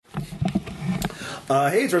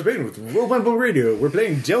Hey, it's Ross Baden with Roll Radio. We're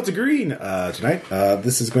playing Delta Green tonight.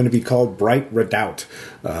 This is going to be called Bright Redoubt,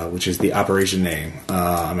 which is the operation name.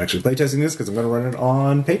 I'm actually playtesting this because I'm going to run it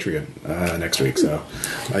on Patreon next week. So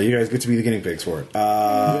you guys get to be the guinea pigs for it.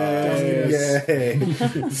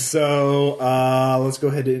 Yay! So let's go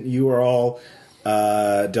ahead and you are all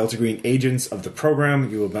Delta Green agents of the program.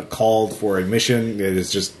 You have been called for a mission. It is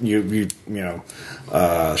just you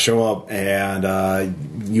show up and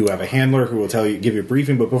you have a handler who will give you a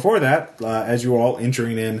briefing. But before that, as you are all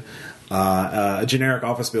entering in a generic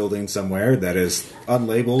office building somewhere that is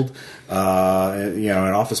unlabeled,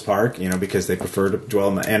 an office park, because they prefer to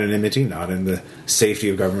dwell in anonymity, not in the safety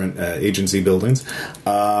of government agency buildings.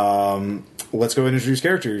 Let's go and introduce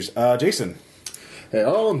characters. Jason. Hey,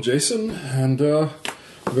 I'm Jason, and I'm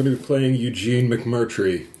going to be playing Eugene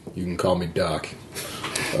McMurtry. You can call me Doc.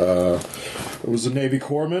 I was a Navy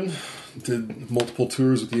corpsman, did multiple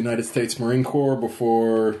tours with the United States Marine Corps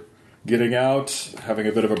before getting out, having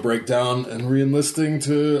a bit of a breakdown, and re-enlisting in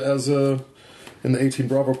the 18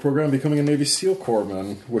 Bravo program, becoming a Navy SEAL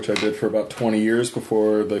corpsman, which I did for about 20 years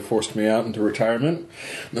before they forced me out into retirement.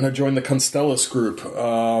 Then I joined the Constellus Group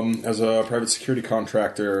as a private security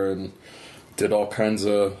contractor, and did all kinds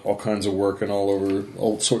of work and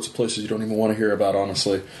all sorts of places you don't even want to hear about,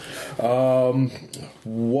 honestly.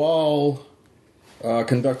 While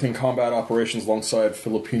conducting combat operations alongside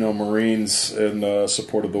Filipino Marines in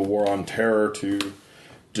support of the War on Terror to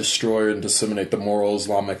destroy and disseminate the Moro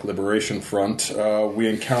Islamic Liberation Front, we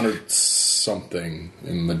encountered something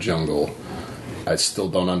in the jungle. I still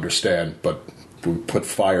don't understand, but we put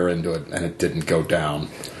fire into it and it didn't go down.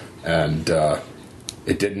 And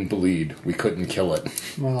it didn't bleed. We couldn't kill it.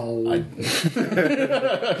 Well, you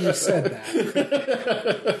said that.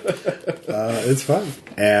 It's fun.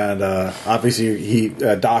 And obviously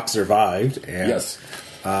Doc survived. And, yes.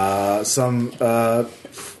 Some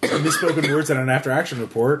misspoken words in an after-action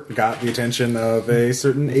report got the attention of a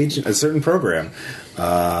certain agent, a certain program.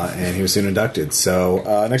 And he was soon inducted.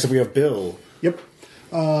 So next up we have Bill. Yep.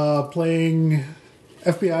 Playing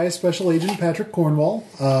FBI Special Agent Patrick Cornwall.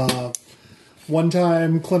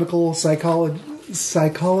 One-time clinical psychology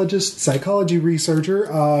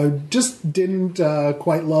researcher, just didn't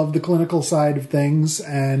quite love the clinical side of things,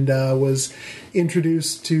 and was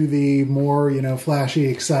introduced to the more, flashy,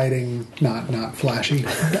 exciting, not flashy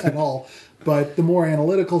at all, but the more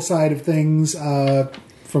analytical side of things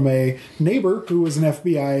from a neighbor who was an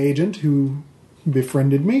FBI agent who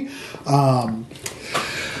befriended me.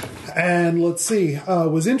 And let's see,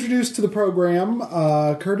 was introduced to the program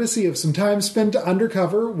courtesy of some time spent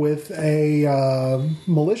undercover with a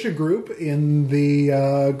militia group in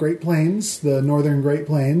the Great Plains, the northern Great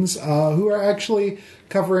Plains, who are actually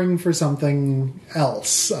covering for something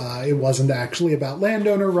else. It wasn't actually about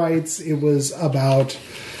landowner rights, it was about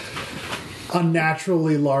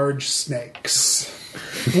unnaturally large snakes.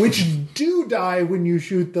 Which do die when you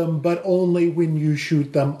shoot them, but only when you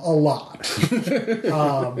shoot them a lot.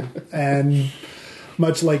 And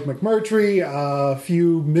much like McMurtry, a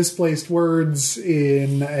few misplaced words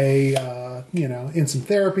in in some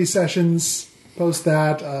therapy sessions. Post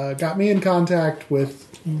that got me in contact with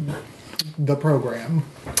the program.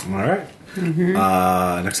 All right.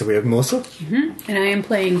 Mm-hmm. Next up we have Melissa. Mm-hmm. And I am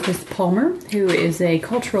playing Chris Palmer, who is a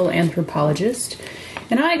cultural anthropologist.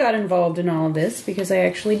 And I got involved in all of this because I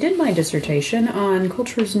actually did my dissertation on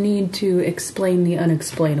culture's need to explain the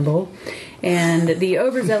unexplainable and the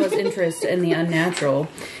overzealous interest in the unnatural.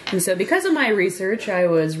 And so because of my research, I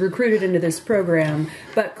was recruited into this program,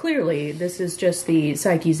 but clearly this is just the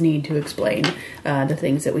psyche's need to explain the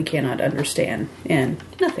things that we cannot understand, and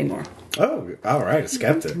nothing more. Oh, all right, a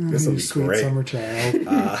skeptic. This will be sweet great. Summer child.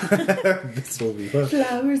 This will be fun.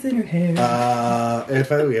 Flowers in her hair. And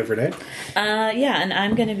finally, we have Renee. And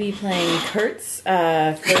I'm going to be playing Kurtz.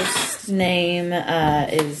 First name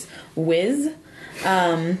is Wiz.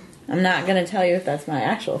 I'm not going to tell you if that's my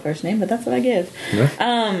actual first name, but that's what I give. Yeah.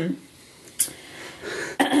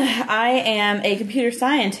 I am a computer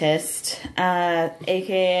scientist,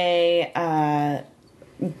 aka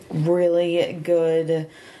really good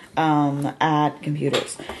at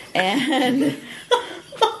computers, and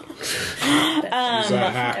He's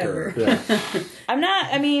a hacker. Yeah.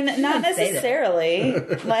 not necessarily.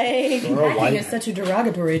 Like, hacking is such a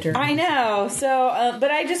derogatory term. I know. So,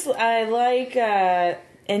 but I like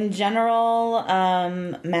in general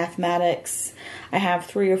mathematics. I have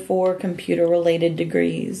 3 or 4 computer-related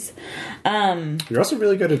degrees. You're also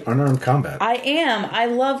really good at unarmed combat. I am. I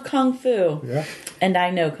love Kung Fu. Yeah. And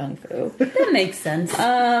I know Kung Fu. That makes sense.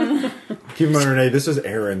 Keep in mind, Renee, this was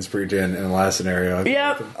Aaron's pre-gen in the last scenario.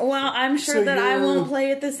 Yep. Well, I'm sure So that I you're- won't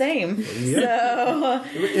play it the same. So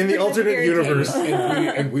In the alternate very universe.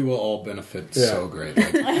 And we will all benefit so greatly.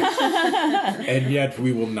 And yet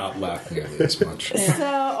we will not laugh nearly as much.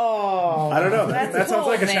 I don't know. That sounds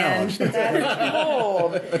like a challenge. That's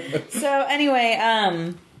cold. So anyway,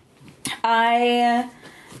 I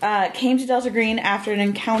came to Delta Green after an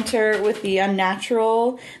encounter with the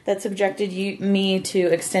unnatural that subjected me to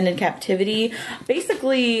extended captivity.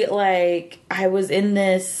 Basically, like, I was in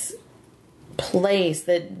this place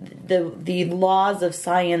that the laws of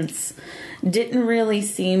science didn't really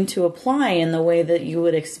seem to apply in the way that you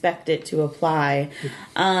would expect it to apply.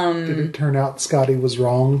 Did it turn out Scotty was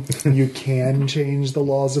wrong? You can change the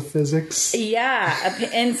laws of physics? Yeah,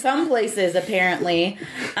 in some places apparently,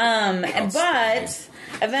 but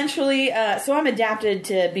eventually, so I'm adapted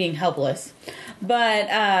to being helpless. But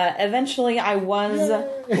eventually, I was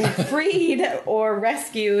freed or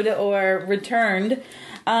rescued or returned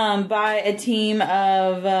by a team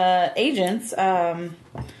of agents,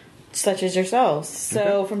 such as yourselves.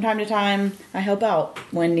 So from time to time, I help out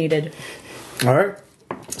when needed. All right.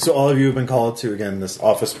 So all of you have been called to, again, this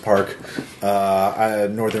office park,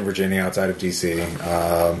 Northern Virginia, outside of D.C.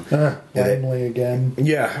 Langley again.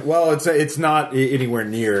 Yeah, well, it's not anywhere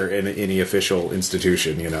near any official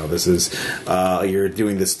institution. You know, this is you're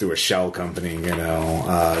doing this through a shell company. You know,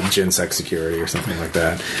 Gensec Security or something like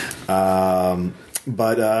that.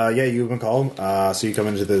 But yeah, you've been called. So you come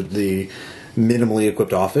into the minimally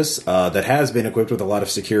equipped office that has been equipped with a lot of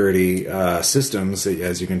security systems.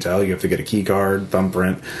 As you can tell, you have to get a key card,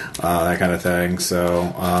 thumbprint, that kind of thing.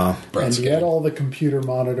 So, And yet all the computer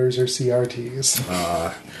monitors are CRTs.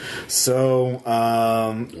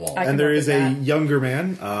 and there is a younger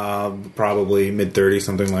man, probably mid-30s,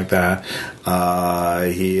 something like that.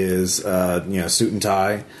 He is, suit and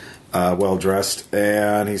tie. Well dressed,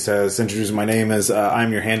 and he says, "Introducing my name is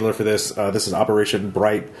I'm your handler for this. This is Operation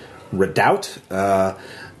Bright Redoubt.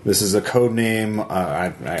 This is a code name.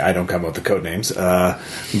 I don't come up with the code names,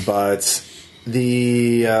 but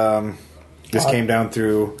this came down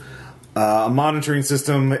through a monitoring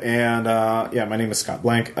system, and yeah, my name is Scott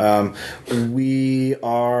Blank. We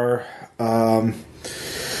are."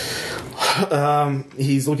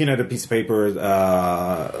 He's looking at a piece of paper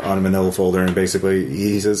on a manila folder, and basically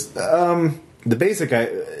he says, "The basic.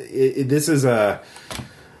 This is a.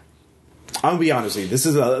 I'll be honest with you. This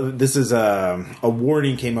is a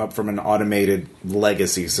warning came up from an automated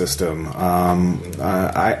legacy system. I'm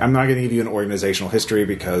not going to give you an organizational history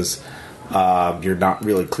because you're not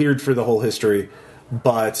really cleared for the whole history,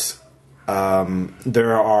 but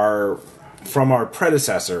there are." From our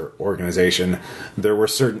predecessor organization, there were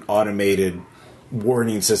certain automated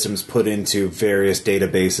warning systems put into various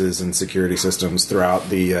databases and security systems throughout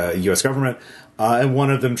the U.S. government, and one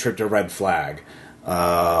of them tripped a red flag.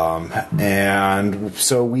 And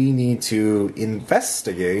so we need to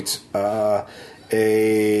investigate a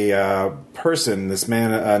person, this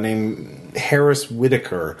man named Harris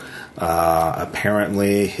Whitaker.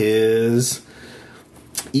 Apparently his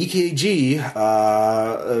EKG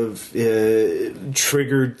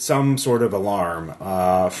triggered some sort of alarm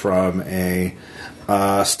from a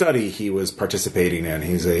study he was participating in.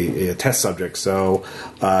 He's a test subject. So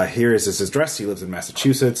here is his address. He lives in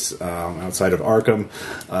Massachusetts, outside of Arkham,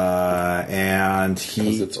 and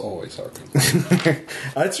he. It's always Arkham.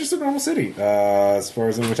 It's just a normal city, as far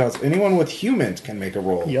as anyone tells. Anyone with human can make a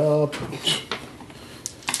roll. Yup.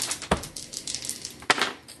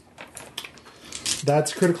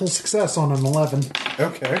 That's critical success on an 11.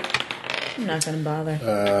 Okay. I'm not going to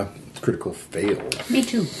bother. Critical fail. Me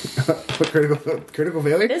too. Critical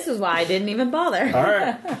failure. This is why I didn't even bother. All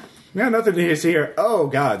right. Yeah, nothing to see here. Oh,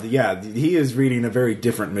 God. Yeah, he is reading a very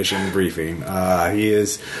different mission briefing. He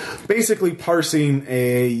is basically parsing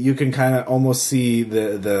you can kind of almost see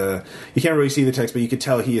you can't really see the text, but you could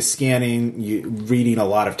tell he is scanning, reading a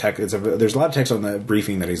lot of text. There's a lot of text on the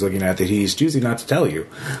briefing that he's looking at that he's choosing not to tell you.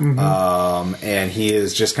 Mm-hmm. And he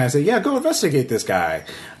is just kind of saying, yeah, go investigate this guy.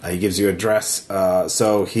 He gives you address.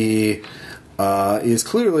 So he is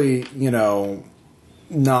clearly,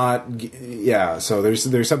 so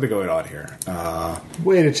there's something going on here.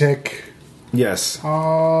 Wait a tick. Yes.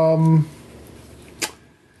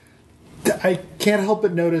 I can't help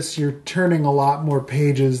but notice you're turning a lot more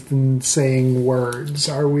pages than saying words.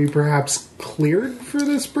 Are we perhaps cleared for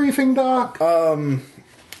this briefing, Doc?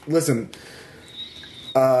 Listen.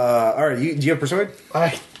 All right, do you have Persuade?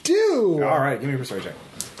 I do. All right, give me a persuasion check.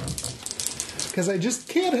 Because I just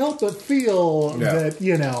can't help but feel that,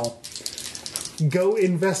 go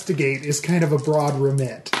investigate is kind of a broad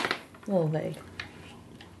remit. A little vague.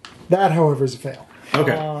 That, however, is a fail.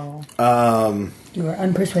 Okay. You are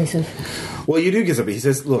unpersuasive. Well, you do get something. He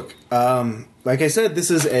says, look, like I said, this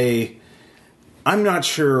is I'm not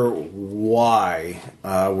sure why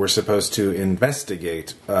we're supposed to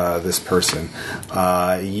investigate this person.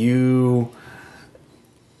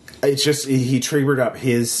 It's just, he triggered up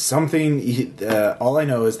his something. All I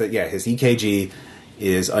know is that, his EKG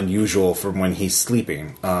is unusual from when he's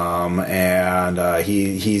sleeping. And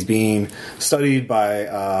he's being studied by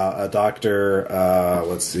a doctor.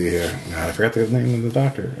 Let's see here. I forgot the name of the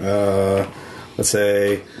doctor. Let's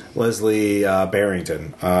say Leslie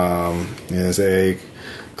Barrington is a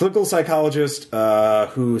clinical psychologist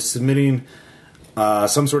who's submitting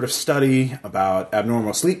some sort of study about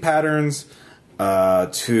abnormal sleep patterns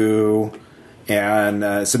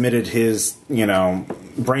submitted his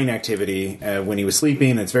brain activity when he was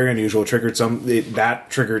sleeping. It's very unusual. Triggered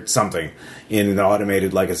something in the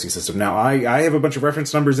automated legacy system. Now I have a bunch of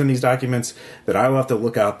reference numbers in these documents that I will have to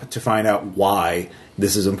look up to find out why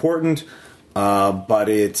this is important. But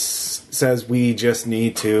it says we just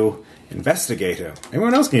need to investigate him.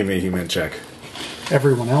 Anyone else can give me a human check?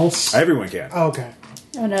 Everyone else? Everyone can. Oh, okay.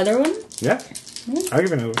 Another one? Yeah. I'll give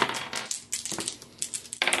you another one.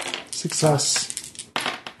 Success.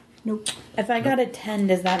 Nope. If I got a 10,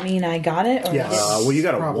 does that mean I got it? Or Yes. Well, you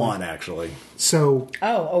got a Probably. 1, actually. So,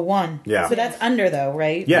 Oh, a 1. Yeah. So that's under, though,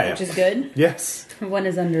 right? Yeah, Which yeah. is good. Yes. One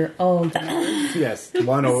is under all. Yes.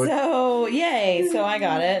 1 always. So, yay. So I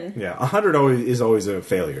got it. Yeah. 100 is always a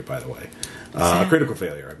failure, by the way. A critical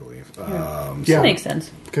failure, I believe. yeah. Makes sense.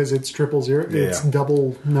 Because it's 000. It's Yeah.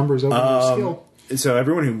 double numbers over your skill. So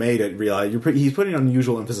everyone who made it realized he's putting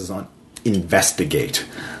unusual emphasis on investigate.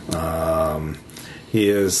 He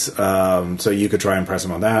is so you could try and press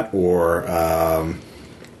him on that, or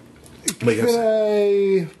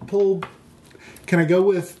Can I go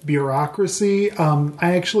with bureaucracy?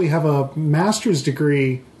 I actually have a master's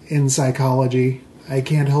degree in psychology. I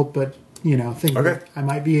can't help but, think Okay. that I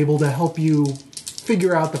might be able to help you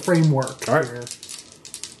figure out the framework All right. here.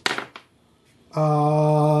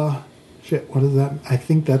 Shit, what is that? I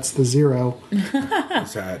think that's the 0.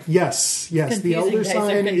 Yes. The Confusing elder dice are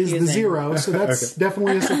sign is the confusing. 0, so that's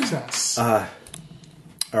definitely a success. All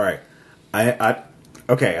right. I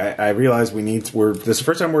realize this is the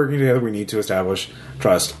first time we're working together. We need to establish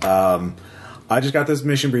trust. I just got this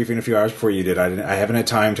mission briefing a few hours before you did. I haven't had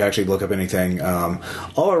time to actually look up anything.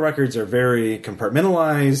 All our records are very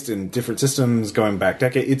compartmentalized in different systems going back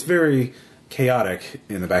decades. It's very chaotic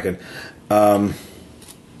in the back end.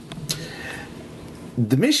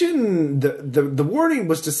 The mission, the warning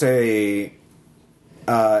was to say,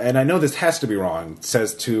 and I know this has to be wrong, it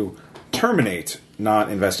says to terminate, not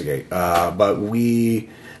investigate. But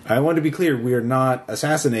I want to be clear, we are not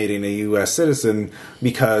assassinating a U.S. citizen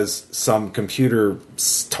because some computer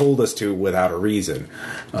told us to without a reason.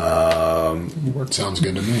 Sounds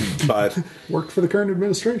good to me. But Worked for the current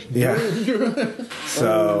administration. yeah,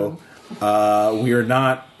 so we are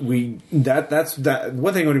not. That's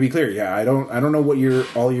one thing I want to be clear. Yeah, I don't know what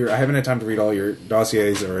I haven't had time to read all your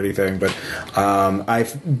dossiers or anything, but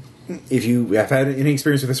if you have had any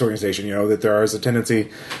experience with this organization, you know that there is a tendency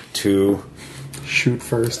to Shoot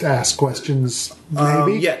first, ask questions,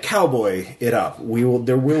 maybe? cowboy it up. I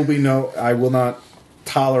will not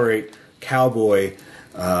tolerate cowboy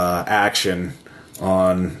action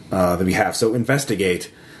on the behalf. So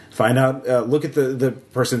investigate, find out, look at the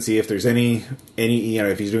person, see if there's any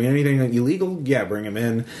if he's doing anything illegal, bring him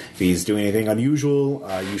in. If he's doing anything unusual,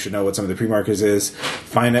 you should know what some of the pre-markers is.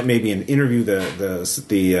 Find out, maybe, and interview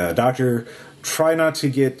the doctor. Try not to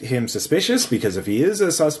get him suspicious, because if he is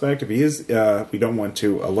a suspect, we don't want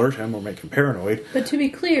to alert him or make him paranoid. But to be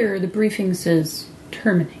clear, the briefing says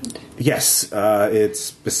terminate. Yes, it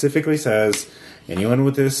specifically says anyone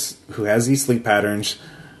with this who has these sleep patterns,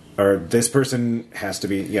 or this person has to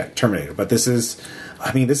be terminated. But this is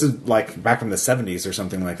like back from the 70s or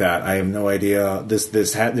something like that. I have no idea.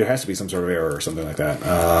 There has to be some sort of error or something like that.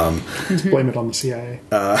 Blame it on the CIA.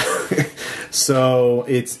 So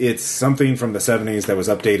it's something from the 70s that was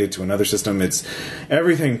updated to another system. It's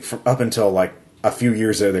everything up until like a few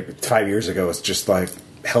years ago, 5 years ago. It's just like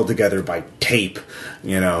held together by tape.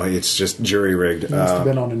 It's just jury rigged. Must have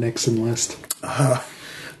been on a Nixon list.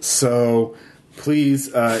 So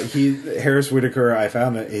please, Harris Whitaker, I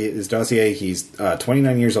found his dossier. He's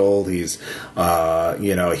 29 years old. He's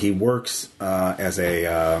he works as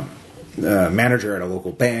a manager at a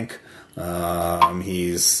local bank.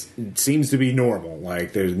 He's seems to be normal.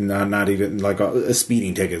 Like there's not even like a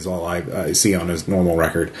speeding ticket is all I see on his normal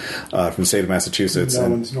record from the state of Massachusetts. No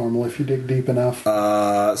And, one's normal if you dig deep enough.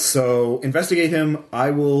 so investigate him.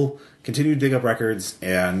 I will continue to dig up records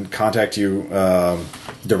and contact you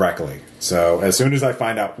directly. So as soon as I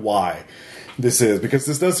find out why this is, because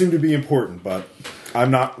this does seem to be important, but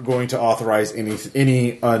I'm not going to authorize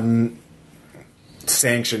any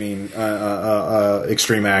sanctioning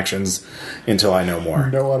extreme actions until I know more.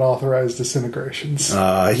 No unauthorized disintegrations.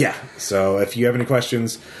 Yeah. So if you have any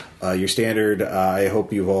questions, your standard. I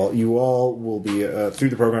hope you all will be through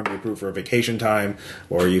the program be approved for a vacation time,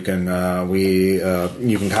 or you can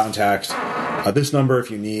you can contact this number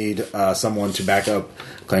if you need someone to back up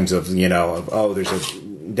claims of there's a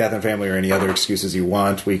death in family or any other excuses you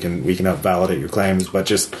want. We can help validate your claims, but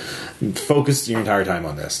just focus your entire time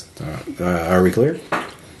on this. Are we clear?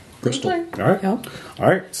 Crystal. All right. Yep. All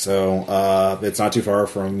right. So it's not too far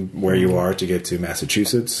from where you are to get to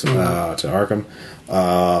Massachusetts, to Arkham,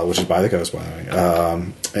 which is by the coast, by the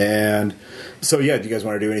way. And so, yeah, do you guys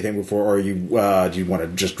want to do anything before, or do you want to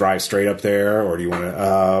just drive straight up there, or do you want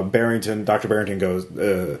to? Dr. Barrington goes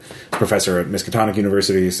professor at Miskatonic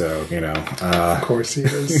University, so Of course he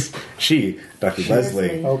is. Dr.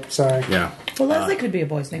 Leslie. Oh, sorry. Yeah, Well, Leslie could be a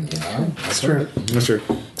boy's name too. That's true. that's true.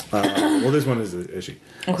 Well, this one is she.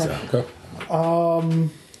 Okay. So. Okay.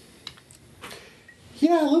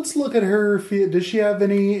 Yeah, let's look at her. Does she have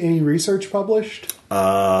any research published?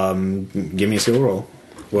 Give me a skill roll.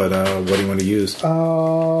 What do you want to use?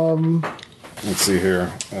 Let's see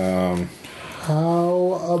here.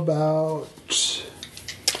 How about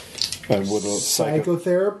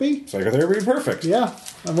psychotherapy? Psychotherapy, perfect. Yeah,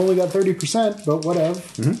 I've only got 30%, but whatever.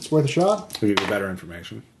 It's worth a shot. We'll give you better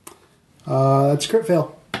information. That's a crit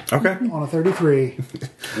fail Okay. on a 33.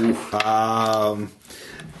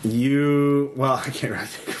 I can't really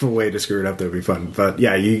think of a way to screw it up that would be fun, but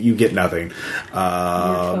yeah, you get nothing. You're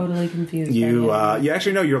totally confused. You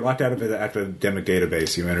actually know you're locked out of the academic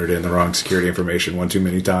database. You entered in the wrong security information one too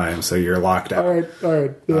many times, so you're locked out. All right.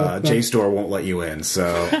 Yeah, JSTOR won't let you in,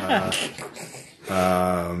 so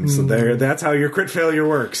so there. That's how your crit failure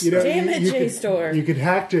works. Damn it, JSTOR. You could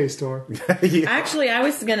hack JSTOR. Yeah. Actually, I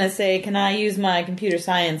was gonna say, can I use my computer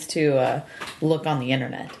science to look on the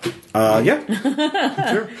internet?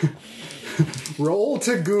 Yeah. Sure. Roll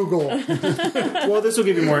to Google. Well, this will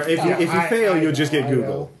give you more. If you fail, you'll just get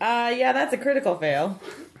Google. Yeah, that's a critical fail.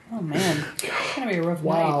 Oh man, it's gonna be a rough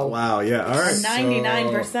Wow. Wow. Yeah. All right.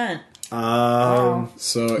 99%.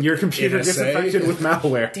 So Your computer gets NSA? infected with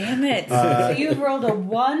malware. Damn it. So you've rolled a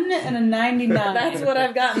 1 and a 99. That's what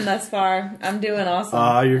I've gotten thus far. I'm doing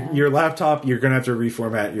awesome. Your laptop, you're going to have to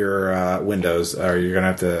reformat your Windows, or you're going to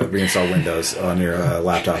have to reinstall Windows on your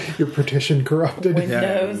laptop. Your partition corrupted.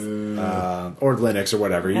 Windows. Or Linux or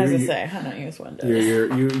whatever. As I say, I don't use Windows. You're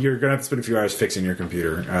going to have to spend a few hours fixing your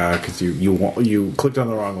computer because you clicked on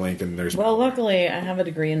the wrong link and there's... Well, luckily, I have a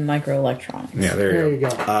degree in microelectronics. Yeah, There you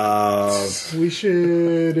go. We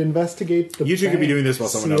should investigate the You two could be bank, doing this while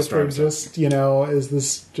someone see else if they're drives just, is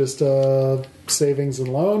this just a savings and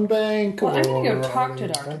loan bank? Well, I'm going to or go talk are to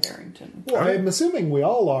they- Dr. Barrington. Well, I'm assuming we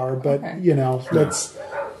all are, but, Okay.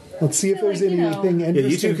 Let's see if there's like, anything Yeah,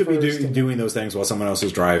 interesting. you two could be first. doing those things while someone else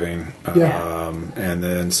is driving. Yeah. And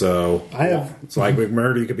then so... I have- It's like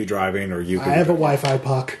McMurdy could be driving or you could I have a Wi-Fi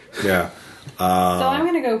puck. Yeah. So I'm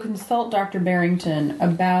going to go consult Dr. Barrington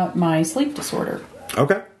about my sleep disorder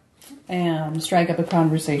Okay. and strike up a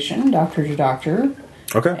conversation, doctor to doctor,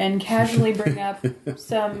 Okay. and casually bring up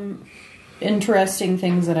some interesting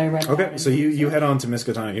things that I read. Okay, about so in you head on to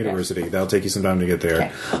Miskatonic University. That'll take you some time to get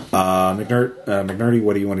there. McNerney,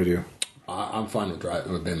 what do you want to do? I'm fine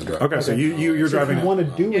with being the driver. Okay, so you're So driving. if you want to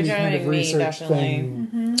do You're any kind of driving me, research definitely.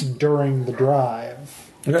 thing during the drive.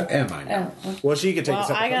 Okay. And mine. Oh, Well, she could take Well, a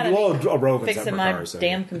separate. I gotta you all be drove in fixing separate my cars. So.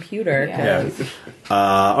 damn computer. Yeah. 'cause-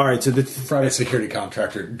 All right, so Private security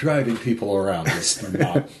contractor driving people around is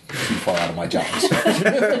not too far out of my job.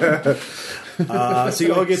 so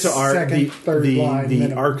you all get to Second, third line the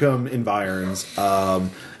minimum. Arkham environs.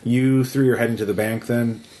 You three are heading to the bank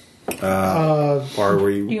then, or were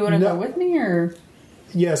you? you want to No. go with me, or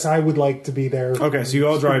Yes, I would like to be there. Okay, so you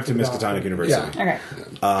all drive to Speak the Miskatonic doctor. University. okay?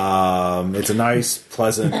 It's a nice,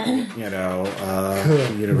 pleasant,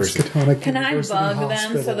 university. Miskatonic Can I University bug them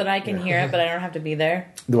Hospital. so that I can hear it, but I don't have to be there?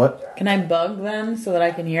 What? Can I bug them so that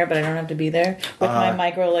I can hear it, but I don't have to be there with my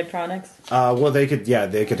microelectronics? Well, they could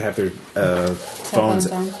have their phones.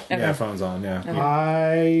 on? Yeah, Okay. phones on.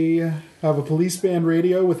 Yeah. I have a police band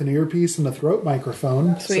radio with an earpiece and a throat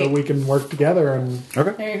microphone, so Sweet. we can work together and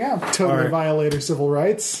Okay. There you go. totally All right. violate our civil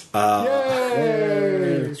rights.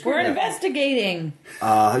 Yay! We're investigating.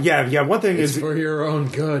 Yeah. One thing It's is, for your own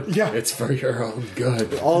good. Yeah. It's for your own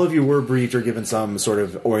good. all of you were briefed or given some sort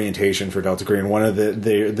of orientation for Delta Green. One of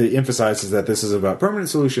the emphasis is that this is about permanent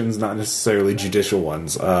solutions, not necessarily judicial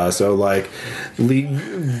ones. So, like,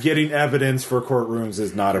 getting evidence for courtrooms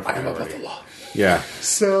is not a priority. Yeah,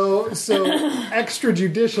 So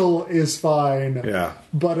extrajudicial is fine. yeah.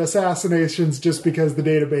 But assassinations, just because the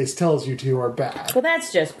database tells you to, are bad. Well,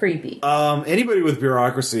 that's just creepy. Anybody with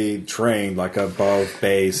bureaucracy trained, like above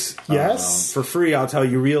base, Yes. for free, I'll tell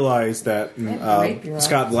you, realize that great bureaucracy.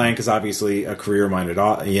 Scott Blank is obviously a career-minded,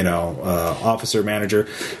 officer manager.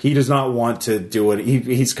 He does not want to do it.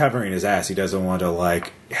 He's covering his ass. He doesn't want to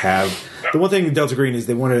have. The one thing in Delta Green is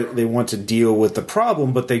they want to deal with the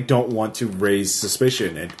problem, but they don't want to raise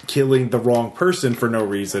suspicion. And killing the wrong person for no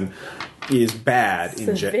reason is bad.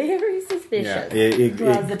 It's very suspicious. Yeah, it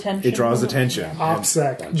Draws attention. It draws attention.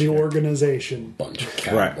 OPSEC, the organization. Bunch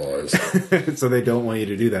of Right. cowboys. So they don't want you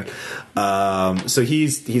to do that. So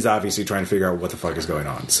he's obviously trying to figure out what the fuck is going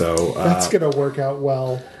on. So That's going to work out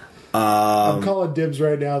well. I'm calling dibs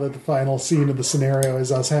right now that the final scene of the scenario is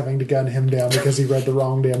us having to gun him down because he read the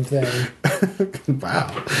wrong damn thing. wow.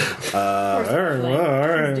 All right. Well, all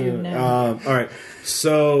right. Do now. All right.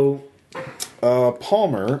 So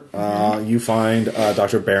Palmer, you find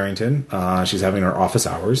Dr. Barrington. She's having her office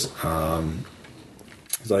hours.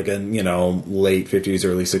 It's like a late 50s,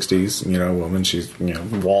 early 60s woman. She's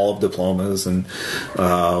wall of diplomas and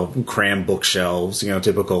crammed bookshelves.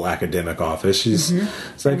 Typical academic office. She's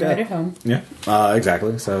it's like Right at home. Yeah,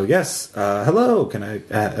 exactly. So yes, hello. Can I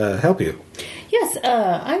help you? Yes,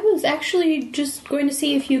 I was actually just going to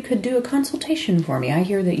see if you could do a consultation for me. I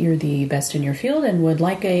hear that you're the best in your field and would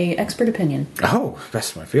like a expert opinion. Oh,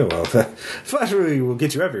 best of my field. Well, flattery will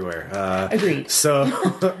get you everywhere. Agreed. So,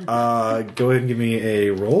 go ahead and give me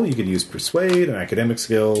a roll. You could use persuade, an academic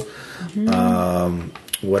skill,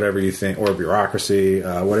 whatever you think, or bureaucracy,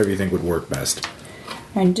 whatever you think would work best.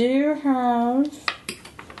 I do have...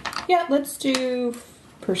 Yeah, let's do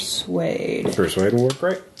persuade. Persuade will work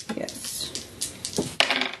great. Yes.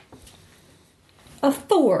 A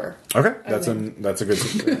 4. Okay, that's a good that's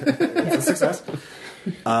a success.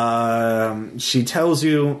 She tells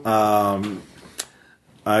you.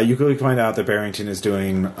 You can find out that Barrington is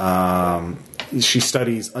doing. She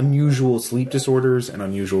studies unusual sleep disorders and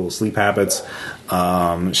unusual sleep habits.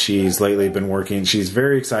 She's lately been working. She's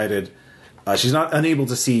very excited. She's not unable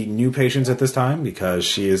to see new patients at this time because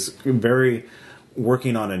she is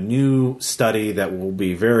working on a new study that will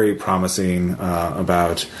be very promising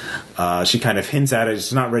about. She kind of hints at it.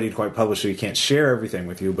 She's not ready to quite publish, so you can't share everything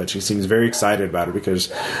with you, but she seems very excited about it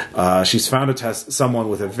because she's found someone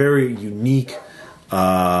with a very unique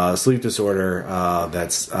sleep disorder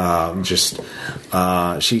that's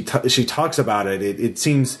she talks about it. It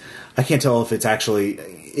seems, I can't tell if it's actually,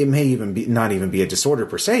 it may even be not even be a disorder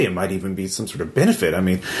per se. It might even be some sort of benefit. I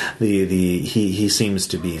mean, he seems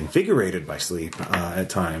to be invigorated by sleep at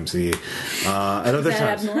times. At other Is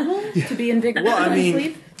that times, abnormal to be invigorated well, I by mean,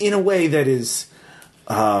 sleep? in a way that is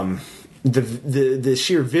the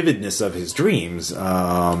sheer vividness of his dreams,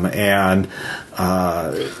 and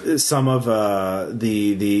some of so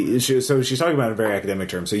she's talking about it in very academic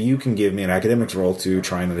terms. So you can give me an academics role to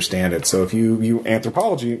try and understand it. So if you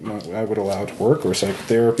anthropology, I would allow it to work, or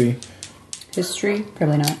psychotherapy. History?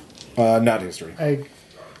 Probably not. Not history. I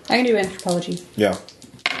I can do anthropology. Yeah.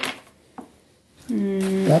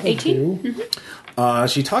 that'll 18? do.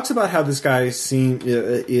 She talks about how this guy is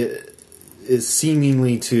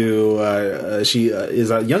seemingly to she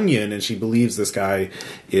is a Jungian, and she believes this guy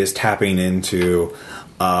is tapping into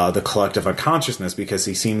the collective unconsciousness because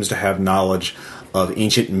he seems to have knowledge of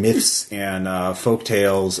ancient myths and folk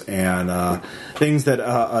tales and things that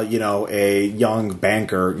a young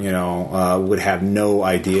banker would have no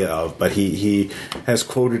idea of. But he has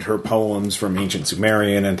quoted her poems from ancient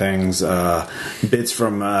Sumerian and things, bits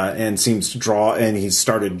from and seems to draw, and he's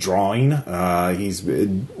started drawing. He's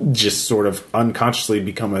just sort of unconsciously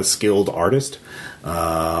become a skilled artist.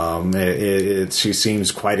 She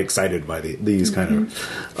seems quite excited by these kind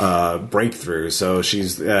of breakthroughs. So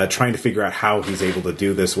she's trying to figure out how he's able to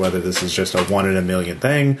do this, whether this is just a 1 in a million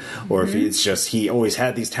thing, or if it's just he always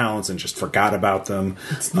had these talents and just forgot about them.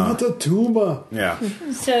 It's not a tumor. Yeah.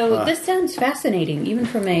 So this sounds fascinating, even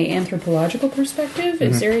from a anthropological perspective.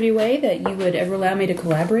 Is there any way that you would ever allow me to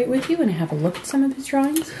collaborate with you and have a look at some of his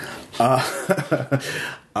drawings?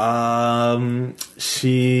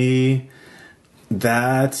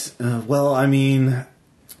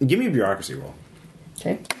 Give me a bureaucracy roll.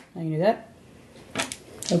 Okay, I can do that.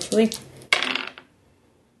 Hopefully.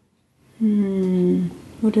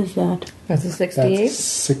 What is that? That's a 68. That's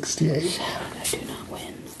 68. I do not win.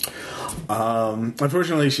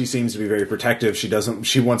 Unfortunately, she seems to be very protective.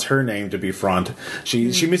 She wants her name to be front. She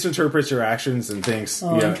misinterprets your actions and thinks.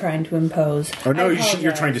 Oh, I'm trying to impose. Oh no, I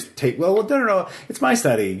you're trying to apologize. take. Well, no. It's my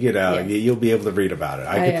study. You know, Yeah. you'll be able to read about it.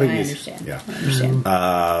 I completely understand. Yeah. I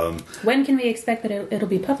understand. When can we expect that it'll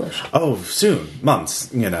be published? Oh, soon,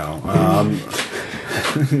 months. You know.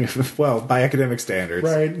 Well, by academic standards,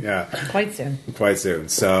 Right. Yeah, Quite soon. quite soon.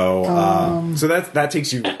 So, so that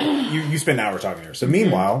takes you. You spend an hour talking to her. So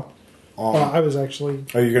meanwhile, I was actually.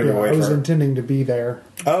 Oh, you're gonna be away I was for it? intending to be there.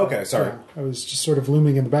 oh, okay, sorry. I was just sort of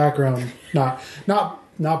looming in the background, not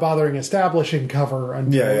bothering establishing cover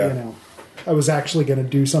until Yeah. you know I was actually going to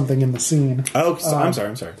do something in the scene. Oh, so, I'm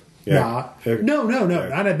sorry. Yeah. Not, no,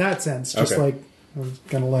 not in that sense. Just Okay. like I was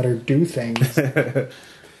going to let her do things.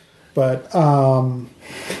 But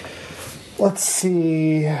let's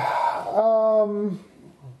see.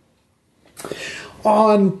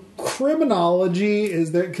 On criminology,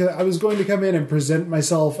 is there? 'Cause I was going to come in and present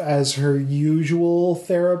myself as her usual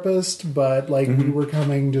therapist, but like we were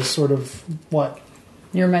coming just sort of what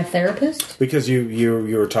You're my therapist? Because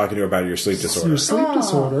you were talking to her about your sleep disorder. your sleep Oh,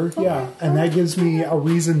 disorder, yeah, and that gives me a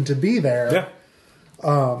reason to be there.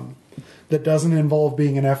 Yeah. That doesn't involve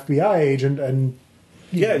being an FBI agent and.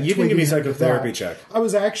 Yeah, you can give me a tweaking into psychotherapy that. check. I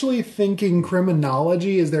was actually thinking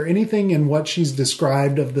criminology. Is there anything in what she's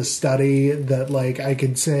described of the study that, like, I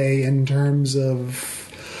could say in terms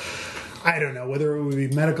of, I don't know, whether it would be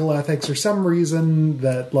medical ethics or some reason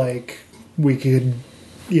that, like, we could,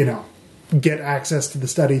 you know, get access to the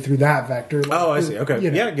study through that vector? Like, Oh, I see. Okay.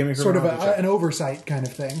 you know, Yeah, give me a sort of criminology check. an oversight kind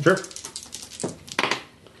of thing. Sure.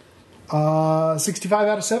 65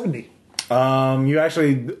 out of 70. You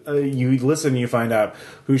actually you listen and you find out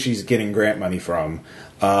who she's getting grant money from,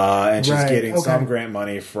 and she's Right, getting okay. some grant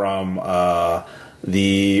money from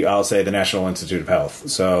the National Institute of Health.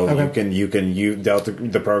 So Okay.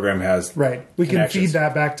 the program has Right. We can connections. feed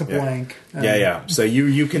that back to Yeah. Blank. Yeah. So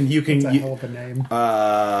you can It's a hell of a name,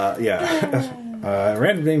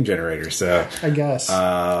 random name generator. So I guess.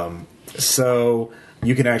 so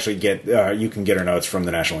you can actually get her notes from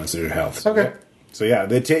the National Institute of Health. Okay. So yeah,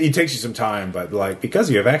 it takes you some time, but like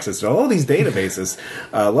because you have access to all these databases,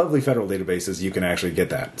 lovely federal databases, you can actually get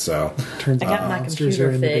that. So Turns I got out my monsters computer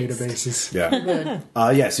are in the fixed. databases.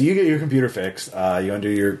 yeah, So you get your computer fixed. You undo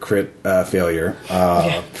your crit failure.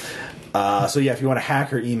 So yeah, if you want to hack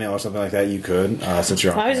her email or something like that, you could. Since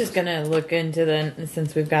you're on I was just gonna look into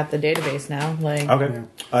since we've got the database now. Like, okay.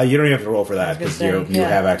 You don't even have to roll for that I was because gonna say, you yeah.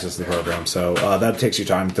 have access to the program. So that takes you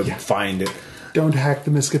time to find it. Don't hack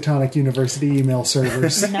the Miskatonic University email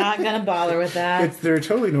servers. not gonna bother with that. They're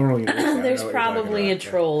totally normal. There's probably a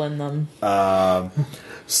troll in them.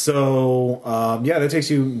 So that takes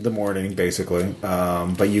you the morning basically,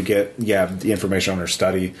 but you get the information on her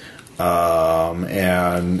study,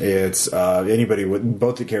 and it's anybody with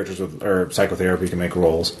both the characters with or psychotherapy can make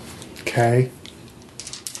rolls. Okay.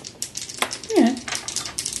 Yeah.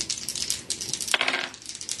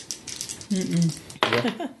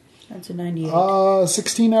 That's a 98.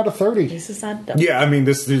 16 out of 30. This is not dumb. Yeah, I mean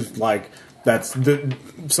this is like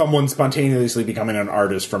someone spontaneously becoming an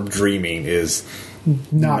artist from dreaming is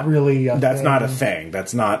Not really. that's not a thing.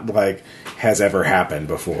 That's not like has ever happened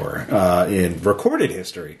before in recorded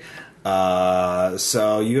history.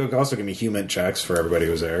 So you also give me human checks for everybody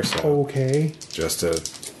who's there. So Okay. just to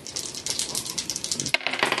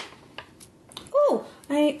Oh,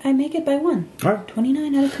 I make it by 1. all right.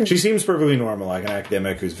 29 out of 30. She seems perfectly normal, like an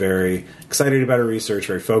academic who's very excited about her research,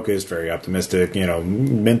 very focused, very optimistic. You know,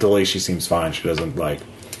 mentally she seems fine. She doesn't like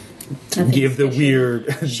give the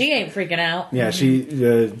weird. She ain't freaking out. Yeah, she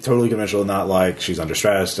totally conventional. Not like she's under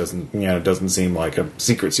stress. Doesn't seem like a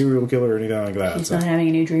secret serial killer or anything like that. She's So. not having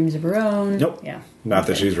any dreams of her own. Nope. Yeah. Not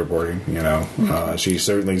that she's reporting. You know, she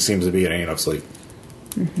certainly seems to be getting enough sleep.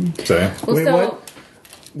 So yeah. Well, Wait, so what?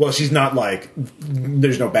 Well, she's not like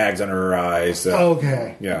there's no bags under her eyes. So,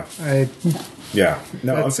 Okay. Yeah. That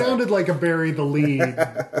No. I'm sorry. sounded like a bury the lead.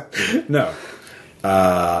 No.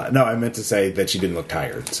 No, I meant to say that she didn't look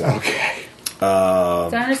tired. So. Okay. So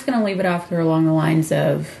I'm just going to leave it off there along the lines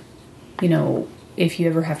of, you know, if you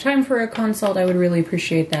ever have time for a consult, I would really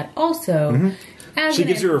appreciate that. Also, as She an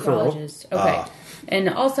gives you a referral. anthropologist, okay. And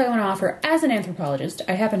also, I want to offer, as an anthropologist,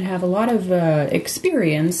 I happen to have a lot of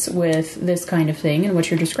experience with this kind of thing, and what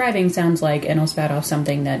you're describing sounds like, and I'll spat off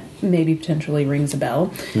something that maybe potentially rings a bell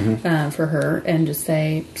for her, and just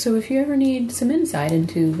say, so if you ever need some insight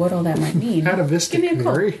into what all that might mean, Atavistic give me a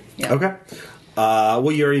call. theory. Yeah. Okay.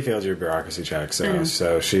 Well, you already failed your bureaucracy check,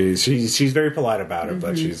 so she's very polite about it,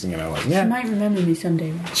 but she's like, yeah, She might remember me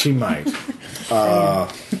someday. she might. All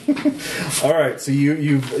right, so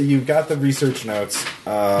you've got the research notes,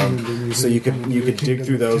 so you could dig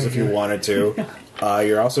through those if you wanted to.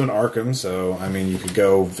 You're also in Arkham, so I mean you could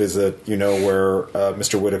go visit. Where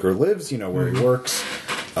Mr. Whitaker lives. Where he works.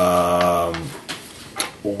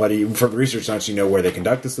 For the research notes, where they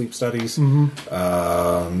conduct the sleep studies.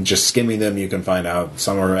 Just skimming them, you can find out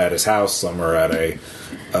some are at his house, some are at a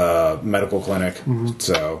medical clinic.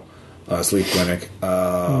 So, sleep clinic.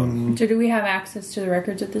 So do we have access to the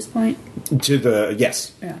records at this point?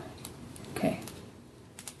 Yes. Yeah. Okay.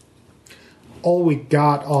 All we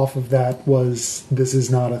got off of that was this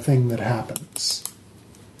is not a thing that happens.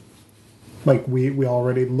 Like, we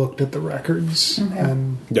already looked at the records.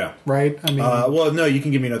 And Yeah. right? I mean, Well, no, you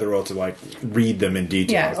can give me another roll to read them in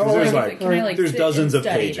detail. Yeah. 'Cause there's can I, there's sit dozens and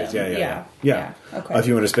of study pages. them? Yeah. Okay. If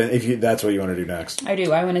you want to that's what you want to do next. I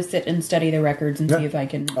do. I want to sit and study the records and see if I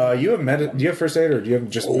can. You have do you have first aid or do you have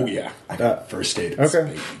just? Oh yeah, I got first aid. and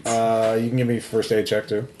Okay. spades. You can give me first aid check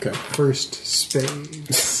too. Okay. first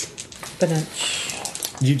spades.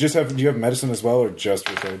 Do you have medicine as well, or just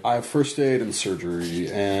first aid? I have first aid and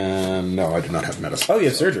surgery, and no, I do not have medicine. Oh, you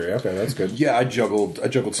have surgery. Okay, that's good. Yeah, I juggled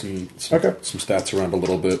some Okay. some stats around a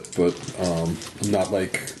little bit, but I'm not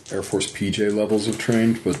like Air Force PJ levels of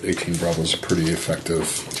trained, but 18 Bravo is a pretty effective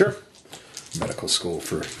Sure. medical school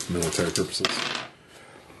for military purposes.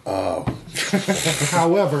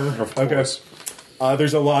 However, Okay.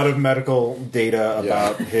 There's a lot of medical data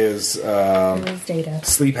about his Those data.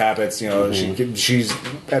 sleep habits. She's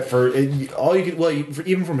at first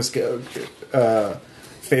even from a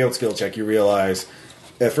failed skill check, you realize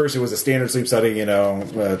at first it was a standard sleep study.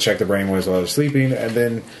 Check the brainwaves while they're sleeping, and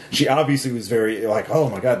then she obviously was very like, oh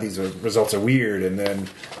my god, these results are weird, and then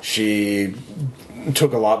she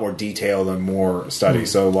took a lot more detail and more study.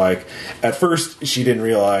 So, like, at first she didn't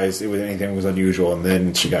realize anything was unusual, and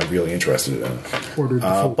then she got really interested in it. ordered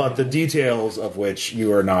the full But the details of which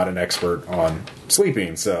you are not an expert on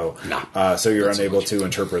sleeping, so you're unable to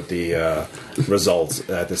interpret the results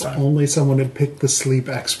at this time. only someone had picked the sleep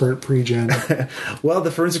expert pre-gen. Well,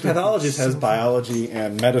 the forensic pathologist has biology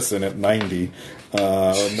and medicine at 90.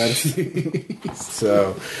 Medicine.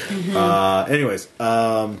 So, anyways.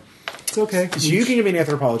 It's okay. So you can give me an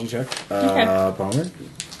anthropology check, Palmer,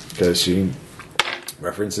 because she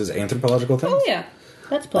references anthropological things. Oh yeah,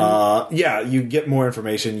 that's plenty. You get more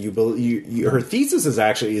information. Her thesis is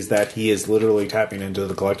that he is literally tapping into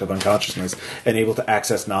the collective unconsciousness and able to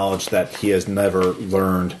access knowledge that he has never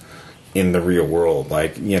learned in the real world.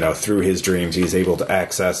 Like, through his dreams, he's able to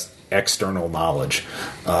access external knowledge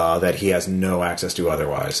that he has no access to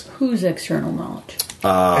otherwise. Whose external knowledge?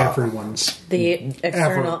 Everyone's. The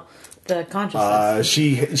external, the consciousness.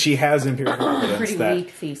 She has empirical evidence Pretty that. weak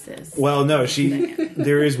thesis. Well, no,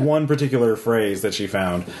 there is one particular phrase that she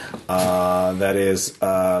found that is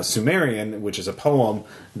Sumerian, which is a poem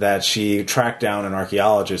that she tracked down an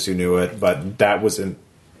archaeologist who knew it, but that wasn't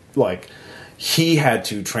like. He had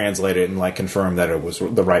to translate it and confirm that it was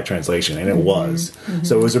the right translation, and it was. Mm-hmm.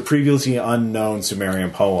 So it was a previously unknown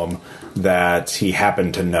Sumerian poem that he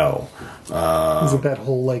happened to know. Is it that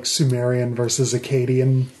whole Sumerian versus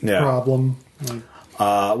Akkadian problem?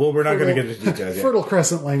 Well, we're not going to get into details yet. Fertile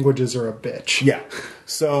Crescent languages are a bitch. Yeah.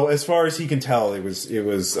 So as far as he can tell, he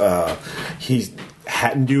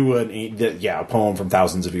knew a poem from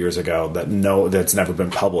thousands of years ago that's never been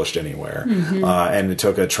published anywhere, and it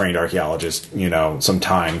took a trained archaeologist some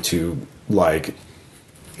time to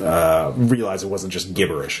realize it wasn't just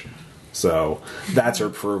gibberish. So that's her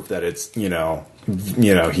proof that it's he's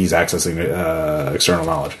accessing external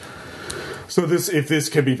knowledge. So if this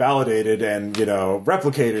could be validated and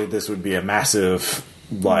replicated, this would be a massive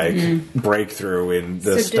breakthrough in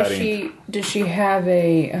the study. Does she have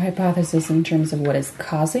a hypothesis in terms of what is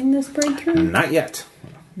causing this breakthrough? Not yet.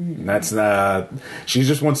 That's she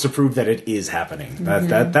just wants to prove that it is happening.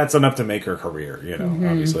 That's enough to make her career.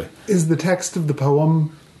 Obviously. Is the text of the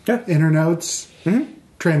poem in her notes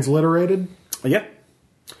transliterated? Yep.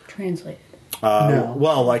 Translated. No.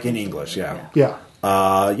 Well, in English, yeah. Yeah.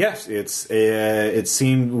 Yes, it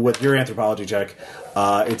seemed with your anthropology check,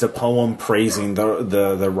 it's a poem praising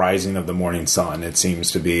the rising of the morning sun. It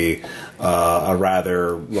seems to be a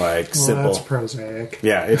rather simple. That's prosaic.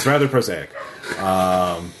 Yeah, it's rather prosaic.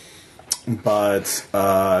 But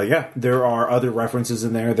there are other references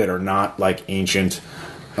in there that are not ancient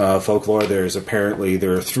folklore. There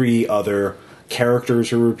are 3 other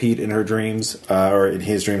characters who repeat in her dreams, or in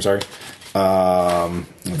his dreams. Sorry.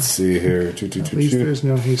 Let's see here. At least there's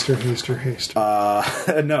no haster.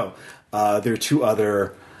 No. there are two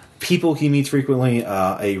other people he meets frequently,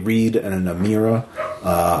 a Reed and an Amira,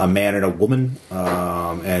 a man and a woman,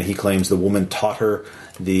 and he claims the woman taught her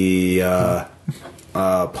the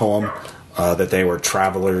poem, that they were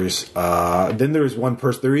travelers. Then there is one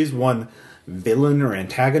person, there is one villain or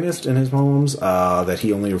antagonist in his poems that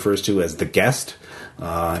he only refers to as the guest.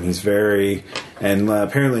 And he's apparently in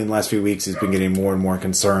the last few weeks he's been getting more and more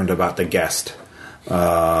concerned about the guest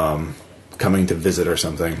coming to visit or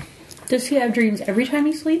something. Does he have dreams every time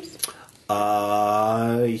he sleeps?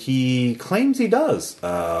 He claims he does,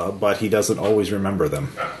 but he doesn't always remember them.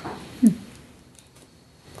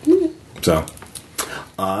 So,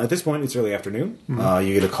 at this point, it's early afternoon.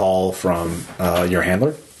 You get a call from your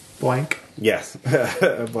handler. Blank. Yes,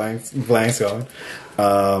 blank's going.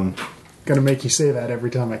 Gonna make you say that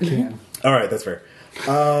every time I can. All right, that's fair.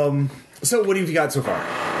 So, what have you got so far?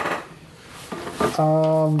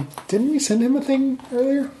 Didn't we send him a thing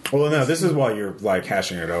earlier? Well, no, this is while you're like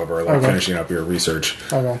hashing it over, like finishing up your research.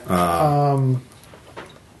 Okay.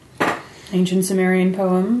 Ancient Sumerian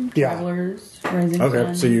poem, Yeah. Travelers, Rising Okay,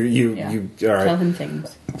 Sun. so you all right. Tell him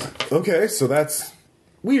things. Okay, so that's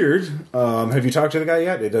weird. Have you talked to the guy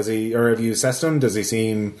yet? Does he, or have you assessed him? Does he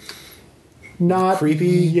seem Not creepy?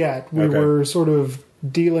 yet. We Okay. were sort of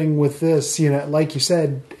dealing with this, like you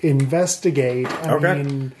said, investigate. I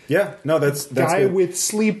mean, yeah, no, that's guy good. with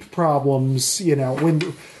sleep problems,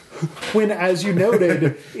 when as you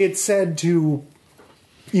noted, it said to,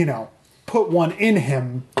 put one in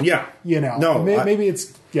him, Yeah, no, maybe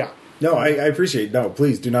it's, yeah. no, I appreciate. No,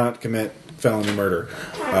 please do not commit felony murder.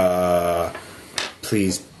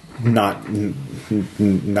 Please, not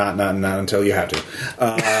until you have to.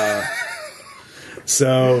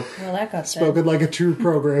 So Well, that got said. Spoken like a true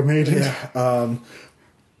program agent.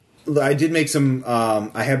 I did make some.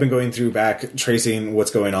 I have been going through back tracing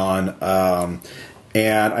what's going on,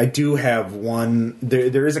 and I do have one.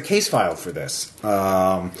 There is a case file for this.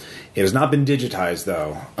 It has not been digitized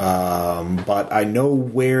though, but I know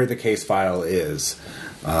where the case file is.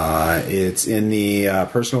 It's in the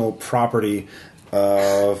personal property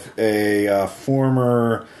of a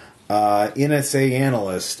former NSA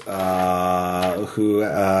analyst who,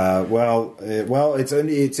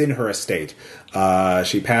 it's in her estate.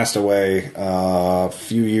 She passed away a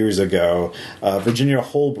few years ago. Virginia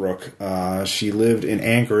Holbrook. She lived in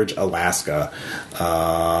Anchorage, Alaska.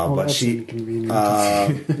 But that's she,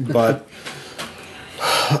 inconvenient. but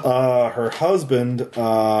her husband,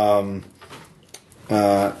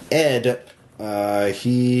 Ed,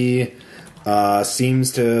 he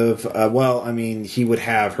seems to have, he would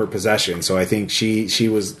have her possession, so I think she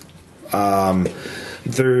was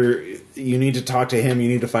there. You need to talk to him. You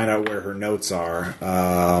need to find out where her notes are,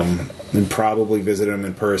 and probably visit him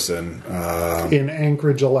in person. In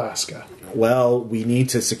Anchorage, Alaska. Well, we need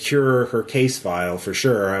to secure her case file for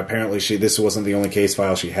sure. Apparently, this wasn't the only case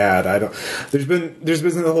file she had. There's been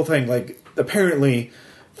the whole thing. Like, apparently,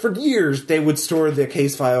 for years they would store the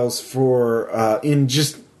case files for in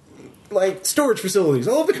just like storage facilities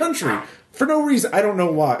all over the country for no reason. I don't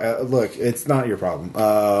know why. Look, it's not your problem.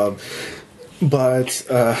 But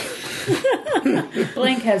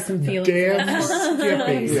Blank has some feelings. Damn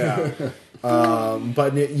Skippy. yeah.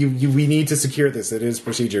 But we need to secure this. It is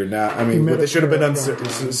procedure now. I mean, this should have been done.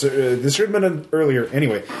 This should have been done earlier.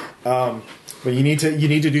 Anyway, but you need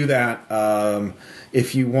to do that.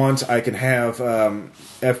 If you want, I can have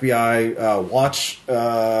FBI watch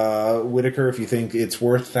Whitaker if you think it's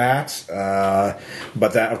worth that.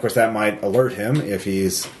 But that, of course, that might alert him if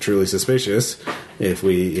he's truly suspicious. If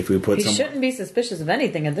we put He shouldn't be suspicious of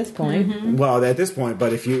anything at this point. well, at this point,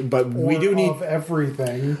 but we do need of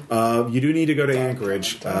everything. you do need to go to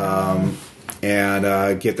Anchorage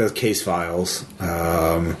and get those case files,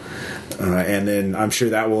 and then I'm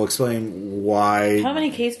sure that will explain why. How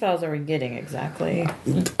many case files are we getting exactly?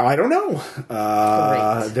 I don't know.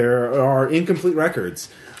 Great. There are incomplete records.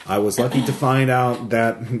 I was lucky to find out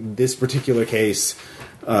that this particular case,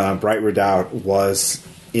 Bright Redoubt, was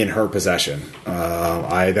in her possession.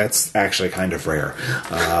 That's actually kind of rare.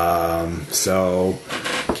 So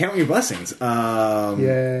count your blessings.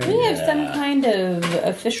 Yeah. Do we have some kind of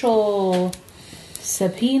official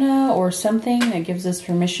subpoena or something that gives us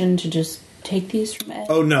permission to just take these from Ed?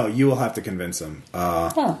 Oh no, you will have to convince him.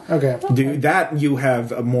 Okay. That you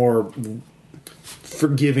have a more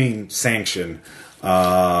forgiving sanction.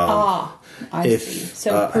 I see.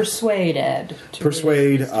 So persuade Ed.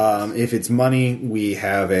 Persuade. If it's money, we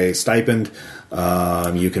have a stipend.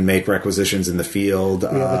 You can make requisitions in the field.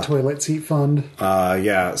 We have a toilet seat fund.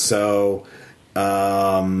 Yeah. So,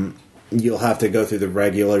 you'll have to go through the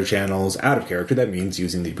regular channels out of character. That means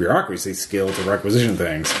using the bureaucracy skill to requisition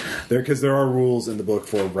things. Because there are rules in the book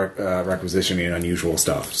for requisitioning unusual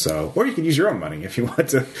stuff. So, or you can use your own money if you want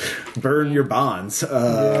to burn your bonds.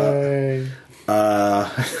 Yay.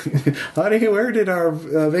 Honey, where did our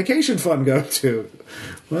vacation fund go to?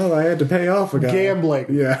 Well, I had to pay off a guy. Gambling.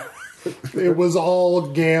 Yeah. It was all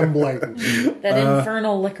gambling. That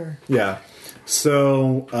infernal liquor. Yeah.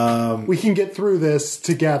 So, We can get through this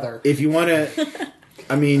together. if you want to,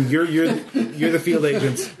 I mean, you're the field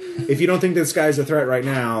agents. If you don't think this guy's a threat right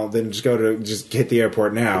now, then just hit the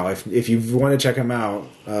airport now. If you want to check him out,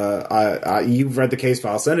 you've read the case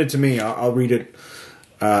file. Send it to me. I'll read it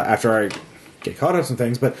after I get caught up some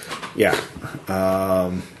things. But yeah,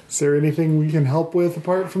 Is there anything we can help with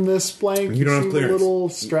apart from this blank? You don't have seem clearance. A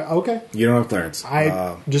little okay. you don't have clearance.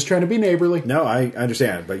 I'm just trying to be neighborly. No, I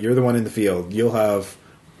understand, but you're the one in the field. You'll have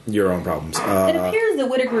your own problems. It appears that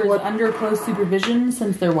Whitaker is under close supervision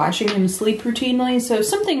since they're watching him sleep routinely, so if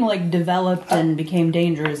something like developed and became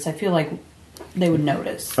dangerous, I feel like they would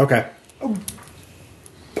notice. Okay.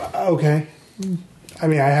 Okay. I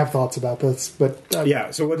mean, I have thoughts about this, but Yeah.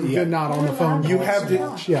 So what? they're not on the phone. You calls have so to-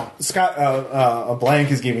 much. Yeah. Scott, a blank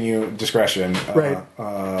is giving you discretion Right.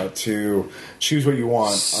 to choose what you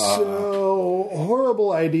want. So,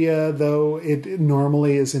 horrible idea, though it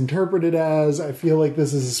normally is interpreted as, I feel like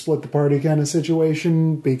this is a split the party kind of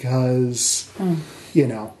situation because,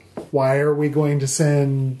 why are we going to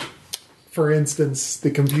send, for instance,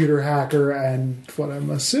 the computer hacker and what I'm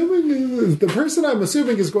assuming is, the person I'm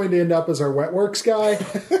assuming is going to end up as our wet works guy,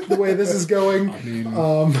 the way this is going. I mean,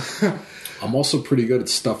 I'm also pretty good at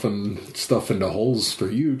stuffing stuff into holes for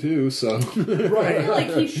you too. So I feel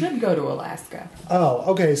like he should go to Alaska.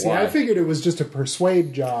 Oh, okay. See, Why? I figured it was just a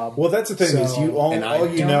persuade job. Well, that's the thing is So- you all And I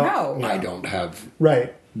you don't know. know. I don't have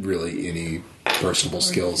Right. really any personal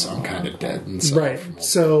skills. I'm kind of dead inside. Right. from all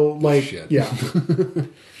So, like, shit. yeah.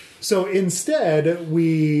 So instead,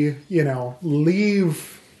 we,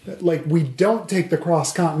 leave, like, we don't take the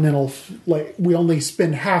cross-continental, we only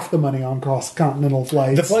spend half the money on cross-continental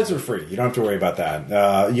flights. The flights are free. You don't have to worry about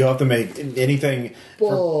that. You'll have to make anything.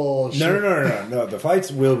 Bullshit. No. The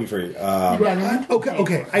flights will be free.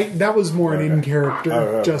 Okay. That was more an Okay. in-character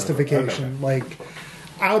okay. justification. Like,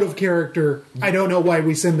 out of character, I don't know why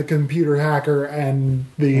we send the computer hacker and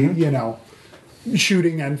the,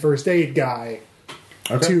 shooting and first aid guy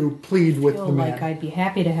to plead with I the feel man. like I'd be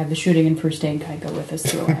happy to have the shooting and first aid guy go with us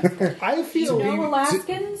to Alaska. I feel No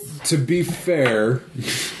Alaskans? To be fair,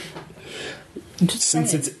 Just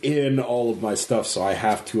since saying. it's in all of my stuff, so I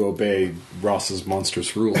have to obey Ross's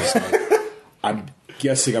monstrous rules. I'm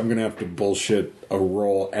guessing I'm going to have to bullshit a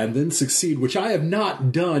roll and then succeed, which I have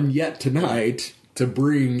not done yet tonight, to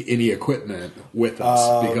bring any equipment with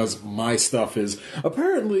us because my stuff is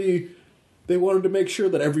apparently. They wanted to make sure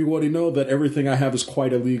that everybody know that everything I have is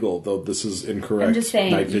quite illegal, though this is incorrect. I'm just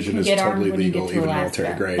saying, night you vision can is get armed totally when you legal, get to even Alaska.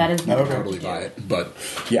 military grade. That is what I you totally do. buy it, but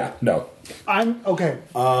yeah, no. I'm okay.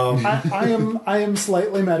 I am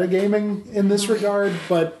slightly metagaming in this regard,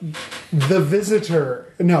 but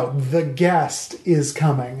the guest is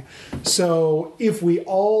coming. So if we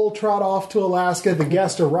all trot off to Alaska, the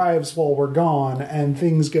guest arrives while we're gone, and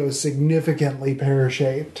things go significantly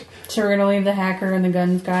pear-shaped. So we're going to leave the hacker and the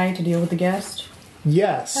guns guy to deal with the guest? Have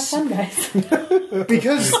Yes, fun, guys.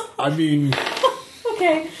 because I mean,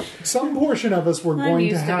 Okay. some portion of us were I'm going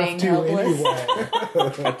to used to have being to helpless.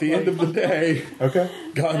 anyway. at the end of the day, Okay.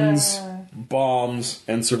 guns, bombs,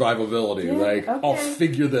 and survivability. Yeah, like, I'll okay.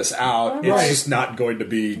 figure this out. Right. It's just not going to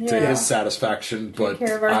be to Yeah. his satisfaction. But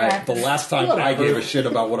care of our the hackers. last time I gave a shit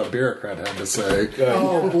about what a bureaucrat had to say.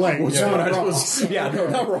 Oh, blank. Was when I was, no,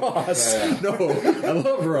 not Ross. No, I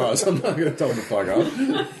love Ross. I'm not going to tell him to fuck up.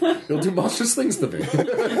 He'll do monstrous things to me.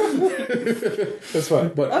 That's fine.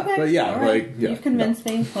 But, Okay. but yeah, All right. like, yeah. You've convinced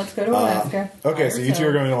me. Let's go to Alaska. Okay, so you two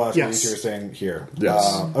are going to Alaska. Yes. You two are staying here.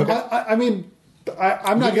 Yes. Okay. I mean,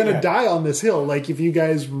 I'm not going to die on this hill. Like, if you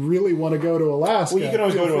guys really want to go to Alaska, Well, you can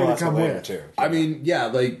always feel go to free Alaska come later with. too. I mean, yeah,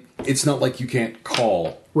 like, it's not like you can't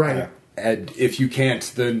call. Right. Yeah. And if you can't,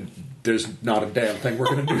 then there's not a damn thing we're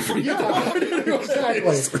going to do for you.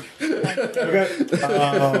 Exactly.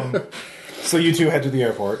 Okay. So you two head to the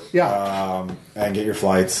airport. Yeah. And get your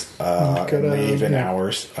flights and Could, leave in yeah.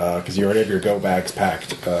 hours because you already have your go bags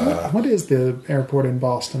packed. What is the airport in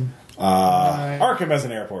Boston? Arkham has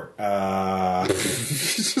an airport. That'll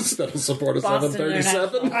support a Boston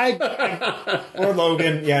 737. Or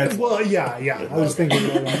Logan. Yeah. It's, Well, yeah. I was thinking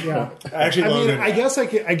about that. Yeah. actually, I mean,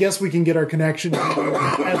 Logan. I guess we can get our connection to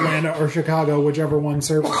Atlanta or Chicago, whichever one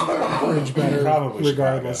services. bridge better, Probably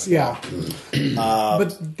regardless. Chicago, Yeah.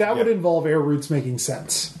 But that would yeah. involve air routes making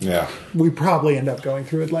sense. Yeah. We probably end up going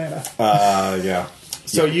through Atlanta. Yeah.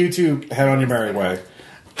 So you two head on your merry way.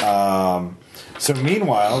 So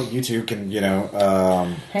meanwhile, you two can, Hang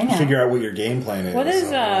out. figure out what your game plan is. What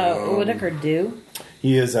does Whitaker do?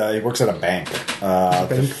 He works at a bank. The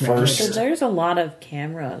Bank So first, there's a lot of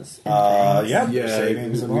cameras. And things. yeah, Yeah,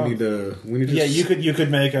 savings and we all. need to. Yeah, you could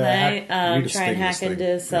make a Can hack. I we need to try and sting hack this thing.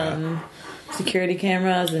 into some security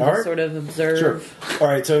cameras and All just right. sort of observe? Sure. All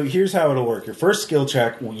right. So here's how it'll work. Your first skill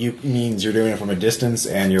check means you're doing it from a distance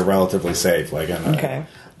and you're relatively safe. Okay.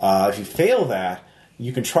 If you fail that,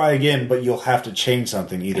 you can try again, but you'll have to change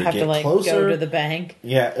something. Either Have get to like closer, go to the bank.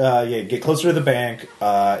 get closer to the bank,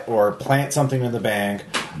 or plant something in the bank,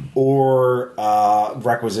 or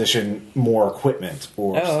requisition more equipment.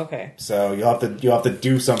 Or Oh, okay. So you'll have to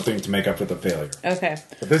do something to make up for the failure. Okay.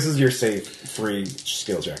 But this is your safe free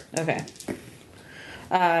skill check. Okay.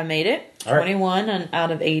 Made it. All right. 21 out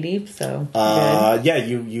of 80. So good.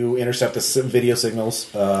 You intercept the video signals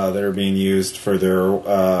that are being used for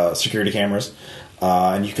their security cameras,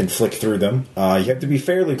 and you can flick through them. You have to be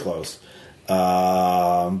fairly close,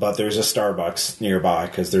 but there's a Starbucks nearby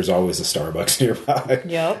because there's always a Starbucks nearby.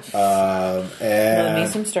 Yep. And Love me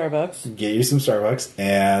some Starbucks. get you some Starbucks,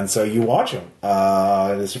 and so you watch them.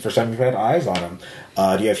 This is the first time you've had eyes on them.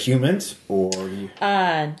 Do you have humans or you?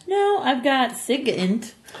 No, I've got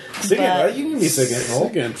SIGINT. Sigint, but- you can be Sigint roll.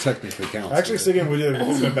 Again, technically counts. Actually, Sigint would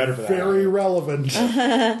have been better for that. Very relevant.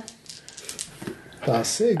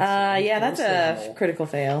 Sig. Yeah, that's a critical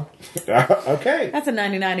fail. Okay. That's a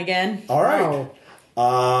 99 again. All right.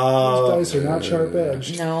 Wow. Those dice are not sharp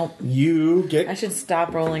edged. No, You I get. should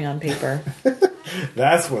stop rolling on paper.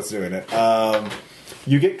 That's what's doing it.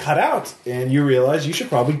 You get cut out, and you realize you should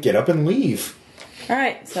probably get up and leave. All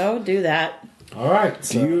right, so do that. All right.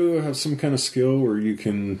 Do you have some kind of skill where you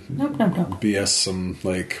can Nope. BS some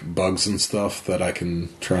like bugs and stuff that I can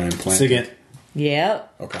try and plant? Sigint.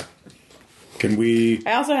 Yep. Okay. Can we?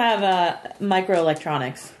 I also have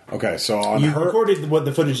microelectronics. Okay, so on You her. recorded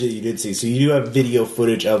the footage that you did see, so you do have video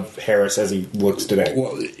footage of Harris as he looks today.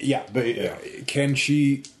 Well, yeah, but can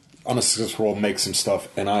she, on a successful roll, make some stuff,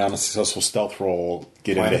 and I, on a successful stealth roll,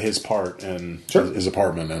 get Why into not? his part and Sure. his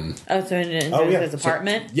apartment, and Oh, so in Oh, yeah. his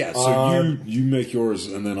apartment? yeah. So you make yours,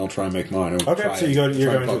 and then I'll try and make mine. Okay, so you're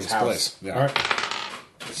going to his house. Place. Yeah.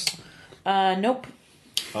 All right. Nope.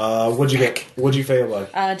 What'd you get? What'd you fail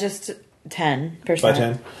by? Just 10%. By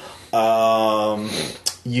 10.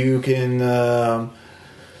 You can.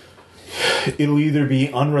 It'll either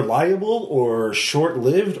be unreliable or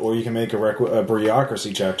short-lived, or you can make a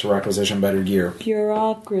bureaucracy check to requisition better gear.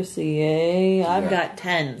 Bureaucracy, eh? I've got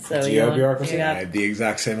 10, so Do you have want- bureaucracy? you I got- had the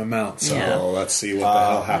exact same amount, so Yeah. let's see what the hell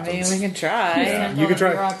I mean, happens. we can try. Send You all can try.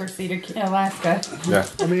 the bureaucracy to Alaska. Yeah,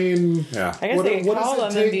 I mean, yeah. I guess they could call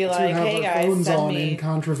them and be like, have hey our guys, phones send on me. in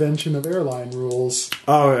contravention of airline rules?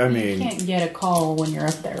 Oh, I You mean, can't get a call when you're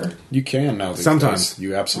up there. You can now. These Sometimes. days.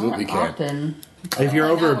 You absolutely Not can. often. if you're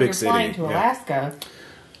Not over a when big you're city, flying to yeah. Alaska.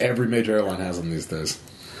 Every major airline has them these days.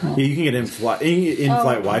 Yeah, you can get in-flight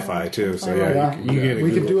Wi-Fi too. So yeah, Yeah, you can get a we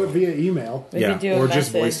could Google. do it via email. We could do a or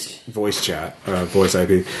just message. voice chat, voice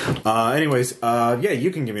IP. Anyways, yeah, you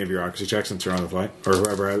can give me a bureaucracy check since you're on the flight, or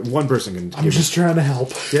whoever. One person can. I'm just trying to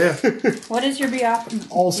help. Yeah. What is your bureaucracy?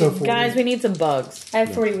 Also 40. Guys, we need some bugs. I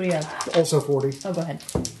have 40. What do you have? Also 40. Oh, go ahead.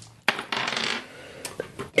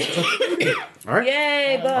 All right.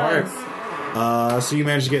 Yay, All bugs. right. So you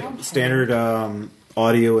managed to get standard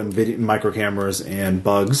audio and video micro cameras and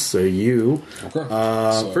bugs. So you Okay.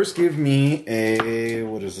 So- first give me a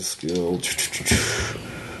what is the skill?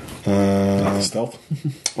 Stealth.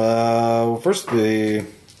 First the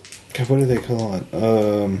God, what do they call it?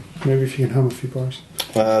 Maybe if you can hum a few bars.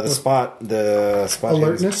 The spot.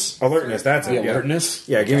 Alertness? Alertness. That's it. Yeah. Alertness.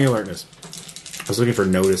 Yeah, give me alertness. I was looking for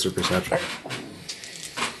notice or perception.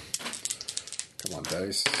 Come on,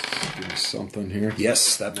 dice. Give me something here.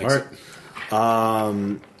 Yes, that All makes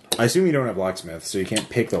right. I assume you don't have locksmith, so you can't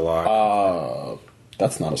pick the lock. it.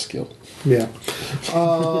 That's not a skill. Yeah.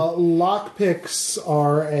 Lockpicks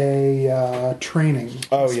are a training.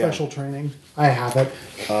 Oh, yeah. Special training. I have it.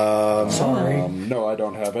 Sorry. No, I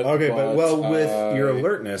don't have it. Okay, but with your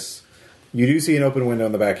alertness, you do see an open window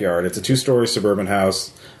in the backyard. It's a 2-story suburban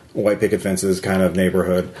house, white picket fences kind of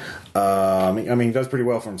neighborhood. I mean, he does pretty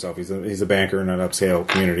well for himself. He's a banker in an upscale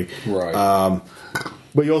community. Right.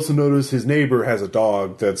 But you also notice his neighbor has a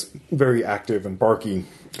dog that's very active and barky.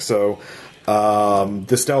 So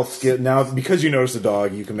the stealth skill, now because you notice the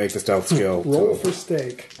dog, you can make the stealth skill. Roll for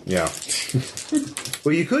steak. Yeah.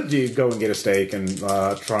 Well, you could go and get a steak and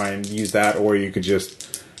try and use that, or you could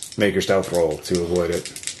just make your stealth roll to avoid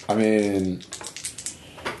it. I mean,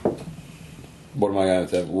 what am I going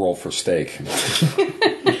to roll for steak?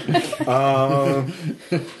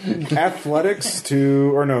 Athletics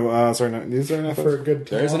to, or no, sorry, no, is there an For a athletics? good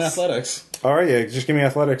There's an toss. athletics. All right, yeah, just give me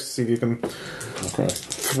athletics. See if you can Okay.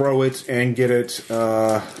 throw it and get it.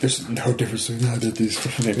 There's no difference between how I did these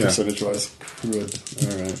Yeah. percentage wise. Good.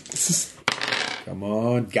 All right. Come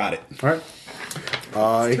on. Got it. All right.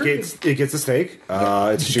 It gets a steak.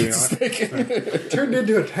 It's shooting on it. Turned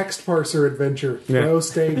into a text parser adventure. Yeah. Throw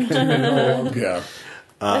steak. It Yeah.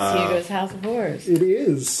 That's Hugo's House of Horrors.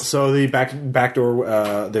 is. So the back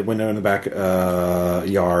door, the window in the back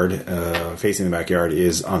yard, facing the backyard,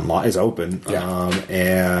 is open. Yeah.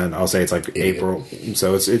 And I'll say it's like April,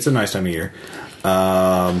 so it's a nice time of year.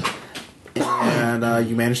 And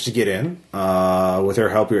you manage to get in. With her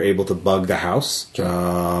help, you're able to bug the house,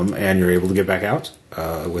 and you're able to get back out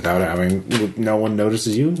without having no one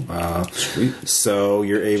notices you. So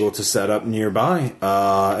you're able to set up nearby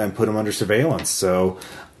and put him under surveillance. So.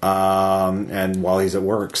 And while he's at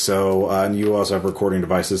work, so and you also have recording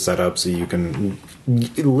devices set up so you can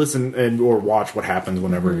listen or watch what happens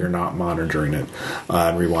whenever you're not monitoring it,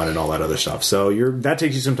 and rewind and all that other stuff. So that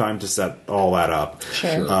takes you some time to set all that up.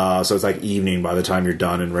 Sure. So it's like evening by the time you're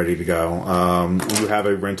done and ready to go. You have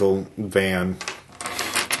a rental van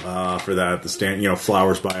for that. The stand,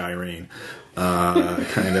 Flowers by Irene,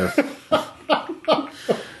 kind of.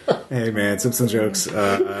 Hey man, Simpson jokes.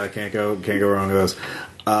 Can't go wrong with those.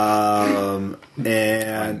 And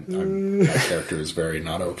My character is very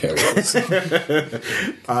not okay with this.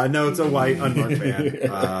 no, it's a white unmarked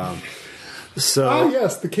van. So Oh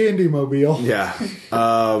yes, the Candy Mobile. yeah.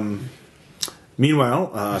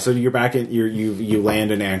 Meanwhile, so you're back at you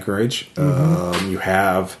land in Anchorage. You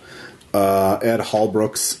have Ed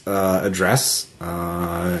Hallbrook's address,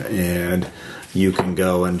 and you can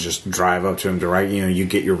go and just drive up to him direct. You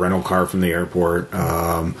get your rental car from the airport.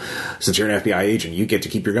 Since you're an FBI agent, you get to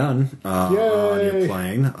keep your gun on your Yay.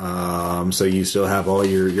 plane. So you still have all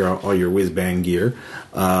your whiz bang gear.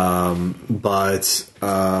 But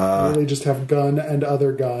They just have gun and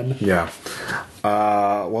other gun. yeah.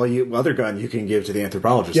 Other gun you can give to the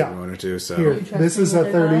anthropologist Yeah. if you wanted to. So Here, this is a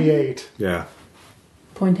 38. yeah.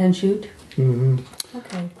 Point and shoot. Mm-hmm.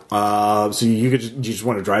 Okay. So you just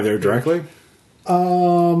want to drive there directly?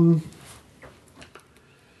 Well,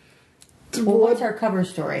 What- what's our cover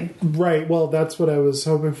story? Right, well, that's what I was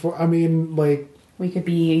hoping for. I mean, like, We could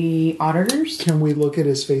be auditors. can we look at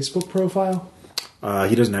his Facebook profile?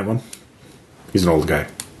 He doesn't have one. He's an old guy.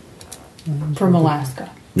 From Alaska.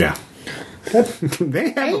 Yeah. That, They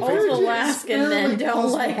have a All Facebook. Alaskan men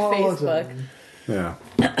don't like Facebook. Yeah.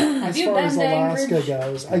 Have As you far been as to Alaska Anchorage?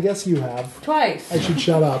 goes, I guess you have. Twice. I should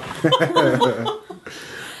shut up.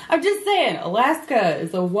 I'm just saying, Alaska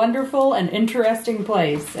is a wonderful and interesting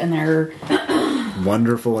place, and there are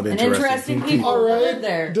Wonderful and interesting people All who right. live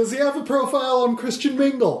there. Does he have a profile on Christian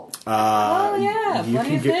Mingle? Oh yeah, You plenty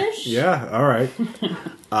can of get- fish. Yeah, all right.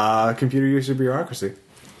 Computer use of bureaucracy.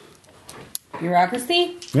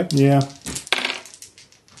 Bureaucracy. Yeah.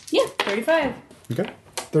 Yeah, 35. Okay.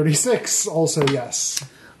 36, also yes.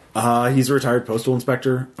 He's a retired postal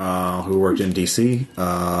inspector who worked in D.C.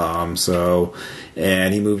 And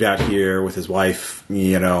he moved out here with his wife,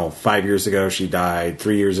 5 years ago. She died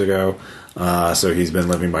 3 years ago. So he's been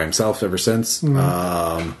living by himself ever since.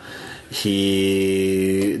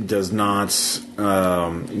 He does not,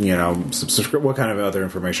 subscribe. What kind of other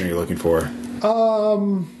information are you looking for?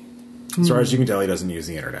 As far as you can tell, he doesn't use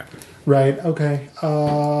the internet. Right, okay.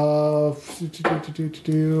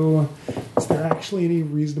 Is there actually any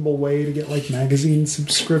reasonable way to get, like, magazine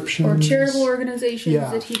subscriptions? Or charitable organizations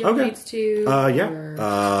Yeah. that he Okay. donates to. Yeah.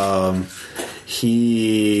 or-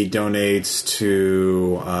 He donates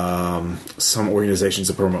to some organizations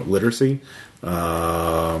that promote literacy.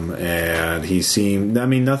 And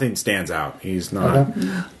nothing stands out. He's not.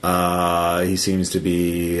 He seems to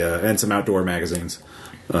be, and some outdoor magazines.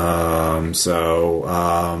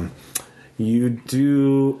 You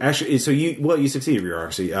do actually. So you succeed at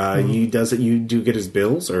bureaucracy. You do get his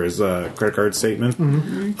bills or his credit card statement.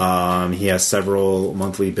 He has several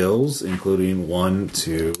monthly bills, including one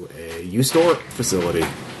to a U-Store facility in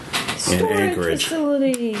Storage Anchorage.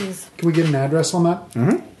 facilities. Can we get an address on that?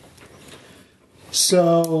 Mm-hmm.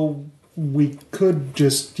 So we could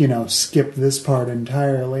just, skip this part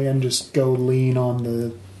entirely and just go lean on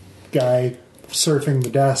the guy surfing the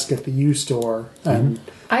desk at the U-Store and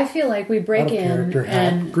I feel like we break out of in character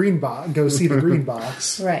hat. and Green box. Go see the green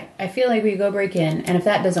box. right. I feel like we go break in, and if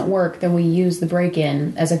that doesn't work, then we use the break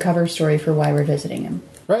in as a cover story for why we're visiting him.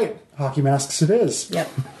 Right. Hockey masks it is. Yep.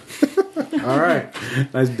 All right.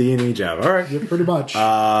 Nice D&E job. All right. Pretty much.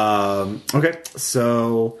 Okay,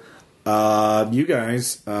 so you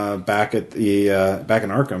guys back at the back in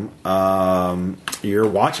Arkham, you're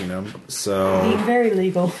watching him. So Very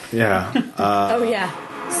legal. yeah, Oh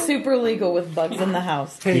yeah, super legal with bugs in the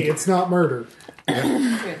house. Hey, it's not murder.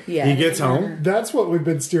 Yeah, he gets home. That's what we've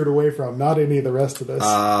been steered away from, not any of the rest of this.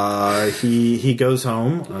 He goes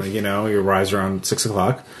home. He arrives around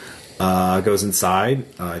 6:00. Goes inside,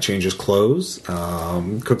 changes clothes,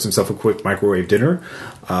 cooks himself a quick microwave dinner.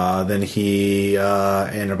 Then he,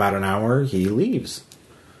 in about an hour, he leaves.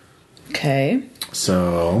 Okay,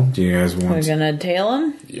 So, do you guys want? we're gonna tail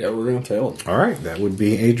him. Yeah, we're gonna tail him. All right, that would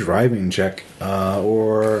be a driving check,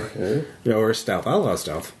 or stealth. I'll allow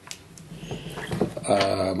stealth.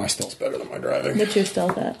 My stealth's better than my driving. What's your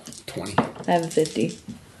stealth at? 20. I have a 50.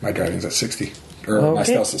 My driving's at 60. Or my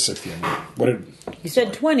Okay. stealth's at 60. I mean. What did You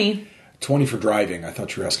said 20. 20 for driving? I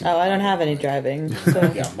thought you were asking. Oh, I don't have any driving.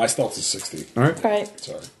 So. Yeah, my stealth's is 60. All right. Right.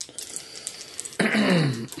 Sorry.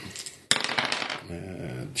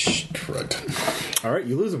 And right. All right,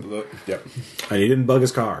 you lose him. Yep. And he didn't bug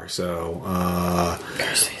his car, so. All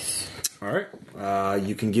right.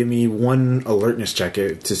 You can give me one alertness check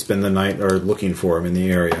to spend the night or looking for him in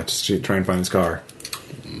the area to try and find his car.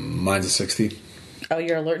 Mine's a 60. Oh,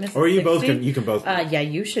 your alertness. Or is you both 60? can. You can both. Yeah,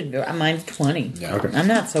 you should go. Mine's 20. Yeah. Okay. I'm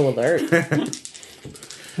not so alert.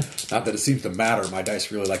 Not that it seems to matter. My dice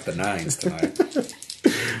really like the 9s tonight.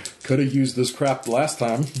 Could have used this crap last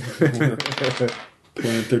time.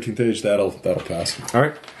 Playing 13th age, that'll pass. All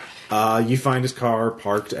right. You find his car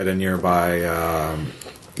parked at a nearby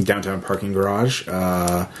downtown parking garage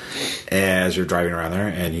as you're driving around there,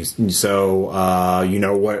 and you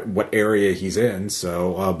know what area he's in.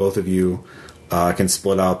 So both of you can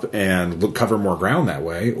split up and cover more ground that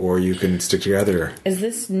way, or you can stick together. Is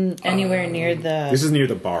this anywhere near the? This is near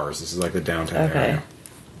the bars. This is like the downtown Okay.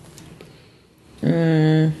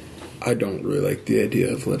 area. I don't really like the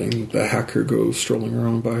idea of letting the hacker go strolling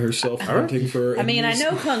around by herself hunting for. I mean, I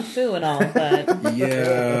know kung fu and all, but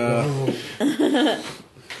Yeah.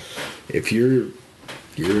 If you're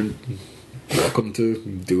welcome to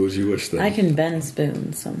do as you wish. Then I can bend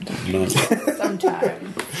spoons sometimes. No.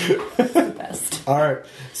 Sometimes. It's the best. All right.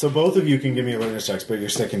 So both of you can give me alertness checks, but you're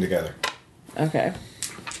sticking together Okay.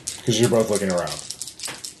 because you're both looking around.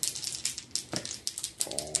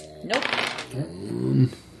 Nope.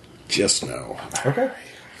 Just no. Okay.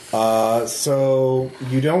 So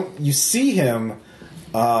you see him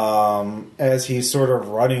as he's sort of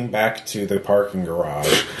running back to the parking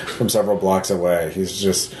garage from several blocks away. He's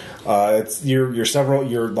just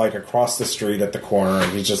you're like across the street at the corner,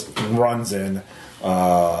 and he just runs in.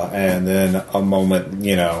 And then a moment,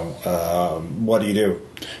 what do you do?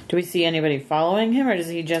 Do we see anybody following him, or does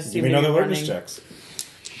he just Give seem me to be another running? alertness checks.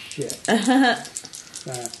 Yeah.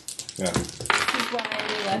 Yeah.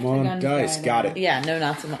 Come on, dice. Got it. Yeah, no,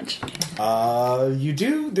 not so much. You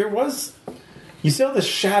do. You saw the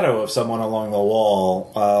shadow of someone along the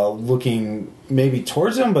wall, looking maybe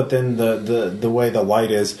towards him, but then the way the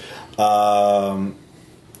light is,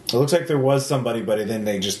 it looks like there was somebody, but then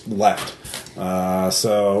they just left.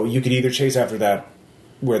 So you could either chase after that,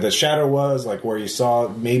 where the shadow was, like where you saw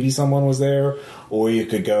maybe someone was there, or you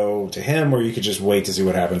could go to him, or you could just wait to see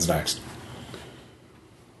what happens next.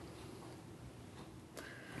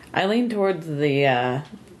 I lean towards the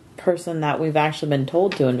person that we've actually been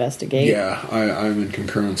told to investigate. Yeah, I'm in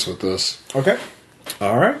concurrence with this. Okay.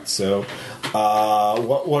 All right. So,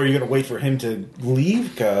 what are you going to wait for him to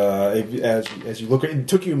leave? As you look, it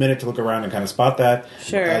took you a minute to look around and kind of spot that.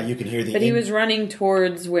 Sure. You can hear the. But he was running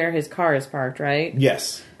towards where his car is parked, right?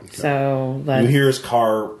 Yes. So You hear his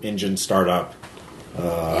car engine start up.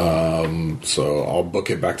 So I'll book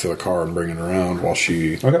it back to the car and bring it around while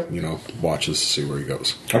she, Okay. watches to see where he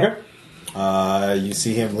goes. Okay. You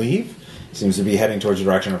see him leave. Seems to be heading towards the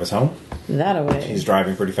direction of his home. that away. He's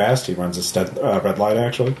driving pretty fast. He runs a red light,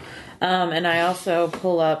 actually. And I also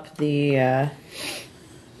pull up the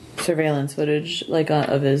surveillance footage,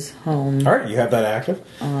 of his home. All right, you have that active.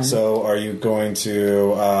 So are you going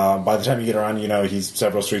to, by the time you get around, he's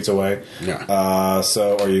several streets away. Yeah.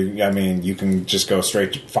 So are you, you can just go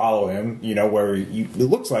straight, follow him, where it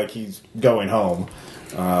looks like he's going home.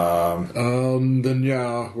 Then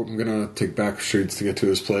yeah, I'm gonna take back streets to get to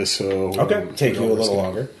his place. So Okay, take you a little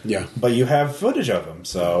longer. Yeah. But you have footage of him.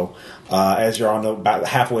 So as you're on about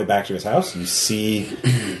halfway back to his house, you see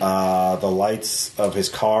the lights of his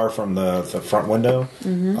car from the front window.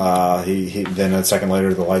 Mm-hmm. He then a second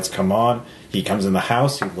later, the lights come on. He comes in the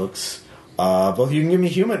house. He looks. Both of you can give me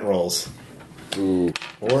human rolls. Ooh.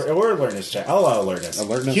 Or alertness check. I'll allow alertness.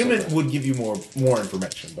 Alertness, Human okay. would give you more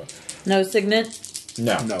information, but No signet.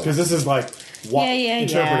 no, No. because this is like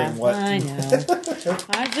interpreting what. I know.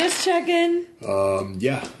 I'm just checking.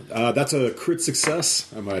 That's a crit success,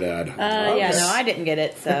 I might add. Yeah, no, I didn't get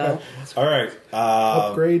it, so. All right.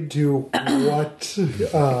 Upgrade to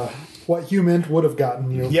what human would have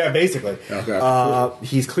gotten you. Yeah, basically. Okay.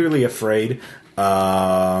 He's clearly afraid.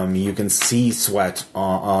 You can see sweat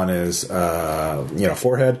on his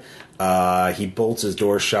forehead. He bolts his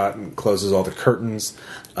door shut and closes all the curtains.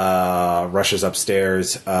 Rushes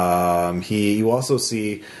upstairs. You also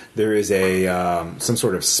see there is some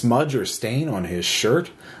sort of smudge or stain on his shirt,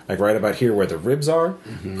 like right about here where the ribs are.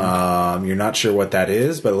 Mm-hmm. You're not sure what that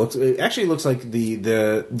is, but it actually looks like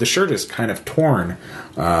the shirt is kind of torn.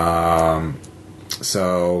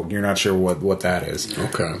 So you're not sure what that is.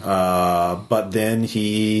 Okay. But then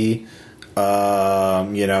he, you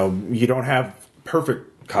don't have perfect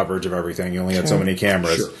coverage of everything. You only had so many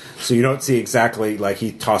cameras. Sure. So you don't see exactly, like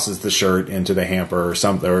he tosses the shirt into the hamper or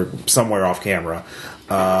something, or somewhere off camera.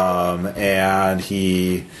 And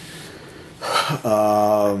he,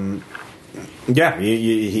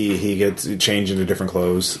 he gets changed into different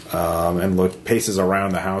clothes, and paces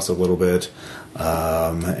around the house a little bit.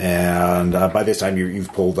 And by this time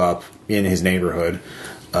you've pulled up in his neighborhood.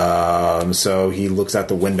 So he looks out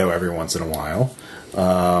the window every once in a while.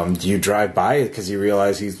 Do you drive by it because you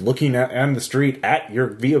realize he's looking on the street at your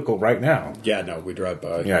vehicle right now? Yeah, no, we drive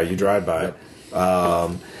by. Yeah, you drive by.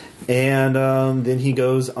 Yep. And then he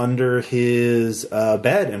goes under his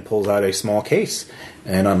bed and pulls out a small case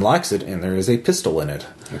and unlocks it, and there is a pistol in it.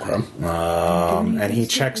 Okay. And he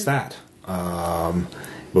checks that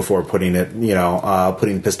before putting it,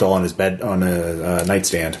 putting the pistol on his bed, on a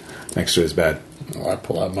nightstand next to his bed. Well, I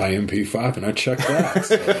pull out my MP5 and I check that.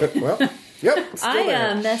 So. Well, yep.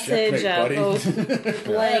 I message Checkmate, buddy. both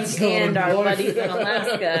Blank and our buddies in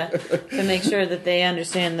Alaska to make sure that they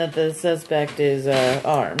understand that the suspect is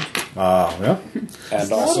armed. Yeah. And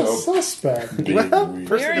Not a also, suspect.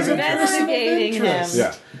 We're investigating him.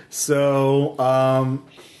 Yeah. So,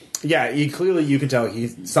 you can tell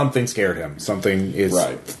something scared him. Something is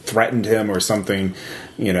threatened him, or something.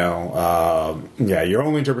 Your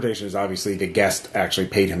only interpretation is obviously the guest actually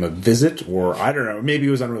paid him a visit, or I don't know. Maybe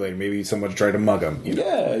it was unrelated. Maybe someone tried to mug him.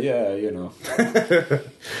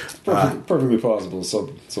 perfectly plausible.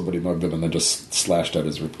 So somebody mugged him and then just slashed at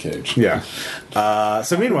his rib cage. Yeah.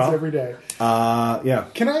 So meanwhile, Every day. yeah.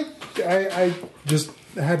 Can I just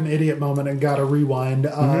had an idiot moment and got a rewind.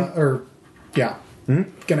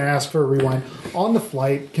 Gonna ask for a rewind. On the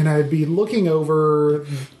flight, can I be looking over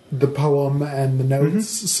the poem and the notes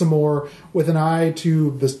some more with an eye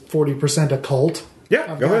to the 40% occult?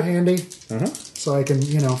 Yeah, I've go got ahead. handy. So I can,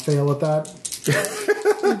 fail at that.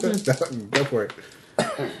 Go for it.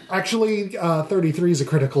 Actually, 33 is a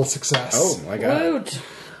critical success. Oh my god. Woot.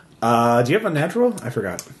 Do you have a natural? I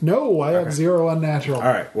forgot. No, I have 0 unnatural. All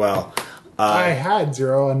right. Well. I had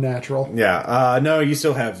 0 unnatural. Yeah. No, you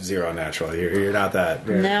still have 0 natural. You're not that.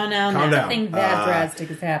 No. Calm down. Nothing that drastic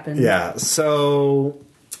has happened. Yeah. So,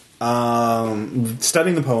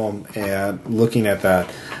 studying the poem and looking at that,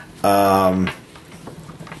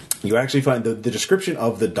 you actually find the description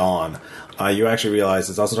of the dawn. You actually realize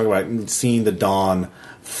it's also talking about seeing the dawn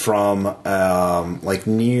from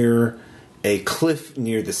near a cliff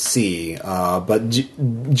near the sea, but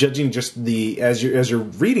judging just as you're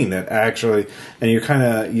reading it actually, and you're kind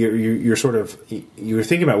of you're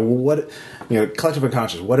thinking about what collective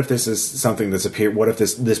unconscious. What if this is something that's appeared? What if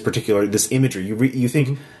this particular imagery you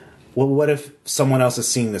think? Well, what if someone else has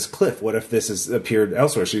seen this cliff? What if this has appeared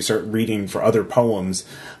elsewhere? So you start reading for other poems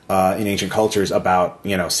in ancient cultures about,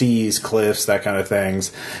 seas, cliffs, that kind of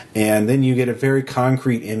things. And then you get a very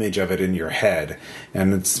concrete image of it in your head.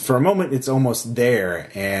 And for a moment, it's almost there.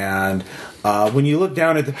 And when you look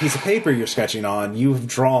down at the piece of paper you're sketching on, you've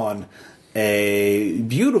drawn a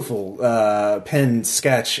beautiful pen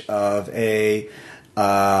sketch of the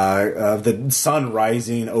sun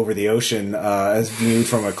rising over the ocean as viewed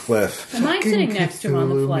from a cliff. Am I sitting next to him on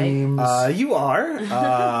the flight? You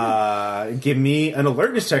are. Give me an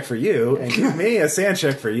alertness check for you, and give me a sand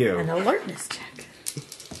check for you. An alertness check.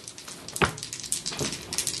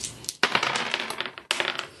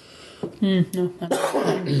 No.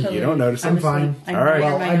 You don't notice I'm it. fine. I All right. may or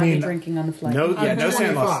Well, may I not be mean, drinking on the flight. No, I'm no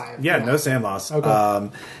sand loss. 25. Yeah, no sand loss. Okay.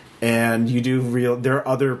 And you do there are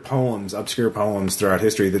other poems, obscure poems throughout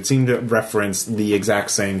history that seem to reference the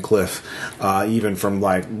exact same cliff, even from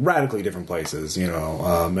radically different places.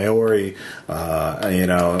 Maori.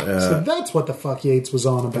 So that's what the fuck Yates was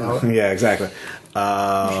on about. Yeah, exactly.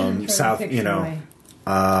 Shouldn't throw South. the picture away.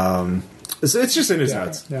 it's just in his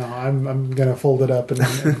notes. No, I'm going to fold it up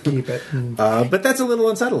and keep it. And But that's a little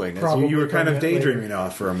unsettling. Probably You were kind of bring it daydreaming later.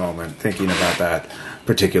 off for a moment, thinking about that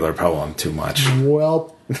particular poem too much.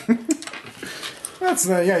 well, That's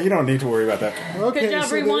not, yeah, you don't need to worry about that. okay. Good job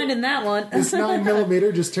so rewinding that one. This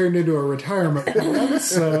 9mm just turned into a retirement plan,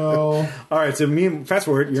 so... All right, so fast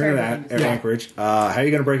forward, you're in that at Yeah. Anchorage. How are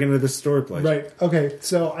you going to break into this story place? Right. Okay.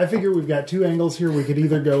 So I figure we've got two angles here. We could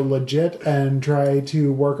either go legit and try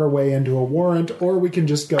to work our way into a warrant, or we can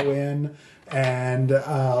just go in and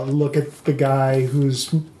look at the guy who's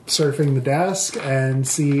surfing the desk and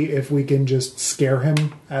see if we can just scare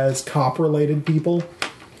him as cop-related people.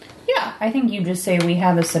 Yeah, I think you just say we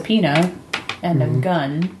have a subpoena and a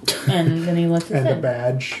gun, and then he lets us And a in.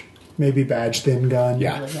 badge. Maybe badge, thin gun.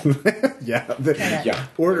 Yeah. Yeah. Yeah.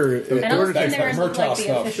 Order. And I'll order stand takes there and look like Murtaugh the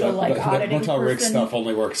stuff. official, like, auditing Murtaugh rig person. stuff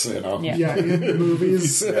only works, Yeah. Yeah, in the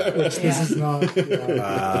movies. Which this Yeah. is not.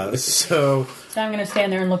 Yeah. So, So I'm going to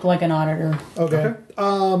stand there and look like an auditor. Okay.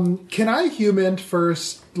 Can I human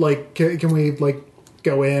first? Like, can we, like,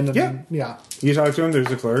 go in? And, Yeah. Yeah. you talk to him, there's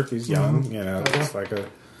a clerk, he's young, you know, it's like a...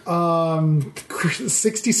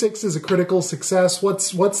 66 is a critical success.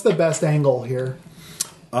 What's the best angle here?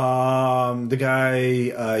 The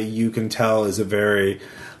guy, you can tell, is a very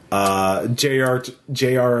JROTC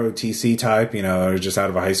type, you know, just out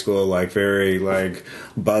of a high school, like very like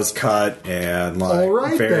buzz cut and like All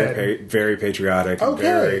right, very then. very patriotic, and Okay.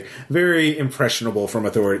 very very impressionable from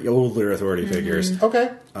older authority figures.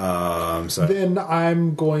 Okay. So Then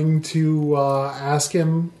I'm going to ask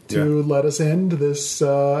him to Yeah. let us into this,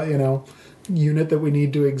 unit that we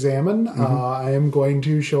need to examine. I am going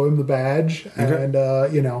to show him the badge and,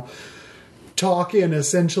 talk in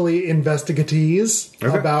essentially investigatese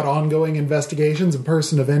Okay. about ongoing investigations and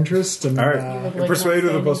person of interest. And, all right, look and like persuade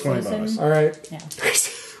with a an plus 20 outstanding bonus. citizen. all right. Yeah.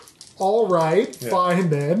 All right. Fine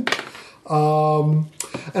then.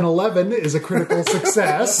 An 11 is a critical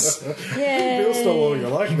success. Bill stole all your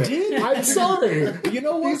luck there. I'm sorry. You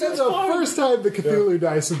know what? This is That's the fine. first time the Cthulhu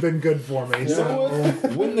dice have been good for me. You know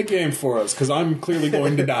what? Win the game for us, because I'm clearly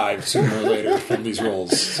going to die sooner or later from these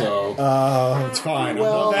rolls. So it's fine.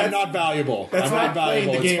 well, I'm not valuable. That's I'm not not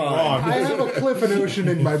valuable. playing the It's game fine. wrong. I have a Cliff and Ocean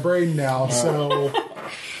in my brain now, so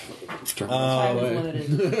I was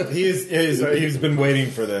limited. He's been waiting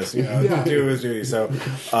for this, you know, Yeah. to do his duty. So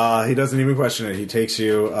he doesn't even question it. He takes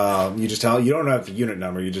you. You just tell. You don't have the unit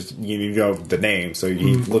number. You know the name. So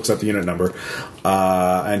he looks up the unit number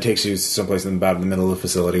and takes you someplace in about in the middle of the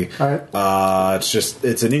facility. All right.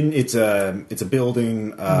 It's a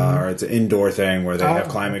building or it's an indoor thing where they have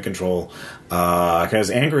climate control. Because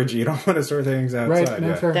Anchorage, you don't want to store things outside. right. No,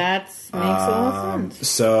 yeah. fair. That makes a lot of sense.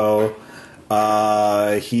 So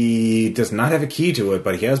he does not have a key to it,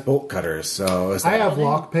 but he has bolt cutters. So I have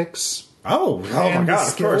lockpicks. Oh my and the god! Of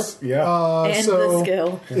skill. course, yeah. And so the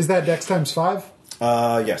skill. Is that Dex times 5?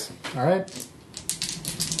 Yes, All right.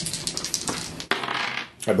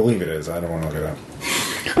 I believe it is. I don't want to look it up.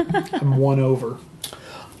 I'm 1 over.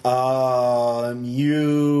 I'll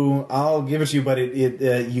give it to you, but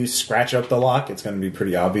you scratch up the lock. It's going to be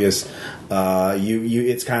pretty obvious.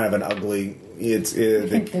 It's kind of an ugly. I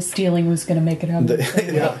think the stealing was going to make it happen.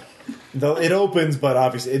 It opens, but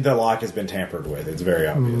obviously the lock has been tampered with. It's very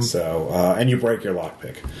obvious. So, and you break your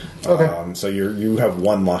lockpick. Okay. So you have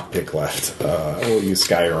one lockpick left. We'll use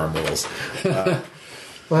Skyrim rules.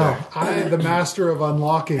 Well, I, the master of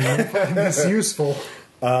unlocking, I find this useful.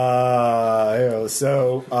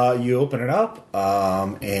 So you open it up,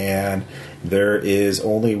 and there is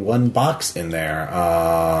only one box in there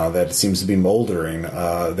that seems to be moldering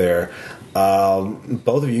there.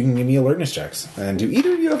 Both of you can give me alertness checks. And do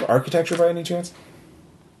either of you have architecture by any chance?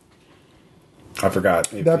 I forgot.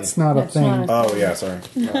 That's not a That's thing. not Oh yeah, sorry.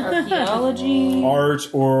 Archaeology. Art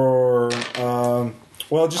or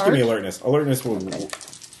well, just give me Art? alertness. Alertness will.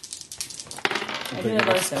 I do have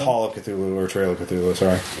art, though. Call of Cthulhu or Trail of Cthulhu.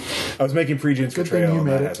 Sorry, I was making pre-gens for Good thing Trail, you and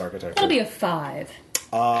made that it. has architecture. That'll be a 5.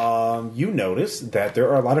 You notice that there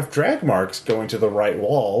are a lot of drag marks going to the right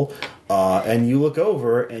wall, and you look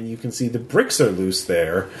over and you can see the bricks are loose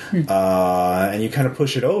there, and you kind of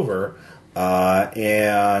push it over,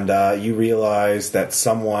 and you realize that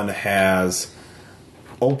someone has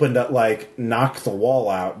opened up, like knocked the wall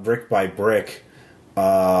out brick by brick,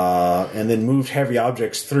 and then moved heavy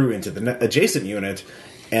objects through into the adjacent unit,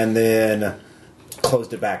 and then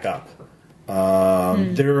closed it back up.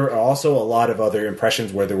 There are also a lot of other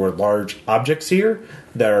impressions where there were large objects here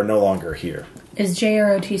that are no longer here. Is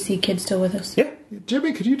JROTC kid still with us? Yeah.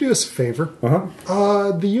 Jimmy, could you do us a favor?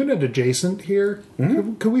 The unit adjacent here,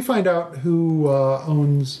 could we find out who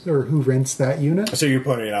owns or who rents that unit? So you're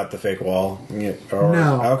pointing out the fake wall?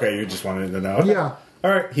 No. Okay, you just wanted to know. Okay. Yeah. All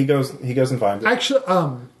right, he goes and finds it. Actually,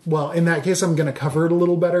 well, in that case, I'm going to cover it a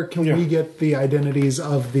little better. Can we get the identities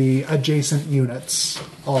of the adjacent units?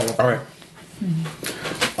 All of them. All right.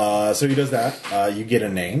 So he does that. You get a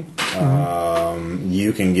name.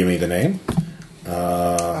 You can give me the name.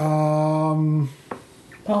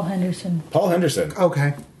 Paul Henderson. Paul Henderson.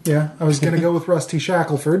 Okay. Yeah, I was going to go with Rusty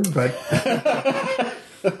Shackelford, but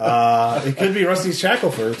It could be Rusty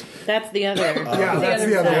Shackelford. That's the other. yeah, that's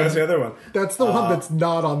the other Yeah, one. that's the other one. That's the one that's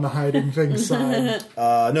not on the hiding things side.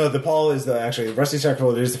 No, the Paul is actually Rusty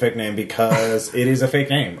Shackelford is the fake name because it is a fake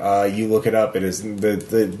name. You look it up. It is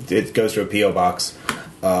it goes to a PO box.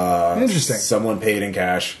 Interesting. Someone paid in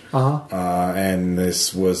cash. And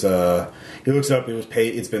this was he looks it up. It was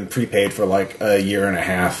paid. It's been prepaid for like a year and a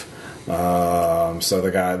half. So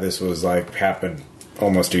this was like happened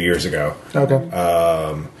almost 2 years ago.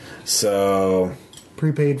 Okay. So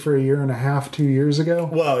Prepaid for a year and a half, 2 years ago?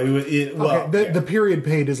 well, Okay, the period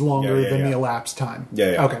paid is longer Yeah, than yeah. the elapsed time.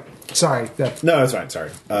 Yeah. Okay. Sorry. No, that's fine. Sorry.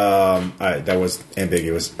 That was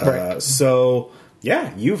ambiguous. Right. So,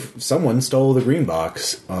 yeah, someone stole the green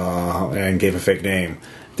box and gave a fake name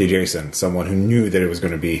to Jason, someone who knew that it was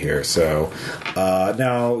going to be here. So,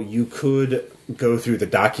 now you could go through the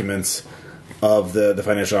documents of the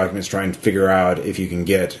financial documents, try and figure out if you can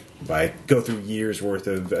go through years worth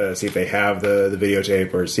of, see if they have the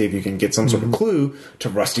videotape, or see if you can get some sort of clue to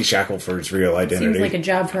Rusty Shackelford's real identity. Seems like a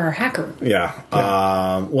job for a hacker. Yeah.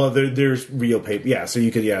 Well, there's real paper. Yeah. So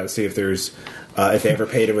you could see if there's if they ever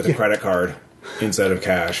paid it with a credit card instead of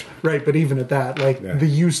cash. Right, but even at that, the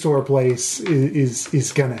U-Store place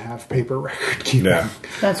is going to have paper record keeping. Yeah.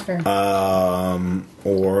 That's fair.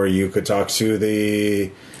 Or you could talk to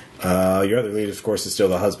the your other lead, of course, is still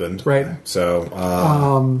the husband. Right.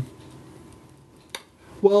 So.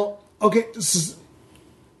 Well, okay,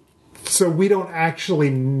 so we don't actually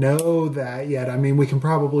know that yet. I mean, we can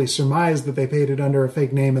probably surmise that they paid it under a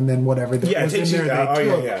fake name, and then whatever that Yeah, it was in takes you- there they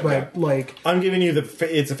oh, took. yeah, but yeah. I'm giving you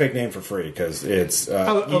it's a fake name for free because it's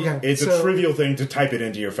okay. it's a trivial thing to type it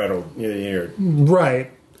into your federal your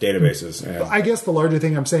right. databases. And I guess the larger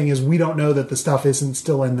thing I'm saying is we don't know that the stuff isn't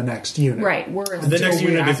still in the next unit. Right. We're the Until next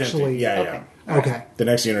we unit is actually- empty. Yeah, Okay. yeah. Okay. The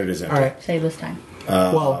next unit is empty. All right. save us time.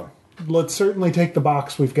 Well, let's certainly take the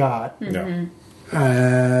box we've got, No.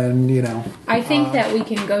 and I think that we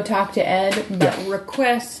can go talk to Ed, but Yeah.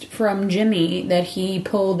 request from Jimmy that he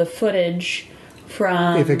pull the footage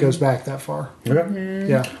from. if it goes back that far, Okay.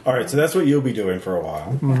 yeah. All right, so that's what you'll be doing for a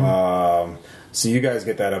while. So you guys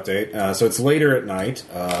get that update. So it's later at night.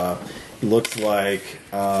 It looks like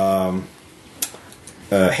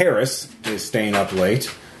Harris is staying up late.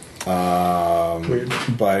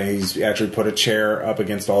 But he's actually put a chair up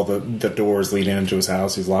against all the doors leading into his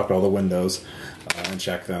house. He's locked all the windows and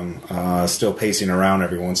checked them. Still pacing around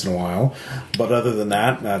every once in a while. But other than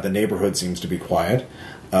that, the neighborhood seems to be quiet.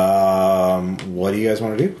 What do you guys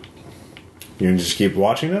want to do? You want to just keep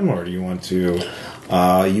watching them, or do you want to...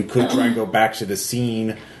 you could try and go back to the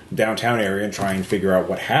scene downtown area and try and figure out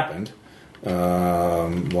what happened.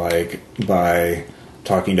 By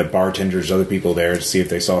talking to bartenders, other people there, to see if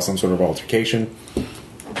they saw some sort of altercation.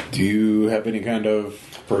 Do you have any kind of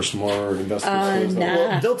personal or investigative skills?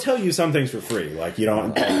 Nah. They'll tell you some things for free. Like, you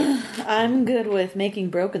don't... I'm good with making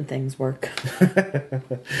broken things work.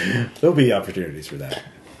 There'll be opportunities for that.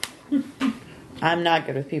 I'm not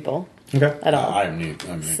good with people Okay. at all. I'm neat.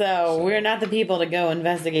 So we're not the people to go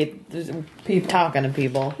investigate talking to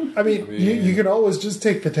people. I mean, you can always just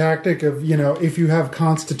take the tactic of, if you have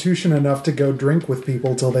constitution enough to go drink with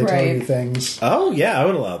people till they tell Right. you things. Oh, yeah, I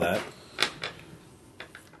would allow that.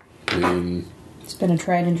 It's been a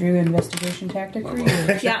tried and true investigation tactic for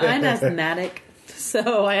years. Yeah, I'm asthmatic,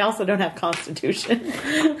 so I also don't have constitution.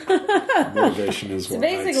 Motivation is one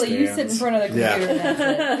Basically, you sit in front of the computer Yeah. and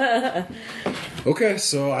that's it. Okay,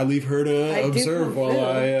 so I leave her to I do observe while fulfill.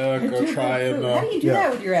 I go try and. How do you do Yeah.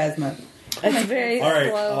 that with your asthma? It's very All right,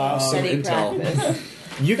 slow, some steady intel. practice.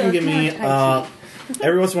 You can So give it's me... not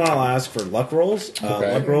every once in a while I'll ask for luck rolls.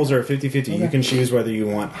 Okay. Luck rolls are 50-50. You can choose whether you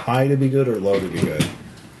want high to be good or low to be good.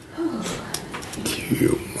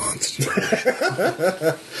 You monster.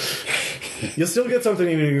 You'll still get something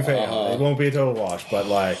even if you fail. It won't be a total wash, but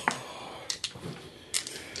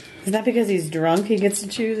Is that because he's drunk? He gets to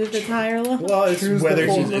choose if it's high or low. well, it's Choose whether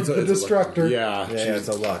the she's... form of the destructor. Yeah, Yeah, it's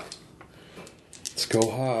a luck. let's go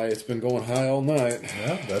high. It's been going high all night.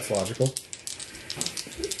 Yeah, that's logical.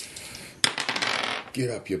 Get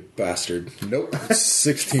up, you bastard. Nope.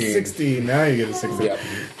 16. 16. Now you get a 16. Yep.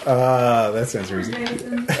 That sounds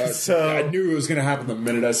reason. So I knew it was going to happen the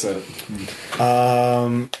minute I said it.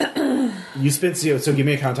 you spend so give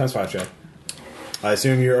me a count times 5 check. I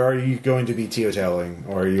assume are you going to be teotaling,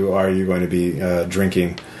 or are you going to be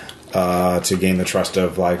drinking to gain the trust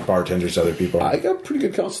of like bartenders, other people? I got pretty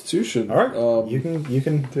good constitution. All right, you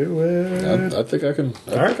can do it. I think I can.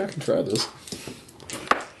 I think I can try this.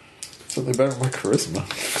 Something better than my charisma.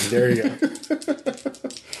 There you go.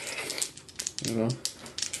 You know, a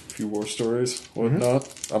few war stories,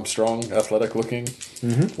 whatnot. I'm strong, athletic looking,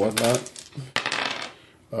 whatnot.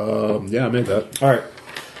 Yeah, I made that. All right.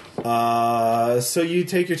 So you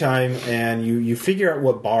take your time and you figure out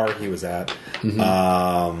what bar he was at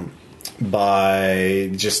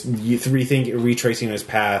by just retracing his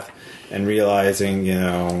path and realizing, it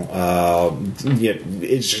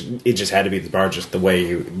just had to be the bar, just the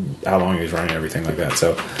way how long he was running, everything like that.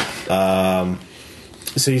 So,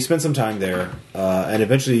 so you spend some time there, and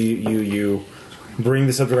eventually you bring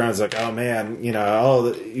this up around. It's like, oh man, you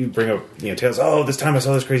bring up, tales. Oh, this time I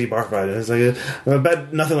saw this crazy bar fight. And it's like, I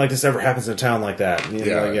bet nothing like this ever happens in a town like that.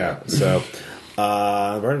 Yeah. So,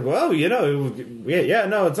 well, no,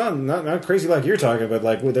 it's not crazy like you're talking, but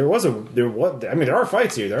like there are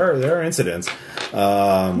fights here. There are incidents.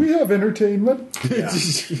 We have entertainment. Yeah.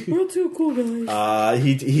 We're too cool, guys.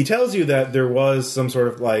 He tells you that there was some sort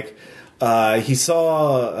of like he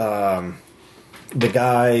saw the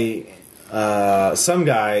guy, some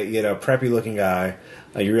guy, preppy looking guy.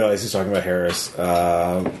 You realize he's talking about Harris.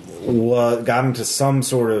 Got into some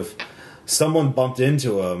sort of. Someone bumped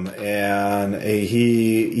into him, and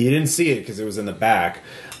he didn't see it because it was in the back.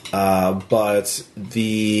 But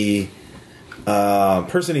the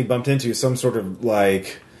person he bumped into, some sort of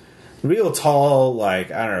like real tall, like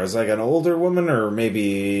I don't know, it was like an older woman, or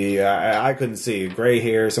maybe I couldn't see, gray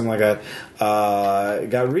hair, something like that.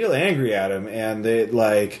 Got real angry at him, and it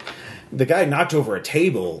like. The guy knocked over a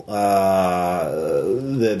table. The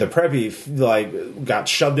preppy like got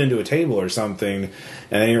shoved into a table or something, and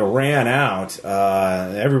then he ran out.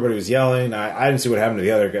 Everybody was yelling. I didn't see what happened to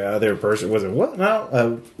the other person. Was it what?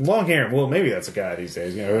 No, long hair. Well, maybe that's a guy these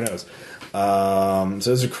days. Who knows?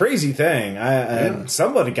 So it's a crazy thing. And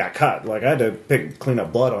somebody got cut. Like I had to clean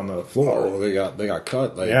up blood on the floor. Oh, they got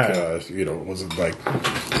cut. Like was it like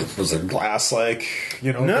was it glass? Like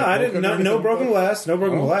No, I didn't. No broken glass. No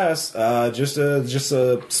broken glass. Just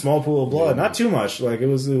a small pool of blood. Not too much. Like it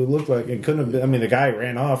looked like it couldn't have been. I mean, the guy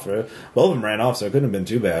ran off. Both of them ran off, so it couldn't have been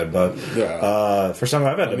too bad. But for some,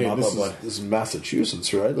 I've had to mop up blood. This is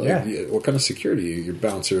Massachusetts, right? Like, yeah. What kind of security? Your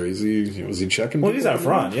bouncer? Was he checking? Well, he's out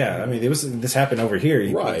front. Yeah. I mean, this happened over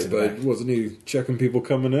here. Right, but wasn't he checking people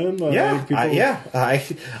coming in? Well, he's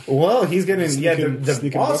getting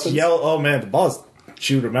the boss yell. Oh man, the boss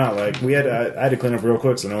shoot him out. Like I had to clean up real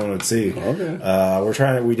quick so no one would see.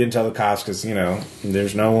 Okay. We didn't tell the cops because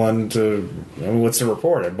there's no one to. What's to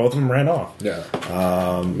report? Both of them ran off. Yeah.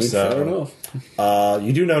 Fair enough.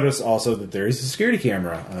 You do notice also that there is a security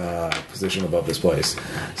camera positioned above this place,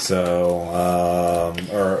 so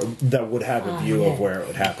or that would have a view of where it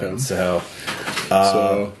would happen. Okay.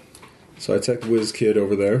 So I take Wiz Kid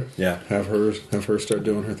over there. Yeah. Have her start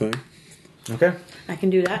doing her thing. Okay. I can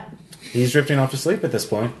do that. He's drifting off to sleep at this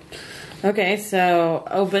point. Okay, so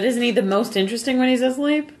but isn't he the most interesting when he's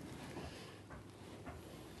asleep?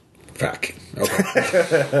 Fuck.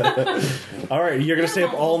 Okay. All right, you're gonna stay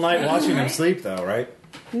up all night watching him sleep, though, right?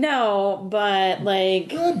 No, but like,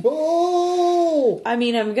 Good boy! I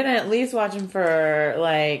mean, I'm gonna at least watch him for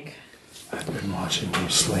like. I've been watching you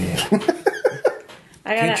sleep.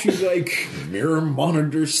 Can't you like mirror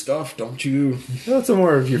monitor stuff? Don't you? That's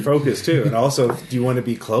more of your focus too, and also, do you want to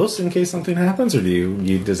be close in case something happens, or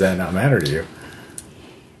does that not matter to you?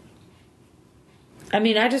 I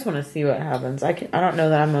mean, I just want to see what happens. I don't know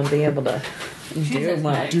that I'm gonna be able to do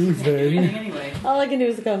much. Do thing. Anyway. All I can do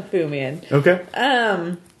is Kung Fu Man. Okay.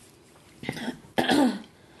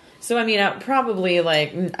 So I mean, probably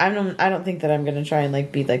like I don't think that I'm gonna try and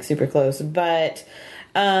like be like super close, but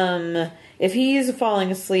if he's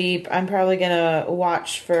falling asleep, I'm probably gonna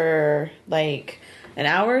watch for like an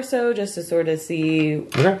hour or so just to sort of see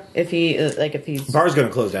if he's Bar's gonna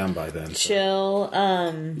close down by then. chill.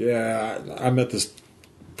 Yeah, I met this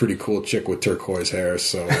pretty cool chick with turquoise hair,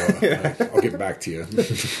 so I'll get back to you.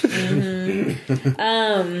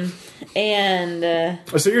 And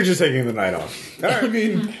So you're just taking the night off. I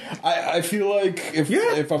mean, I feel like if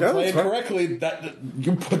I'm playing correctly, that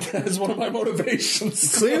you put that as one of my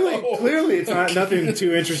motivations. Clearly, it's not nothing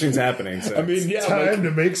too interesting is happening. So. I mean, yeah, Time to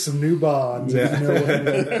make some new bonds. Yeah. You know what-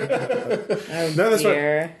 No, that's fine.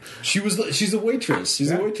 dear. she's a waitress. She's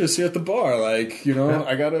a waitress here at the bar. Like,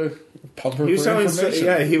 I gotta pump her He was for telling, information.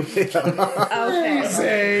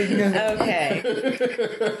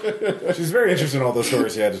 Okay. she's very interested in all those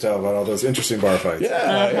stories you had to tell about all those interesting bar fights.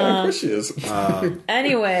 Yeah, of course she is.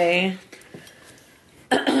 Anyway,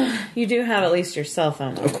 you do have at least your cell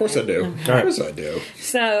phone. Of course I do. Of course I do.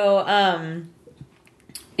 So,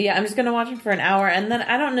 yeah, I'm just gonna watch it for an hour, and then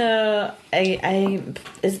I don't know.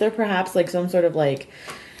 Is there perhaps like some sort of like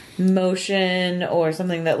motion or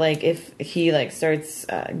something that like if he like starts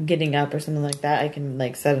getting up or something like that, I can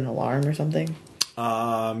like set an alarm or something?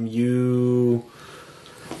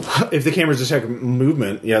 If the cameras detect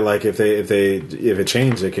movement, like if it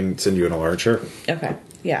changes, it can send you an alert. Sure. Okay,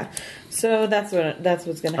 yeah. So that's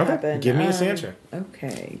what's gonna happen. Give me a sand check.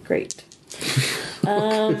 Okay, great.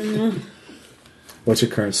 What's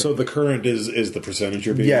your current? So the current is the percentage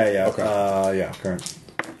you're being? Yeah. Okay. Current.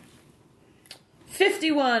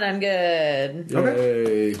 51. I'm good.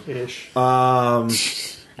 Okay. Ish. I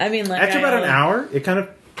mean, like After about an hour, it kind of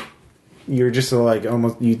you're just like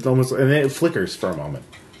almost, and then it flickers for a moment,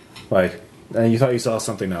 like, and you thought you saw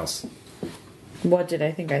something else. What did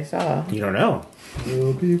I think I saw? You don't know.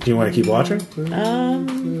 Do you want to keep watching?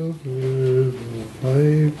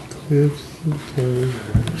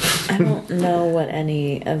 I don't know what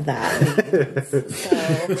any of that means. So.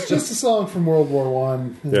 It's just a song from World War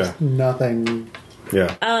One. Yeah. Nothing.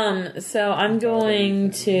 Yeah. So I'm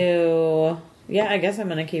going to. Yeah, I guess I'm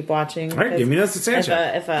going to keep watching. All right, give me that sand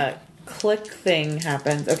check. If a click thing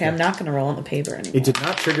happens, okay, I'm not going to roll on the paper anymore. It did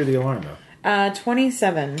not trigger the alarm though.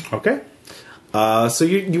 27. Okay. So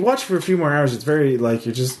you watch for a few more hours. It's very like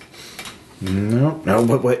you're just no, and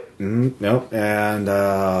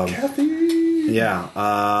Kathy. yeah.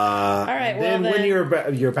 All right. Then Well, when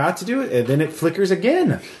you're about to do it, and then it flickers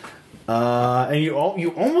again, and you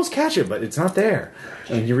almost catch it, but it's not there.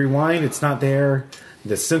 And you rewind, it's not there.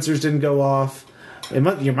 The sensors didn't go off.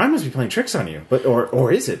 Your mind must be playing tricks on you, but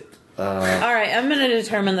or is it? All right, I'm going to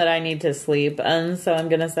determine that I need to sleep, and so I'm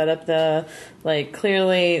going to set up the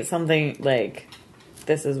clearly something like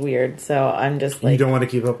this is weird. So I'm just like You don't want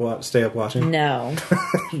to stay up watching. no.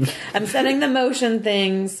 I'm setting the motion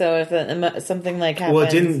thing, so if something like happens, Well, it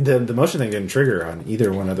didn't. The motion thing didn't trigger on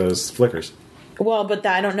either one of those flickers. Well, but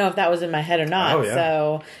I don't know if that was in my head or not. Oh, yeah.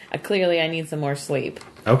 So clearly, I need some more sleep.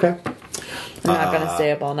 Okay. I'm not going to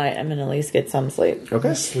stay up all night. I'm going to at least get some sleep.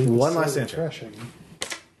 Okay. Sleep is One so last answer. refreshing.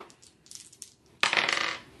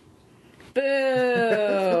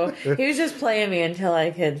 Boo! He was just playing me until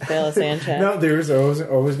I could fail a sand check. No, there's always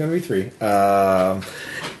going to be 3.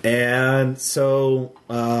 And so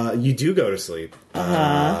you do go to sleep,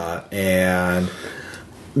 and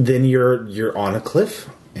then you're on a cliff,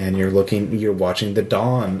 and you're watching the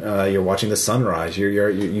dawn. You're watching the sunrise.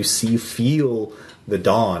 You feel the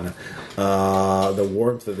dawn, the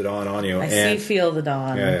warmth of the dawn on you. Feel the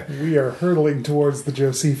dawn. Yeah. We are hurtling towards the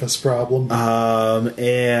Josephus problem.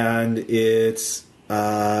 And it's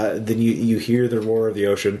then you hear the roar of the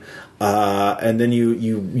ocean, and then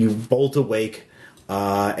you bolt awake,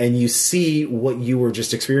 and you see what you were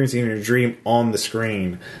just experiencing in your dream on the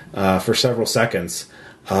screen for several seconds,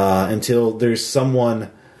 until there's someone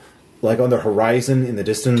like on the horizon in the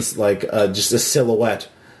distance, like just a silhouette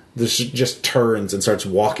that just turns and starts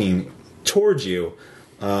walking towards you,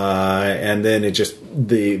 and then it just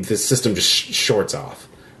the system just shorts off.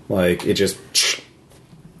 Like it just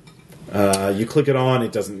you click it on,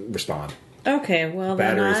 it doesn't respond. Okay, well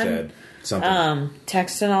Battery's then I'm dead. Something.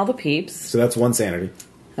 texting all the peeps. So that's 1 sanity.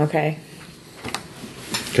 Okay.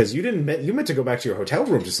 Because you meant to go back to your hotel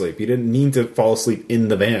room to sleep. You didn't mean to fall asleep in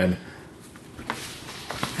the van.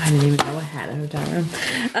 I didn't even know I had a hotel room.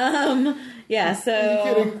 Yeah, so Are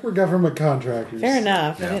you kidding? We're government contractors. fair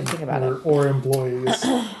enough. I didn't think about it. Or employees.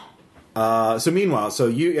 So meanwhile,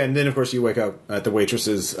 and then of course you wake up at the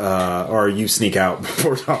waitress's, or you sneak out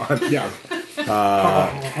before dawn. Yeah.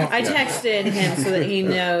 I texted him so that he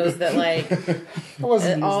knows that I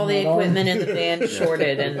wasn't all the using that equipment on. in the van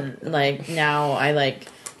shorted, and now I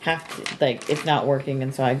have to, like, it's not working,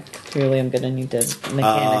 and so I clearly am going to need to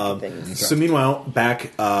mechanic things. So meanwhile, back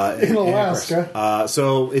In Alaska.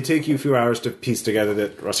 so it took you a few hours to piece together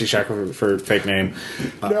that Rusty Shackleford fake name.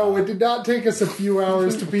 No, it did not take us a few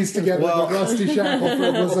hours to piece together Well- that Rusty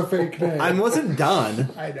Shackleford was a fake name. I wasn't done.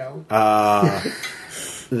 I know.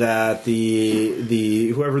 That the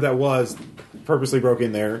whoever that was purposely broke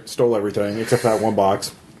in there, stole everything except for that one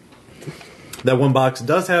box. That one box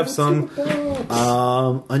does have some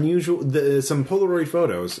unusual, some Polaroid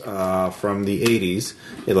photos from the 80s.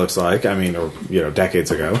 It looks like, I mean, or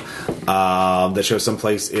decades ago, that show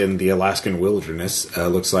someplace in the Alaskan wilderness.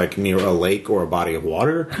 Looks like near a lake or a body of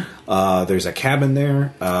water. There's a cabin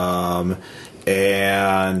there,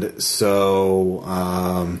 and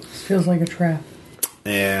so Feels like a trap.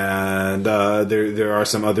 and there are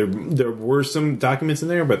some other. There were some documents in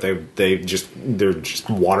there, but they're just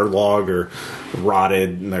waterlogged or rotted,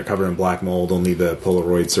 and they're covered in black mold. Only the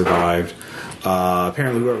Polaroid survived.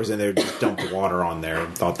 Apparently, whoever's in there just dumped water on there.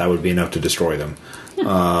 Thought that would be enough to destroy them.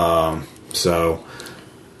 So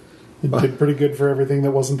It did pretty good for everything that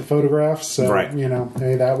wasn't the photographs, so, Right.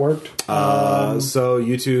 Hey, that worked. so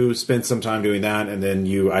you two spent some time doing that, and then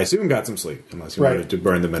you, I assume, got some sleep, unless you Right. wanted to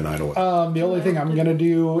burn the midnight away. The only thing I'm going to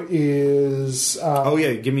do is... Oh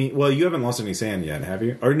yeah, give me. Well, you haven't lost any sand yet, have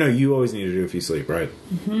you? Or no, you always need to do if you sleep, right?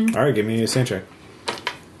 Mm-hmm. All right, give me a sand check.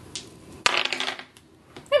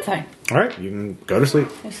 I'm fine. All right, you can go to sleep.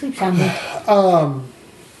 I sleep soundly.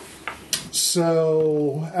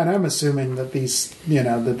 So, and I'm assuming that these,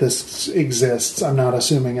 that this exists. I'm not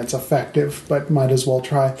assuming it's effective, but might as well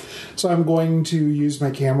try. So I'm going to use my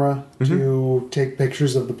camera to take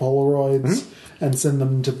pictures of the Polaroids and send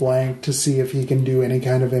them to Blank to see if he can do any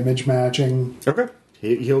kind of image matching. Okay,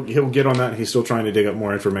 he'll get on that. He's still trying to dig up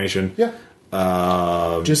more information. Yeah.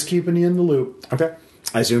 Just keeping you in the loop. Okay.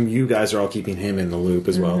 I assume you guys are all keeping him in the loop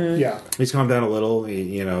as well. Yeah. He's calmed down a little.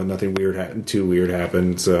 Nothing weird, too weird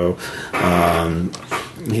happened. So,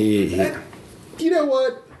 he You know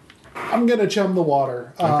what? I'm going to chum the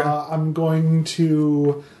water. Okay. I'm going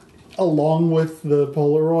to, along with the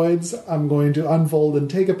Polaroids, I'm going to unfold and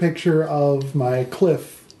take a picture of my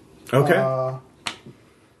cliff okay.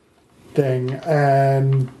 thing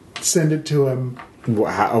and send it to him.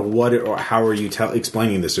 How are you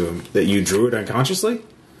explaining this to him? That you drew it unconsciously?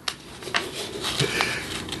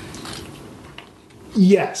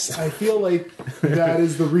 Yes, I feel like that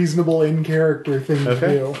is the reasonable in-character thing to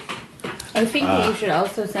do. I think that you should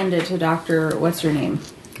also send it to Dr. What's her name?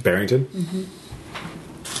 Barrington? Mm-hmm.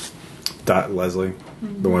 Leslie,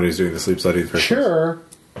 the one who's doing the sleep study. Sure.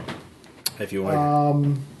 If you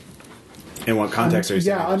want. In what context are you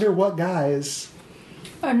saying? Yeah, under what guise?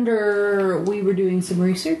 We were doing some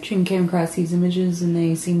research and came across these images and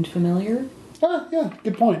they seemed familiar. Yeah,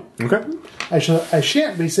 good point. Okay. I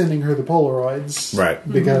shan't be sending her the Polaroids. Right.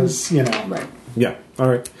 Because, Right. Yeah. All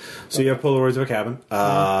right. So you have Polaroids of a cabin.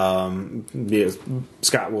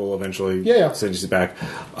 Scott will eventually send you back.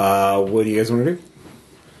 What do you guys want to do?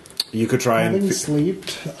 You could try having and...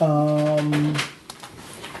 slept,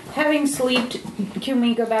 Having slept, can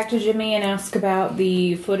we go back to Jimmy and ask about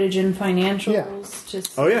the footage and financials? Yeah. To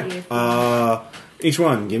see Oh, yeah. if Each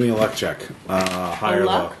one, give me a luck check. High or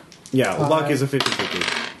luck? low. Yeah, luck is a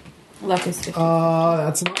 50-50. luck is 50.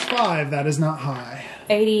 that's not 5. That is not high.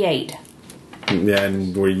 88.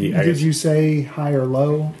 And were you... Did you say high or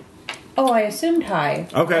low? Oh, I assumed high.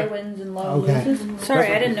 Okay. High wins and low Okay. loses. Sorry,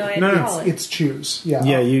 I didn't know I had No, to no, call it. It's choose. Yeah.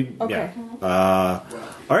 Yeah, you... Okay. Yeah.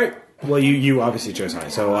 All right. Well, you obviously chose high.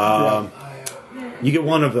 So you get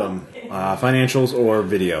one of them. Financials or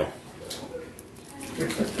video.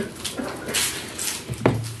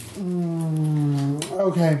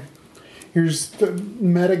 Okay. Here's the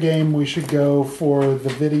metagame. We should go for the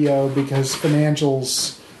video because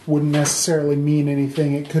financials wouldn't necessarily mean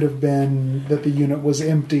anything. It could have been that the unit was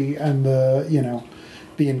empty and the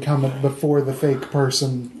incumbent before the fake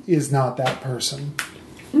person is not that person.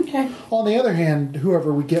 Okay. On the other hand,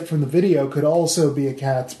 whoever we get from the video could also be a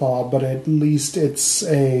cat's paw, but at least it's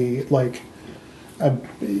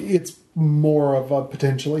it's more of a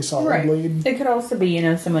potentially solid Right. lead. It could also be,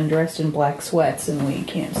 someone dressed in black sweats and we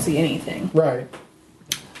can't see anything. Right.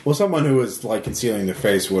 Well, someone who was concealing their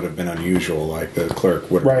face would have been unusual. Like the clerk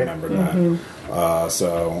would have Right. remembered that.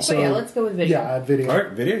 So yeah, let's go with video. Yeah, video. All right,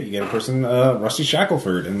 video. You get a person, Rusty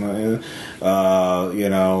Shackleford, and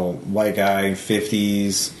white guy,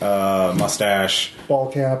 50s, mustache,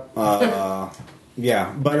 Ball cap.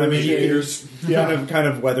 yeah. But I mean, Shaders. Yeah. kind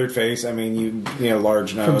of weathered face. I mean, you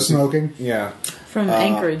large nose From smoking. Yeah, From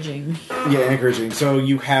anchoraging. yeah, anchoraging. So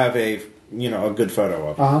you have a good photo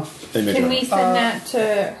of Uh-huh. image. Can of we it. send that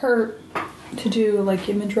to her to do like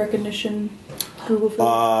image recognition? Google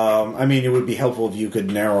Photos? I mean, it would be helpful if you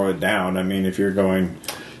could narrow it down. I mean, if you're going...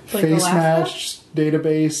 Like Face Alaska? Match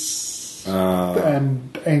database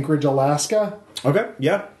and Anchorage, Alaska. Okay,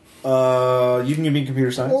 yeah. You can give me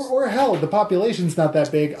computer science. Or hell, the population's not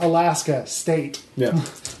that big. Alaska, state. Yeah.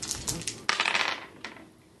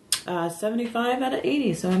 75 out of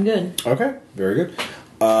 80, so I'm good. Okay, very good.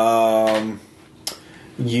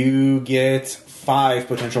 You get 5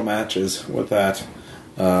 potential matches with that.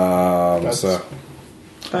 So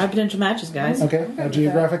 5 potential matches, guys. Okay, how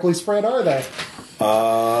geographically spread are they?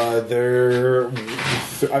 they're.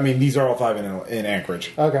 I mean, these are all 5 in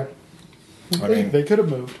Anchorage. Okay. I mean, They could have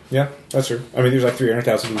moved. yeah, that's true. I mean, there's like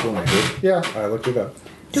 300,000 people in Anchorage. Yeah. I looked it up.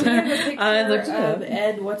 Do we have a picture I looked it of up.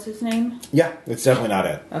 Ed? What's his name? Yeah, it's definitely not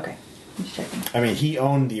Ed. Okay, I'm just checking. I mean, he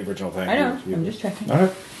owned the original thing. I know. I'm just checking.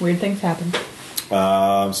 Okay. Weird things happen.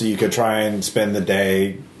 So you could try and spend the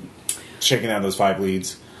day shaking out those 5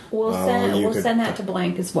 leads. We'll send that to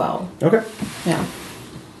Blank as well. Okay. Yeah.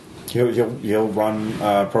 He'll run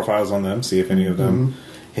profiles on them, see if any of them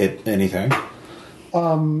hit anything.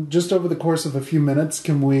 Just over the course of a few minutes,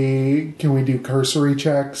 can we do cursory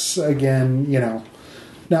checks again? You know,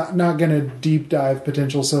 not going to deep dive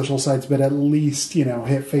potential social sites, but at least hit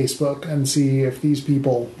Facebook and see if these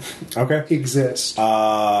people Okay. exist.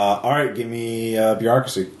 All right, give me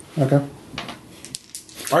bureaucracy. Okay.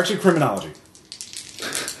 Or actually, criminology.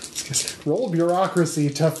 Roll bureaucracy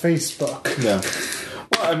to Facebook. Yeah.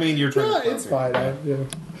 Well, I mean, you're trying Yeah, to... it's fine.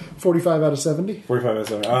 45 out of 70. 45 out of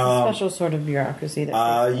 7. Special sort of bureaucracy.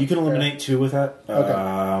 That You can eliminate 2 with that.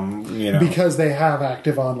 Okay. Because they have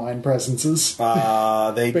active online presences. They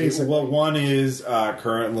do, Basically. well, one is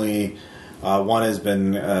currently... one has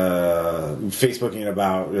been Facebooking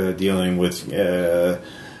about dealing with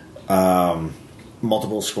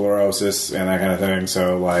multiple sclerosis and that kind of thing.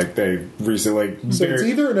 So, like, they recently... So it's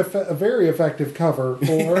either a very effective cover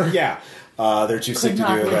or... yeah. They're too sick Could to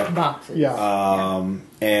not do lift that. boxes. Yeah.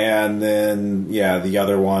 And then, the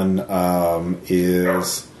other one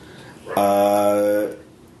is...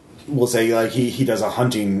 we'll say, like, he does a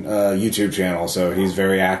hunting YouTube channel, so he's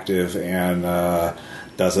very active and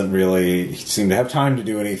doesn't really seem to have time to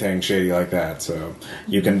do anything shady like that. So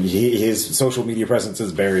you can his social media presence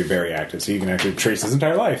is very, very active, so you can actually trace his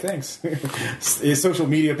entire life. Thanks. His social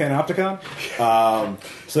media panopticon.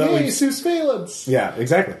 So that Hey, leaves, Seuss Valence! yeah,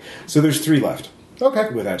 exactly. So there's 3 left Okay.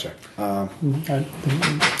 with that check. All Okay.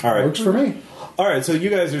 right. Works for me. All right, so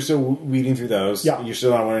you guys are still weeding through those. Yeah. You're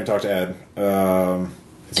still not wanting to talk to Ed.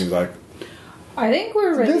 It seems like. I think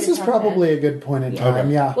we're ready. This to is talk probably to a good point in time,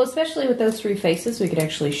 Okay. yeah. Well, especially with those 3 faces, we could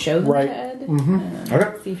actually show them Right. to Ed.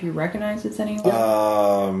 Okay. See if you recognize it's anyone.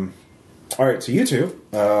 All right, so you two,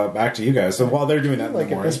 back to you guys. So while they're doing that in the Like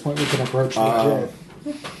at morning, this point we can approach the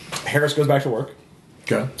Harris goes back to work.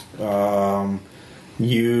 Okay.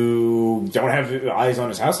 You don't have eyes on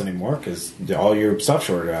his house anymore because all your stuff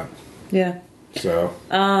shorted out. yeah. So,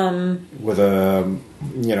 with a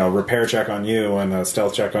repair check on you and a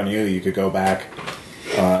stealth check on you, you could go back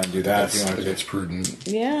and do that if you want to. That's prudent.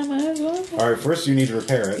 Yeah, might as well. All right, first you need to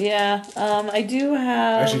repair it. Yeah. I do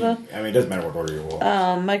have Actually, I mean, it doesn't matter what order you roll.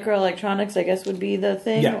 microelectronics. I guess would be the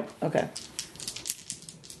thing. Yeah. Okay.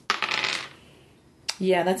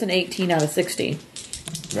 Yeah, that's an 18 out of 60.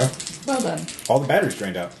 Yeah. Well done. All the batteries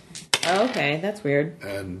drained out. Oh, okay, that's weird.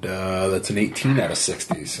 And that's an 18 out of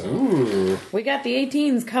 60. So Ooh. We got the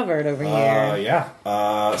 18s covered over here.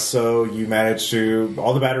 Yeah. So you managed to.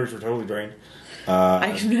 All the batteries were totally drained.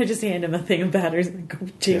 I just hand him a thing of batteries and go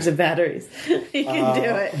change the batteries. He can do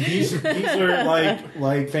it. These are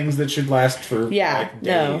like things that should last for Yeah, like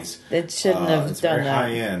no, days. it shouldn't have it's done very that.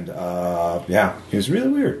 high end. Yeah, it was really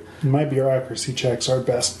weird. My bureaucracy checks are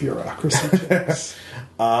best bureaucracy checks.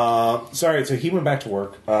 Sorry, so he went back to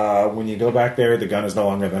work. When you go back there, the gun is no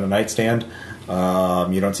longer on a nightstand.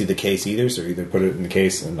 You don't see the case either, so either put it in the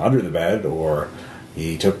case and under the bed, or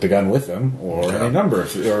he took the gun with him, or any number,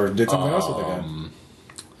 or did something else with the gun.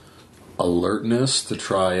 alertness to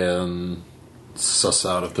try and suss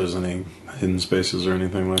out if there's any hidden spaces or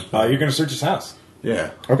anything like that. You're going to search his house.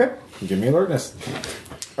 Yeah. Okay, give me alertness.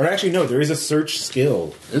 Or actually, no, there is a search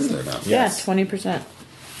skill. Is there now? Yes. Yeah, 20%.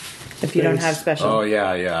 If you don't have special. Oh yeah.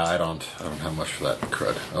 I don't have much for that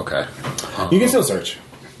crud. Okay. You can still search.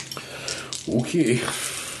 Okay.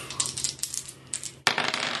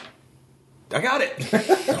 I got it.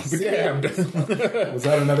 Damned. Was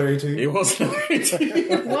that another 18? It wasn't.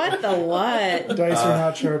 What the what? Dice are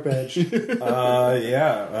not sharp edge.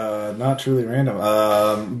 Yeah, not truly random,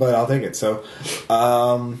 but I'll take it. So,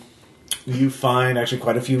 You find actually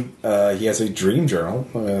quite a few. He has a dream journal.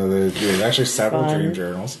 There's actually several Fun. dream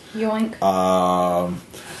journals. Yoink.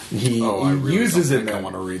 He I really uses don't it. think I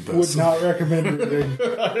want to read Would this. not recommend reading.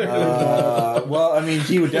 Well, I mean,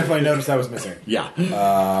 he would definitely notice that was missing. Yeah.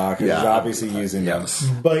 Because he's Yeah. obviously using them.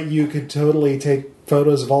 Yes. But you could totally take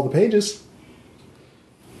photos of all the pages.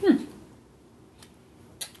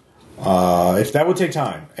 If that would take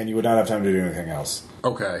time, and you would not have time to do anything else,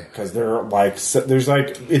 Okay. because there's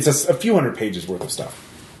like it's a few hundred pages worth of stuff.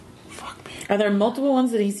 Are there multiple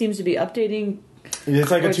ones that he seems to be updating?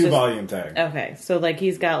 It's like Or a it's just- 2-volume thing. Okay, so like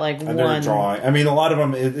he's got like And they're one. drawing. I mean, a lot of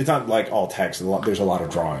them. It's not like all text. There's a lot of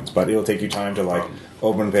drawings, but it'll take you time to like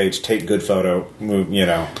open the page, take good photo, move.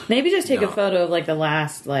 Maybe just take No. a photo of like the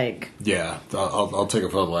last like. Yeah. I'll take a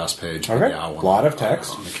photo of the last page. but Okay. Yeah, I A want lot of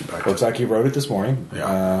text. I'll keep back Looks to like he wrote it this morning.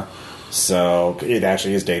 Yeah. So it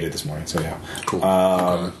actually is dated this morning. So yeah. Cool.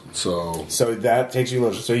 Okay. So. So that takes you a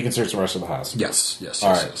little. So you can search the rest of the house. Yes.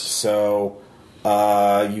 All right. So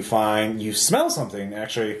you smell something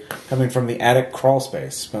actually coming from the attic crawl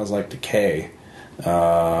space. Smells like decay.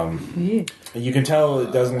 You can tell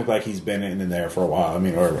it doesn't look like he's been in there for a while. I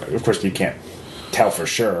mean, or of course you can't tell for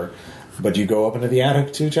sure. But you go up into the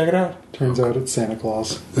attic to check it out. Turns out it's Santa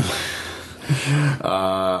Claus.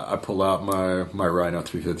 I pull out my Rhino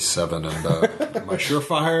 357 and my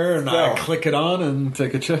Surefire, and I click it on and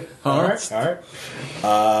take a check. All right.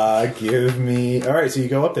 Give me. All right. So you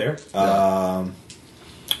go up there.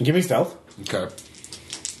 Give me stealth. Okay.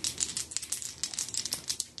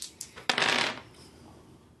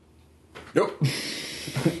 Nope. Okay.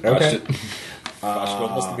 Flashed it. Flashed it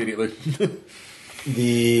almost immediately.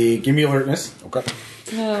 Give me alertness. Okay.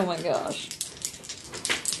 Oh my gosh.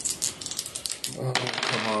 Come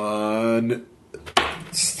on.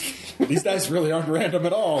 These dice really aren't random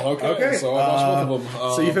at all. Okay. So I lost both of them.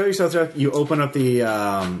 So you feel yourself up. You open up the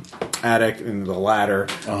attic and the ladder.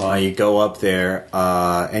 You go up there,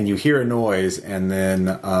 and you hear a noise, and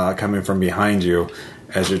then coming from behind you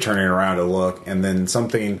as you're turning around to look, and then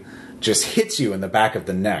something just hits you in the back of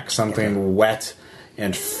the neck. Something wet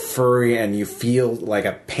and furry, and you feel like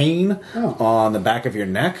a pain on the back of your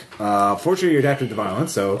neck. Fortunately, you're adapted to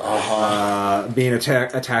violence, so being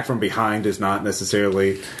attacked from behind does not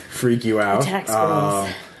necessarily freak you out. Attack squirrels.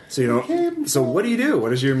 So you don't. So what do you do?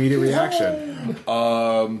 What is your immediate reaction?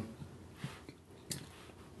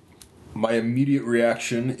 My immediate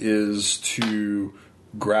reaction is to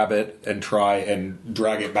grab it and try and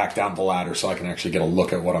drag it back down the ladder so I can actually get a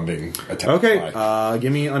look at what I'm being attacked Okay, by.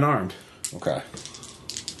 give me unarmed. Okay.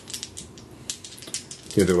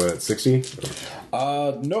 You do what? 60?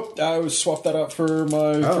 Nope. I swapped that out for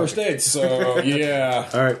my first aid. So yeah.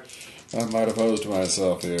 All right. I might have hosed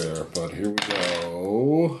myself here, but here we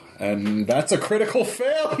go. And that's a critical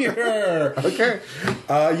failure! Okay.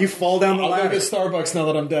 You fall down the I'll go ladder. get Starbucks now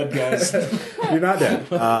that I'm dead, guys. You're not dead.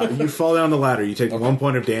 You fall down the ladder. You take 1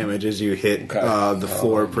 point of damage as you hit the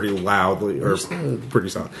floor pretty loudly, or pretty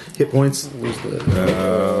solid. Hit points.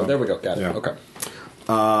 There we go. Got it. yeah. Okay.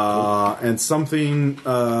 And something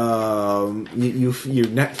your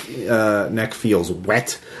neck feels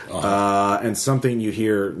wet, and something you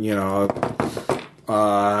hear,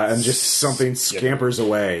 and just something scampers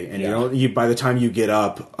away, and you by the time you get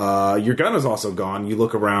up, your gun is also gone. You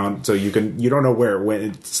look around, so you don't know where it went.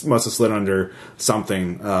 It must have slid under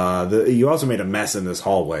something. You also made a mess in this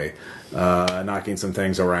hallway, knocking some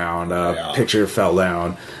things around. Picture fell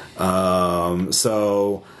down. That's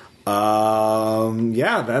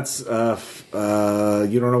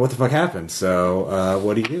you don't know what the fuck happened. So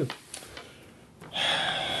what do you do?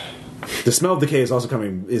 The smell of decay is also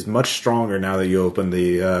is much stronger now that you open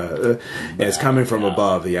the. It's coming from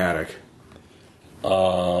above the attic.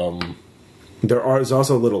 There's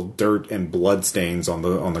also little dirt and blood stains on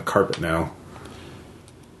the carpet now.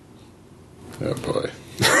 Oh boy.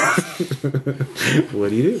 What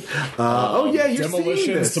do you do? You're Demolitions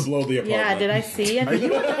seeing this. to blow the apartment. Yeah, did I see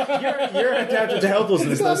anything? You're adapted to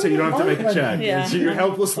helplessness, though, so you don't have to make a check. Yeah. So you're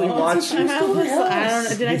helplessly watching. I'm helpless. I don't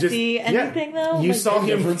know. Did I see anything though? You Like, saw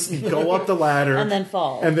him go up the ladder and then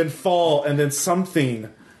fall. and then something.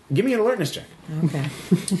 Give me an alertness check. Okay.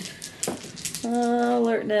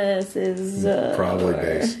 Alertness is Probably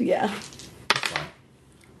base. Yeah.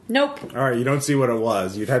 Nope. All right, you don't see what it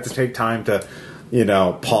was. You'd have to take time to,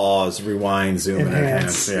 pause, rewind, zoom, and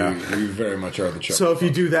enhance. Yeah. You very much are the check. So if you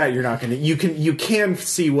do that, you're not going to. You can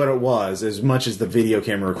see what it was as much as the video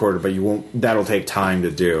camera recorded, but you won't. That'll take time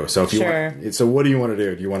to do. So if you want, so what do you want to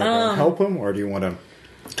do? Do you want to go help him, or do you want to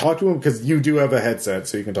talk to him? Because you do have a headset,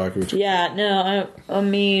 so you can talk to each other. Yeah. No. I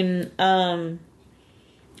mean.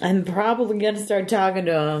 I'm probably gonna start talking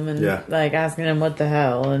to him and Yeah. like asking him what the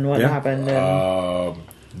hell and what Yeah. happened. And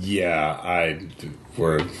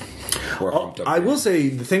We're humped up I here. will say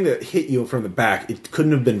the thing that hit you from the back, it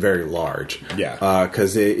couldn't have been very large. Yeah.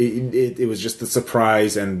 Because it was just the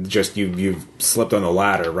surprise and just you've slipped on the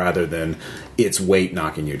ladder rather than its weight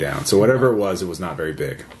knocking you down. So whatever it was not very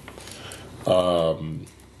big.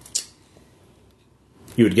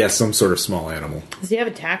 You would guess some sort of small animal. does he have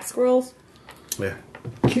attack squirrels? Yeah.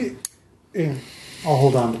 Yeah. I'll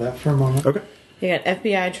hold on to that for a moment. Okay. You got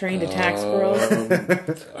FBI trained attack squirrels.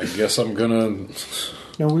 I guess I'm gonna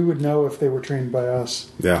No, we would know if they were trained by us.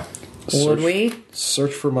 Yeah. Would we?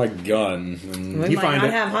 search for my gun. And We You might find not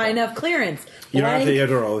it. have high enough clearance. You don't have to Blank. you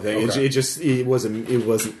don't roll anything. Okay. It wasn't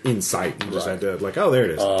in sight. You just Right. had to like, oh, there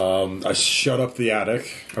it is. I shut up the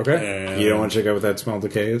attic. Okay. And You don't want to check out what that smell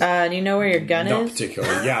decay is? Do you know where your gun Not is?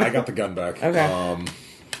 particularly. Yeah, I got the gun back. Okay.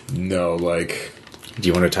 No, like... Do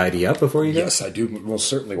you want to tidy up before you go? Yes, I do most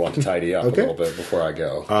certainly want to tidy up Okay. a little bit before I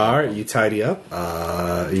go. All right, you tidy up.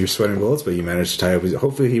 You're sweating bullets, but you manage to tie up.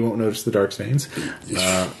 Hopefully, he won't notice the dark stains.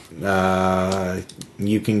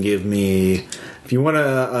 You can give me, if you want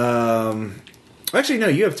to. Actually, no,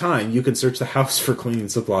 you have time. You can search the house for cleaning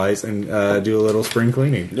supplies and do a little spring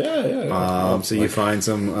cleaning. Yeah. So you find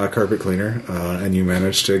some carpet cleaner, and you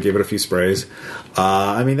manage to give it a few sprays.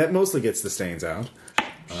 I mean, that mostly gets the stains out.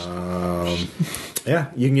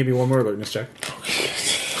 Yeah, you can give me one more alertness check.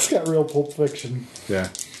 It's got real Pulp Fiction. Yeah.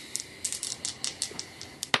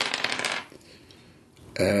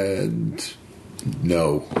 And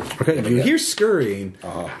no. Okay, you hear scurrying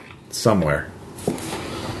somewhere.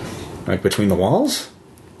 Like between the walls?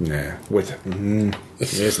 Nah.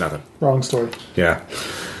 It's nothing. Wrong story. Yeah.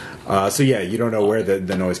 So yeah, you don't know where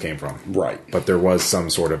the noise came from. Right. But there was some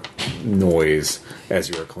sort of noise as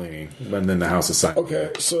you were cleaning. And then the house is silent.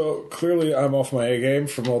 Okay, so clearly I'm off my A game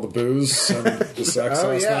from all the booze and the sex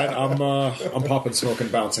last night. I'm popping, smoking,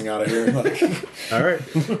 bouncing out of here. Like, All right.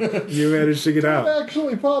 You managed to get out.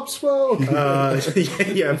 Actually, Pop Smoke.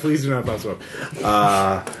 Yeah, please do not pop smoke.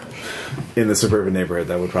 In the suburban neighborhood,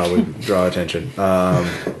 that would probably draw attention.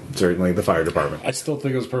 Certainly the fire department. I still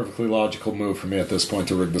think it was a perfectly logical move for me at this point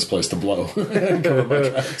to rig this place to blow. Cover my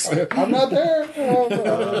tracks. I'm not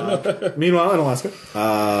there. Meanwhile, in Alaska,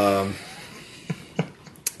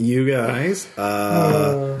 you guys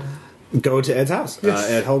go to Ed's house,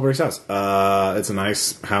 Ed Hellberg's house. It's a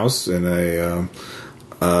nice house in a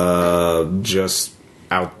just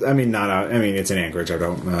out. I mean, not out. I mean, it's in Anchorage. I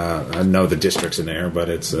don't know the districts in there, but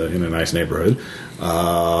it's in a nice neighborhood.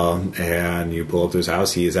 And you pull up to his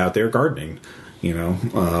house. He is out there gardening.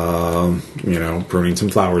 Pruning some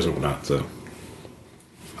flowers and whatnot. So,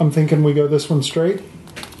 I'm thinking we go this one straight.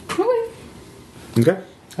 okay,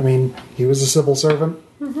 I mean, he was a civil servant.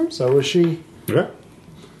 So was she. okay.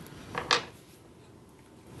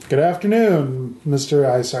 Good afternoon,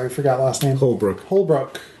 Mr. Forgot last name.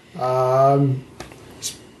 Holbrook.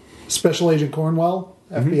 Special Agent Cornwell,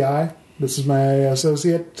 FBI. This is my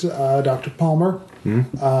associate, Dr. Palmer.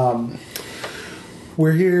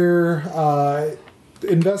 We're here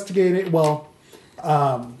investigating,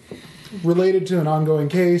 related to an ongoing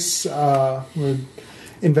case. We're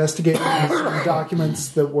investigating some documents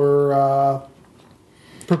that were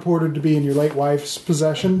purported to be in your late wife's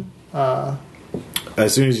possession.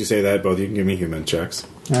 As soon as you say that, both of you can give me human checks.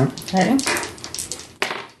 Yeah. Okay.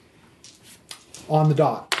 On the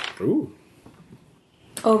dot. Ooh.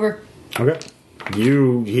 Over. Okay.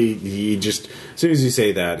 He just, as soon as you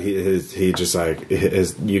say that, he just like,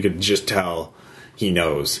 you could just tell he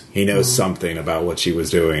knows something about what she was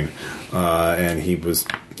doing, and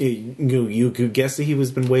you could guess that he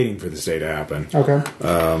was been waiting for this day to happen. Okay.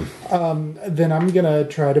 Then I'm gonna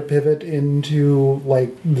try to pivot into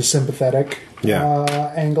like the sympathetic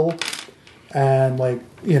angle, and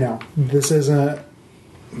this isn't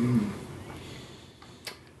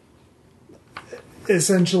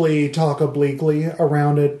essentially talk obliquely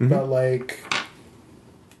around it, but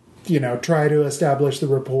try to establish the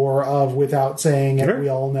rapport of without saying it. Okay. We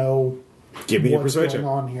all know Give me a what's persuasion.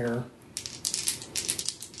 going on here.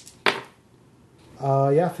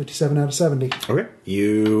 57 out of 70. Okay.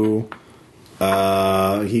 He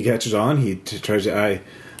catches on. He tries to.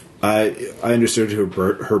 I understood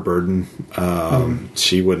her burden.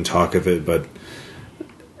 She wouldn't talk of it, but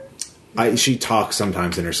she talks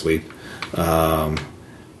sometimes in her sleep.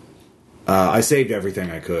 I saved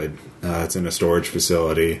everything I could. It's in a storage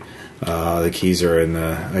facility. The keys are in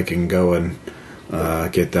the. I can go and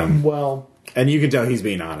get them. Well, And you can tell he's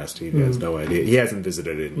being honest. He has no idea. He hasn't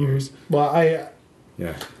visited it in years. well,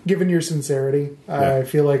 Yeah. Given your sincerity, Yeah. I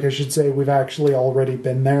feel like I should say we've actually already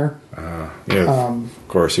been there. Yeah. Of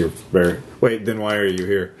course, you're very. Wait, then why are you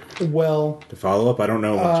here? Well, To follow up? I don't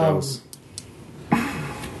know much else.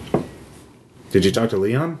 Did you talk to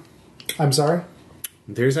Leon? I'm sorry?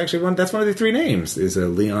 There's actually one. That's one of the three names. Is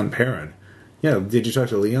Leon Perrin? Yeah. Did you talk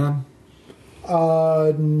to Leon?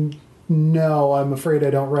 No, I'm afraid I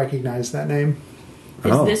don't recognize that name.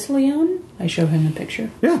 Is Oh. this Leon? I show him a picture.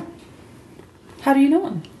 Yeah. How do you know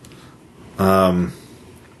him?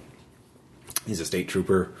 He's a state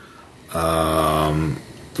trooper.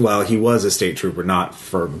 Well, he was a state trooper, not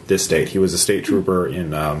for this state. He was a state trooper in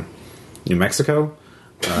New Mexico.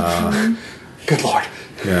 Good lord.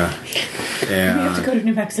 Yeah. We have to And go to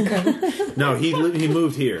New Mexico. no, he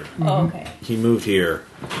moved here. Oh, okay. He moved here.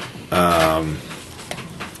 What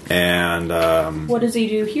does he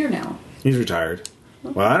do here now? He's retired.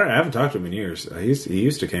 Well, I haven't talked to him in years. He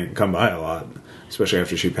used to come by a lot, especially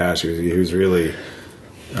after she passed. He was really,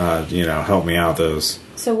 helped me out. Those.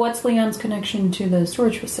 So what's Leon's connection to the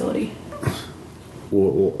storage facility?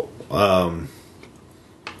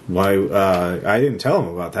 Why? I didn't tell him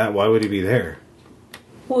about that. Why would he be there?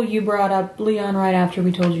 Well, you brought up Leon right after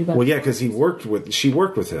we told you about. Well, yeah, because she worked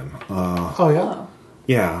with him. Oh, yeah? Oh.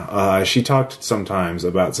 Yeah, she talked sometimes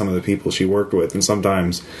about some of the people she worked with, and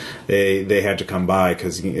sometimes they had to come by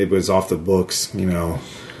because it was off the books.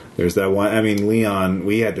 There's that one. I mean, Leon,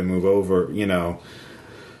 we had to move over.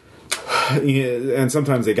 And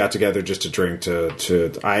sometimes they got together just to drink.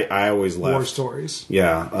 I always left. War stories.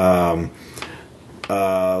 Yeah.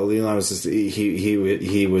 Leon was just,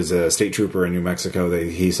 he was a state trooper in New Mexico.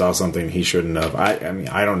 He saw something he shouldn't have. I mean,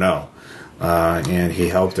 I don't know. And he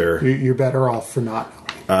helped her. You're better off for not.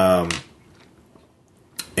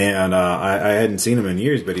 And I hadn't seen him in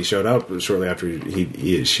years, but he showed up shortly after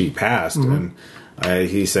she passed, and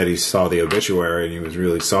he said he saw the obituary and he was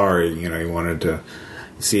really sorry. He wanted to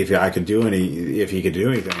see if I could do if he could do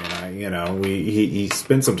anything. And he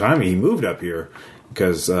spent some time. He moved up here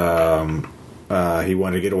because he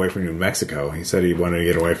wanted to get away from New Mexico. He said he wanted to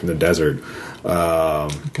get away from the desert. I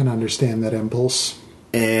can understand that impulse.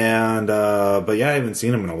 And but yeah, I haven't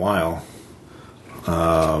seen him in a while.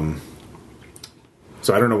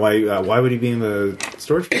 So I don't know why would he be in the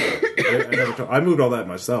storage? I moved all that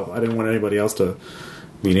myself. I didn't want anybody else to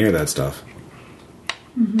be near that stuff.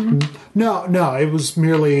 No, it was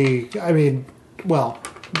merely, I mean, well,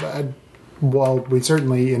 we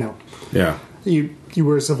certainly, Yeah. you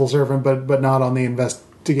were a civil servant, but not on the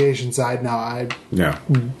investigation side. No, Yeah.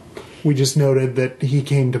 we just noted that he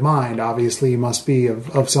came to mind. Obviously, he must be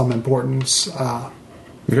of some importance.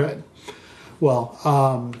 Okay. Well,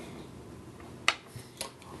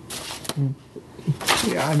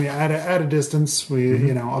 yeah, I mean, at a distance, we,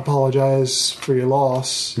 apologize for your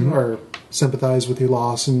loss or sympathize with your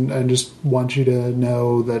loss, and just want you to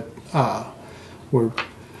know that we'll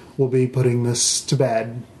be putting this to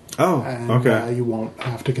bed. Oh, And okay. you won't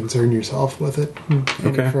have to concern yourself with it any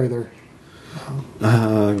Okay. further.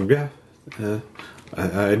 Yeah.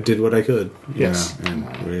 I did what I could. Yes. And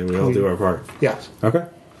we all do our part. Yes. Okay.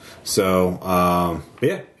 So,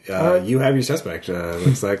 yeah. You have your suspect.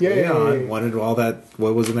 Looks like Yeah, Leon yeah. wanted all that.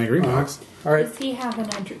 What was in that green box? All right. Does he have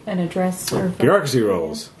an address or Bureaucracy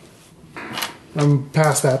rolls. I'm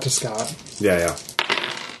past that to Scott. Yeah.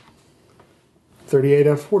 38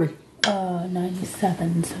 out of 40.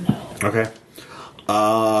 97, so no. Okay.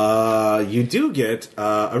 You do get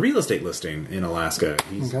a real estate listing in Alaska.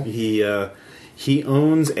 He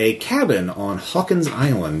owns a cabin on Hawkins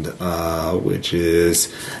Island, which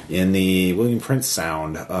is in the William Prince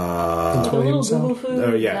Sound. The little William Sound? Google food?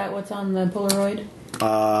 Oh, yeah. Is that what's on the Polaroid?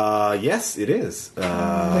 Yes, it is.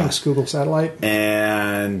 Thanks, Google Satellite.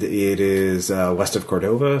 And it is west of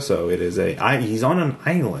Cordova, so it is he's on an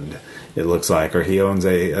island, it looks like, or he owns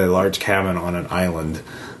a large cabin on an island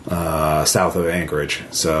south of Anchorage,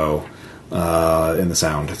 so in the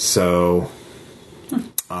Sound. So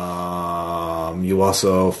you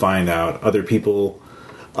also find out other people.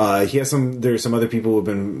 There's some other people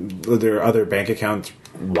there are other bank accounts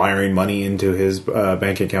wiring money into his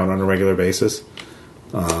bank account on a regular basis.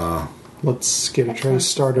 Let's get a trace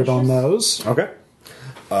started on those. Okay.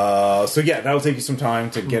 So yeah, that'll take you some time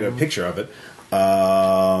to get a picture of it.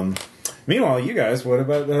 Meanwhile, you guys, what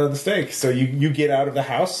about the steak? So you get out of the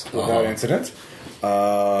house without incident.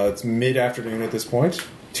 It's mid-afternoon at this point.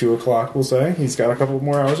 2 o'clock, we'll say. He's got a couple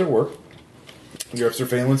more hours at work. You have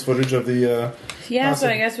surveillance footage of the... Yeah, so awesome.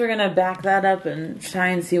 I guess we're gonna back that up and try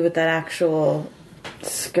and see what that actual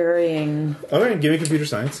scurrying. Okay, give me computer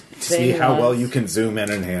science. See Thing how well was- you can zoom and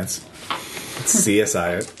enhance.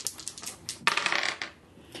 CSI it.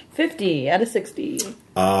 50 out of 60.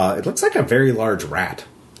 It looks like a very large rat.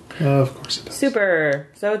 Of course it does. Super.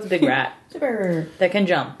 So it's a big rat Super. that can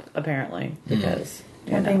jump, apparently, because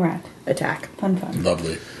Jumping rat. attack. Fun.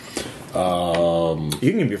 Lovely. You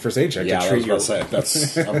can give me a first aid check Yeah, to I treat was your... about to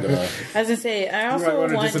say that's. I'm gonna. I was gonna say, I might also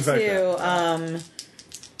wanna want disinfect to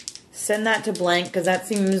send that to Blank because that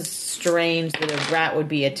seems strange that a rat would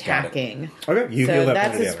be attacking. Okay, you So heal that that's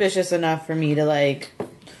point of damage. suspicious enough for me to like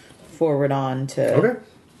forward on to. Okay.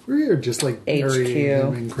 We're just like burying HQ.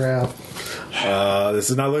 him in crap. This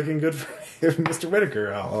is not looking good for Mr.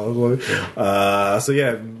 Whitaker. So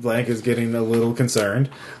yeah, Blank is getting a little concerned.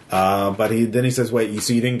 But then he says, wait,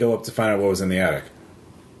 so you didn't go up to find out what was in the attic?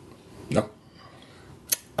 No.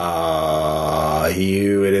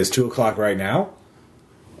 It is 2 o'clock right now.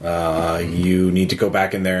 You need to go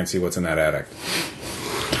back in there and see what's in that attic.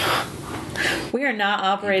 We are not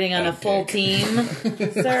operating on a full team,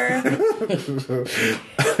 sir.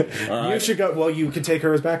 You should go. Well, you can take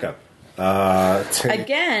her as backup.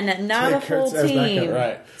 Again, not a Take her full as backup, team.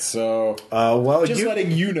 Right. So. Well, Just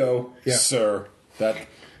letting you know, Yeah. sir, that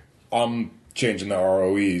I'm changing the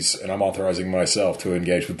ROEs and I'm authorizing myself to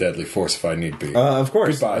engage with deadly force if I need be. Of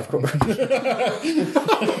course. Goodbye. Of course.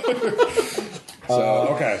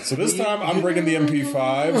 So this time I'm bringing the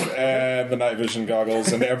MP5 and the night vision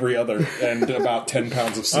goggles and and about 10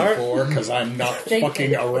 pounds of C4 because I'm not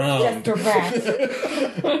fucking around. Just a rat.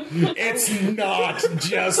 It's not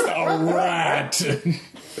just a rat.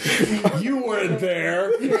 You weren't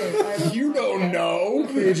there. You don't know.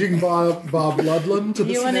 Paging Bob Ludlam to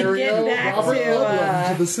the You wanna scenario. get back Robert to,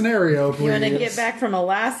 Ludlam to the scenario, please. You want to get back from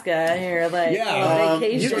Alaska here, like Yeah,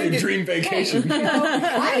 vacation? you can dream vacation.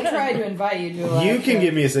 I tried to invite you to Alaska. You can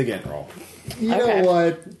give me a SIGINT roll. You Okay. know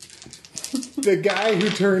what? The guy who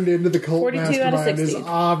turned into the cult 42 out of mastermind is 60.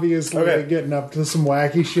 obviously Okay. getting up to some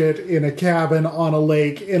wacky shit in a cabin on a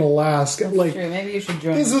lake in Alaska. Like, True, maybe you should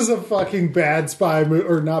join. this is a fucking bad spy movie,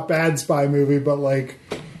 or not bad spy movie, but like,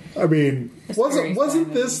 I mean, scary wasn't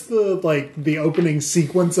spy this the opening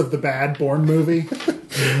sequence of the Bad Bourne movie?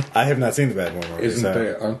 I have not seen the bad one.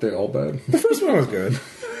 Aren't they all bad? The first one was good.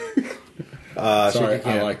 Sorry, shaky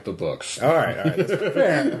can. I like the books. All right.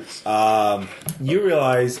 That's Fair. you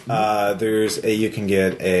realize you can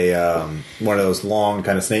get a one of those long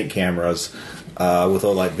kind of snake cameras with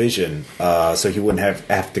low light vision, so he wouldn't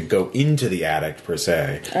have to go into the attic per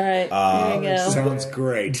se. All right, here you go. Sounds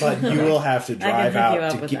great. But you will have to drive hook you out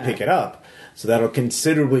up to with that. pick it up. So that'll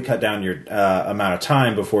considerably cut down your amount of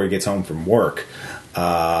time before he gets home from work.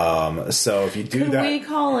 So if you do Could that, we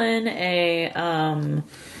call in a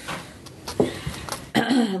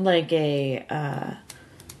like a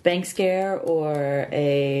bank scare or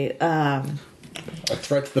a A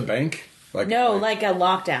threat to the bank? like a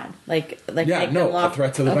lockdown, like Yeah, make no, them lock- a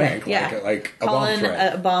threat to the Okay, bank, yeah, like a call bomb in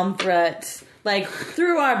threat. a bomb threat, like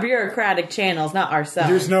through our bureaucratic channels, not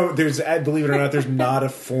ourselves. believe it or not, there's not a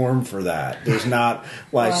form for that. There's not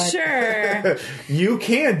like Sure. you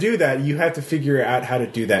can do that. You have to figure out how to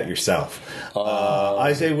do that yourself.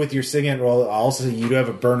 I say with your SIGINT roll, also you do have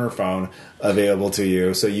a burner phone available to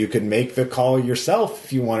you, so you can make the call yourself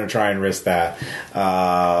if you want to try and risk that.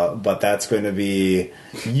 But that's going to be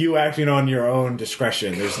you acting on your own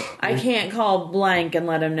discretion. I can't call Blank and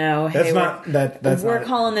let him know. That's Hey, not that's we're not,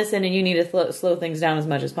 calling this in, and you need to slow things down as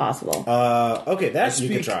much as possible. okay. That you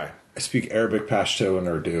can try. I speak Arabic, Pashto, and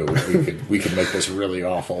Urdu. We could make this really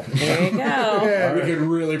awful. There you go. We could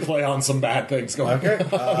really play on some bad things going on in the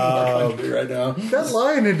country right now. That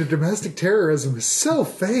line into domestic terrorism is so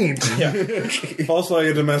faint. False flag,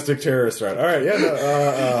 a domestic terrorist threat. All right,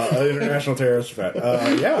 an international terrorist threat.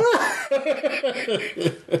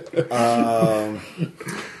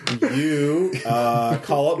 You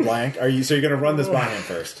call up Blank. So you're going to run this by him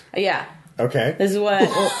first? Yeah. Okay. This is what.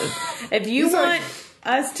 If you He's want like-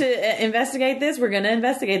 us to investigate this, we're going to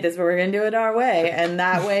investigate this, but we're going to do it our way, and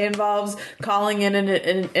that way involves calling in an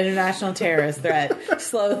international terrorist threat.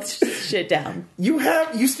 Slow shit down. You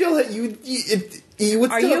still would. Are still you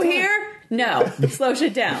have- here? No. Slow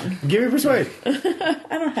shit down. Give me persuade. I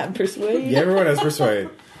don't have persuade. Yeah, everyone has persuade.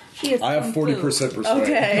 She is I have kung fu. 40% persuade.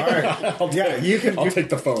 Okay. All right. Yeah, you can. I'll take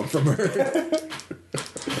the phone from her.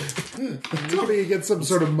 Tell me you get some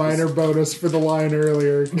sort of minor bonus for the line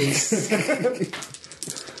earlier. 'Cause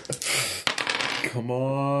Come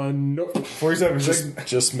on. Nope. 47.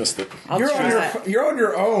 Just missed it. You're on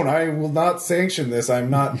your own. I will not sanction this. I'm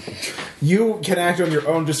not. You can act on your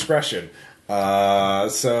own discretion.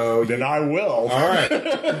 So Then I will. all right.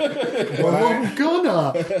 well, I'm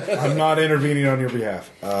gonna. I'm not intervening on your behalf.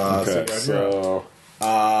 Okay, so, so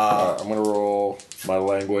I'm going to roll my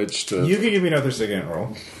language to... You can give me another SIGINT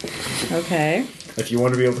roll. Okay. If you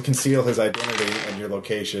want to be able to conceal his identity and your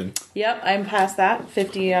location. Yep, I'm past that.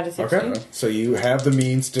 50 out of 60. Okay. So you have the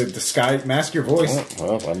means to mask your voice.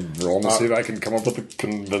 Well, I'm rolling to see if I can come up with a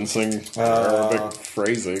convincing Arabic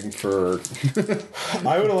phrasing for...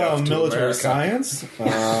 I would allow Death to military America. science.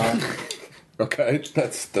 Okay,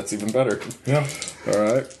 that's even better. Yeah. All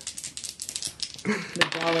right. The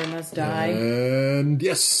dollar must die. And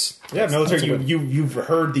yes. Yeah, military. That's a win. You've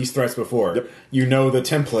heard these threats before. Yep. You know the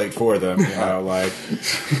template for them. You know, like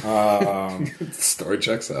Story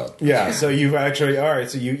checks out. yeah. So you've actually all right.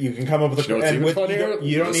 So you can come up with a You know what's and even with, funnier?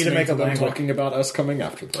 you don't need to Listening make a them language. talking about us coming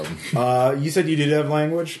after them. You said you did have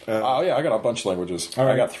language. Oh yeah, I got a bunch of languages. All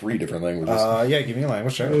right. I got 3 different languages. Yeah, give me a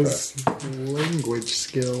language check. His language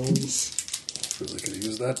skills. Really could have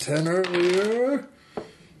used that 10 earlier.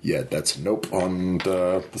 Yeah, that's nope on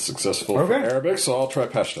the successful for Okay. Arabic, so I'll try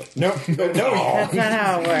Pashto. No, That's not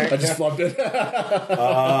how it works. I just flubbed it.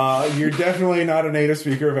 you're definitely not a native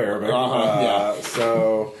speaker of Arabic. Yeah.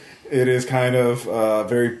 So it is kind of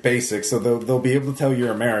very basic. So they'll be able to tell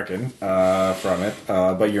you're American from it,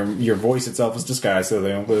 but your voice itself is disguised, so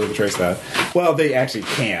they won't be able to trace that. Well, they actually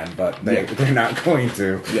can, but they're not going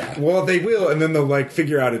to. Yeah. Well, they will, and then they'll like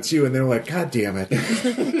figure out it's you, and they're like, God damn it.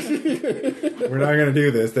 We're not going to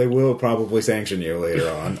do this. They will probably sanction you later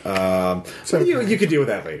on. So you could deal with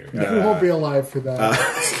that later. You won't be alive for that.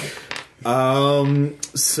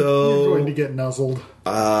 So You're going to get nuzzled.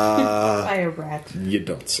 By a rat. You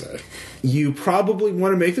don't say. you probably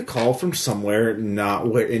want to make the call from somewhere, not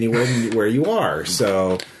anywhere where you are.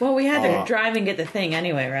 So Well, we had to drive and get the thing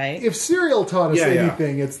anyway, right? If Serial taught us Yeah, yeah.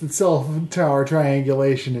 anything, it's that cell tower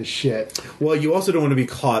triangulation is shit. well, you also don't want to be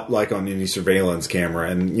caught like on any surveillance camera,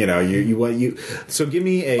 and you. So give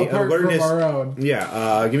me a Apart alertness. from our own.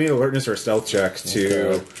 Yeah, give me an alertness or a stealth check to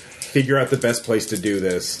Okay. figure out the best place to do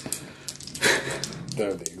this.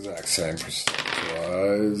 They're the exact same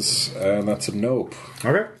percentage-wise, and that's a nope.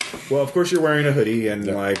 Okay. Well, of course you're wearing a hoodie and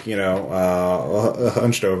hunched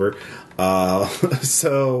over.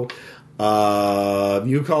 So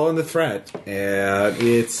you call in the threat, and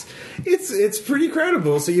it's pretty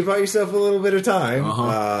credible. So you buy yourself a little bit of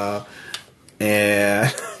time,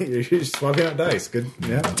 and you're just swapping out dice. Good,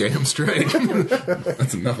 yeah. Damn straight.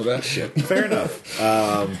 That's enough of that shit. Fair enough.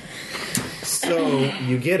 So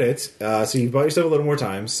you get it. So you bought yourself a little more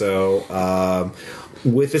time. So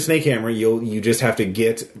with the snake hammer, you just have to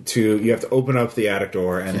you have to open up the attic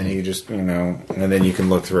door, and then you just and then you can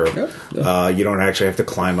look through. You don't actually have to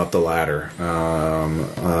climb up the ladder.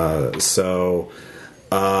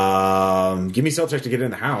 Give me a stealth check to get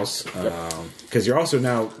in the house, because you're also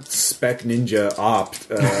now spec ninja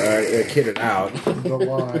kitted out. The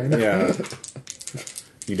line. Yeah.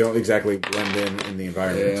 You don't exactly blend in the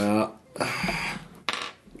environment. Yeah.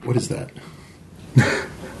 What is that?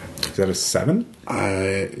 Is that a 7?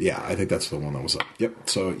 I think that's the one that was up. Yep.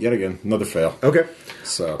 So yet again, another fail. Okay.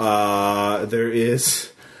 So There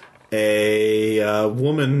is a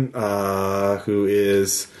woman who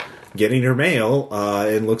is getting her mail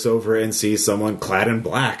and looks over and sees someone clad in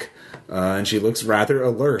black. And she looks rather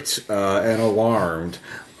alert and alarmed.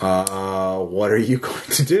 What are you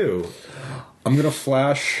going to do? I'm gonna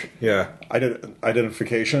flash. Yeah.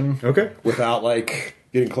 Identification. Okay. Without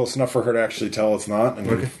getting close enough for her to actually tell it's not,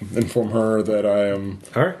 and inform her that I am.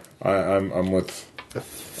 All right. I'm with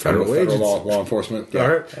Federal federal agents. law enforcement. All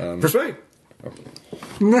right. Persuade.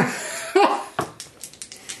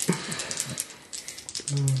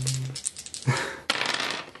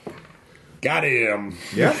 Got him.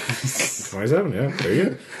 Yeah. 27. Yeah. There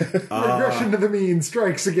you go. Regression to the mean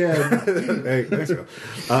strikes again. Hey, thanks, Phil.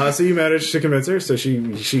 So you managed to convince her, so she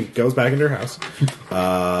goes back into her house,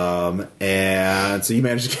 and so you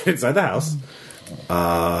managed to get inside the house,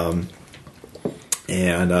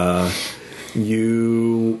 and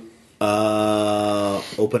you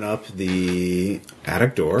open up the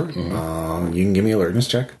attic door. You can give me an alertness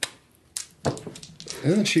check.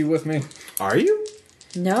 Isn't she with me? Are you?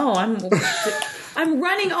 No, I'm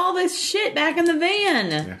running all this shit back in the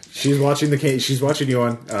van. Yeah. She's watching she's watching you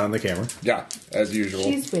on the camera. Yeah, as usual.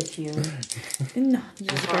 She's with you. No,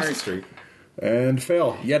 Across the street. And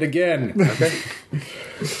fail yet again. Okay.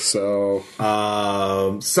 So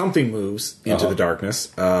something moves into the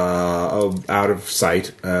darkness, out of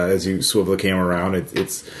sight as you swivel the camera around.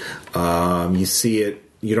 It's you see it.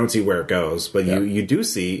 You don't see where it goes, but you do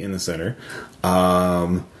see in the center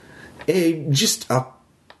just a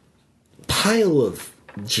pile of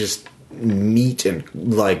just meat and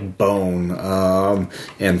bone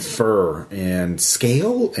and fur and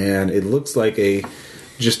scale, and it looks like a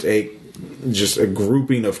just a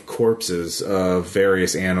grouping of corpses of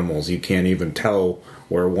various animals. You can't even tell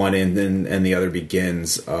where one end and the other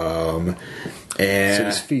begins. So And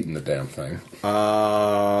he's feeding the damn thing.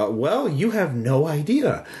 well, you have no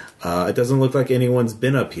idea. It doesn't look like anyone's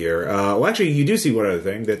been up here. Well, actually, you do see one other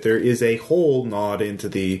thing, that there is a hole gnawed into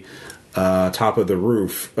the top of the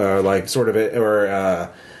roof, like sort of it, or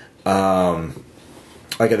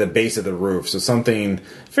like at the base of the roof. So something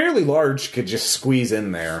fairly large could just squeeze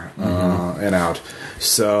in there and out.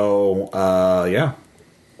 So, yeah.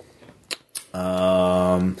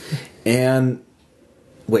 And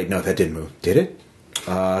wait, no, that didn't move. Did it?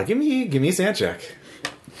 Give me a sand check.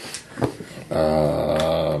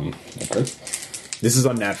 Okay. This is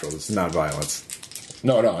unnatural. This is not violence.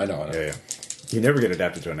 No, I know. Yeah. You never get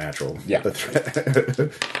adapted to a natural. Yeah. The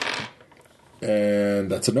threat.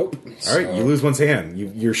 And that's a nope. All right, you lose one's hand.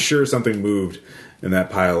 You're sure something moved in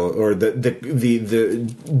that pile, or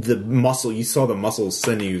the muscle. You saw the muscle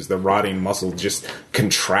sinews, the rotting muscle, just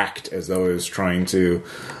contract as though it was trying to.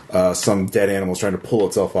 Some dead animal's trying to pull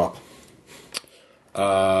itself up.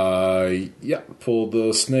 Yeah, pull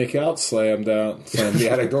the snake out, slam the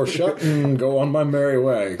attic door shut, and go on my merry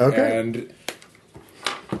way. Okay. And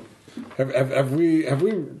have we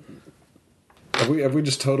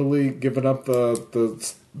just totally given up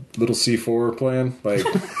the little C4 plan? Like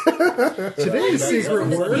Today's secret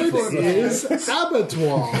word is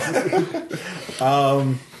abattoir.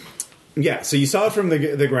 Yeah, so you saw it from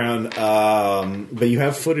the ground, but you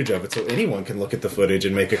have footage of it, so anyone can look at the footage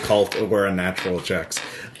and make occult or unnatural checks.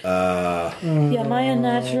 Yeah, my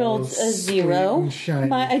unnatural is 0. and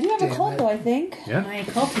shiny. I do have a Damn cult it. though, I think. Yeah. My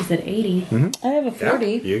occult is at 80. I have a Yeah, 40.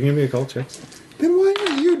 you can give me occult checks. Then why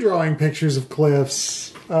are you drawing pictures of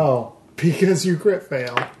cliffs? Oh, because you crit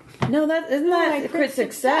fail. No, isn't that a crit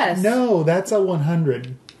success? No, that's a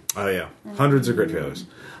 100. Oh yeah, hundreds of grit failures.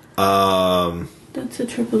 That's a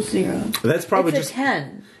 000. That's probably It's just a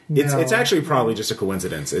 10. It's No. actually probably just a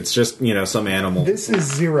coincidence. It's just some animal. This is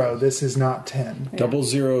 0. This is not 10. double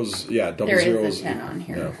zeros. Yeah, double There is zeros. a 10 on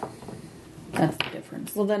here. Yeah. That's the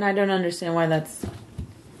difference. Well, then I don't understand why that's...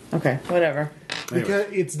 Okay, whatever. Because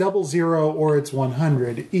it's 00 or it's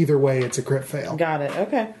 100. Either way, it's a crit fail. Got it.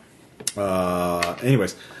 Okay.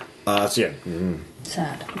 Anyways, so yeah,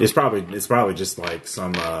 Sad. it's probably just like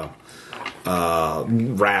some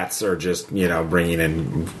rats are just bringing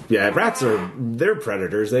in. Yeah, rats they're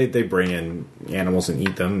predators. They bring in animals and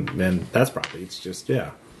eat them, and that's probably it's just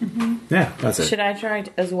yeah, that's it. Should I try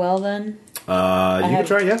as well then? You can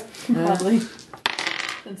try, yeah. Probably.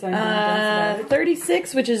 Since I'm done about it.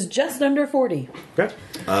 36, which is just under 40. Okay.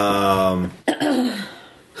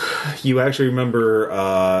 You actually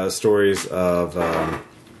remember stories of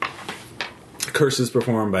curses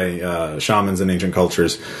performed by shamans in ancient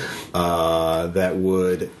cultures that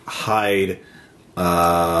would hide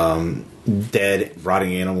dead,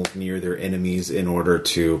 rotting animals near their enemies in order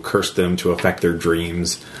to curse them, to affect their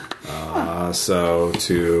dreams, so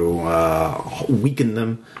to weaken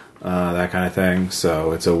them, that kind of thing.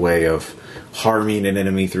 So it's a way of harming an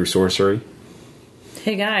enemy through sorcery.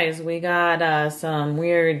 Hey guys, we got some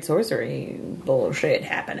weird sorcery bullshit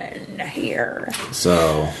happening here.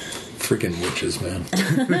 So Freaking witches, man.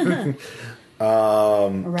 A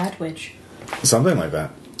rat witch. something like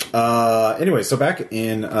that. Anyway, so back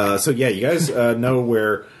in so yeah, you guys know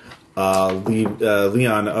where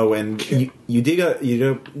Leon. Oh, and you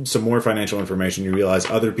dig some more financial information. You realize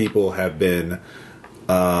other people have been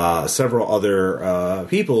several other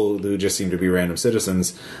people who just seem to be random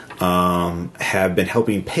citizens have been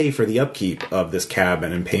helping pay for the upkeep of this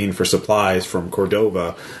cabin and paying for supplies from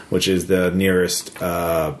Cordova, which is the nearest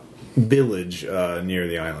village near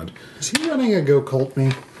the island. Is he running a Go Cult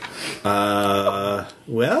Me?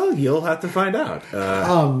 Well, you'll have to find out.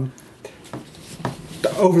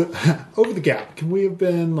 Over the gap, can we have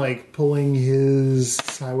been like pulling his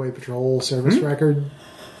Highway Patrol service record?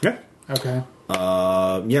 Yeah. Okay.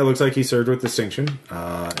 Yeah, it looks like he served with distinction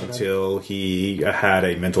until he had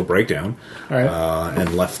a mental breakdown All right.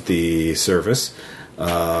 and left the service.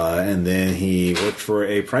 And then he worked for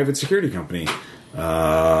a private security company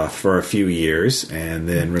for a few years and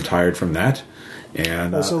then retired from that.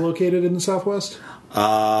 And Also located in the Southwest?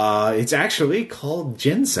 it's actually called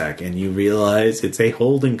Gensec, and you realize it's a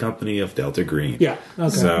holding company of Delta Green. Yeah. Okay.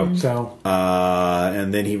 So,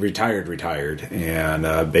 and then he retired,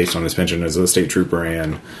 and based on his pension as a state trooper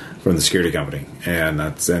and from the security company, and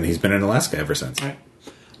he's been in Alaska ever since. Right.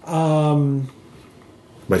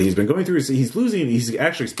 But he's been going through. He's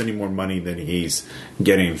actually spending more money than he's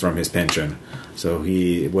getting from his pension. So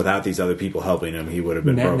without these other people helping him, he would have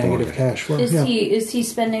been Net broke. negative cash flow. Is Yeah. he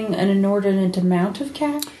spending an inordinate amount of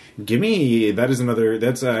cash? Give me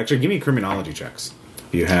that's actually give me criminology checks.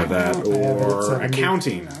 You have that, I have it at or 70.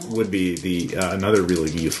 accounting would be the another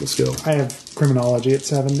really useful skill. I have criminology at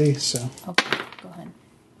 70, so Okay, go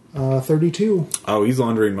ahead. 32. Oh, he's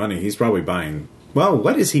laundering money. He's probably buying. Well,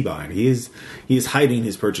 what is he buying? He is hiding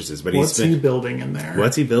his purchases, but What's he building in there?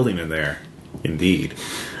 What's he building in there? Indeed.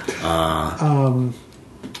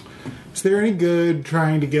 Is there any good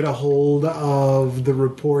trying to get a hold of the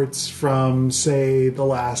reports from, say, the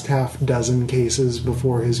last half dozen cases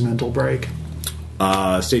before his mental break?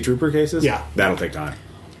 State trooper cases? Yeah. That'll take time.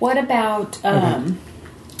 What about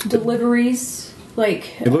deliveries?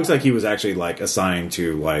 Like, It looks like he was actually assigned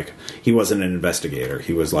to he wasn't an investigator.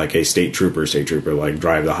 He was like a state trooper,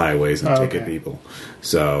 drive the highways and ticket people.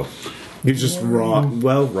 So he was just wrong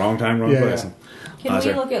time, wrong place. Yeah. can we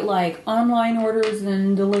sorry. look at online orders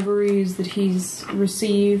and deliveries that he's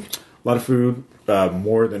received? A lot of food,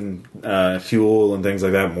 more than fuel and things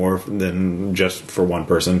like that, more than just for one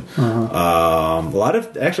person. A lot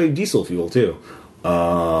of actually diesel fuel too,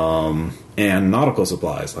 and nautical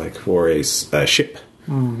supplies like for a ship.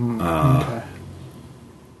 Okay.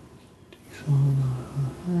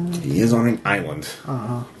 He is on an island.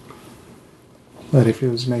 But if he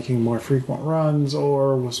was making more frequent runs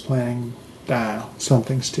or was planning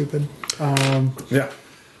something stupid. Yeah.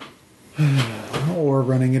 Or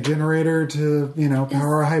running a generator to,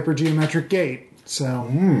 power a hypergeometric gate. So,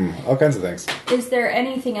 All kinds of things. Is there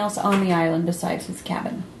anything else on the island besides his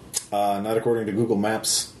cabin? Not according to Google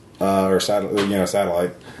Maps or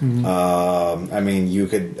satellite. You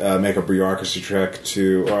could make a bureaucracy check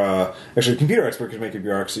to. Actually, a computer expert could make a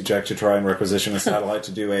bureaucracy check to try and requisition a satellite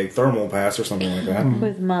to do a thermal pass or something like that.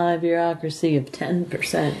 With my bureaucracy of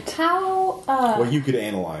 10%. How Well, you could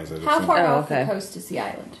analyze it. how far Oh, off okay. the coast is the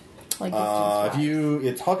island?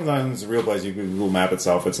 It's Hawkins Island is a real place. You can Google Map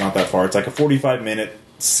itself. It's not that far. It's like a 45-minute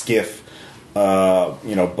skiff,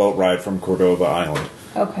 boat ride from Cordova Island,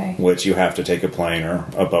 Okay. which you have to take a plane or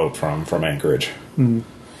a boat from Anchorage.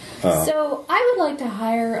 So I would like to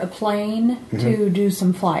hire a plane to do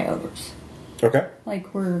some flyovers. Okay.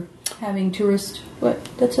 Like we're having tourists.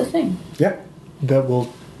 That's a thing. Yeah. that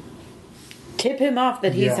will. Tip him off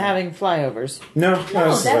that he's Yeah. having flyovers. No,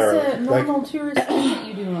 No, that's a normal tourist thing that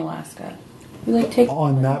you do in Alaska. You take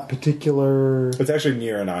On that particular. It's actually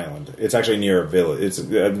near an island. It's actually near a village. It's a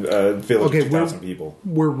village Okay, of 2,000 people.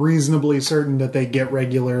 We're reasonably certain that they get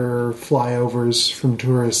regular flyovers from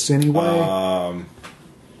tourists anyway.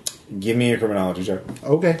 Give me a criminology check.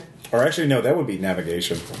 Okay. Or actually, no, that would be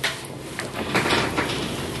navigation.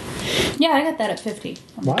 Yeah, I got that at 50.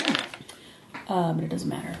 Wow. But it doesn't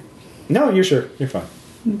matter. No, you're sure. You're fine.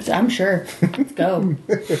 I'm sure. Let's go.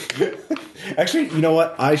 Actually, you know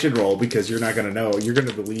what? I should roll because you're not going to know. You're going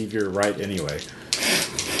to believe you're right anyway.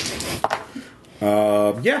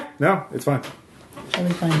 No, it's fine. That'll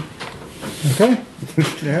be fine. Okay.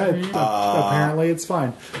 Yeah. Apparently, it's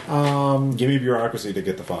fine. Give me bureaucracy to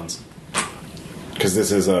get the funds. Because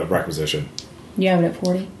this is a requisition. You have it at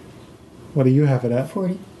 40? What do you have it at?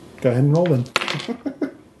 40. Go ahead and roll then.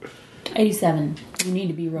 87. You need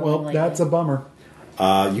to be rolling Well, like that's that. a bummer.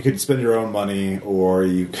 You could spend your own money, or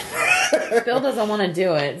you. Bill doesn't want to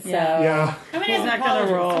do it, so Yeah. I mean, he's not going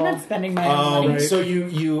to roll. I'm not spending my own money. Right. So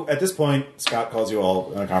you at this point, Scott calls you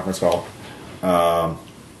all on a conference call.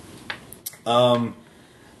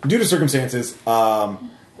 Due to circumstances,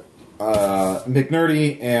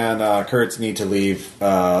 McNerdy and Kurtz need to leave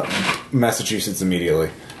Massachusetts immediately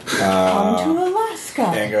Come to Alaska.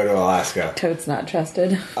 and go to Alaska. Toad's not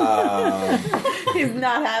trusted. He's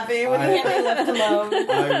not happy with I- it. Can't be left alone.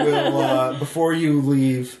 I will, before you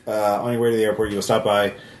leave on your way to the airport, you'll stop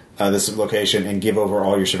by this location and give over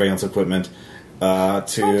all your surveillance equipment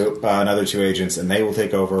to another two agents, and they will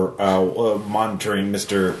take over monitoring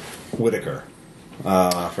Mr. Whitaker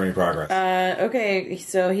for any progress. Okay,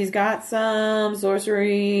 so he's got some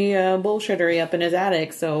sorcery bullshittery up in his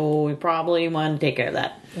attic, so we probably want to take care of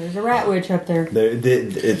that. There's a rat witch up there.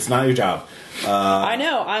 It's not your job. I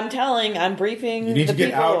know. I'm briefing. You need the to get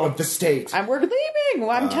people. out of the state. We're leaving.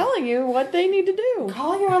 I'm telling you what they need to do.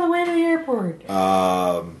 Call you on the way to the airport.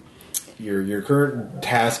 Your current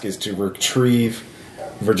task is to retrieve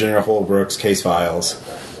Virginia Holbrook's case files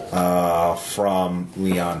from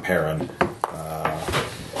Leon Perrin.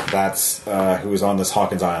 That's who is on this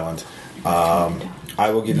Hawkins Island. I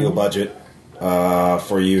will give you a budget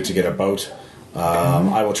for you to get a boat.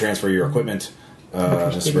 I will transfer your equipment,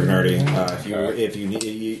 Mr. McNerdy. If you need,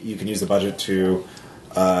 you can use the budget to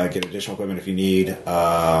get additional equipment if you need.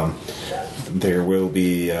 There will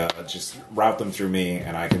be just route them through me,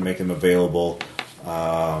 and I can make them available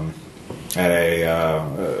at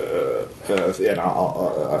and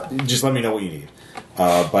I'll just let me know what you need.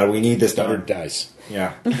 But we need this Standard done. dice.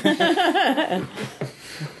 Yeah. And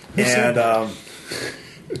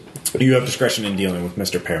you have discretion in dealing with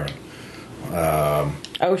Mr. Perrin.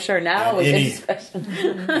 Oh, sure. Now we any- get discretion.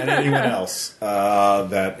 And anyone else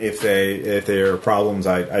that if there are problems,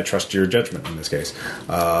 I trust your judgment in this case.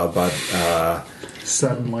 But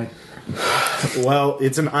Suddenly. well,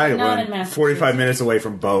 it's an Not in island, Massachusetts. 45 minutes away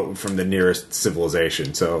from the nearest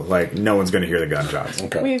civilization, so like no one's going to hear the gunshots.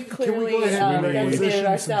 Okay. We've clearly go ahead and designated transition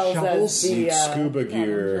some ourselves as shovels? the Scuba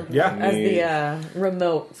gear. Yeah. as the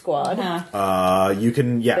remote squad. You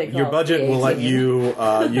can, They your call it budget will let PAT. you. You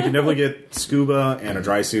can definitely get scuba and a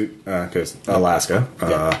dry suit because Alaska.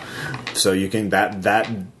 So you can that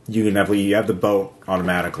you can definitely you have the boat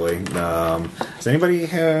automatically. Does anybody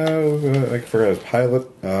have I forgot a pilot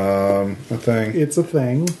a thing? It's a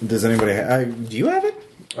thing. Does anybody? Do you have it?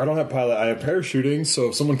 I don't have pilot. I have parachuting, so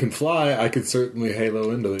if someone can fly, I could certainly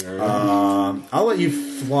halo into the area. I'll let you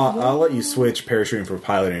fly. I'll let you switch parachuting for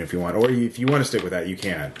piloting if you want, or if you want to stick with that, you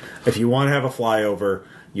can. If you want to have a flyover,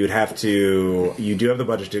 you'd have to. You do have the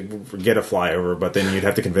budget to get a flyover, but then you'd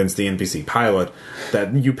have to convince the NPC pilot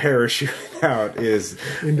that you parachute out is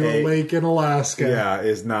Into a lake in Alaska. Yeah,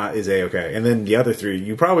 is a-okay. And then the other three,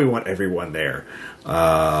 you probably want everyone there.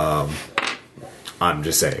 I'm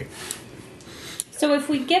just saying. So if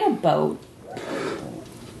we get a boat,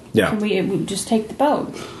 Yeah. can we just take the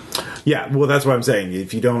boat? Yeah, well, that's what I'm saying.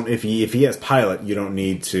 If you don't, if he has pilot, you don't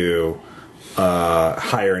need to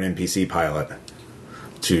hire an NPC pilot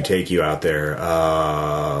to take you out there.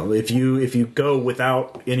 If you go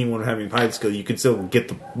without anyone having pilot skill, you can still get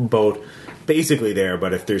the boat basically there.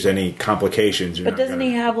 But if there's any complications, you're But not doesn't gonna,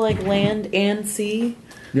 he have like land and sea?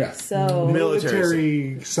 yes. So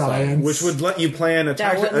Military science. which would let you plan an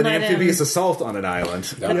wouldn't let amphibious him- assault on an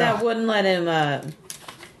island. but that wouldn't let him.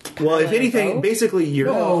 Well, if pilot a anything, boat? basically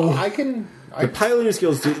you're. I can. The piloting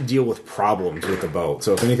skills deal with problems with the boat.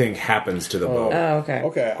 So if anything happens to the boat, Oh, okay.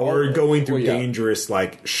 Okay. or going through well, yeah. dangerous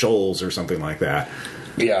like shoals or something like that.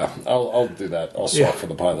 Yeah, I'll do that. I'll swap for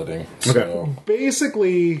the piloting. So,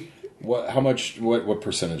 Basically, what? How much? What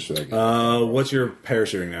percentage do I get? What's your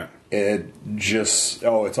parachuting at? It just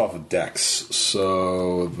it's off of Dex,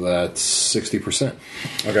 so that's 60%.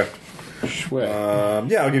 Okay. Shway.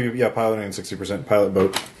 I'll give you piloting 60% pilot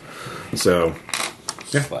boat. So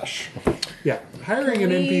Slash. yeah, hiring an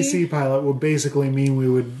Can we- NPC pilot would basically mean we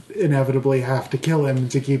would inevitably have to kill him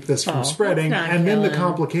to keep this from Oh, spreading, let's not and then kill the him.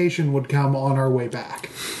 complication would come on our way back.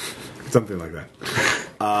 something like that.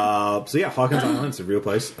 So yeah, Hawkins Island. It's a real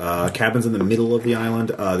place. Cabins in the middle of the island.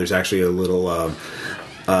 There's actually a little.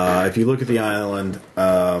 If you look at the island,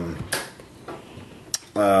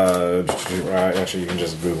 actually you can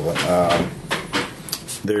just Google it.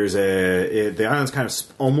 There's the island's kind of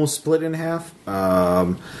almost split in half.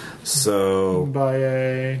 So By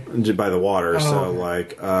a by the water. So okay.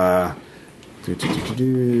 like, Hawkins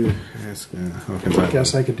I Island.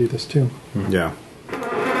 guess I could do this too. Yeah.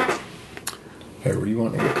 Hey, what do you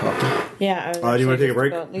want? A copy? Yeah. I was Do you wanna actually take a just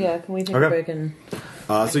break? yeah. Can we take Okay. a break and?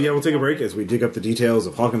 So yeah, we'll take a break as we dig up the details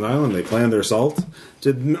of Hawkins Island. They plan their assault,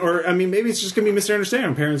 maybe it's just going to be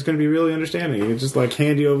misunderstanding. Parents going to be really understanding. You can just like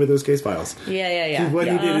hand you over those case files. Yeah. What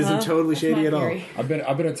he did isn't totally shady at all. I've been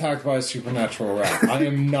attacked by a supernatural rat. I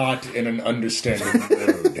am not in an understanding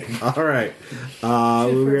mood. All right,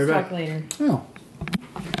 we'll be right Talk back. later. Oh,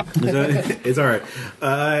 It's all right.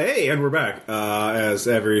 Hey, and we're back. As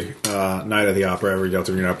every night at the opera, every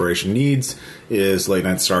Delta Green operation needs is late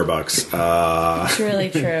night Starbucks. It's really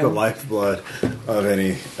The true. lifeblood of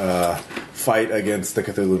any fight against the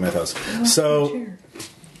Cthulhu mythos. So,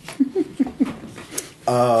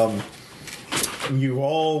 you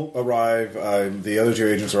all arrive. The other two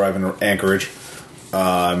agents arrive in Anchorage.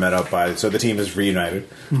 Met up so the team is reunited.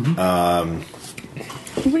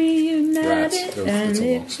 Reunited Rats. and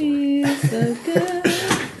It's a long it feels so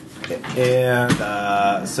good.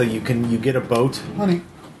 And so you get a boat. honey,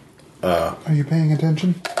 are you paying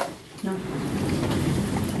attention? No.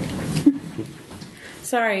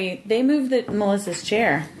 Sorry, they moved Melissa's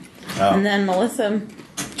chair, and then Melissa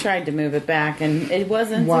tried to move it back, and it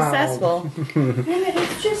wasn't Wow. successful.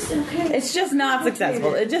 It's just okay. It's just not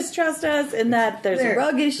successful. It just trust us in that there's There.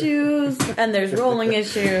 rug issues and there's rolling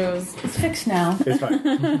issues. It's fixed now. It's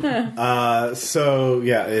fine. So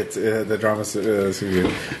yeah, it's the drama.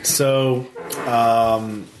 So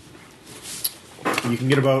you can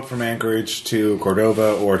get a boat from Anchorage to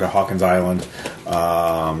Cordova or to Hawkins Island.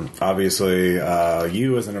 Obviously,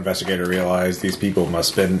 you as an investigator realize these people must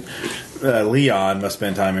spend. Leon must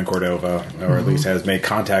spend time in Cordova, or at least has made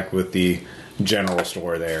contact with the general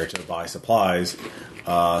store there to buy supplies.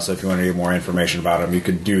 So if you want to get more information about him, you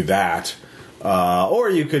could do that. Or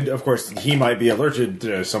you could, of course, he might be alerted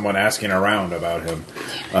to someone asking around about him.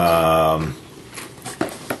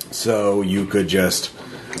 So you could just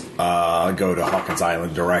go to Hawkins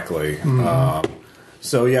Island directly.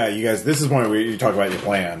 So yeah, you guys, this is when you talk about your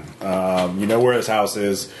plan. You know where his house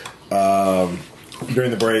is.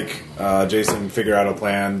 During the break, Jason figured out a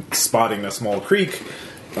plan, spotting a small creek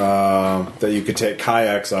that you could take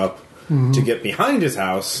kayaks up to get behind his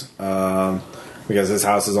house, because his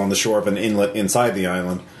house is on the shore of an inlet inside the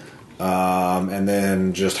island, and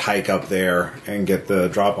then just hike up there and get the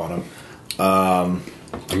drop on him.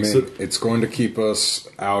 I mean, it's going to keep us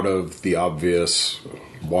out of the obvious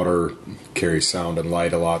water carries sound and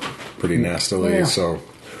light a lot pretty nastily. Yeah. So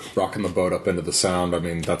rocking the boat up into the sound, I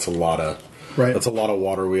mean, that's a lot of Right. that's a lot of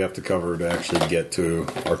water we have to cover to actually get to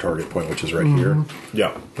our target point, which is right here.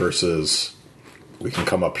 Yeah. Versus we can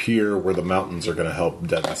come up here where the mountains are going to help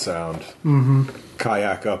deaden sound.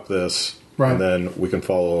 Kayak up this, Right. and then we can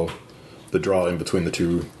follow the draw in between the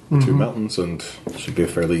two mountains, and it should be a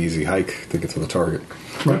fairly easy hike to get to the target.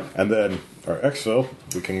 Right. And then our exfil,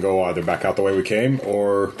 we can go either back out the way we came,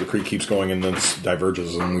 or the creek keeps going and then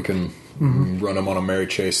diverges, and we can run them on a merry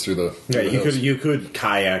chase through the. Yeah, you could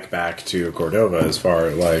kayak back to Cordova as far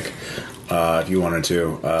if you wanted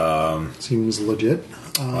to. Seems legit.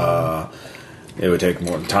 It would take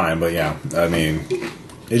more time, but yeah, I mean,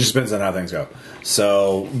 it just depends on how things go.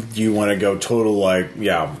 So, do you want to go total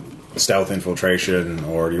stealth infiltration,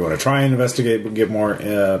 or do you want to try and investigate but get more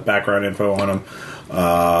background info on him,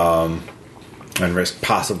 and risk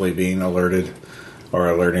possibly being alerted or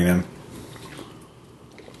alerting him?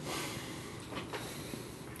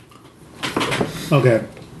 Okay.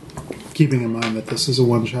 Keeping in mind that this is a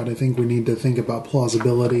one shot, I think we need to think about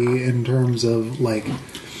plausibility in terms of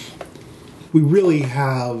we really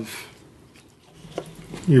have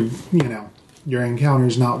your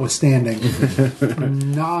encounters notwithstanding,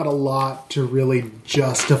 not a lot to really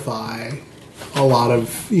justify a lot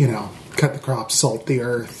of cut the crops, salt the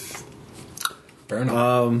earth. Fair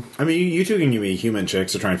enough. I mean, you two can give me human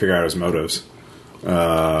checks to try and figure out his motives.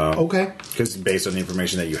 Okay, Because based on the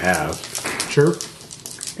information that you have, sure.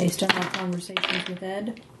 Based on our conversations with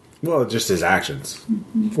Ed. well, just his actions.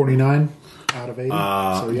 49 out of 80.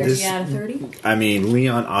 So yes. this- 30 out of 30? I mean,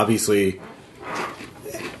 Leon obviously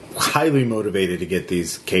highly motivated to get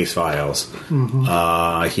these case files.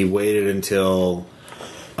 He waited until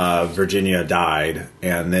Virginia died,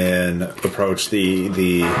 and then approached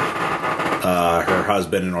her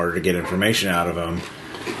husband in order to get information out of him,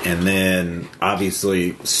 and then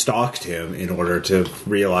obviously stalked him in order to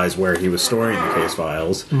realize where he was storing the case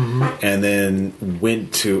files, and then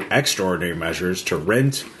went to extraordinary measures to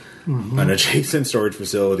rent an adjacent storage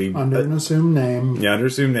facility Under an assumed name. Yeah, under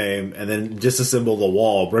assumed name, and then disassemble the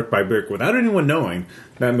wall brick by brick without anyone knowing.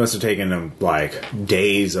 That must have taken him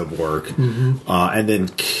days of work, and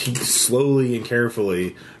then slowly and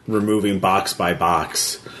carefully removing box by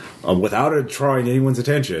box without it drawing anyone's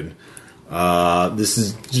attention. This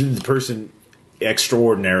is the person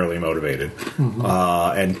extraordinarily motivated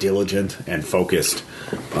and diligent and focused.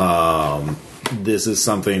 This is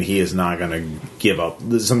something he is not going to give up.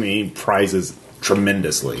 This is something he prizes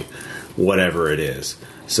tremendously, whatever it is.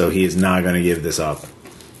 So he is not going to give this up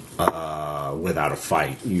without a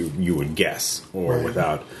fight, you would guess, or Right.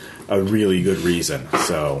 without a really good reason.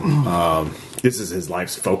 So this is his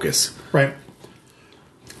life's focus. Right.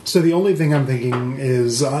 So the only thing I'm thinking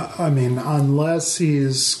is, unless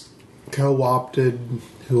he's co-opted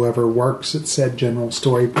whoever works at said general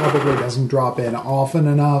store, he probably doesn't drop in often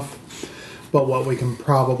enough. But what we can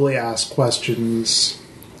probably ask questions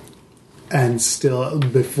and still,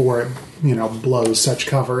 before it, blows such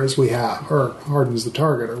cover as we have, or hardens the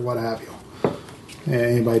target, or what have you.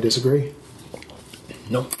 Anybody disagree?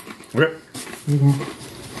 Nope. Okay.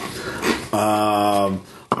 All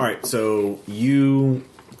right. So you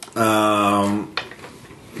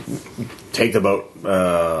take the boat,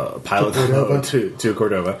 pilot the boat to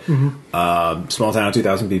Cordova. Small town,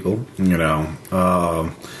 2,000 people.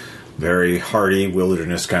 Very hardy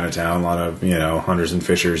wilderness kind of town. A lot of hunters and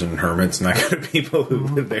fishers and hermits and that kind of people who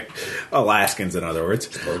live there. Alaskans, in other words.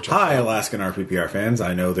 Hi, Alaskan RPPR fans.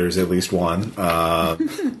 I know there's at least one.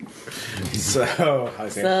 So, hi,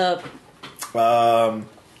 Sam. What's up?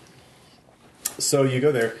 So you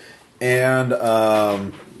go there and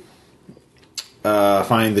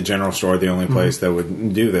find the general store, the only place that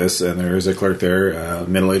would do this, and there is a clerk there, a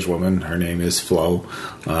middle-aged woman. Her name is Flo.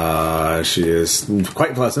 She is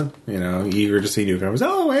quite pleasant, eager to see newcomers.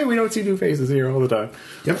 Oh, hey, we don't see new faces here all the time.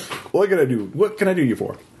 Yep. What can I do? What can I do you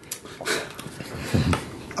for?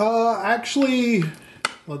 Actually,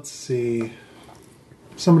 let's see.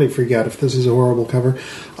 Somebody freak out if this is a horrible cover.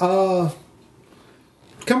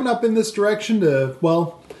 Coming up in this direction to,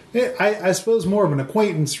 well, I suppose more of an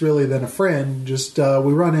acquaintance really than a friend. Just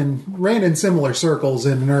we ran in similar circles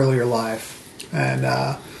in an earlier life,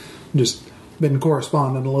 and just been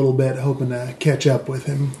corresponding a little bit, hoping to catch up with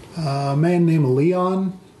him. A man named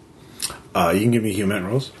Leon. You can give me human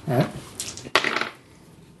rolls. All right.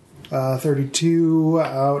 32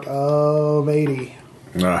 out of 80.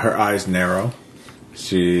 Her eyes narrow.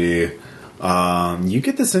 She, you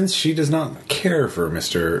get the sense she does not care for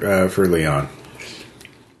for Leon.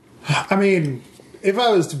 I mean, if I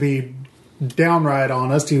was to be downright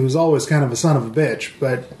honest, he was always kind of a son of a bitch,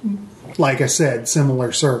 but like I said,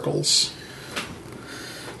 similar circles.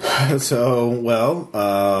 So,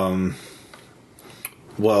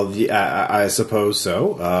 yeah, I suppose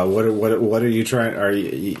so. What are you trying? Are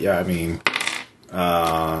you? I mean,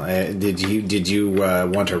 did you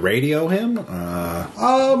want to radio him?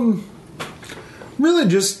 Really,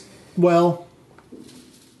 just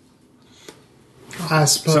I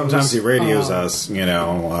suppose sometimes he radios us.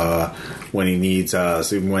 When he needs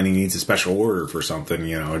us, when he needs a special order for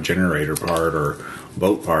something. A generator part or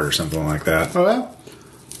boat part or something like that. Oh, yeah?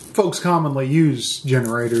 Folks commonly use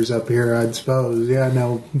generators up here, I'd suppose. Yeah,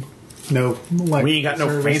 no. We ain't got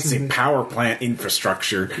no fancy power plant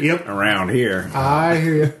infrastructure around here. I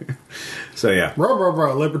hear you. So yeah,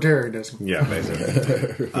 libertarianism. Yeah,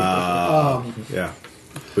 basically. Yeah,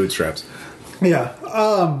 bootstraps. Yeah.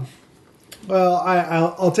 Well,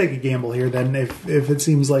 I'll take a gamble here then. If it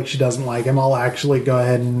seems like she doesn't like him, I'll actually go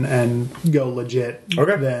ahead and go legit.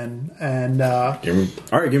 Okay. Then and give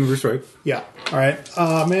me persuade. Yeah. All right,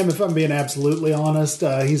 ma'am. If I'm being absolutely honest,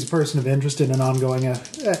 he's a person of interest in an ongoing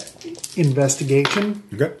investigation.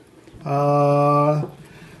 Okay.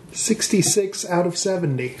 66 out of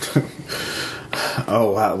 70.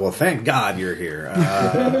 Oh wow! Well, thank God you're here.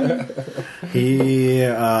 I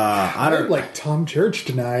don't like Tom Church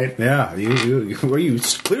tonight. Yeah, you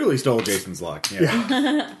clearly stole Jason's luck.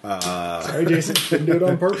 Yeah. Sorry, Jason. Didn't do it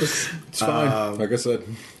on purpose. It's fine. Like I said,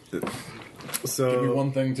 so give me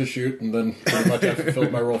one thing to shoot, and then pretty much I've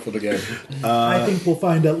fulfilled my role for the game. I think we'll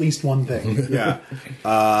find at least one thing. Yeah.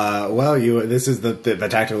 This is the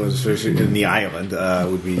tactical illustration in the island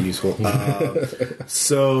would be useful.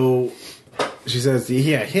 So she says,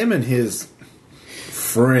 yeah, him and his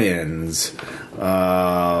friends,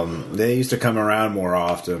 they used to come around more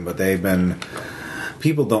often, but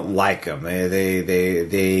people don't like them.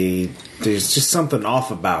 They there's just something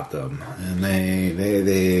off about them, and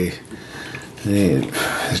they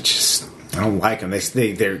just, I don't like them.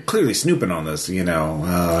 They're clearly snooping on this,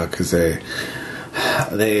 because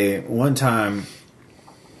they one time,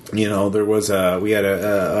 there was we had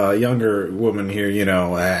a younger woman here,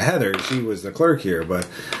 Heather. She was the clerk here, but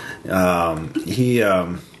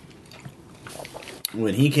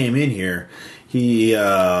when he came in here, she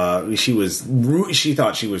thought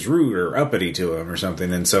she was rude or uppity to him or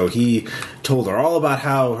something, and so he told her all about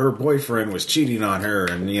how her boyfriend was cheating on her,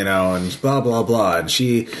 and and blah blah blah, and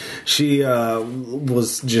she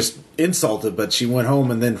was just insulted, but she went home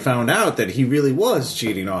and then found out that he really was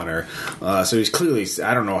cheating on her. So he's clearly,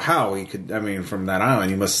 I don't know how he could. I mean, from that island,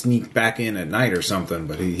 he must sneak back in at night or something.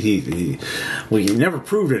 But he never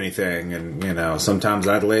proved anything. And sometimes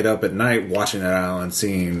I'd laid up at night watching that island,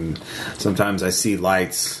 seeing. Sometimes I see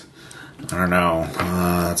lights. I don't know.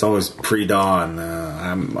 It's always pre-dawn.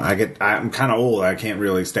 I'm kind of old. I can't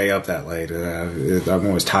really stay up that late. I'm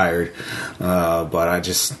always tired. But I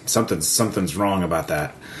just something's wrong about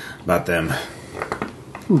that. About them.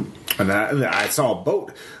 And I saw a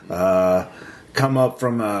boat come up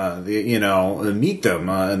from meet them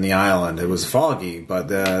in the island. It was foggy,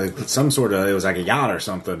 but it was like a yacht or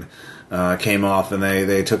something came off, and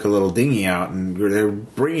they took a little dinghy out, and they were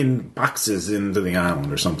bringing boxes into the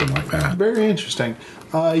island or something like that. Very interesting.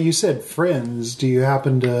 You said friends. Do you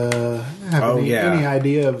happen to have any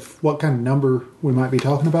idea of what kind of number we might be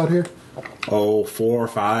talking about here? 4 or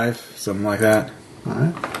 5, something like that.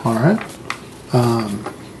 All right.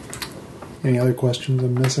 Any other questions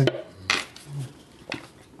I'm missing?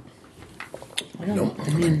 Nope.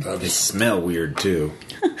 They smell weird too.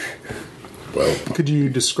 Well, could you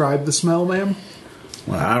describe the smell, ma'am?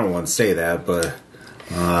 Well, I don't want to say that, but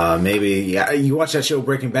maybe. Yeah, you watch that show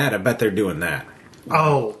Breaking Bad. I bet they're doing that.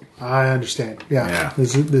 Oh, I understand. Yeah.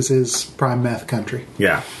 This is prime meth country.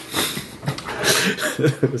 Yeah.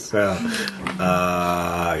 So,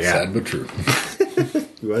 yeah. Sad but true.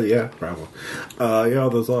 Well, yeah, probably.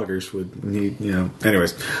 All those loggers would need,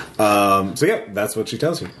 Anyways, so yeah, that's what she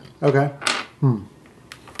tells you. Okay.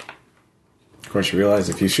 course, you realize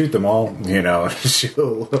if you shoot them all,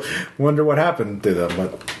 she'll wonder what happened to them.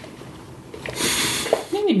 But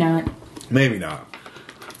Maybe not. maybe not.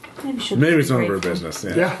 Maybe it's none of her business.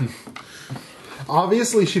 Yeah.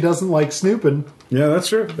 Obviously, she doesn't like snooping. Yeah, that's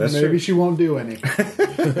true. That's Maybe true. she won't do any.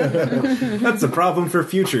 That's a problem for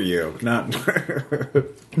future you, not.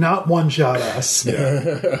 Not one-shot us.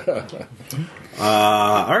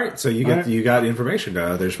 All right, so you got information.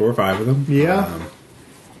 There's 4 or 5 of them. Yeah.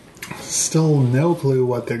 Still no clue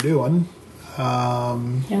what they're doing.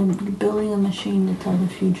 Building a machine to tell the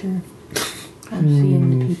future. Of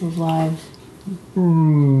seeing people's lives.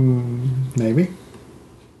 Maybe.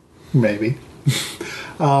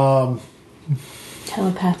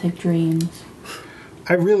 Telepathic dreams.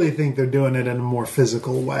 I really think they're doing it in a more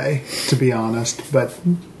physical way, to be honest. But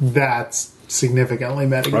that's significantly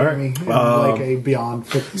metagaming in like a beyond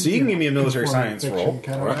fiction. So you can give me a military science roll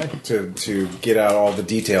kind of way. to get out all the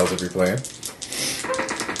details of your plan.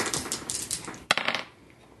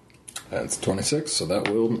 That's 26, so that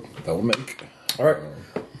will make. All right.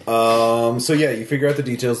 So yeah, you figure out the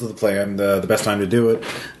details of the plan, the best time to do it,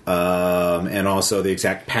 and also the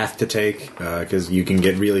exact path to take, because you can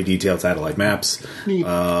get really detailed satellite maps,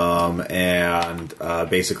 and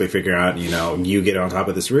basically figure out, you get on top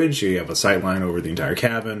of this ridge, you have a sight line over the entire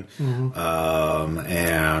cabin,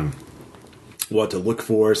 and what to look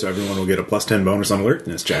for, so everyone will get a +10 bonus on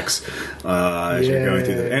alertness checks as you're going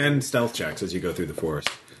through and stealth checks as you go through the forest.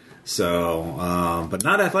 So, but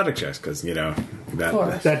not athletic checks, because,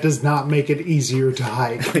 that does not make it easier to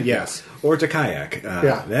hike. yes, or to kayak.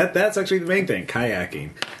 Yeah. That's actually the main thing,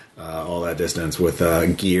 kayaking. All that distance with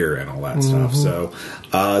gear and all that stuff. So,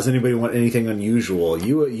 does anybody want anything unusual?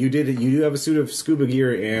 You do have a suit of scuba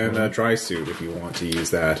gear and a dry suit if you want to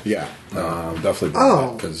use that. Yeah, definitely.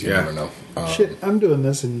 Because you never know. Shit, I'm doing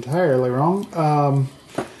this entirely wrong.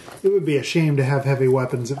 It would be a shame to have heavy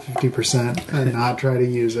weapons at 50% and not try to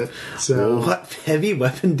use it. So, What heavy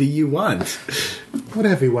weapon do you want? what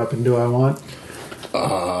heavy weapon do I want?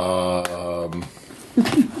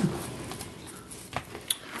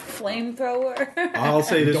 Flamethrower. I'll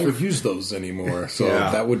say this. Don't use those anymore, so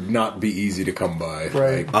Yeah. that would not be ezy to come by.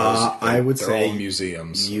 Right. I would they're say all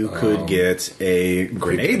museums. You could get a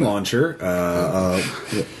grenade launcher.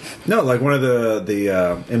 No, like one of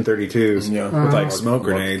the M32s with like smoke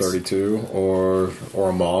Mark grenades. 32 or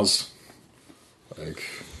a Maz. Like,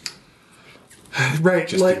 Right.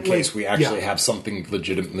 just in case we actually have something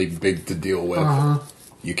legitimately big to deal with.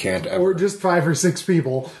 You can't ever. Or just 5 or 6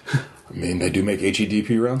 people. I mean, they do make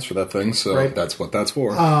HEDP rounds for that thing, so Right. that's what that's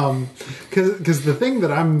for. Because the thing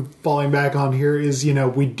that I'm falling back on here is,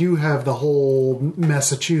 we do have the whole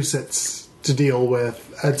Massachusetts to deal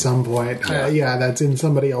with at some point. Yeah. That's in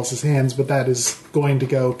somebody else's hands, but that is going to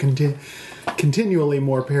go continually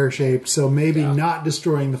more pear-shaped, so maybe not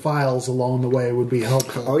destroying the files along the way would be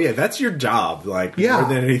helpful. Oh yeah, that's your job. Like more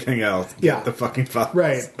than anything else. Get the fucking files.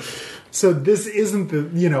 Right. So this isn't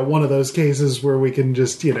one of those cases where we can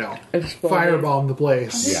just firebomb the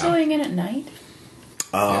place. Are they going in at night?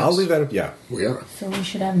 I'll leave that up. Yeah. We are. So we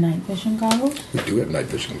should have night vision goggles? We do have night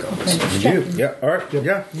vision goggles. Okay, just You checking. do. Yeah. All right.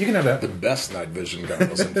 Yeah. You can have that. The best night vision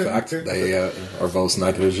goggles, in fact. They are both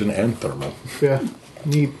night vision and thermal. Yeah.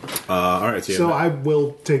 Neat. All right. So, So I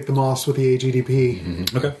will take the moss with the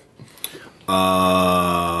AGDP. Okay.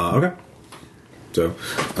 Okay. So,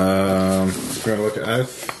 we're gonna look at.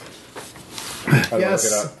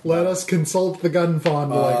 Yes, let us consult the gun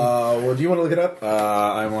fondling. Well, do you want to look it up?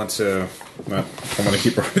 I want to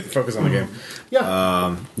keep focus on the game.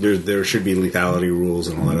 Yeah. There should be lethality rules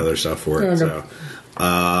and all that other stuff for it. Okay. So,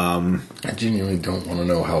 I genuinely don't want to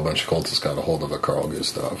know how a bunch of cultists got a hold of a Carl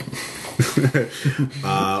Gustav.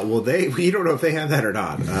 well, you don't know if they have that or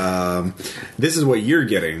not. This is what you're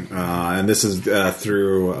getting, and this is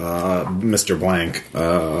through Mr. Blank,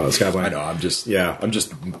 Scott Blank. I know. I'm just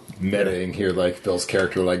metaing here. Like Bill's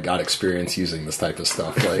character, got experience using this type of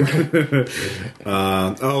stuff. Like, the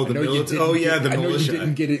I know you militia.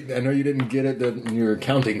 didn't get it. I know you didn't get it in your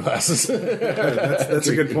accounting classes. That's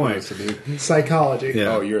a good point. Psychology.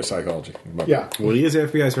 Yeah. Oh, you're a psychology. Yeah. Well, he is the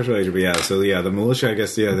FBI special agent, but the militia, I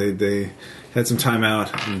guess, they had some time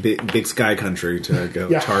out in big sky country to go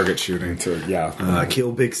target shooting.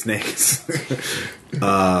 Kill big snakes.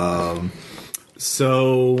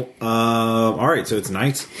 So, all right, so it's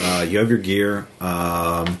night. You have your gear.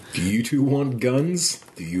 Do you two want guns?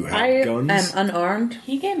 Do you have I guns? am unarmed.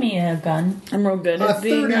 He gave me a gun. I'm real good at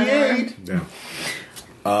being 38. unarmed.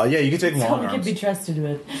 Yeah, you can take long Someone can arms. be trusted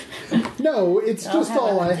with. No, it's I'll just have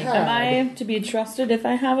all a I hunting. have. Am I to be trusted if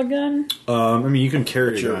I have a gun? I mean, you can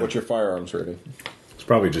carry What's your firearms rating? It's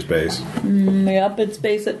probably just base. Yep, it's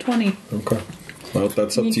base at 20. Okay. Well,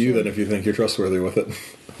 that's up to you then if you think you're trustworthy with it.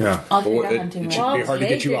 Yeah. I'll Well, take a it hunting should rifle. be hard to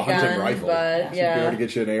get you a hunting gun, rifle. but It should be hard to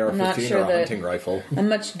get you an I'm not AR-15 sure or a that- hunting rifle. I'm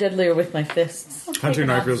much deadlier with my fists. Hunting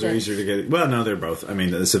rifles are easier to get. Well, no, they're both. I mean,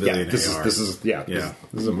 the Yeah, civilian this AR. is Yeah. This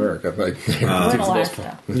is America. Like, We're in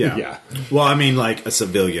Alaska. Yeah. Yeah. Well, I mean, like a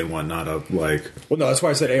civilian one, not a like. well, no, that's why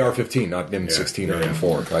I said AR-15, not M16 or Yeah.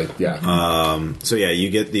 M4. Like, yeah. So yeah, you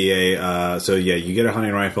get the you get a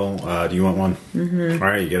hunting rifle. Do you want one? Mm-hmm. All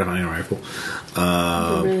right, you get a hunting rifle.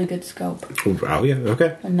 A really good scope. Oh yeah,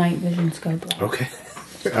 okay, A night vision scope. okay,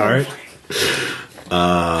 all right.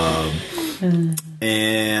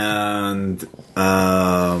 And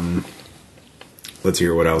let's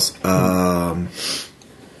hear what else.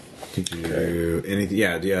 Did you anything?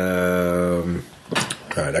 Yeah.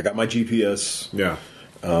 All right, I got my GPS. Yeah.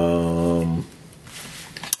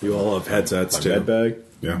 You all have headsets My too. med bag.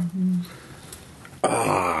 Yeah.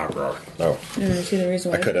 Oh, See the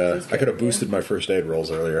reason why I could have boosted my first aid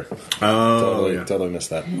rolls earlier. Oh, Totally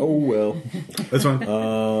missed that. Oh well. that's fine.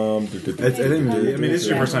 I mean, this is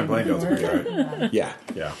your first time playing Delta Green, right? Yeah.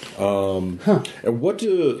 Yeah. And what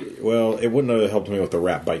do? Well, it wouldn't have helped me with the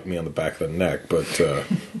rat bite me on the back of the neck, but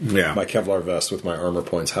Yeah. my Kevlar vest with my armor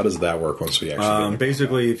points. How does that work once we actually?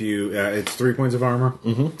 Basically, if you, it's 3 points of armor.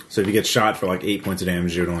 Mm-hmm. So if you get shot for like 8 points of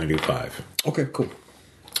damage, you'd only do 5. Okay, cool.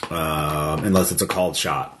 Unless it's a called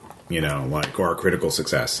shot, like or a critical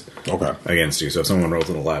success. Okay. Against you. So if someone rolls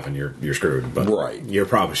an 11, you're screwed. But Right. you're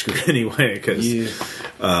probably screwed anyway because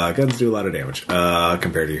guns do a lot of damage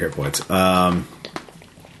compared to your hit points. And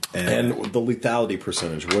the lethality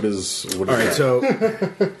percentage. What is? All right, so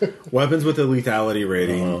weapons with a lethality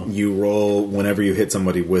rating, you roll whenever you hit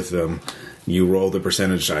somebody with them. You roll the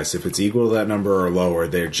percentage dice. If it's equal to that number or lower,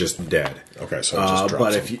 they're just dead. Okay, so it just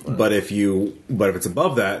drops but if it's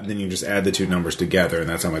above that, then you just add the two numbers together, and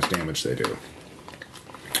that's how much damage they do.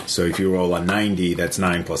 So if you roll a 90, that's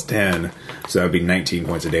 9 plus 10, so that would be 19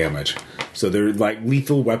 points of damage. So they're like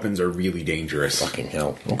lethal weapons are really dangerous. fucking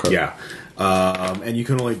hell. Okay. Yeah, and you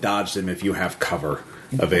can only dodge them if you have cover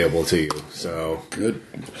available to you. So Good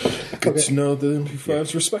to know the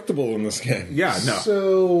MP5's respectable in this game. yeah, no.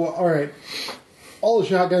 So, all right. All the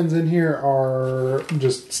shotguns in here are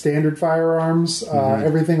just standard firearms.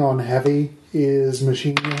 Everything on heavy is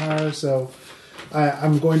machine gun hire. So,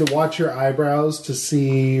 I'm going to watch your eyebrows to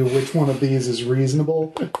see which one of these is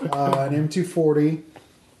reasonable. An M240,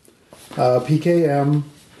 PKM,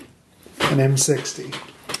 an M60.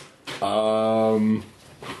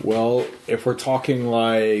 Well, if we're talking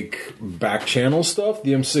like back channel stuff,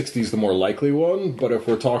 the M60 is the more likely one. But if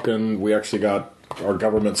we're talking, we actually got our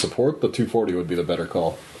government support, the 240 would be the better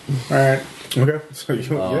call. All right. Okay, so you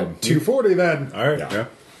 240 then. all right,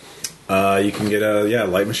 yeah. You can get a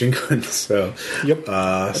light machine gun. So Yep.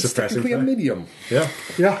 suppressing Technically a fire. medium. Yeah.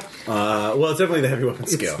 Yeah. Well, it's definitely the heavy weapon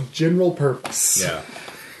skill. It's general purpose. Yeah.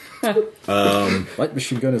 Light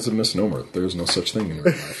machine gun is a misnomer. There is no such thing in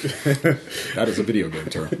real life. That is a video game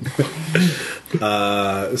term.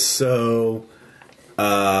 So,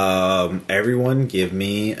 everyone, give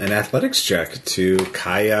me an athletics check to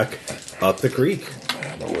kayak up the creek.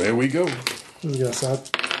 And away we go. Yes,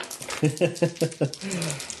 that.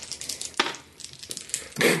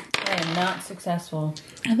 I am not successful.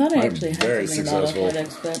 I thought I actually had very something about successful.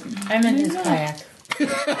 athletics, but I'm in his kayak.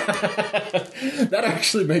 That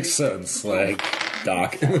actually makes sense. Like,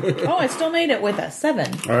 Doc. oh, I still made it with a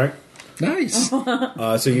 7. All right. Nice.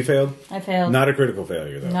 So you failed. I failed. Not a critical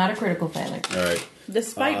failure, though. Not a critical failure. All right.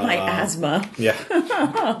 Despite my asthma. Yeah.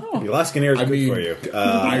 The Alaskan air is good for you.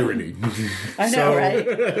 Irony. I know,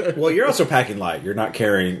 right? Well, you're also packing light. You're not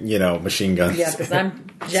carrying, machine guns. Yeah, because I'm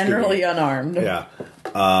generally unarmed. Yeah.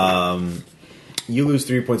 You lose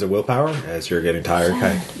 3 points of willpower as you're getting tired.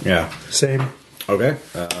 Okay. Yeah. Same. Okay.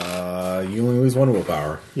 You only lose 1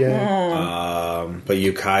 willpower. Yeah. But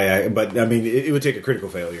you kayak. But I mean, it would take a critical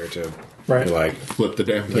failure to Right. be like, Flip the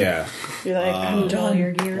damn thing. yeah. You're like, I'm All done.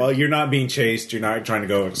 your gear. Well, you're not being chased. You're not trying to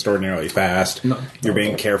go extraordinarily fast. No. You're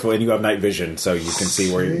being careful, and you have night vision, so you can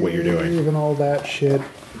see what you're doing. Even all that shit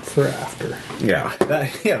for after. Yeah,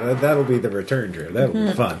 that'll be the return trip. That'll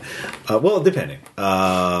be fun. Well, depending.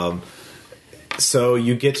 So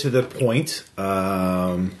you get to the point.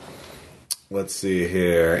 Let's see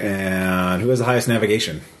here, and who has the highest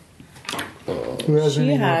navigation? Who has She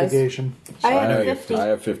any has. navigation? I I have 50.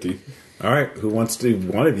 have 50. All right, who wants to?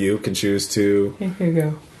 One of you can choose to. Here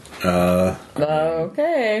you go.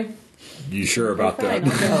 Okay. You sure about Fine,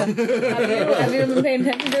 that? I'll go. Have you been paying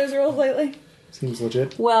attention to those rolls lately? Seems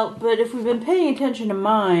legit. Well, but if we've been paying attention to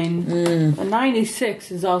mine, a 96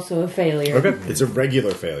 is also a failure. Okay, it's a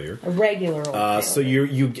regular failure. A regular old failure. So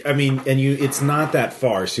it's not that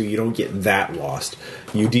far, so you don't get that lost.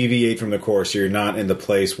 You deviate from the course. You're not in the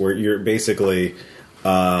place where you're basically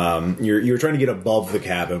you're trying to get above the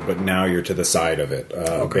cabin, but now you're to the side of it.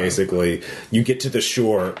 Basically, you get to the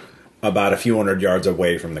shore about a few hundred yards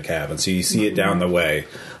away from the cabin, so you see it down the way.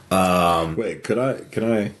 Wait, can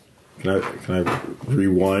I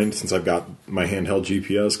rewind since I've got my handheld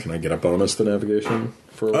GPS? Can I get a bonus to navigation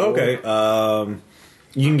for a roll? Okay,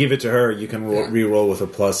 you can give it to her. You can re-roll with a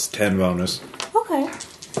plus 10 bonus. Okay.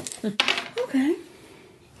 Okay.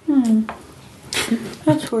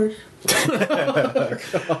 That's worse.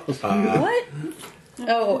 What?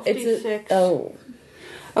 Oh, it's a 66. oh.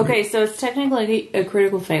 Okay, so it's technically a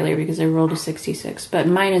critical failure because I rolled a 66, but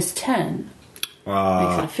minus 10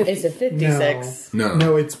 makes it a 50. It's a 56.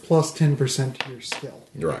 No, it's plus 10% to your skill.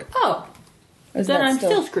 you're right. Oh, Is then that I'm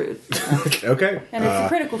still screwed. Okay. And it's a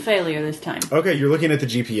critical failure this time. Okay, you're looking at the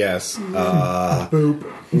GPS. Boop.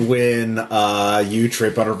 When you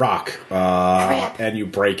trip on a rock and you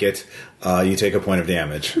break it, you take a point of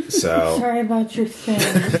damage. So Sorry about your thing.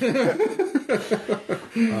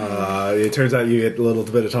 it turns out you get a little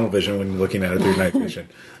bit of tunnel vision when looking at it through night vision,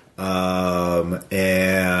 and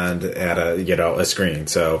at a screen.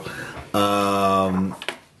 So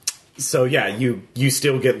yeah, you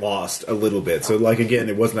still get lost a little bit. So like again,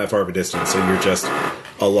 it wasn't that far of a distance. So you're just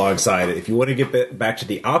alongside it. If you want to get back to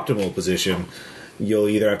the optimal position, you'll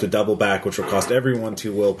either have to double back, which will cost everyone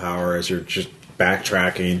 2 willpower as you're just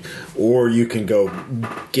backtracking, or you can go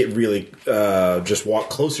get really just walk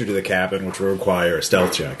closer to the cabin, which will require a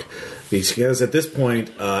stealth check. Because at this point,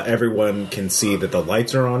 everyone can see that the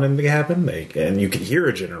lights are on in the cabin, and you can hear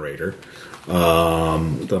a generator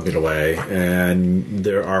dumping away, and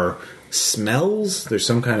there are smells. There's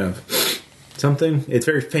some kind of something. It's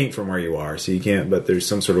very faint from where you are, so you can't. But there's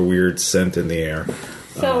some sort of weird scent in the air.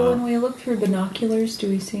 So when we look through binoculars, do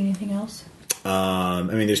we see anything else?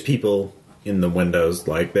 There's people in the windows,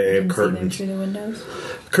 like they have Can see them curtains. through the windows,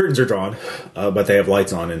 Curtains are drawn, but they have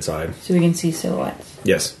lights on inside. so we can see silhouettes.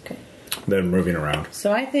 Yes, Okay. they're moving around.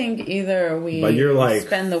 So I think either we But you're like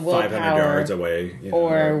spend the 500 willpower yards away,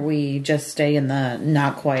 or we just stay in the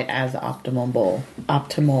not quite as optimal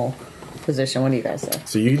position. What do you guys say?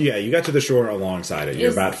 So you got to the shore alongside it. You're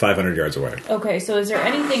Is- about 500 yards away. Okay, so is there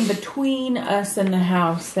anything between us and the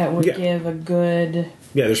house that would Yeah. give a good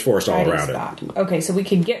Yeah, there's forest all hiding around spot? it. Okay, so we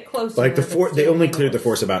can get closer. Like the but they still only be cleared the close.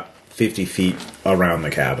 forest about 50 feet around the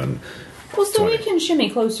cabin. Well, so we 20. can shimmy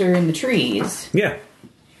closer in the trees. Yeah.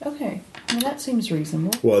 Okay, well, that seems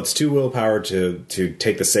reasonable. Well, it's 2 willpower to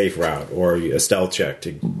take the safe route, or a stealth check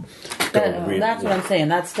to go. That's what I'm saying.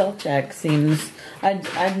 That stealth check seems.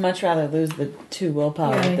 I'd much rather lose the 2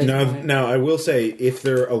 willpower. Yeah, at this point. Now, I will say, if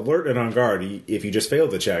they're alert and on guard, if you just fail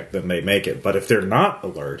the check, then they make it. But if they're not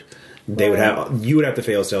alert, you would have to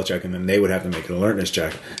fail a stealth check, and then they would have to make an alertness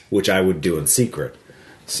check, which I would do in secret.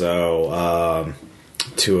 So,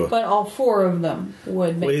 But all 4 of them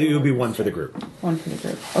would make it would be 1 for the group, one for the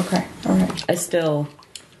group. Okay, all right. I still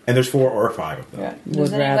and there's 4 or 5 of them. Yeah. Would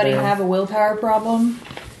Does anybody rather- have a willpower problem?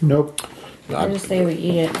 Nope. I just say we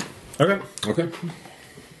eat it. Okay, Okay.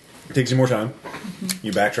 takes you more time.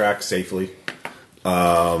 You backtrack safely,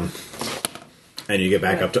 and you get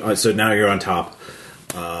back up to. So now you're on top.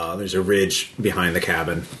 There's a ridge behind the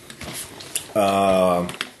cabin. So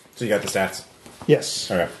you got the stats. Yes.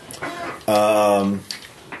 Okay.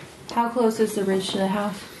 How close is the ridge to the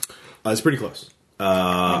house? It's pretty close. Like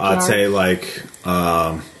I'd yards? say like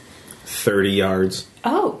 30 yards.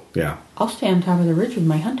 Oh, Yeah. I'll stay on top of the ridge with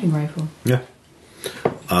my hunting rifle. Yeah.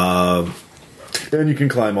 And you can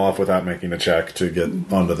climb off without making a check to get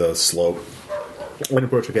onto the slope and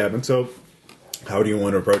approach the cabin. So, how do you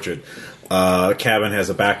want to approach it? Cabin has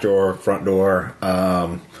a back door, front door.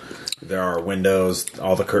 There are windows.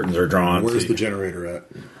 All the curtains are drawn. Where's the generator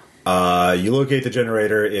at? You locate the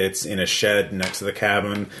generator. It's in a shed next to the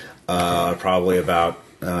cabin, probably about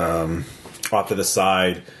off to the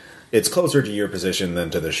side. It's closer to your position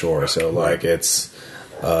than to the shore, so like it's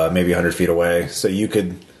maybe 100 feet away. So you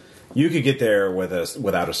could get there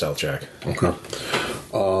without a stealth check Okay.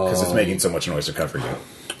 because it's making so much noise to cover you.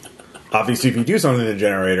 Obviously, if you do something to the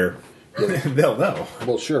generator, they'll know.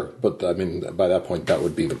 Well, sure, but I mean, by that point, that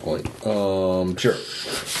would be the point. Sure.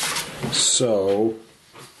 So,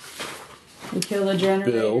 We kill the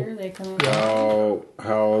generator. Bill. They come up.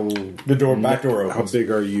 how The back door how opens. big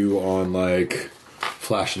are you on like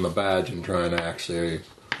flashing the badge and trying to actually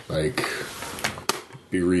like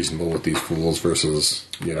be reasonable with these fools versus,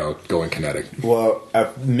 going kinetic. Well, a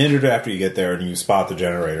minute after you get there and you spot the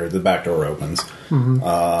generator, the back door opens.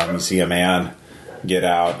 You see a man get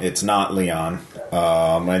out. It's not Leon.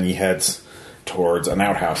 And he heads towards an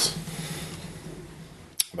outhouse.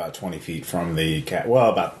 About 20 feet from the cat.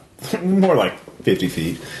 Well, about more like 50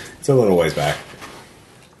 feet. It's a little ways back.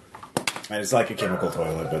 And it's like a chemical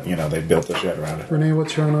toilet, but, they built the shed around it. Renee,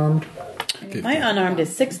 what's your unarmed? My unarmed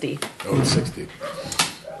is 60. Oh, it's 60.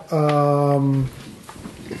 You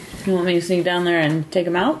want me to sneak down there and take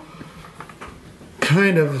him out?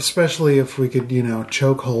 Kind of, especially if we could,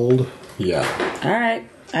 choke hold. Yeah. All right,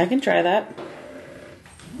 I can try that.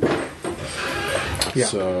 Yeah.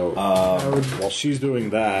 So, while she's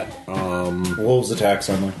doing that, Wolves attack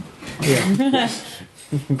suddenly. Yeah.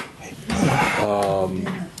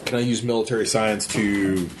 can I use military science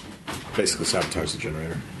to basically sabotage the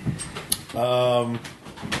generator?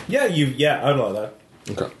 Yeah, I'd allow that.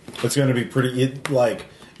 Okay. It's going to be pretty,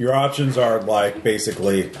 your options are,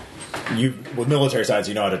 basically, with military science,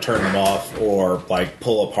 you know how to turn them off or,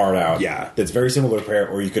 pull a part out. Yeah. That's very similar to repair,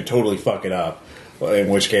 or you could totally fuck it up, in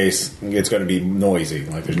which case, it's going to be noisy.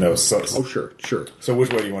 There's no... Oh, sure. So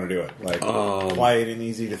which way do you want to do it? Quiet and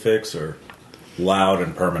easy to fix, or loud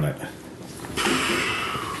and permanent?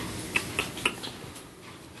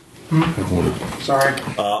 Sorry.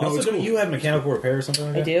 Also, don't you have mechanical repair or something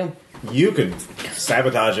like I that? do. You could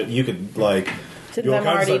sabotage it. You could, Since do all I'm kinds of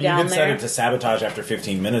already stuff. You down could set there. it to sabotage after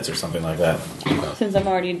 15 minutes or something like that. Since I'm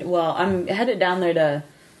already... Well, I'm headed down there to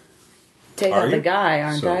take Are out the you? guy,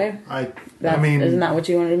 aren't So, I? I mean, Isn't that what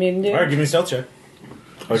you wanted me to do? All right, give me a stealth check.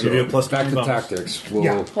 I'll give you a plus back 20 to bonus. tactics. We'll,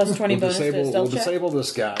 Yeah. Plus 20 bonus to a we'll stealth check? disable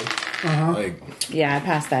this guy. Yeah, I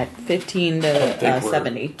passed that. 15 think to we're-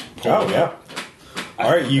 70. Oh, yeah. All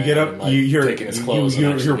right, you get up. You're taking his clothes. and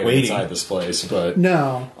actually you're getting waiting. inside this place, but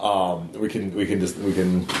no. we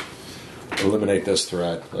can eliminate this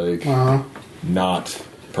threat, not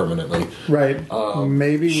permanently. Right.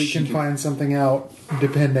 Maybe we she can can- find something out,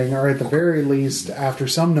 depending, or at the very least, after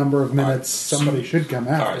some number of minutes, somebody should come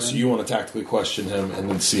after All right, so him. you want to tactically question him and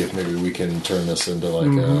then see if maybe we can turn this into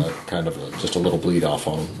a kind of just a little bleed off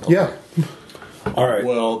on him. Okay. Yeah. All right.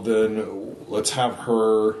 Well, then let's have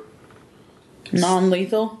her.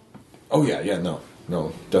 Non-lethal? Oh yeah, no,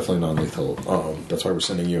 definitely non-lethal. That's why we're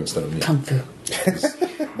sending you instead of me. Kung Fu.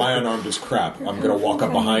 My unarmed is crap. I'm gonna walk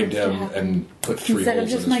up behind him and put 3 Instead of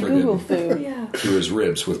holes in just his my Google friggin' food. through his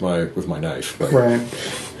ribs with my knife. But Right.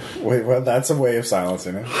 Wait, well, that's a way of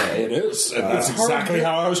silencing it. it is. And that's exactly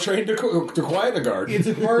how I was trained to quiet a guard. It's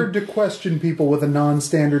hard to question people with a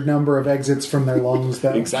non-standard number of exits from their lungs,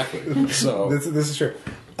 though. Exactly. So This is true.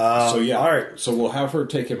 so yeah. all right. So we'll have her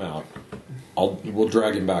take him out. We'll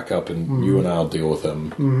drag him back up, and you and I'll deal with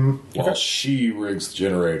him while she rigs the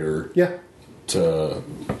generator Yeah. to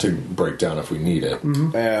break down if we need it.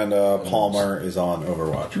 And Palmer is on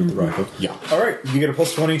Overwatch with the rifle. Yeah. All right, you get a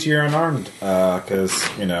plus 20 to your unarmed because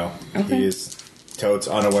he is totes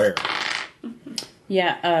unaware.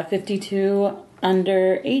 Yeah, 52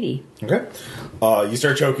 under 80. Okay. You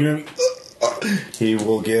start choking him. He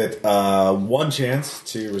will get one chance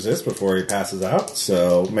to resist before he passes out.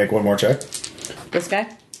 So make one more check. This guy?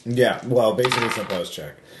 Yeah. Well, basically it's an opposed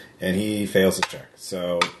check, and he fails his check.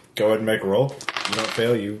 So go ahead and make a roll. You don't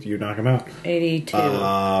fail, you knock him out. 82,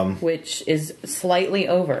 which is slightly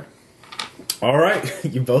over. All right,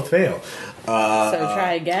 you both fail. So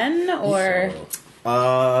try again, or...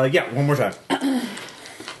 Yeah, one more time.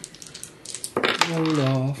 Roll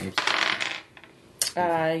off.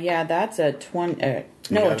 yeah, that's a 20... a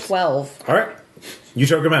Yes. 12. All right, you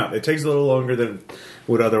choke him out. It takes a little longer than it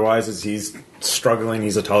would otherwise, as he's struggling.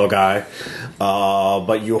 He's a tall guy,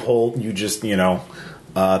 but you just pin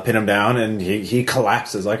him down, and he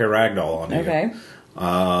collapses like a rag doll on you. Okay.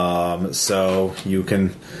 So you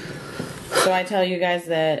can. So I tell you guys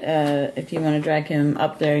that if you want to drag him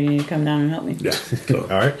up there, you need to come down and help me. Yeah. All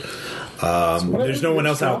right. There's no one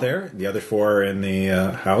else out there. The other 4 are in the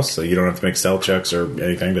house, so you don't have to make stealth checks or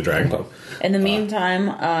anything to drag them. In the meantime,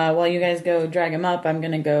 while you guys go drag him up, I'm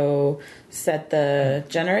going to go set the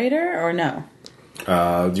generator, or no? Do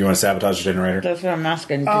you want to sabotage the generator? That's what I'm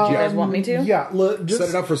asking. Did you guys want me to? Yeah. Just, Set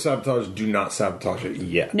it up for sabotage. Do not sabotage it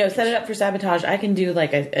yet. No, set it up for sabotage. I can do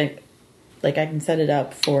like I can set it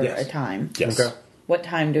up for Yes. a time. Yes. Okay. What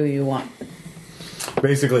time do you want?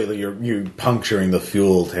 Basically, you're puncturing the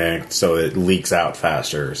fuel tank so it leaks out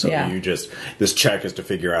faster. So Yeah. this check is to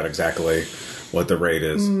figure out exactly what the rate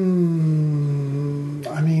is.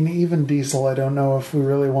 I I mean, even diesel, I don't know if we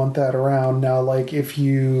really want that around now. Like, if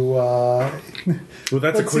you Well,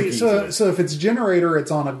 that's a let's quick. see. So if it's generator,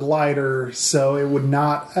 it's on a glider, so it would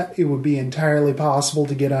not. It would be entirely possible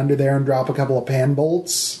to get under there and drop a couple of pan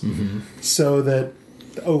bolts, so that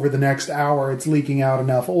over the next hour, it's leaking out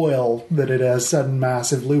enough oil that it has sudden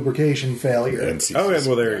massive lubrication failure. Oh, yeah,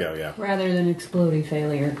 well, there you go. Yeah. Rather than exploding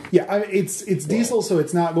failure. Yeah, it's diesel, so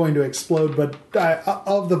it's not going to explode. But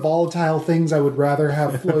of the volatile things, I would rather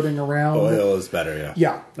have floating around. Oil is better. Yeah.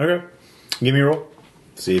 Yeah. Okay. Give me a roll.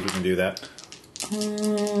 See if you can do that.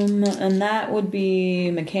 And that would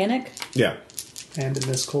be mechanic. Yeah. And in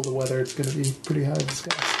this colder weather, it's going to be pretty high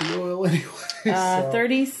viscosity oil anyway. So.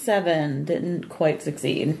 37 didn't quite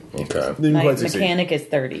succeed. Okay. Didn't My quite succeed. mechanic is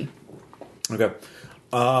 30. Okay.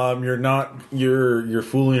 You're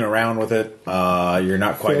fooling around with it. You're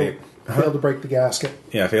not quite. Failed to break the gasket.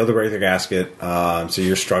 Yeah, failed to break the gasket. So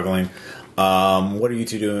you're struggling. What are you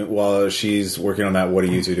two doing while she's working on that? What are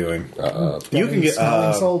you two doing? You can get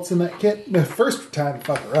smelling salts in that kit. The first time to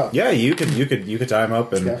fuck her up. yeah. You could tie him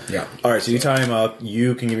up and Yeah. All right. So you tie him up.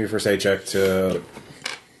 You can give me a first aid check to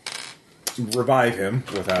revive him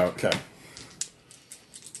without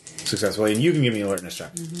successfully, and you can give me an alertness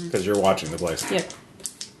check because you're watching the place. Yep.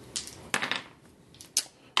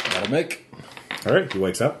 That'll make. All right. He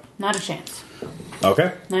wakes up. Not a chance.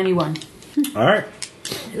 Okay. 91. All right.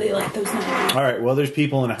 Really like those 91. All right. Well, there's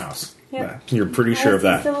people in a house. Yep. You're pretty sure of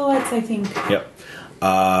that. Silhouettes, I think. Yep.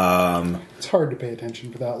 It's hard to pay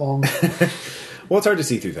attention for that long. Well, it's hard to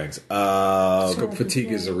see through things.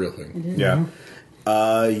 Fatigue is a real thing. Yeah.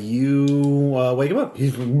 You wake him up.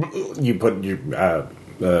 You put your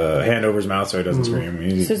hand over his mouth so he doesn't scream.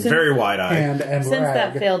 He's So since- very wide-eyed. and Since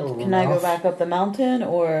that rag failed, over can I go mouth. back up the mountain,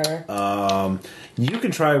 or You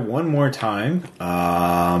can try one more time.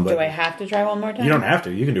 But do I have to try one more time? You don't have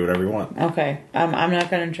to. You can do whatever you want. Okay, I'm not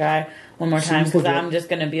going to try one more time Seems because legit. I'm just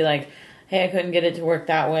going to be like, hey, I couldn't get it to work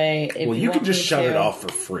that way. If Well, you can want just me shut it to- off for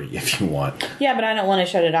free if you want. Yeah, but I don't want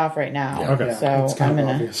to shut it off right now. Okay. Yeah, So it's kind I'm of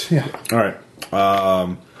gonna. obvious. Yeah. All right.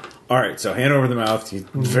 All right. So hand over the mouth. He's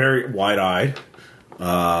very wide-eyed.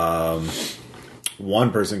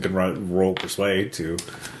 One person can roll persuade to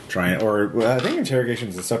try and, or I think interrogation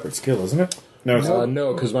is a separate skill, isn't it? No.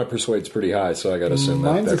 No, because my persuade's pretty high, so I got to assume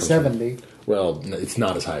that. Mine's that at comes 70. From, well, it's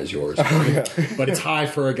not as high as yours, Yeah. but it's high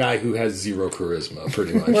for a guy who has zero charisma,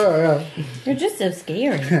 pretty much. Yeah. You're just so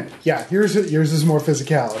scary. Yeah, yours is more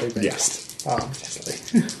physicality based. Yes.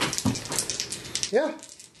 Obviously. Yeah.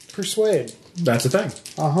 Persuade. That's a thing.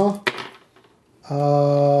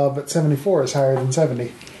 But 74 is higher than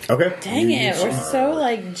 70. Okay. Dang it, we're so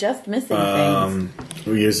like just missing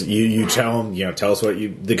things. You tell him, tell us what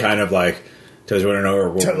the kind of like, tells you what to know.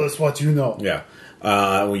 Or Tell us what you know. Yeah.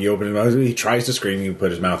 When you open his mouth, he tries to scream. You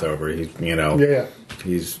put his mouth over. Yeah.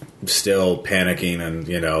 He's still panicking and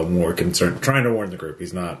more concerned, trying to warn the group.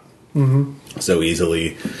 He's not so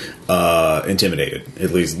easily intimidated,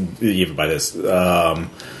 at least even by this.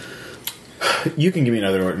 You can give me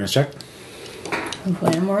another alertness check.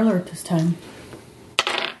 Hopefully I'm more alert this time.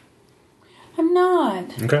 I'm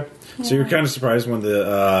not. Okay. So you're kind of surprised when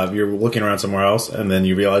you're looking around somewhere else, and then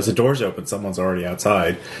you realize the door's open. Someone's already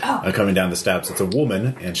outside, coming down the steps. It's a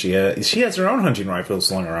woman, and she has her own hunting rifle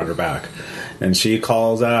slung around her back, and she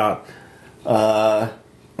calls out,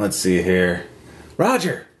 "Let's see here,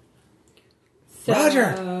 Roger, So,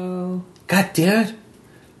 Roger! God damn it!"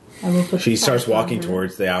 I will put She the starts sights on walking her.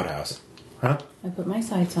 towards the outhouse. Huh? I put my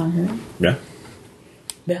sights on her. Yeah.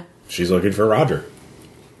 Yeah. She's looking for Roger.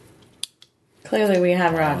 Clearly, we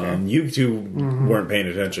have Roger. And you two weren't paying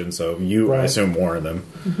attention, so you, I Right. assume, warned them.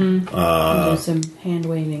 Do some hand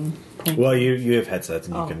waving. Well, you have headsets,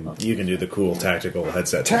 and Oh, you can do the cool tactical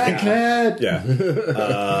headset thing. TACnet!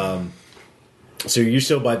 Yeah. So you're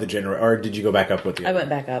still by the generator, or did you go back up with you? I went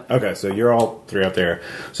back up. Okay, so you're all three up there.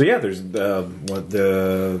 So yeah, there's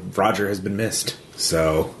the Roger has been missed.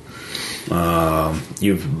 So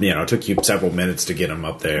it took you several minutes to get him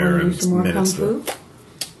up there, Wanna do and some more kung minutes fu?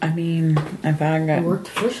 I mean, if I It worked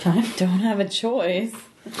the first time. don't have a choice.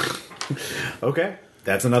 Okay,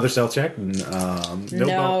 that's another stealth check.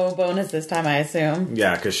 No bonus this time, I assume.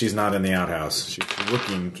 Yeah, because she's not in the outhouse. She's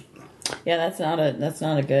looking. Yeah, that's not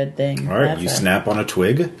a good thing. All right, That's you a- snap on a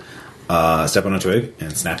twig, step on a twig,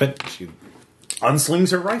 and snap it. She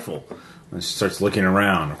unslings her rifle. And she starts looking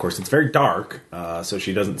around. Of course, it's very dark, so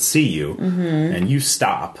she doesn't see you. And you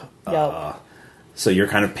stop. Yup. So you're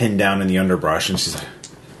kind of pinned down in the underbrush, and she's like,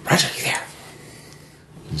 Roger, you there?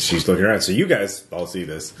 And she's looking around. So you guys all see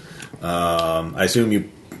this. I assume you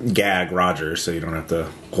gag Roger, so you don't have to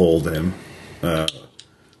hold him.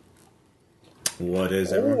 What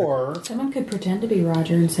is everyone? Or Someone could pretend to be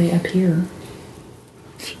Roger and say up here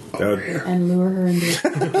That would- and lure her into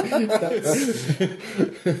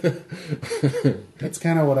that's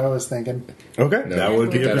kind of what I was thinking. okay, No, that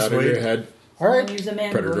would be get a that out of your persuade. head. All right. use a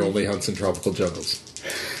man Predator voice. only hunts in tropical jungles.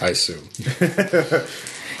 I assume.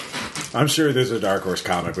 I'm sure there's a Dark Horse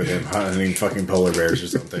comic with him hunting fucking polar bears or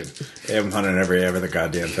something. They have him hunting every other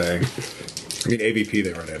goddamn thing. I mean, AVP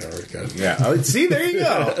they run it already. Got it. Yeah. Oh, see, there you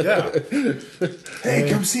go. Yeah. Hey,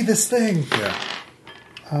 come see this thing.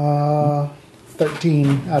 Yeah.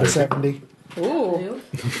 13 out of 70. Ooh.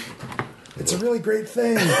 It's a really great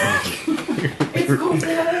thing. It's cool to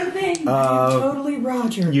have another thing. Totally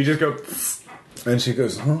Roger. You just go, and she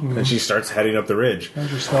goes, huh? And she starts heading up the ridge.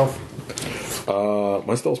 How's your stealth?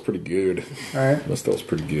 My stealth's pretty good. All right. My stealth's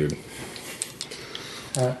pretty good.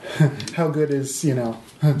 How good is,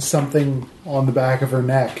 something on the back of her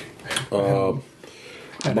neck?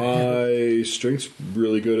 My strength's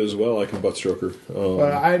really good as well. I can butt stroke her.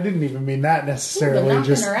 But I didn't even mean that The necessarily. knocking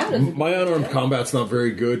Just her out is My unarmed combat's not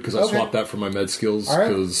very good because I Okay. swapped that for my med skills. All right.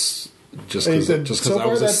 Because just He because said, so I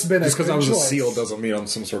far was that's been a just because I good was a choice. SEAL doesn't mean I'm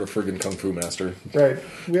some sort of friggin' kung fu master. right.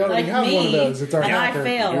 We already Like have me, one of those. It's our and I hacker.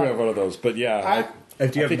 failed. I do have one of those, but yeah,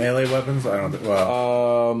 Do you have melee weapons? I don't.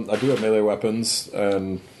 Well, I do have melee weapons,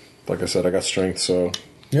 and like I said, I got strength, so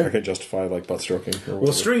I can justify like butt stroking. Or well,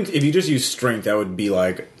 whatever. strength. If you just use strength, that would be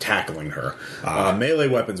like tackling her. Melee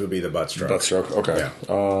weapons would be the butt stroke. Butt stroke. Okay.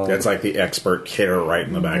 Yeah. That's like the expert hitter right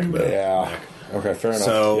in the back of the. Yeah. Okay. Fair enough.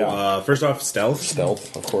 So yeah. first off, stealth.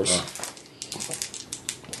 Stealth, of course.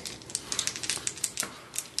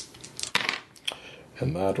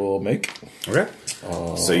 And that will make. Okay.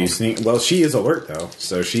 So you sneak. Well, she is alert though,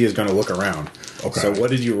 so she is going to look around. Okay. So what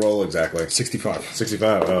did you roll exactly? 65.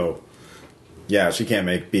 65. Oh. Yeah, she can't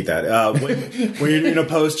beat that. When you're doing a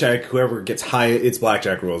pose check, whoever gets high, it's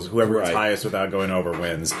blackjack rules. Whoever gets Right. highest without going over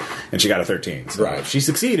wins, and she got a 13. So Right. she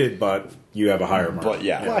succeeded, but you have a higher mark. But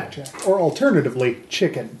yeah. Blackjack. Or alternatively,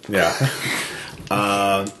 chicken. Yeah.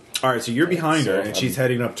 All right, so you're behind her, So, and she's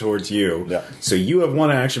heading up towards you. Yeah. So you have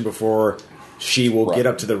one action before she will Right. get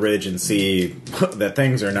up to the ridge and see that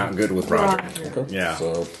things are not good with Roger. Okay. Yeah.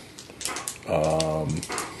 So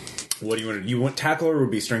What do you want? You want tackler would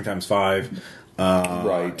be strength times 5.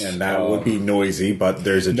 Right. And that would be noisy, but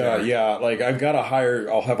there's a no, yeah, like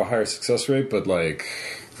I'll have a higher success rate, but like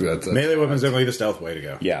that's melee weapons definitely the stealth way to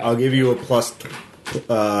go. Yeah. I'll give you a plus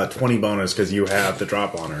 20 bonus because you have the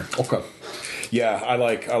drop on her. okay. Yeah, I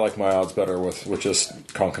like my odds better with just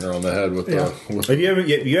conking her on the head with Yeah. the with If you haven't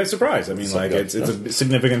yet, you have surprise. I mean, Some like good, it's a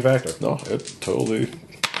significant factor. No, it totally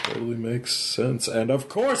makes sense, and of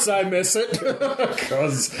course I miss it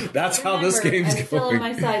because that's how this game's I'm still on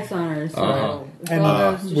going. my side saunter, so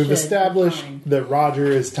And we've established that Roger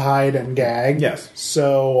is tied and gagged. Yes.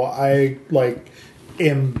 So I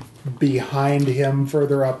am behind him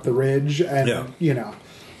further up the ridge, and Yeah.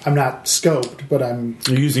 I'm not scoped, but I'm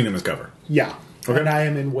You're using them as cover. Okay. And I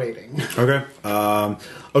am in waiting. Okay.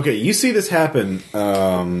 Okay. You see this happen,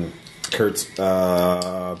 Kurtz,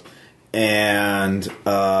 and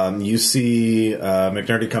you see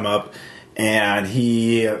McNerney come up, and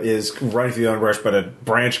he is running through the underbrush, but a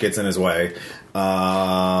branch gets in his way.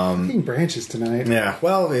 Eating branches tonight. Yeah.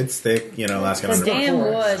 Well, it's thick, Alaskan The underbrush. damn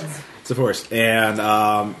Forest. woods. It's a forest,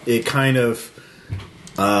 and it kind of.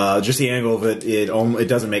 Just the angle of it, it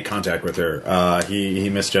doesn't make contact with her. He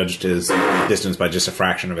misjudged his distance by just a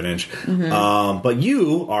fraction of an inch. But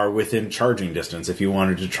you are within charging distance if you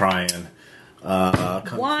wanted to try and.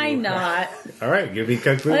 Kung Why fu. not? All right, give me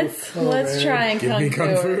kung fu. Let's try and Give me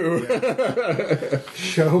kung fu.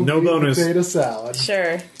 Show No me bonus. potato salad.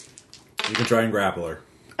 Sure. You can try and grapple her.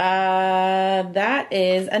 That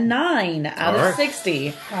is a 9 out All of right.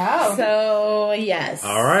 60. Wow. So yes.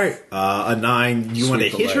 All right, a 9. You want to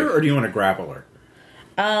Sweep the hit her leg. or do you want to grapple her?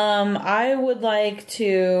 I would like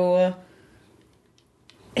to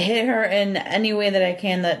hit her in any way that I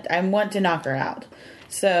can. That I want to knock her out.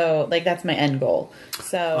 So that's my end goal.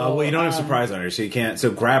 So Well, you don't have surprise on her, so you can't.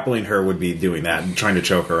 So grappling her would be doing that and trying to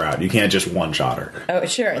choke her out. You can't just one shot her. Oh,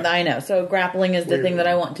 sure, I know. So grappling is the thing that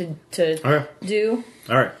I want to Okay. do.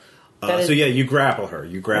 All right. That is- So yeah, you grapple her.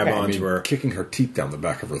 You grab Okay. onto her. Kicking her teeth down the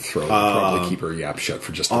back of her throat would probably keep her yap shut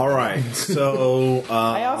for just a All minute. right. So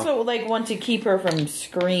I also want to keep her from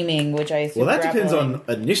screaming, which I assume well, that depends grappling-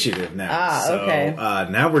 on initiative now. Ah, so, okay.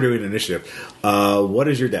 Now we're doing initiative. What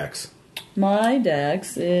is your dex? My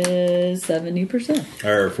dex is 70%.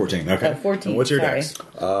 Or 14. Okay. 14, And what's your sorry. dex?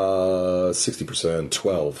 60%,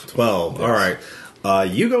 12. 12. All right.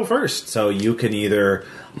 You go first. So you can either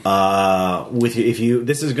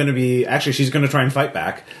this is going to be actually she's going to try and fight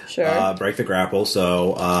back. Sure. Break the grapple.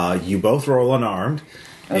 So you both roll unarmed,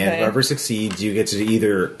 and Okay. whoever succeeds, you get to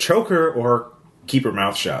either choke her or keep her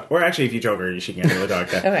mouth shut. Or actually, if you choke her, she can't really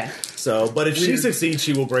talk. Okay. So, but if she succeeds,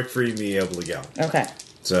 she will break free and be able to yell. Okay.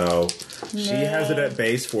 So she has it at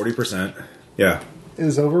base 40%. Yeah.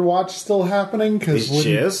 Is Overwatch still happening? Because She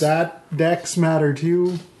wouldn't is. that dex matter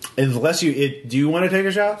too? Unless do you want to take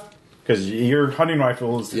a shot? Because your hunting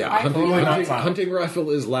rifle is Yeah, I hunting, feel like hunting, I- hunting rifle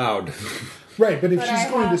is loud. Right, but if But she's I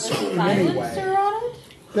going to have a swing silencer anyway, on it?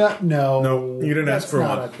 that no, No, you didn't that's ask for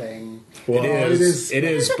not one. a thing. Well, It is.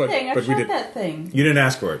 It's a But thing. I've but we shot did. that thing. You didn't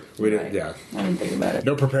ask for it. We did. Yeah. I didn't think about it.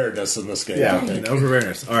 No preparedness in this game. Yeah, I think. no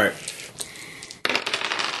preparedness. All right.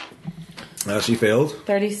 She failed.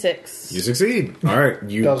 36. You succeed. All right.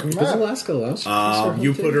 You Doesn't Does matter. Alaska allow?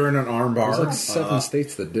 you put her in an arm bar. There's like 7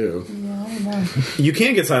 states that do. You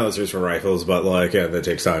can get silencers for rifles, but that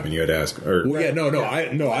takes time, and you had to ask. Or Well,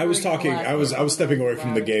 yeah, I was talking. I was stepping away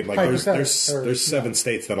from the game. Like, there's 7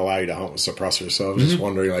 states that allow you to hunt with suppressors. So I was just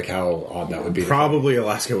wondering, like, how odd that would be. probably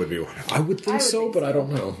Alaska would be one. I would think so, but I don't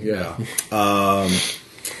know. Yeah.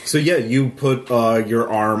 So yeah, you put your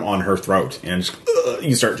arm on her throat and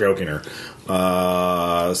you start choking her.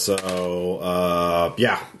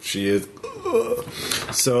 Yeah, she is.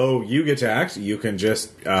 So you get attacked. You can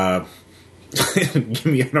just give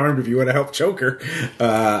me unarmed if you want to help choke her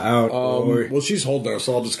out. Well, she's holding her,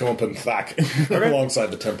 so I'll just come up and thack alongside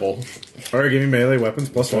the temple. Or give me melee weapons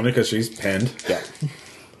plus 20 because she's pinned. Yeah.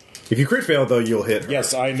 If you crit fail, though, you'll hit her.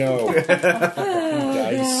 Yes, I know.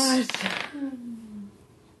 Dice.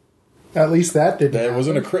 At least that didn't. That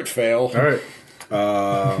wasn't a crit fail. All right.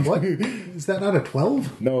 What? Is that not a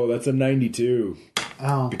 12? No, that's a 92.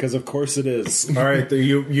 Oh. Because of course it is. All right.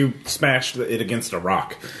 You smashed it against a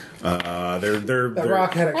rock. That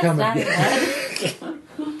rock had it That's coming. not bad.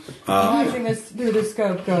 Watching this through the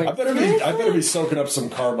scope going. I better be soaking up some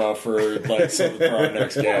karma for for our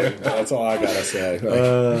next game. That's all I gotta say.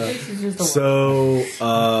 This is just a So,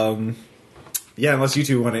 yeah, unless you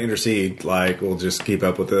two want to intercede, we'll just keep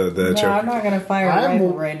up with the No, choke. I'm not going to fire a I'm-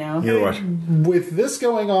 rifle right now. Either way. With this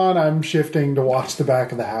going on, I'm shifting to watch the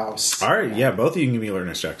back of the house. All right, yeah, both of you can give me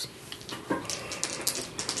alertness checks.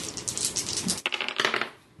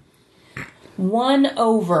 1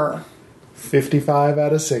 over. 55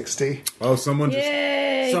 out of 60. Oh, someone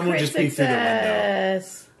Yay! someone crit just peeked through the window.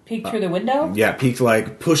 success. Peek through the window? Yeah,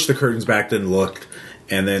 peeked, pushed the curtains back, then looked,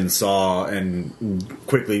 and then saw and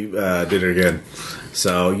quickly did it again.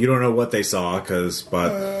 So you don't know what they saw,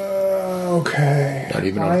 Okay. Not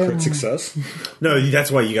even on crit success. no,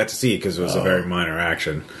 that's why you got to see it because it was a very minor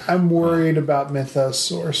action. I'm worried about Mythos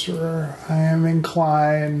Sorcerer. I am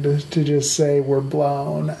inclined to just say we're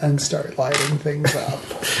blown and start lighting things up.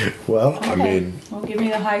 Well, I mean, Well, give me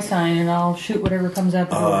the high sign and I'll shoot whatever comes out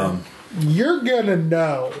the door. You're gonna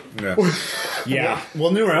know. yeah. yeah.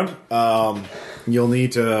 Well, new round. You'll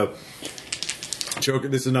need to choke.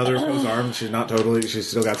 This is another opposed arm. She's not totally. She's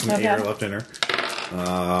still got some Okay. air left in her.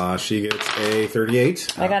 She gets a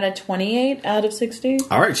 38. I got a 28 out of 60.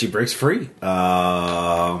 All right, she breaks free.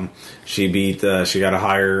 She beat. She got a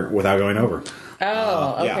higher without going over.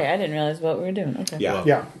 Oh, okay. yeah. I didn't realize what we were doing. Okay. Yeah.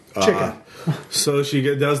 Yeah, chicken. So she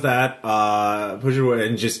does that. Pushes away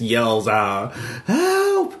and just yells out,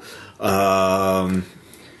 "Help!"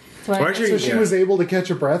 So I- actually, So she yeah. was able to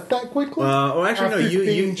catch a breath that quickly? Actually, no. After You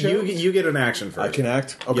being choked? get an action first. I can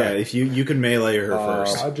act. Yeah, Okay. if you can melee her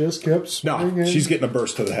first. I just kept No, swinging. she's getting a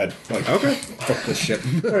burst to the head. Okay. Fuck this shit.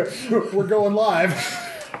 We're going live.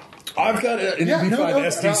 I've got an Yeah, MP5 no,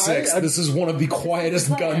 ST6. I- This is one of the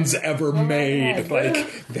quietest guns ever made.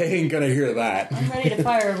 They ain't gonna hear that. I'm ready to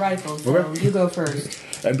fire a rifle, so you go first.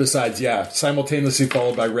 And besides, simultaneously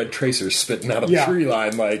followed by red tracers spitting out of the Yeah. tree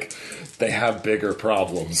line. They have bigger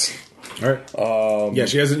problems. All right. Yeah,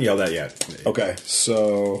 she hasn't yelled at yet. Okay,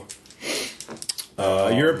 so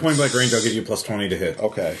You're at point blank range. I'll give you plus 20 to hit.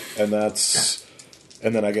 okay, and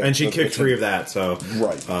then I get And she kicked free of that, so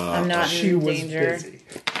right, I'm not She in was danger. busy.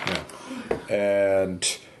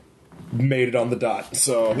 and made it on the dot.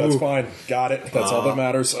 So that's fine. Got it. That's all that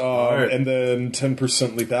matters. right. And then 10%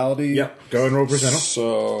 lethality. Yep. Go and roll percentile.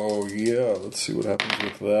 So yeah, let's see what happens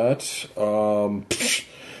with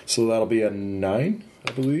that. So that'll be a 9,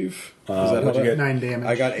 I believe. Is that what'd you get? 9 damage.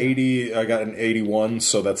 I got 80. I got an 81,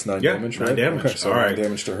 so that's 9 Yeah, damage. 9 Right? damage. Okay, so All 9 right.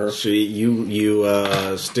 damage to her.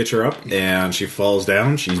 You stitch her up, and she falls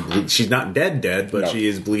down. She's not dead, but No. she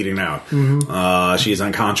is bleeding out. She is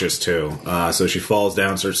unconscious too. So she falls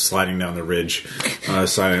down, starts sliding down the ridge,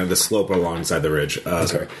 sliding the slope alongside the ridge.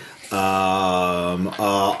 Sorry.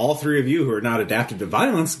 All three of you who are not adapted to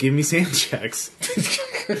violence, give me sand checks.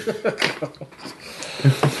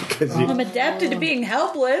 I'm adapted to being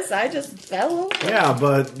helpless. I just fell over. Yeah,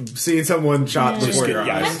 but seeing someone shot before your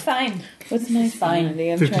I'm eyes. fine. What's my Fine. sanity?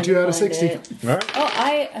 I'm 52 trying to out of find 60. it. All right. Oh,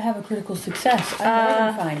 I have a critical success. I'm more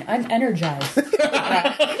than fine. I'm energized.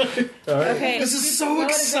 Okay. This is so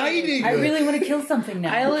exciting. I really want to kill something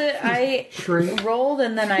now. I Shrink. rolled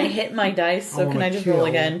and then I hit my dice, so wanna can I just kill. roll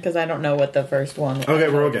again? Because I don't know what the first one was. Okay,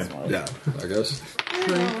 roll again. Yeah, I guess.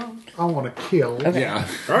 I want to kill. Okay. Yeah.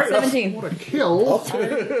 All right. 17. I want to kill.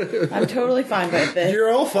 I'm totally fine with this. You're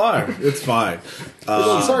all fine. It's fine.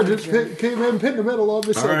 The sergeant came in, pinned the middle of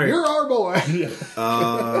me, said, right. "You're our boy."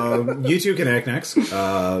 You two can act next.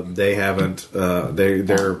 They haven't.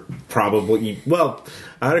 They're probably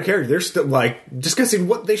out of character. They're still discussing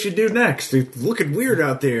what they should do next. It's looking weird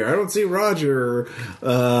out there. I don't see Roger,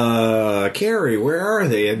 Carrie. Where are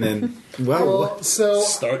they? And then, Well, so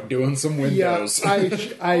Start doing some yeah, windows. I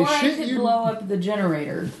or I shit could you. blow up the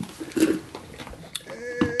generator.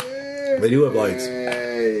 they do have lights.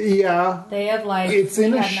 Yeah, They have lights. It's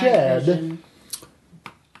in we a have night shed. vision.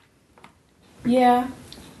 Yeah.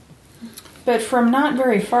 But from not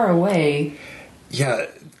very far away. Yeah,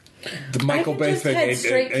 the Michael I could Bay just thing head ain't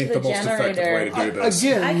straight to the the most effective way to do this.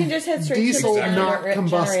 again, I can just head straight diesel to the not generator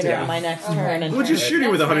combusted. on my next turn. And Well, just turn.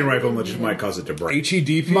 shooting with a hunting rifle just might cause it to break.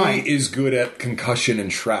 HEDP Might. is good at concussion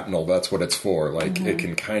and shrapnel. That's what it's for. Like, it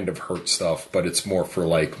can kind of hurt stuff, but it's more for,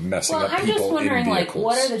 messing Well, up I'm people just wondering, in vehicles.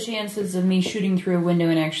 what are the chances of me shooting through a window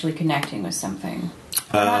and actually connecting with something?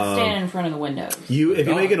 I'm not standing in front of the windows. If you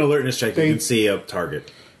make an alertness check, you They- can see a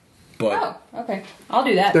target. But Oh, okay. I'll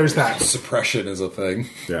do that. there's that. suppression is a thing.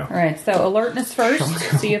 Yeah. All right, so alertness first.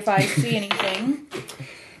 See if I see anything.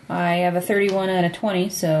 I have a 31 out of 20,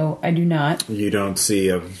 so I do not. You don't see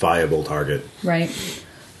a viable target. Right.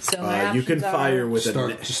 So my You can options fire are with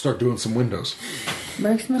Just start doing some windows.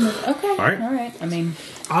 break some windows. Okay. All right. All right. I mean,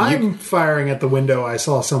 I'm firing at the window I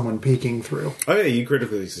saw someone peeking through. Oh yeah, you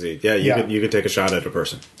critically succeed. Yeah, Yeah. you could take a shot at a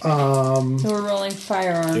person. so we're rolling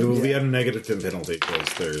firearms. It will be at a -10 penalty because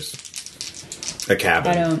there's a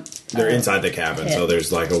cabin. They're inside the cabin, hit. so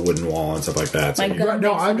there's a wooden wall and stuff like that. So My you- gun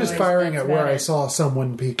No, makes I'm a just noise, firing that's at where about I it. saw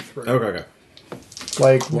someone peek through. okay.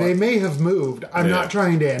 They may have moved. I'm Yeah. not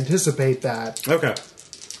trying to anticipate that. Okay.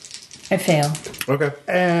 I fail. Okay.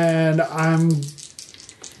 And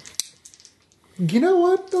you know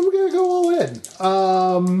what? I'm gonna go all in.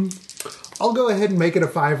 I'll go ahead and make it a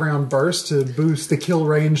 5-round burst to boost the kill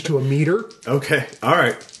range to a meter. Okay. All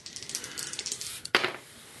right.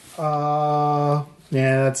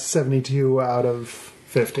 Yeah, that's 72 out of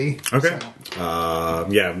 50. Okay. So.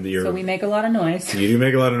 Yeah, So we make a lot of noise. you do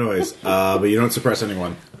make a lot of noise, but you don't suppress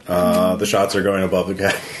anyone. The shots are going above the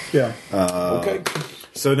guy. Yeah. Okay.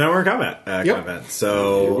 So now we're in combat. Yep. Combat.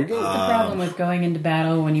 So Here we go. The problem with going into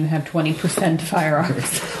battle when you have 20%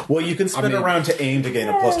 firearms. well, you can spin around to aim to gain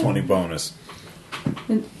a +20 bonus.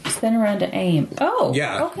 Spin around to aim. Oh,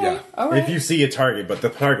 Yeah, okay. yeah. All right. If you see a target, but the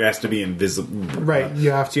target has to be invisible. Right,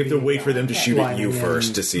 you have So you have to be wait for them to shoot at you flying first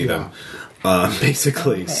in. to see Yeah. them.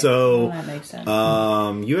 Basically. Okay. So Well, that makes sense.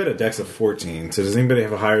 you had a dex of 14. So does anybody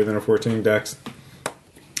have a higher than a 14 dex?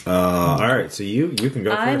 All right, so you can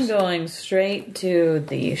go I'm first. going straight to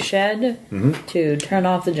the shed to turn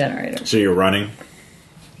off the generator. So you're running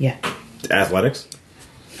Yeah. athletics.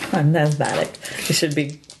 I'm asthmatic. It should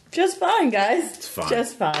be just fine, guys. It's fine.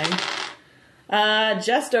 Just fine.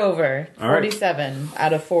 Just over. All right. 47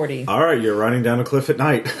 out of 40. All right, you're running down a cliff at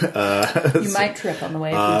night. you might trip on the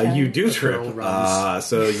way. if You you do trip. girl runs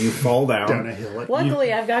So you fall Down a down. hill.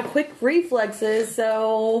 Luckily, I've got quick reflexes,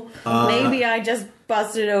 so maybe I just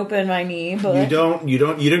busted open my knee. But You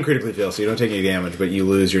didn't critically fail, so you don't take any damage, but you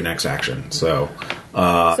lose your next action. So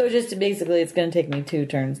so just basically, it's going to take me 2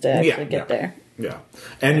 turns to actually get there. Yeah,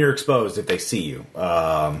 and you're exposed if they see you.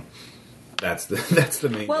 That's the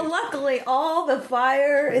main. Well, luckily, all the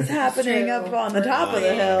fire is happening true. up on the top of the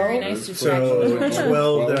Very hill. nice distraction. so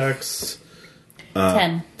 12 dex,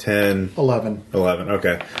 10. 10, 11. 11.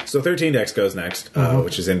 Okay, so 13 dex goes next,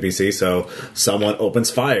 which is NPC. So someone opens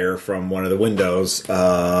fire from one of the windows.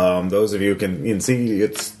 Those of you can see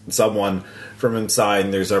it's someone from inside,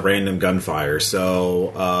 and there's a random gunfire.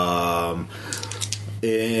 So.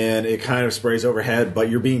 And it kind of sprays overhead, but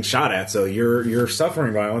you're being shot at, so you're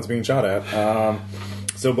suffering violence being shot at.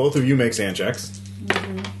 So both of you make sand checks.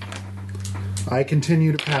 I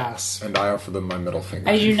continue to pass. And I offer them my middle finger.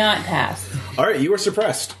 I do not pass. All right, you are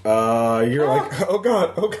suppressed. You're like, oh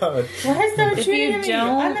god. Why is that If treating you me?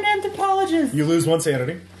 don't- I'm an anthropologist. You lose 1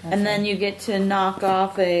 sanity. And then you get to knock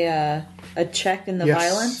off a check in the Yes.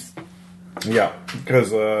 violence. Yeah,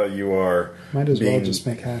 because you are Might as well being- just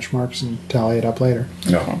make hash marks and tally it up later.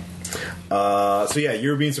 no. So yeah,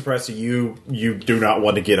 you're being suppressed. So you do not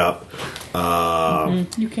want to get up.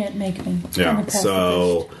 You can't make me. I'm Yeah. a pacifist.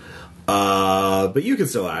 So, but you can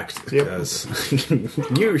still act because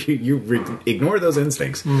you ignore those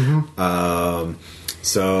instincts.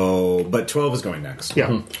 So, but 12 is going next. Yeah.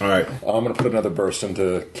 All right. I'm going to put another burst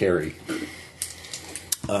into Carrie.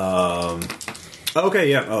 Okay.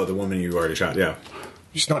 Yeah. Oh, the woman you already shot. Yeah.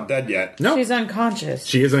 She's not dead yet. No, She's unconscious.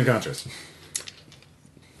 she is unconscious.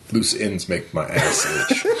 Loose ends make my ass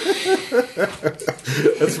itch.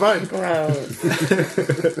 That's fine. Gross.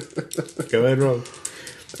 Go ahead, roll.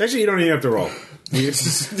 Actually, you don't even have to roll.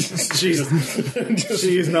 She's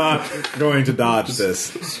not going to dodge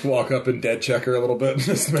this. Just walk up and dead check her a little bit.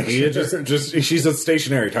 Just to make You sure. just she's a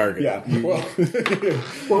stationary target. Yeah. Well,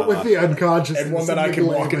 What with the unconscious and one that I can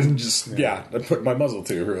walk and just, and put my muzzle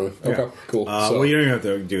to, really. Okay, cool. Well, you don't even have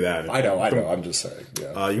to do that. I know. I'm just saying.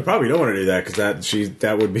 Yeah. You probably don't want to do that because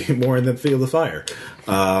that would be more in the field of fire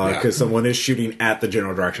because someone is shooting at the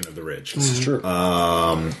general direction of the ridge. This is true.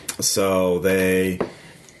 So they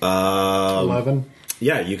 11.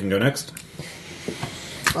 Yeah, you can go next.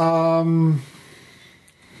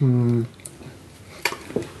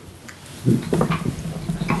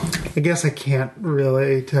 I guess I can't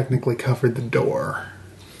really technically cover the door.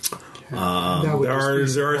 That would just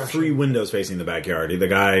be There are suppression. 3 windows facing the backyard. The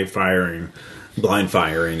guy blind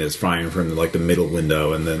firing is firing from the middle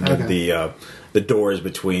window, and then Okay. the door is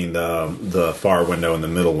between the far window and the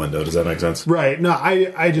middle window. Does that make sense? Right. No,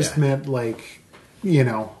 I just Yeah. meant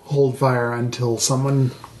hold fire until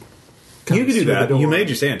someone comes You can do through the that. door. You made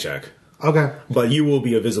your sand check, Okay, but you will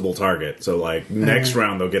be a visible target. So next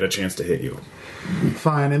round they'll get a chance to hit you.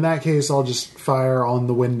 fine. In that case, I'll just fire on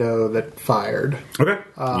the window that fired. Okay.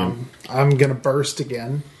 I'm gonna burst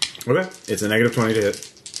again. Okay. It's a negative 20 to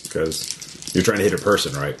hit because you're trying to hit a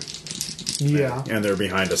person, right? Yeah. And they're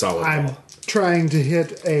behind a solid I'm wall. trying to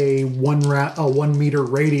hit a 1 meter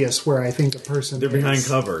radius where I think a person They're behind is.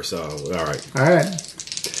 cover, so all right. All right.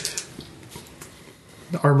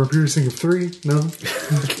 Armor piercing of 3. No.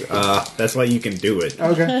 That's why you can do it.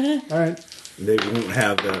 Okay. All right. They won't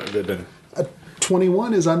have the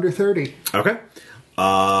 21 is under 30. okay.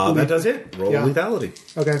 That does hit. Roll Yeah. lethality.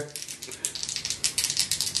 Okay.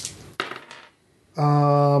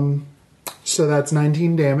 So that's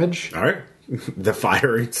 19 damage. All right. The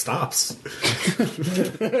firing stops.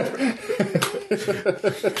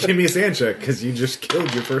 Give me a sand check because you just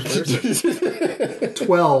killed your first person.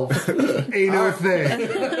 12. Ain't no thing.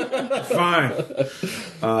 Fine.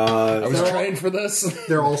 I was trained for this.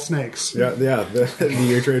 They're all snakes. Yeah.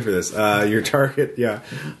 You're trained for this. Your target. Yeah.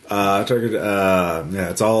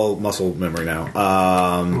 It's all muscle memory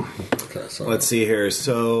now. Okay, so Let's see here.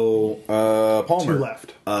 So Palmer. 2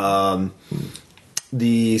 left.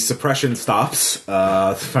 The suppression stops.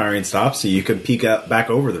 The firing stops, so you can peek back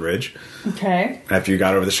over the ridge Okay. after you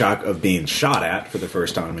got over the shock of being shot at for the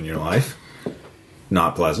first time in your life.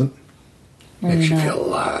 Not pleasant. makes you feel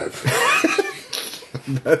alive.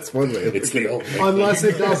 That's one way. It's the only. Unless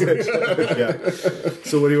it doesn't. Yeah.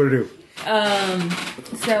 So what do you want to do?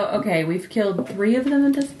 So, okay, we've killed 3 of them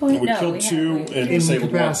at this point? We no, killed we 2 haven't. and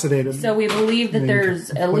disabled 1. Incapacitated. So we believe that Then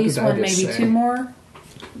there's at what least did I one, just maybe say? 2 more?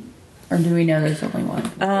 Or do we know there's only one? We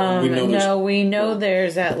know there's- No, we know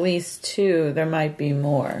there's at least 2. There might be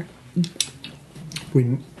more.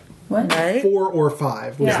 We, What? Right? 4 or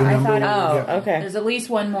 5 was Yeah, the I number. thought- we were Oh, given. okay. There's at least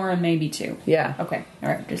one more and maybe 2. Yeah. Okay,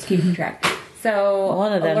 alright, just keeping track. So,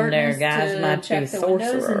 One of them alertness there guys to might check be the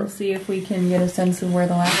windows sorcerer. and see if we can get a sense of where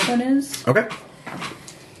the last one is. Okay.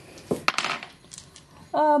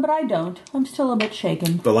 But I don't. I'm still a bit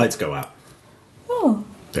shaken. The lights go out. Oh.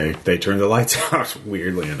 They turn the lights out.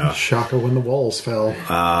 Weirdly enough. Shocker when the walls fell.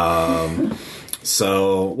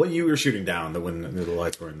 So what you were shooting down when the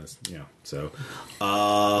lights were in this, So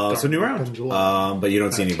new round. But you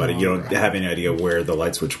don't see anybody. You don't have any idea where the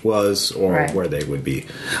light switch was or Right. where they would be.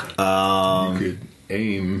 You could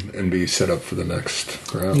aim and be set up for the next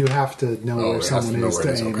round. You have to know Oh, where it has someone to know is where to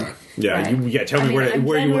it is. aim. Okay. Yeah, Right. tell me I'm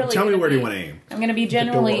where you generally tell me gonna where do you be- want to aim. I'm going to be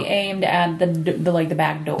generally door. aimed at the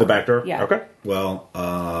back door. The back door. Yeah. Okay. Well.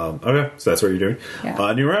 Okay. So that's what you're doing.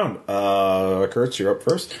 Yeah. New round. Kurtz, you're up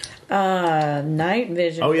first. Night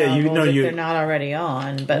vision. Oh, yeah, you goggles know if you- they're not already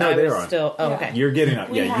on, but No, I they're was on. still. Oh, okay. You're getting up.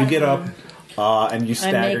 We Yeah, you have get up, them. and you I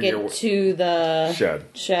stagger make your. it to the Shed.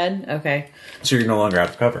 Shed. Okay. So you're no longer out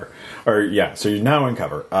of cover, so you're now in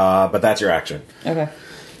cover. But that's your action. Okay.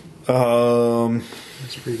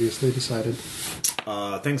 As previously decided.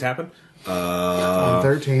 Things happen. On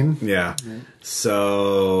 13. Yeah.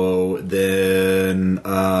 So then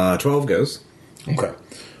 12 goes. Okay.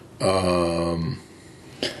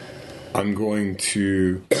 I'm going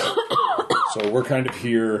to So we're kind of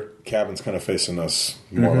here. Cabin's kind of facing us,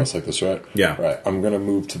 more or less like this, right? Yeah. Right. I'm going to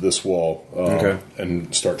move to this wall Okay.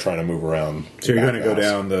 and start trying to move around. So you're back going to go of the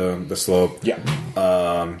house. down the slope. Yeah.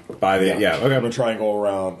 By the yeah. I'm going Okay. to try and go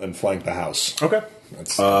around and flank the house. Okay.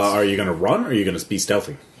 That's- Are you going to run or are you going to be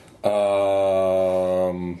stealthy?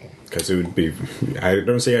 Because it would be. I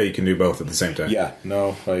don't see how you can do both at the same time. Yeah.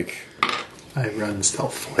 No. Like. I run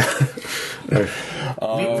stealthily. Leap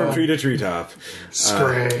from tree to treetop.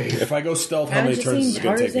 Stray. If I go stealth, how Haven't many you turns is it seen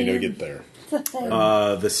going to take me to Tarzan? get there?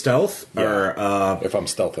 The stealth, or If I'm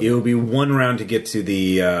stealthing. it will be one round to get to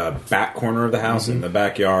the back corner of the house in the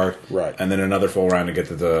backyard, Right. And then another full round to get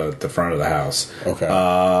to the front of the house. Okay.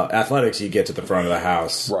 Athletics, you get to the front of the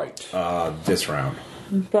house, Right. this round.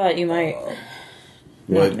 But you might.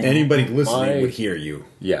 But anybody listening My- would hear you,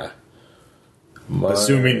 Yeah.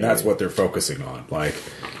 assuming that's what they're focusing on. Like,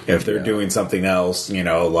 if they're doing something else,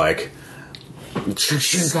 like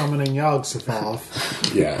Summoning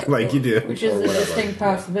Yogg-Sothoth. Yeah. like you do. Which is a distinct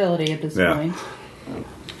possibility at this Yeah. point.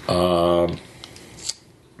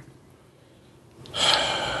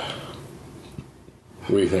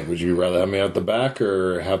 What do you think? Would you rather have me out the back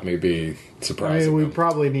or have me be surprising We them?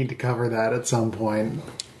 probably need to cover that at some point.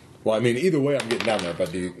 Well, I mean, either way, I'm getting down there.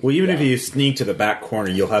 But Well, even if you sneak to the back corner,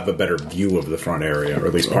 you'll have a better view of the front area, or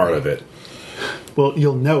at least part of it. Well,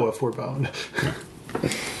 you'll know if we're boned.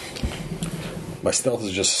 my stealth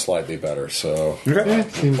is just slightly better, so Yeah,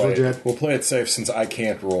 seems legit. we'll play it safe since I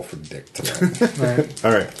can't roll for dick tonight. Right.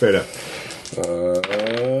 All right, fair enough.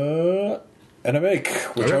 And I make,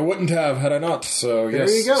 which I wouldn't have had I not. So There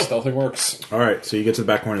yes, you go. stealthing works. All right, so you get to the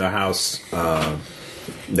back corner of the house.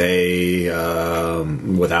 They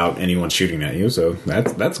without anyone shooting at you, so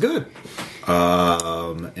that's good.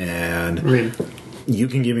 And I mean, you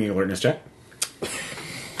can give me an alertness check.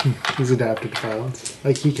 he's adapted to violence.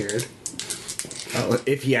 Like, he cared.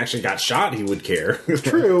 If he actually got shot, he would care.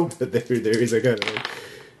 True. But there is a good.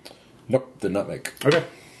 Nope, did not make. Okay.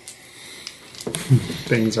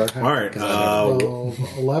 Things are happening. All right.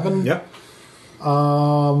 12, 11? Yep.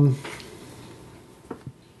 Um,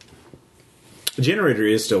 The generator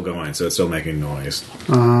is still going, so it's still making noise,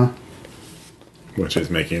 which is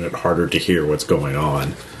making it harder to hear what's going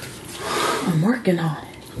on. I'm working on it.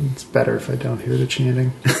 it's better if I don't hear the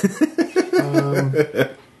chanting.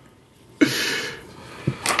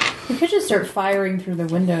 We could just start firing through the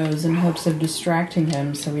windows in hopes of distracting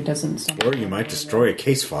him so he doesn't stumble. Or you might destroy a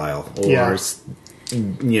case file, or Yeah.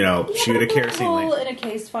 shoot a kerosene hole lamp. in a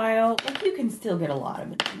case file. Like, you can still get a lot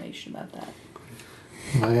of information about that.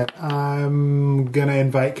 I'm gonna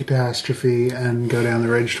invite catastrophe and go down the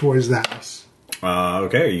ridge towards the house.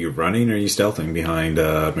 Okay, are you running or are you stealthing behind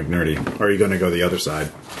McNerdy? Or are you going to go the other side?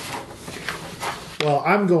 Well,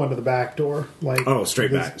 I'm going to the back door. Like, Oh,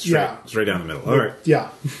 straight back. Straight down the middle. All right. Yeah.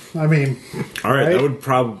 I mean, All right, Right? that would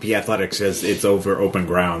probably be athletics as it's over open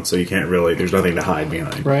ground, so you can't really, there's nothing to hide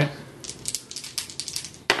behind. right?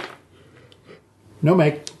 No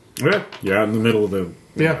make. Yeah, you're out in the middle of the.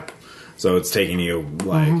 Yeah. So it's taking you,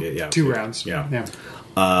 like, 2 rounds. Yeah. Yeah.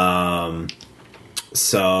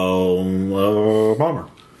 So, Bomber.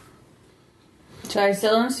 So I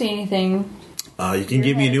still don't see anything. You can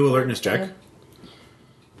give me a new alertness check.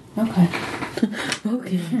 Okay.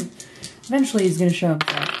 Okay. Eventually he's going to show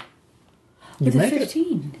himself. With a make it.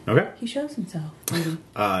 15. Okay. He shows himself. Maybe.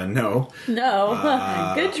 No.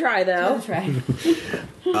 No. Good try, though. That's right.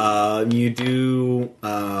 You do,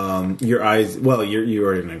 your eyes, well, you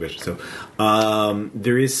already have night vision, so,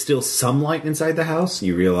 there is still some light inside the house.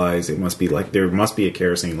 You realize it must be there must be a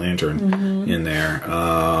kerosene lantern in there,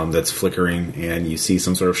 that's flickering, and you see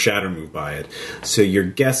some sort of shadow move by it. So you're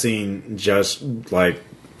guessing just, by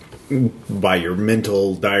your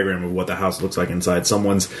mental diagram of what the house looks like inside,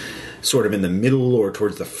 someone's sort of in the middle or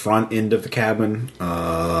towards the front end of the cabin.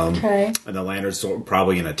 Okay. And the lantern's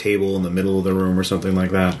probably in a table in the middle of the room or something like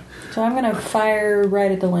that. So I'm going to fire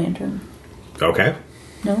right at the lantern. Okay.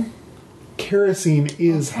 No? Kerosene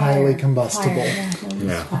is highly Fire. combustible. Fire. Yeah, no,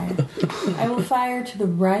 Yeah. fire. I will fire to the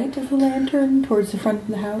right of the lantern towards the front of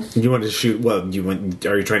the house. You want to shoot? Well,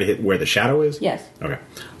 are you trying to hit where the shadow is? Yes. Okay.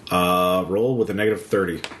 Roll with a negative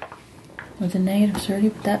 30. With a negative 30,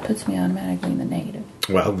 but that puts me automatically in the negative.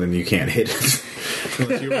 Well, then you can't hit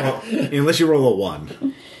it unless you roll a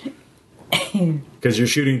 1, because you're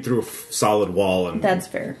shooting through a solid wall. And That's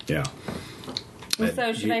fair. yeah.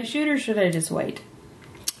 So should I shoot or should I just wait?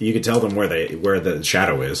 You could tell them where the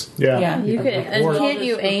shadow is. Yeah. You could, and Or- can't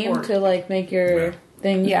you aim to make your Yeah.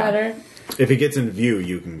 things Yeah. better? If it gets in view,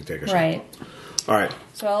 you can take a shot. Right. All right.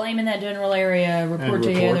 So I'll aim in that general area, report to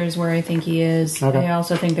the report. others where I think he is. Okay. I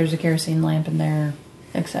also think there's a kerosene lamp in there,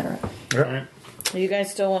 etc. All right. You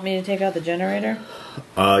guys still want me to take out the generator?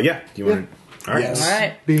 Yeah. Do you want to? All right. Yes. All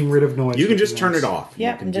right. Being rid of noise. You can would be just turn nice. it off.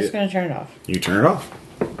 Yep, I'm just going to turn it off. You turn it off.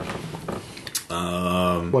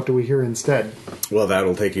 What do we hear instead? Well,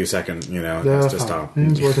 that'll take you a second. That's to fine. stop.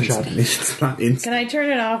 It's worth a shot. It's not instant. Can I turn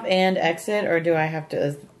it off and exit, or do I have to?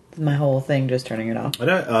 Is my whole thing just turning it off?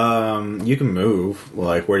 You can move.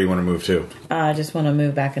 Like, where do you want to move to? I just want to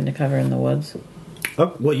move back into cover in the woods.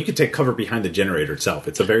 Oh, well, you could take cover behind the generator itself.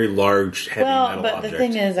 It's a very large, heavy metal But object. the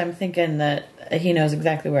thing is, I'm thinking that he knows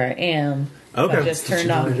exactly where I am. Okay. I just turned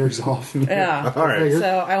off. Generator's off. Yeah. All right.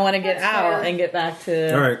 So I want to get out and get back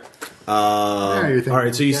to. All right. you're thinking All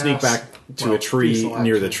right. So you gas. sneak back to Well, a tree diesel,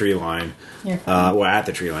 near the actually. tree line. You're fine. Well, at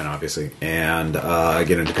the tree line, obviously, and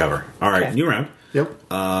get into cover. All right. Okay. New round. Yep.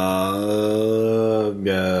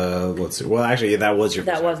 Let's see. Well, actually, that was your.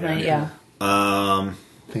 That first was round, my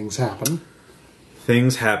Things happen.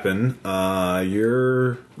 Things happen.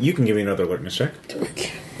 You can give me another alertness check.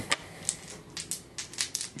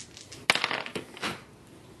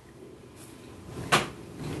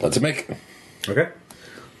 Let's make. Okay.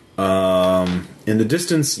 In the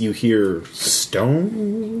distance, you hear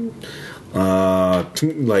stone,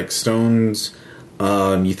 like stones.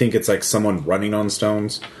 You think it's like someone running on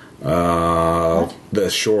stones. The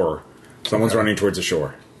shore. Someone's running towards the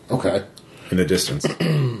shore Okay. in the distance.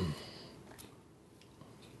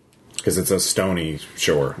 Because it's a stony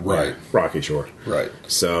shore. Right. Rocky shore. Right.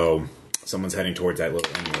 So someone's heading towards that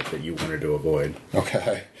little inlet that you wanted to avoid.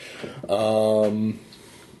 Okay.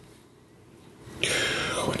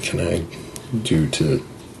 What can I do to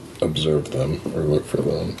observe them or look for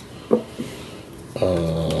them?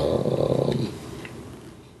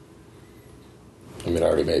 I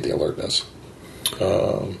already made the alertness.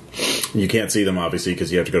 You can't see them, obviously,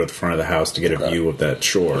 because you have to go to the front of the house to get a Okay. view of that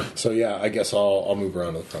shore. So yeah, I guess I'll move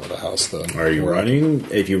around to the front of the house then. Are you running?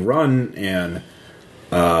 If you run, and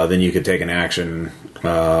then you could take an action,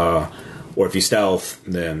 or if you stealth,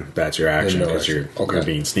 then that's your action Then no because action. you're Okay.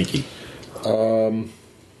 being sneaky.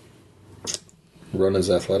 Run is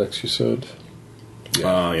athletics, you said?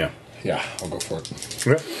 Yeah. Yeah, I'll go for it.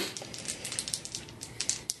 Okay.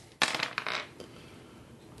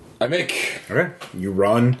 I make. Okay. You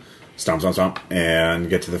run, stomp, stomp, stomp, and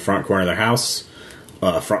get to the front corner of the house,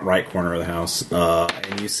 front right corner of the house,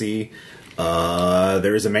 and you see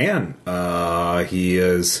there is a man. He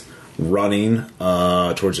is running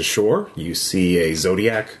towards the shore. You see a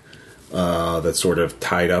Zodiac that's sort of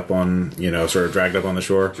tied up on, sort of dragged up on the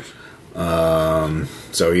shore.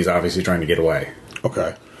 So he's obviously trying to get away.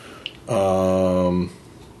 Okay. How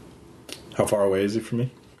far away is he from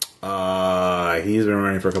me? He's been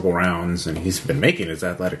running for a couple rounds, and he's been making his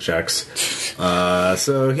athletic checks.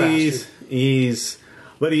 So he's,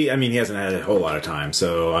 but he hasn't had a whole lot of time.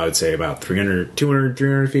 So I would say about 200,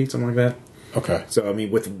 300 feet, something like that. Okay. So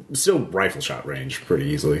with still rifle shot range, pretty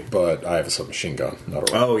easily. But I have a submachine gun, not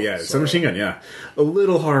a rifle. Oh yeah, submachine gun, yeah, a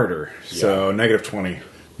little harder. So -20.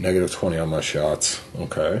 Negative 20 on my shots.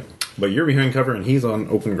 Okay. But you're behind cover, and he's on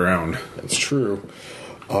open ground. That's true.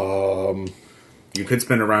 You could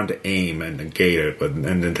spin around to aim and negate it, and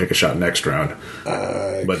then take a shot next round.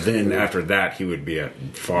 But then after that, he would be at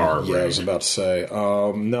far Yeah, I was range. about to say.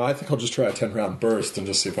 No, I think I'll just try a 10-round burst and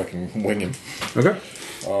just see if I can wing him. Okay.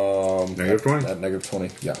 -20. At negative 20,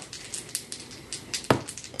 yeah.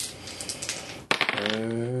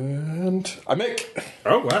 And I make.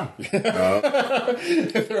 Oh wow.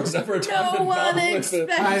 If there was ever a time No to one battle with it.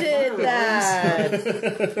 expected that.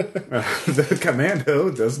 The commando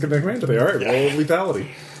does get a commando. They are roll lethality.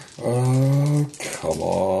 Oh, come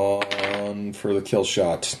on for the kill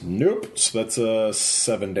shot. Nope. So that's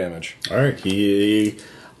 7 damage. All right, he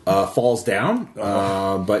falls down,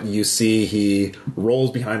 but you see he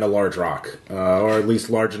rolls behind a large rock, or at least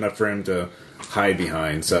large enough for him to hide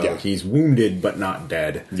behind. So Yeah. he's wounded but not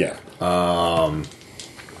dead. Yeah.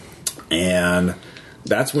 And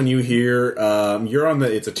that's when you hear you're on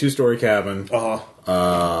the. It's a 2-story cabin,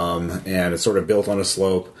 and it's sort of built on a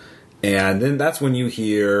slope. And then that's when you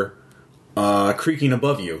hear creaking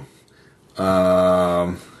above you,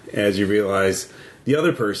 as you realize the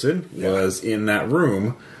other person was in that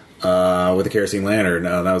room with the kerosene lantern.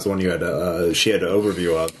 That was the one you had. She had an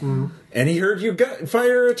overview of, and he heard you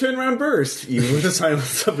fire a 10-round burst, even with a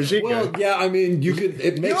silenced submachine Well, gun. yeah, I mean, you could.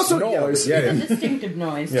 It makes also noise. yelled. Yeah. Distinctive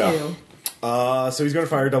noise Yeah. too. So he's going to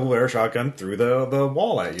fire a double barrel shotgun through the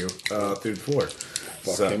wall at you, through the floor.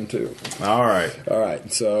 Fuck him too. All right. All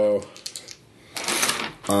right, so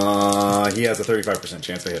He has a 35%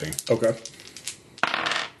 chance of hitting. okay.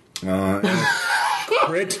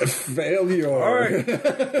 Crit failure. All right.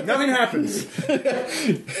 Nothing happens.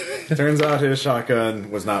 Turns out his shotgun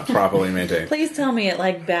was not properly maintained. Please tell me it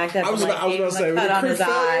like backed up. I was and, like, going gave to him say, a with cut a on crit his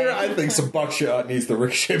failure, eye. I think some buckshot needs to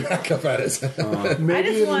ricochet back up at his head. Maybe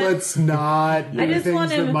just want- let's not do I just things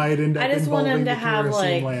want him- that might end up I just want him involving to the have,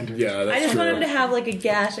 kerosene like- lantern. Yeah, that's I just true. want him to have like a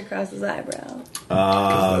gash across his eyebrow.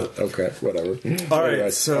 Okay, whatever. All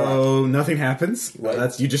right, so nothing happens. Right.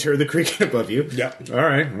 That's you just heard the creaking above you. Yeah. All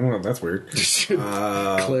right. Well, that's weird.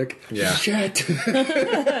 Click. yeah. Shit.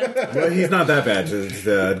 Well, he's not that bad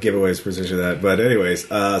to give away his position of that. But anyways,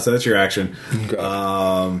 so that's your action.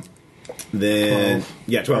 Okay. Then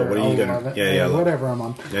 12. What are you gonna? 11. Yeah. Whatever I'm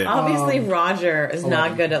on. Yeah. Obviously, Roger is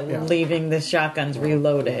not good at yeah. leaving the shotguns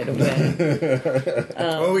reloaded. With,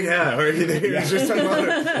 Oh yeah. Or he's just talking about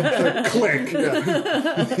it. Click.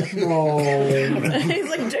 Oh. he's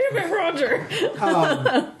like, damn it, Roger.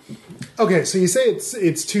 Okay, so you say it's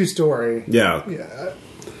 2-story. Yeah. Yeah.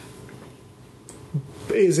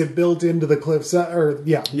 Is it built into the cliffs? Or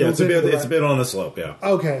Yeah. built into the It's a bit on the slope. Yeah.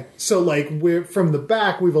 Okay, so like we're from the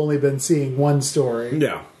back, we've only been seeing 1 story.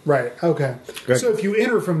 Yeah. Right. Okay. Good. So if you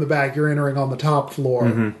enter from the back, you're entering on the top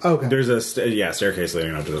floor. Okay. There's a staircase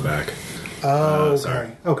leading up to the back. Oh, okay. sorry.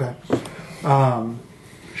 Okay.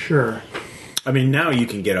 Sure. I mean, now you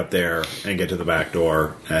can get up there and get to the back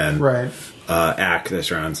door and Right. act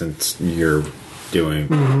this round since you're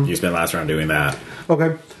doing. You spent last round doing that.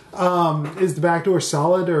 Okay. Is the back door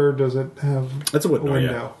solid or does it have That's a wood door,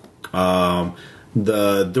 window? yeah.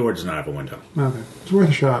 The door does not have a window. Okay. It's worth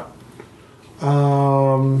a shot.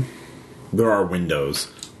 There are windows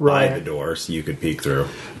Right. by the door, so you could peek through.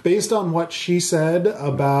 Based on what she said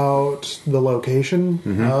about the location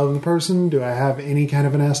of the person, do I have any kind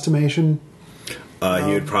of an estimation?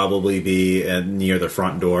 He would probably be near the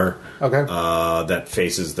front door. Okay. That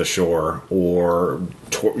faces the shore, or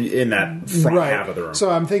in that front half of the room. So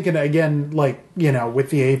I'm thinking again, like, with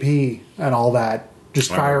the AP and all that, just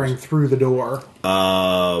firing through the door.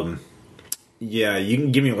 Yeah, you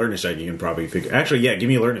can give me a alertness check. You can probably figure. Actually, yeah, give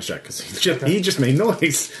me a alertness check because he just made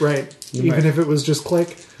noise. Right. Even if it was just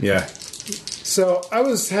click. Yeah. So I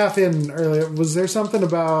was half in earlier. Was there something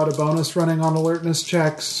about a bonus running on alertness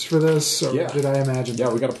checks for this, or Yeah. did I imagine? Yeah,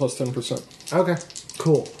 we got a plus 10%. Okay.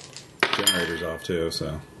 Cool. Generator's off too,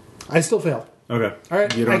 so I still failed. okay. All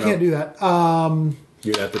right. You don't I can't do that.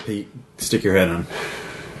 You'd have to stick your head on.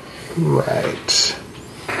 Right.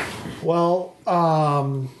 Well,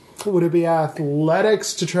 would it be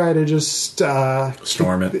athletics to try to just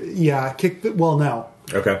Storm it. yeah, kick the no.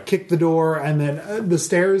 Okay. Kick the door and then the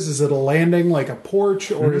stairs, is it a landing like a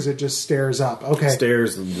porch or is it just stairs up? Okay.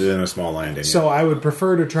 Stairs, then a small landing. So I would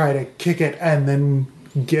prefer to try to kick it and then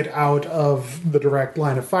get out of the direct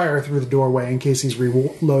line of fire through the doorway in case he's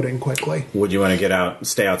reloading quickly. Would you want to get out,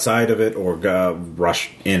 stay outside of it, or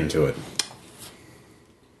rush into it?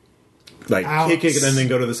 Like kick it and then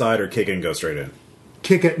go to the side, or kick it and go straight in?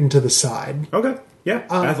 Kick it into the side. Okay. Yeah.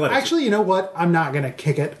 Athletics. Actually, you know what? I'm not going to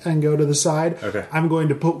kick it and go to the side. Okay. I'm going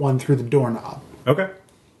to put one through the doorknob. Okay.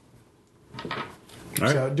 All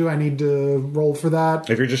right. So, do I need to roll for that?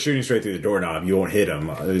 If you're just shooting straight through the doorknob, you won't hit him.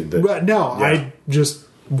 But no, Yeah. I just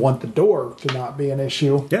want the door to not be an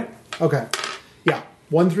issue. Yeah. Okay. Yeah.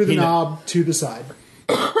 One through the He kn- knob, to the side.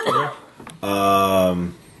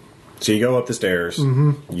 So you go up the stairs.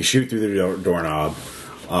 Mm-hmm. You shoot through the doorknob.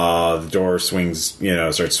 The door swings,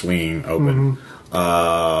 starts swinging open.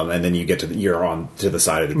 And then you get you're on to the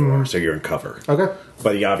side of the door, so you're in cover. Okay.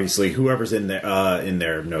 But obviously, whoever's in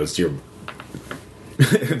there knows you're.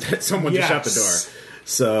 Someone just shut the Yes. door.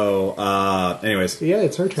 So, anyways, Yeah,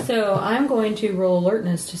 it's her turn. So I'm going to roll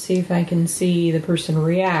alertness to see if I can see the person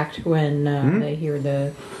react when they hear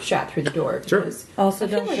the shot through the door. Sure. because Also, I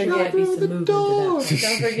feel don't like there forget. might be some movement to that.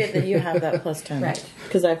 Don't forget that you have that plus 10. Right.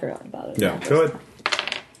 Because I forgot about it. yeah, go ahead.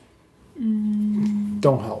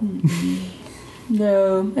 Don't help.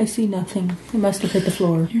 No, I see nothing. It must have hit the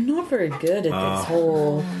floor. You're not very good at this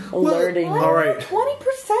whole alerting. All right.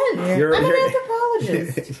 20%. You're- I'm an you're-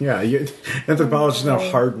 anthropologist. Yeah, anthropologists now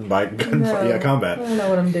hardened by No, combat. I don't know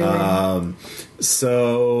what I'm doing.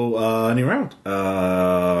 So, new round.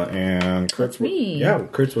 And Kurtz. That's me. Yeah,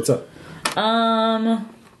 Kurtz, what's up? I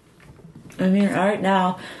mean, all right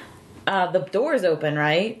now, the door's open,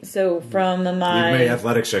 right? So from You my made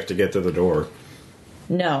athletics check to get to the door.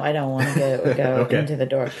 no, I don't want to go Okay. into the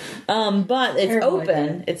door. But it's Terrible open.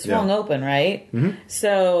 idea. It's swung Yeah. open, right? Mm-hmm.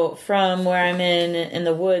 So from where I'm in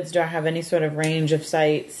the woods, do I have any sort of range of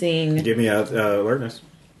sight seeing? Give me alertness.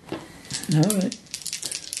 All right.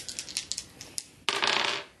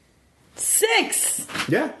 6.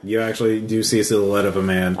 Yeah, you actually do see a silhouette of a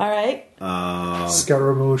man. All right.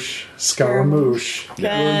 Scaramouche. Scaramouche. Can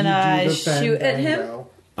Will you I do the shoot at him?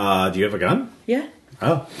 fandango? Do you have a gun? Yeah.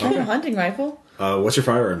 Oh. I have a hunting rifle. What's your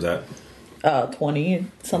firearms at? 20 Well,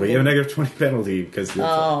 something. you have a negative 20 penalty because you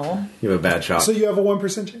have a bad shot. So you have a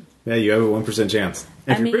 1% chance? Yeah, you have a 1% chance.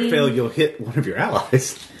 And if you crit fail, you'll hit one of your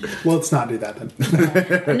allies. Well, let's not do that then.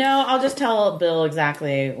 No, I'll just tell Bill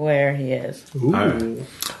exactly where he is. Ooh.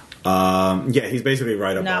 Yeah, he's basically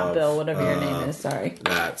right above. Not Bill, whatever your name is. Sorry.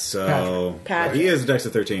 That. So Patrick. he has a dex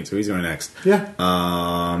of 13, so he's going next.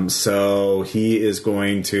 Yeah. So he is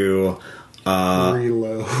going to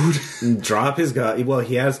Reload. drop his gun. Well,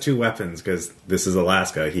 he has two weapons because this is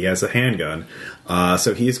Alaska. He has a handgun.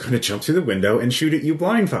 So he's going to jump through the window and shoot at you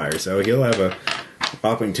blind fire. So he'll have a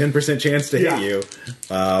whopping 10% chance to hit you,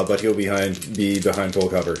 but he'll be behind full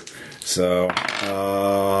cover. So,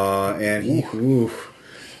 and he,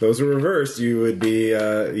 those are reversed. You would be,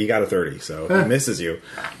 he got a 30, so he misses you.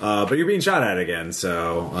 But you're being shot at again,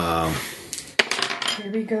 so.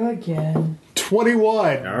 Here we go again.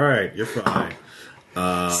 21. All right, you're fine.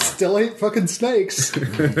 Still ain't fucking snakes.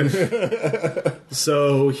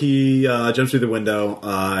 So he jumps through the window,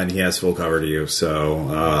 and he has full cover to you.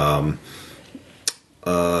 So,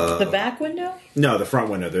 The back window? no, the front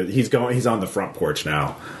window. He's on the front porch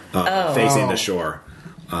now, facing the shore.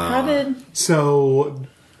 How did... So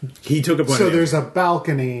He took a point. there's a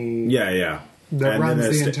balcony yeah. that And then runs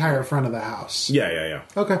there's the entire front of the house. Yeah.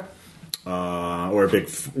 Okay. Or a big,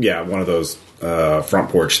 one of those front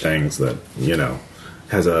porch things that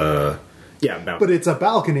has a about. But it's a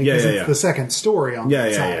balcony because Yeah. it's the second story on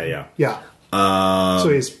the side. Yeah. So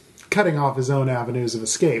he's cutting off his own avenues of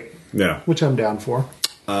escape, yeah. which I'm down for.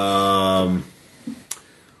 Well,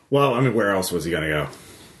 I mean, where else was he going to go?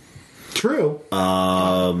 True.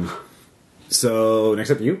 So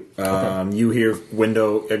next up, you. You hear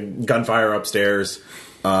gunfire upstairs,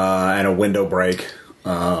 and a window break.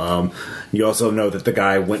 You also know that the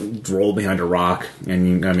guy rolled behind a rock,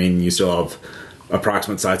 and you still have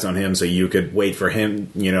approximate sights on him, so you could wait for him,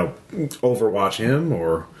 overwatch him,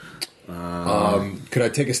 or... Could I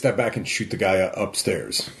take a step back and shoot the guy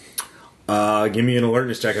upstairs? Give me an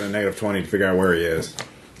alertness check and a negative 20 to figure out where he is.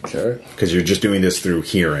 Okay. Because you're just doing this through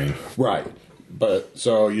hearing. Right. But,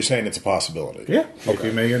 so you're saying it's a possibility? Yeah. Okay. If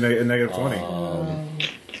you make a negative 20.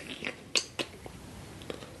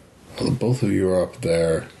 Well, both of you are up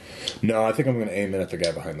there. No, I think I'm going to aim in at the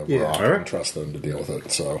guy behind the rock All right. and trust them to deal with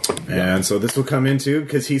it. So, And so this will come into,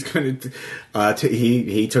 because he's going to,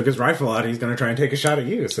 he took his rifle out, he's going to try and take a shot at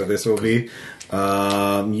you. So this will be,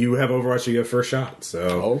 you have Overwatch, so you have first shot.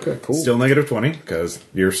 So okay, cool. Still negative 20, because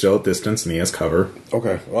you're still at distance and he has cover.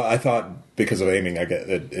 Okay. Well, I thought because of aiming, I get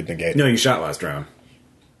it negated. No, you shot last round.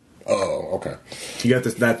 Oh, okay. You got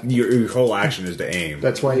this, your whole action is to aim.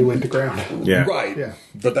 That's why he went to ground. Yeah. Right. Yeah.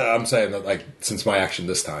 But I'm saying that, since my action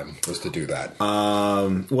this time was to do that.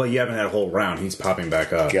 Well, you haven't had a whole round. He's popping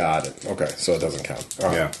back up. Got it. Okay, so it doesn't count. All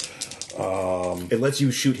right. Yeah. It lets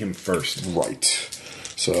you shoot him first. Right.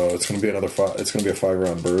 So it's going to be another 5. It's going to be a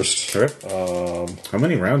 5-round burst. Okay. How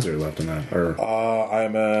many rounds are left in that? Or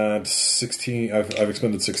I'm at 16. I've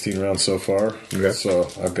expended 16 rounds so far. Okay. So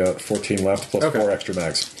I've got 14 left plus 4 extra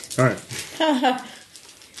mags. all right.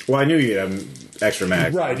 Well, I knew you'd have extra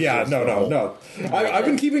mags. Right? Yeah. No. I've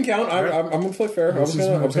been keeping count. I'm going to play fair. I was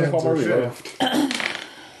going to call my reload.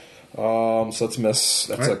 So let's miss.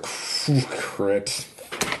 That's a crit.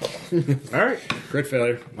 All right. Crit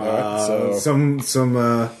failure. All right. So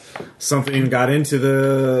Something got into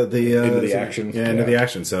the Into the action. Yeah, into Yeah. the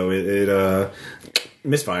action. So it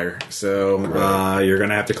misfire. So you're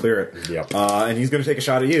gonna have to clear it. Yep. And he's gonna take a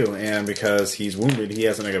shot at you, and because he's wounded, he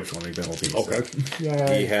has a negative 20 penalty. So okay.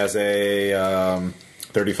 Yeah. he has a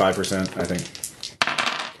 35%, I think.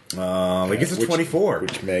 He gets a 24.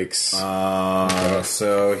 Which makes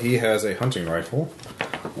So he has a hunting rifle.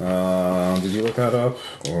 Did you look that up?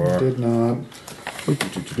 Or Did not.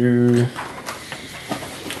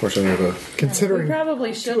 Of course, I know the. Considering We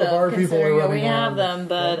probably should of our have, people are considering we running have around.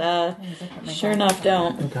 them, but sure enough,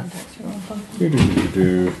 don't.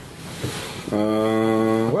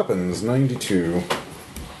 Weapons 92.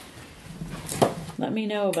 Let me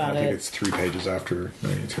know about I think it. it's 3 pages after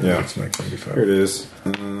 92. Yeah. It's 1995. Here it is.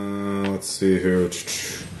 Let's see here.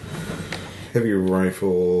 Heavy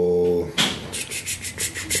rifle.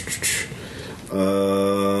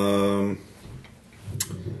 I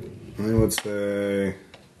would say.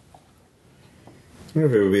 I wonder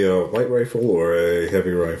if it would be a light rifle or a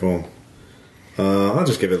heavy rifle. I'll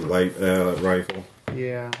just give it light rifle.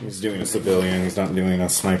 Yeah. He's doing a civilian. He's not doing a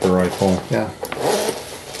sniper rifle. Yeah.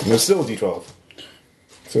 And it's still a D12.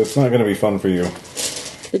 So it's not going to be fun for you.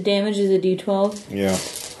 The damage is a D12. Yeah.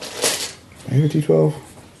 I have a D12.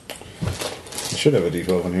 I should have a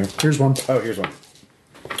D12 in here. Here's one. Oh, here's one.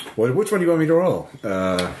 Which one do you want me to roll?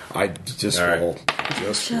 I just All right. roll.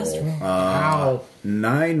 Just roll. Ow.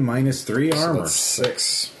 9 minus 3 armor. That's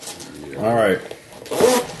 6. All right.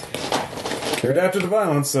 You're adapted to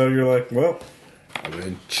violence, so you're like, well, I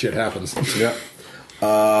mean, shit happens. yeah.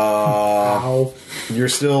 Ow. You're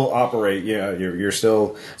still operate. Yeah, you're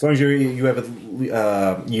still. As long as you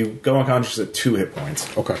have you go unconscious at 2 hit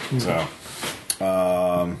points. Okay. So,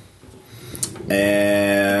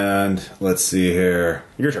 and let's see here.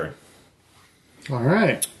 Your turn. All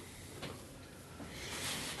right.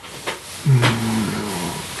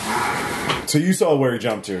 So you saw where he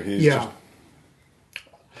jumped to. He's Yeah.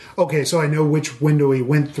 Okay, so I know which window he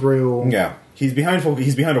went through. Yeah, he's behind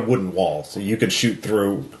a wooden wall, so you could shoot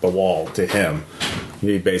through the wall to him.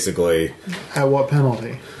 He basically, At what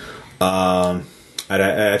penalty? I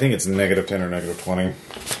think it's -10 or -20.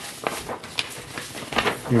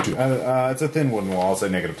 It's a thin wooden wall. I'll say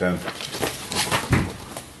 -10.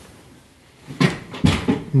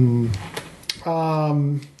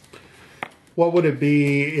 What would it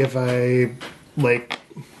be if I, like...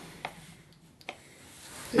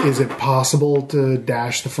 Is it possible to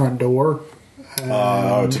dash the front door?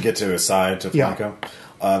 To get to his side to Yeah. flank him.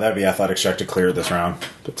 That'd be athletics check to clear this round.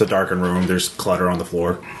 It's a darkened room. There's clutter on the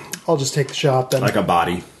floor, I'll just take the shot then. like a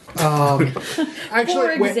body. Actually,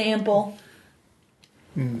 For wait, example.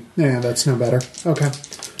 yeah, that's no better. Okay.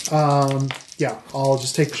 Yeah, I'll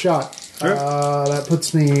just take the shot. Okay. That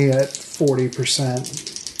puts me at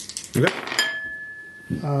 40%. Okay.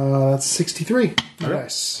 That's 63. Okay.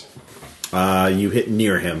 Yes. You hit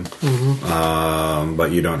near him,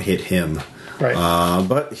 but you don't hit him. Right.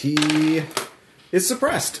 But he is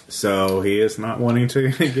suppressed, so he is not wanting to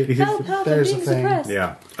get his... Help, help, There's I'm a being thing. suppressed.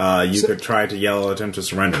 Yeah. You could try to yell at him to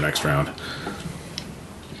surrender next round.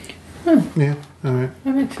 Yeah, all right.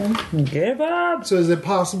 That makes sense. Give up. So is it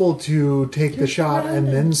possible to take the shot and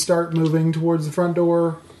then start moving towards the front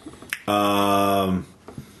door?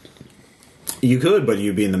 You could, but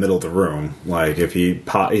you'd be in the middle of the room. Like, if he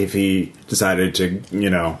decided to,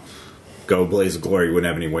 go blaze of glory, he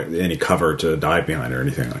wouldn't have any cover to dive behind or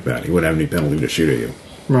anything like that. He wouldn't have any penalty to shoot at you.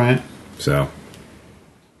 Right. So,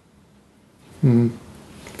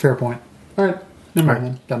 Fair point. All right. Never mind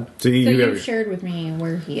then. Done. so you, So you you have... shared with me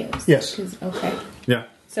where he is. Yes. 'Cause- Okay. Yeah.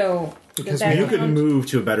 So Because does that You could count? move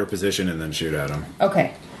to a better position and then shoot at him.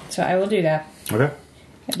 Okay. So I will do that. Okay.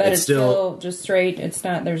 But It's it's still- still just straight. It's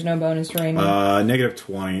not. There's no bonus rating.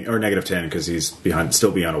 -20 or -10 because he's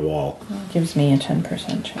still behind a wall. Gives me a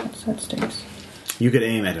 10% chance. That stinks. You could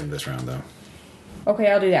aim at him this round though.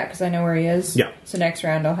 Okay, I'll do that because I know where he is. Yeah. So next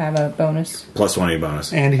round I'll have a bonus. +20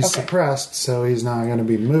 bonus. And he's Okay. suppressed, so he's not going to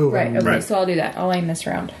be moving. Right. Okay. Right. So I'll do that. I'll aim this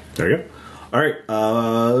round. There you go. All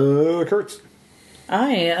right, Kurtz.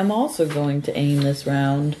 I am also going to aim this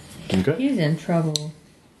round. Okay. He's in trouble.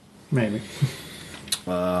 Maybe.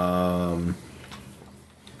 All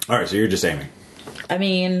right, so you're just aiming. I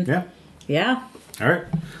mean, Yeah. yeah. All right.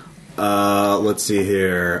 Let's see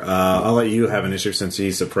here. I'll let you have initiative since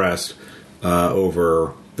he's suppressed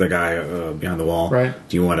over the guy behind the wall. Right.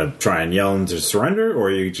 Do you want to try and yell him to surrender, or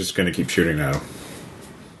are you just going to keep shooting at him?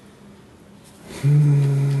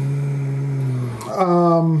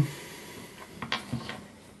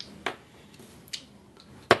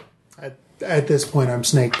 At this point, I'm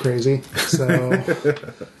snake crazy. So,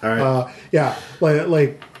 All right. yeah,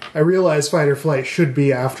 like I realize fight or flight should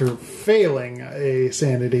be after failing a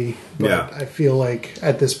sanity, but Yeah. I feel like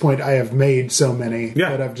at this point I have made so many Yeah.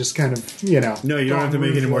 that I've just kind of, no, you don't have to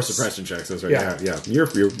make any more ruthless. suppression checks. That's right. Yeah. Yeah. You're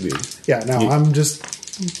Yeah, no, I'm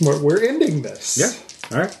just we're ending this. yeah.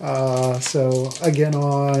 All right. So again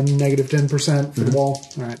on -10% for the wall.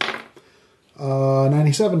 All right.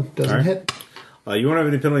 97 doesn't All right. hit. You won't have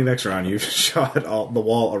any penalty next round. You shot the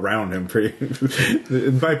wall around him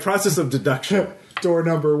by process of deduction. Door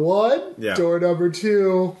number 1, Yeah. door number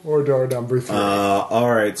 2, or door number 3.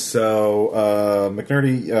 All right, so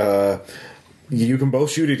McNerdy, you can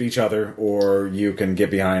both shoot at each other, or you can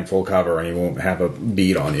get behind full cover, and he won't have a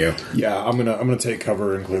bead on you. Yeah, I'm gonna take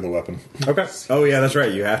cover and clear the weapon. Okay. Oh yeah, that's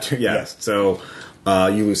right. You have to. Yes. Yeah. So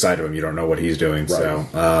you lose sight of him. You don't know what he's doing. Right.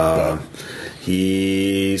 So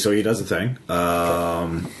he does the thing.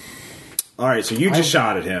 All right. So you just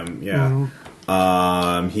shot at him. Yeah.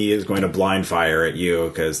 He is going to blind fire at you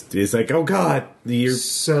because he's like, "Oh God, you're."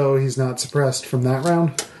 So he's not suppressed from that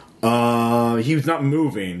round? He was not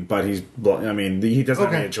moving, but he doesn't have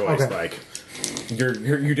Okay, any choice. okay. Like,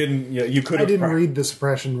 You didn't. You could. I didn't read the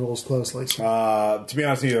suppression rules closely. So. To be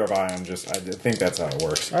honest, neither have I. I think that's how it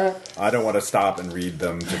works. All right. I don't want to stop and read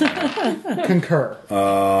them. Concur.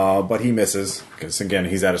 But he misses because again,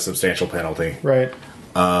 he's at a substantial penalty. Right.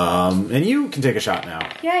 And you can take a shot now.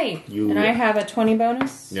 Yay! And I have a 20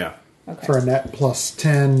 bonus? Yeah. Okay. For a net plus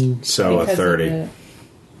 10. So Because a of 30.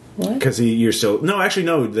 What? Because you're still actually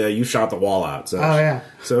no. You shot the wall out. So Oh, yeah.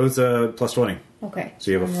 So it's a plus 20. Okay.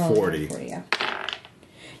 So you have a I'm rolling 40. 40, yeah.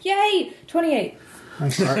 Yay! 28. All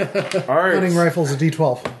right. Hunting rifle's a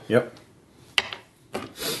D12. Yep.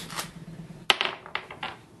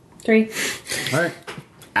 3. All right.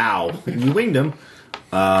 Ow! You winged him.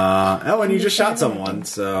 And you just shot someone.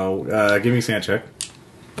 So give me a sand check.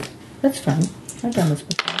 That's fun. I've done this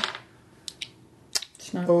before.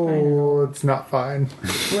 It's not fine. Oh, it's not fine.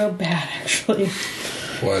 Real bad, actually.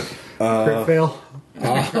 What? Crit fail.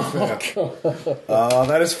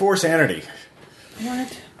 That is 4 sanity.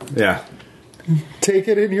 What? Yeah. Take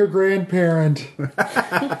it in your grandparent.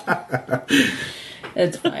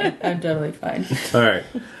 It's fine. I'm totally fine. All right.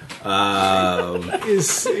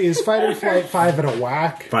 Is fight or flight 5 at a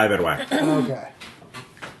whack? 5 at a whack. Okay.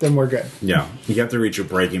 Then we're good. Yeah. You have to reach a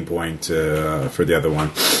breaking point for the other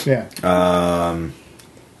one. Yeah.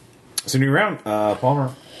 So new round,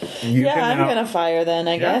 Palmer. You Yeah, can I'm now- gonna fire then,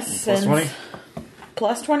 I Yeah, guess. plus since- 20.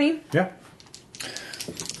 Plus 20? Yeah.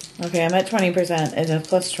 Okay, I'm at 20%. It's a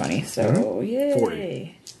plus 20, so yay.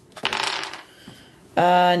 40.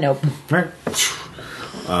 Nope. All right.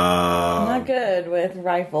 I'm not good with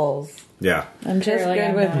rifles. Yeah. I'm just Apparently good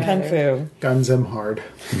I'm with not kung either. fu. Guns him hard.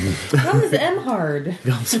 Guns M hard.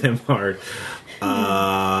 Guns him hard.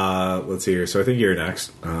 Let's see here. So I think you're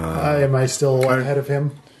next. Am I still ahead of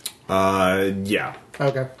him? Yeah.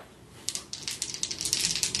 Okay.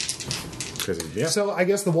 Yeah. So I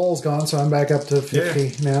guess the wall's gone, so I'm back up to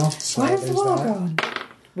 50 now. So Why is the there's wall that. gone?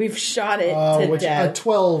 We've shot it to Which a death.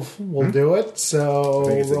 12 will do it. So I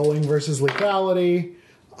think it's a- rolling versus lethality.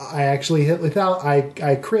 I actually hit lethality.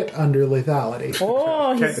 I crit under lethality.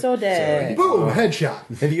 Oh, Okay. he's so dead. Boom!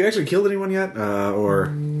 Headshot. Have you actually killed anyone yet? Or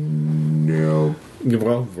No.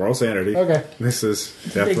 well, roll sanity. Okay. This is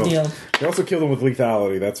Big definitely. deal. You also killed him with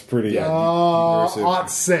lethality. That's pretty. immersive. Ought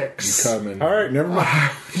 6. Coming. All right. Never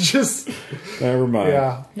mind. Just Never mind.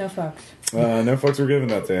 yeah. No fucks. No fucks were given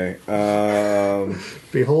that day.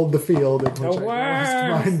 Behold the field in which I worms.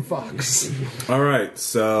 lost mine fox All right. and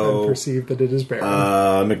So perceive that it is barren.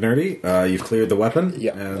 McNerdy, you've cleared the weapon.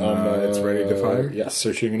 Yeah. And it's ready to fire. Yeah,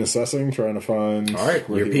 searching and assessing, trying to find. All right.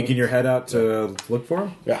 where You're he peeking went. your head out to look for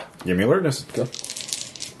him. Yeah. Give me alertness. Go.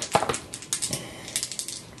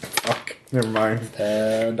 Fuck. Never mind.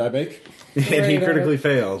 And I make. And he Worry about critically it.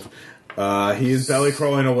 failed. He is belly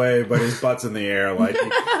crawling away, but his butt's in the air. Like Can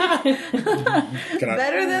I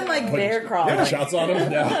Better than like bear crawling. put shots on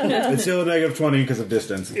him? Yeah. it's still a negative 20 because of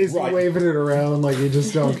distance. Is right. he waving it around like you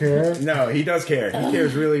just don't care? No, he does care. He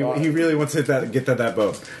cares really. He really wants to get that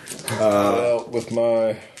boat. Well, with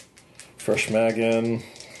my fresh mag in,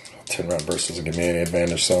 10-round burst doesn't give me any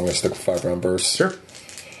advantage, so I'm going to stick with 5-round burst. Sure.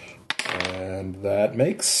 And that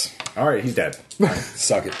makes. All right, he's dead.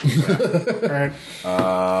 Suck it. Alright.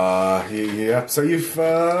 Yeah. So you've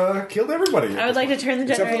killed everybody. I would like to turn the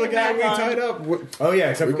Except for generator the guy back we on. tied up. Oh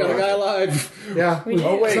yeah, except We've for got a Ross. guy alive. Yeah.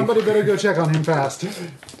 Oh wait. Somebody better go check on him fast.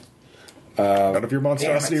 None of your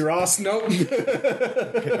monstrosity, Ross. Nope.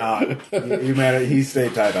 Not. You man, he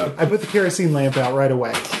stayed tied up. I put the kerosene lamp out right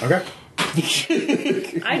away. Okay.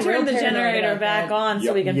 I turned the Real generator paranoid back about on so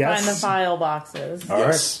Yep. we can Yes. find the file boxes. All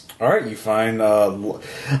right. All right. You find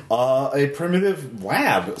a primitive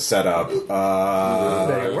lab set up.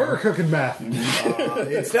 They were cooking meth.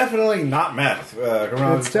 It's definitely not meth. Come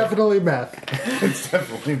on. It's definitely meth. It's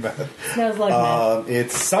definitely meth. Smells like meth.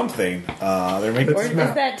 It's something. They're making. Or is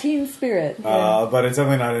that teen spirit? But it's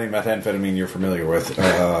definitely not any methamphetamine you're familiar with.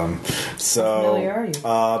 So, familiar are you?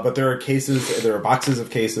 But there are cases, there are boxes of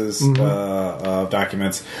cases of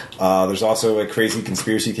documents. There's also a crazy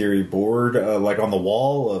conspiracy theory board, like on the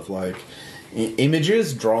wall of like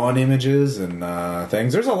images, drawn images, and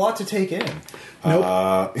things. There's a lot to take in. Nope.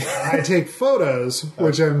 I take photos,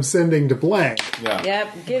 which I'm sending to Blank. Yeah. Yep,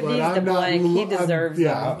 give But these to I'm not Blank. He I'm- deserves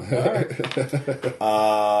yeah. them.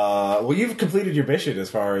 Well, you've completed your mission as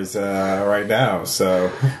far as right now.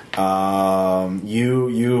 So,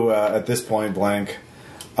 you at this point, Blank.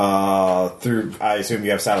 Through, I assume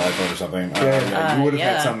you have satellite phone or something. You would have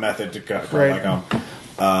had yeah. some method to cut Right. like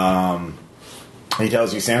he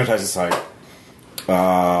tells you sanitize the site.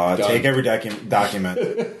 Take every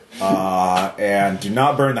document. And do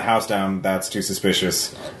not burn the house down. That's too suspicious.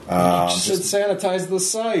 Should sanitize the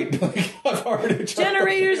site. Like, I've already tried.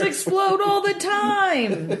 Generators explode all the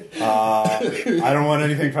time. I don't want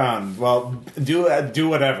anything found. Well, do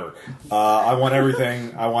whatever. I want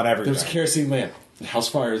everything. There's a kerosene lamp. House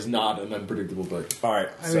fire is not an unpredictable thing. All right.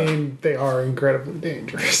 I mean, they are incredibly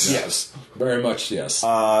dangerous. Yes, very much. Yes.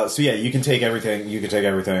 So yeah, you can take everything. You clear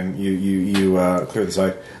the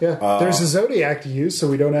site. Yeah, there's a Zodiac to use, so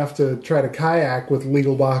we don't have to try to kayak with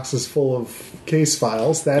legal boxes full of case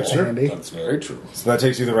files. That's handy. That's very true. So that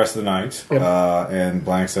takes you the rest of the night. Yep. And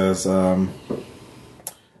Blank says,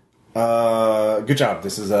 good job.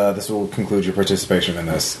 This will conclude your participation in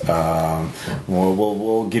this.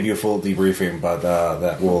 We'll give you a full debriefing, but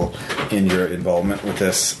that will end your involvement with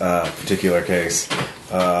this particular case.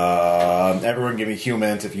 Everyone, give me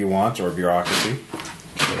humant if you want, or bureaucracy.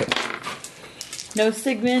 No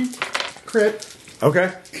segment. Crit.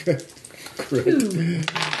 Okay.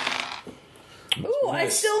 Ooh, I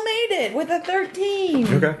still made it with a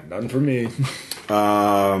 13. Okay. None for me.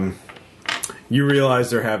 You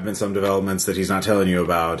realize there have been some developments that he's not telling you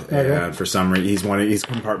about, and for some reason he's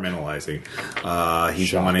compartmentalizing.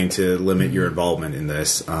 He's wanting to limit your involvement in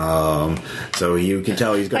this. So you can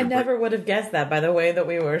tell he's going. I never would have guessed that by the way that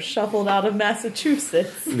we were shuffled out of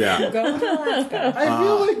Massachusetts. Yeah. Go to Alaska. I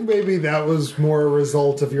feel like maybe that was more a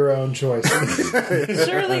result of your own choices.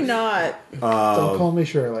 Surely not. Don't call me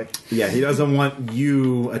Shirley. Yeah, he doesn't want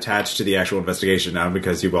you attached to the actual investigation now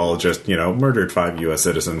because you've all just, murdered 5 U.S.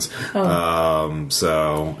 citizens.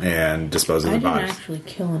 And disposed of I the didn't bodies. actually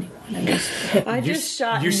kill anyone. I just hit I him. just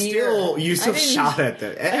shot You near. still shot at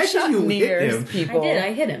them. I shot you near hit him. people.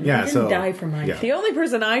 I hit him. Yeah, I didn't so- die from my yeah. The only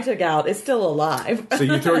person I took out is still alive. So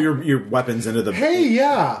you throw your weapons into the. Hey,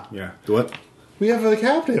 yeah, Yeah. What? we have a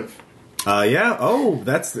captive. Yeah. Oh,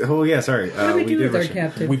 that's. Oh, yeah. Sorry. What do we do with our mention-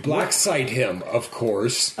 captive? We black sight him, of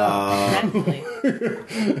course. Naturally.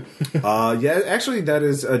 Yeah. Actually, that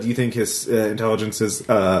is. Do you think his intelligence is?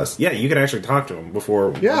 Yeah. You can actually talk to him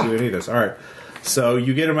before Yeah. we do any of this. All right. So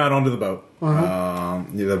you get him out onto the boat.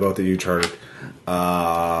 The boat that you chartered,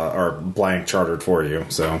 or Blank chartered for you.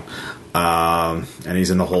 So, and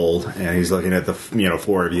he's in the hold, and he's looking at the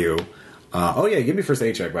 4 of you. Oh yeah, give me first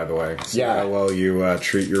aid check, by the way. So Yeah. how well you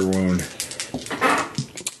treat your wound.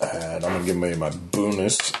 And I'm going to give me my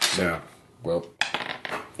bonus. Yeah. Well,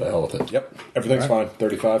 the hell with it. Yep. Everything's fine.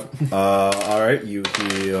 35. All right, you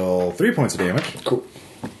heal 3 points of damage, Cool.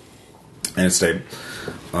 and it stayed.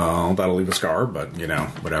 That'll leave a scar, but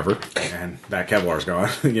whatever. And that Kevlar's gone,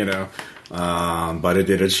 but it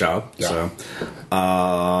did its job. Yeah. So,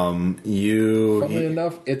 Funnily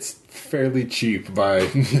enough, it's fairly cheap by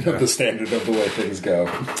the standard of the way things go.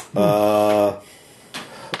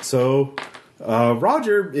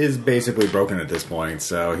 Roger is basically broken at this point.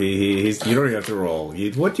 So he's you don't even have to roll.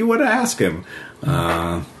 What do you want to ask him?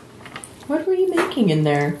 What were you making in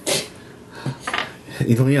there?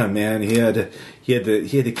 Leon, man, he had the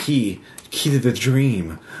key to the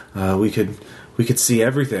dream. We could see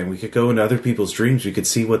everything. We could go into other people's dreams. We could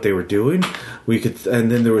see what they were doing. And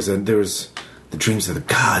then there was the dreams of the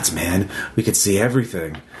gods, man. We could see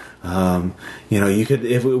everything. You could,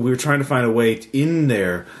 if we were trying to find a way in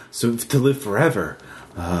there so to live forever.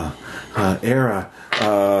 Amira,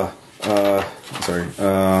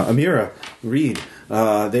 Reed,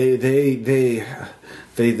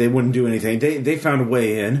 they wouldn't do anything. They found a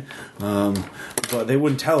way in, but they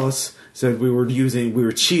wouldn't tell us. Said we were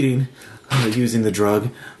cheating, using the drug.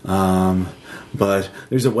 But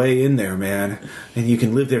there's a way in there, man, and you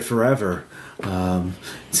can live there forever.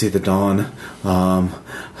 See the dawn.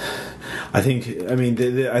 I think Amir,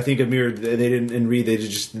 they didn't and Reed.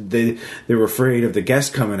 They were afraid of the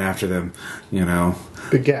guest coming after them.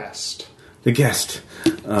 The guest. The guest.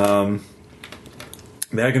 Back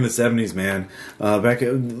in the 70s, man.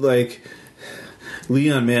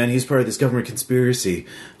 Leon, man, he's part of this government conspiracy,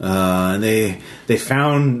 and they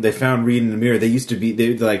found Reed and Amir. They used to be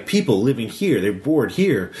they're like people living here. They're bored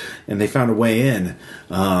here, and they found a way in.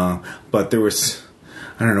 But there was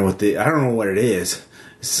I don't know what it is.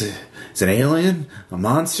 It's an alien, a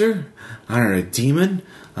monster, I don't know, a demon.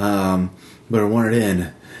 But it wanted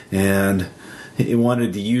in, and it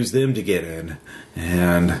wanted to use them to get in,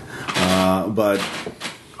 and but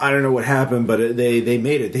I don't know what happened. But they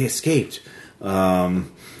made it. They escaped.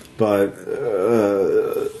 But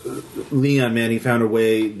Leon, man, he found a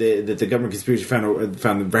way that the government conspiracy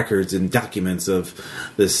found records and documents of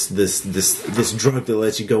this drug that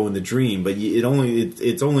lets you go in the dream, but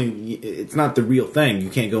it's not the real thing.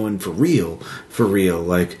 You can't go in for real,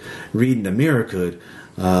 like Reed and Amira could.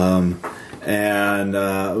 And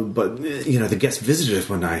but the guest visited us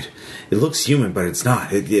one night. It looks human, but it's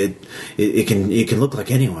not. It can look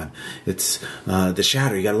like anyone. It's the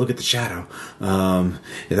shadow. You got to look at the shadow.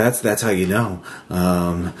 That's how you know.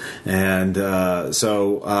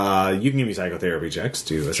 So you can give me psychotherapy checks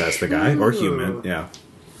to assess the guy or human. Yeah.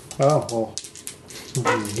 Oh, well.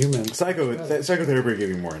 Human. Psychotherapy will give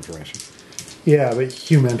you more information. Yeah, but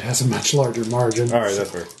human has a much larger margin. All right,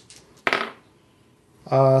 that's fair.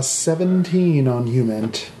 17 on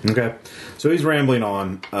human. Okay, so he's rambling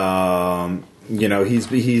on.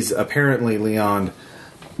 He's apparently Leon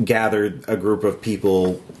gathered a group of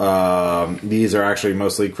people. These are actually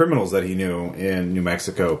mostly criminals that he knew in New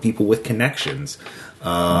Mexico. People with connections.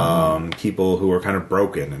 People who were kind of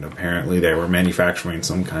broken, and apparently they were manufacturing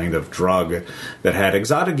some kind of drug that had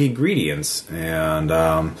exotic ingredients, and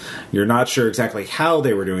you're not sure exactly how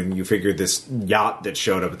they were doing. You figured this yacht that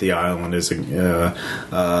showed up at the island is a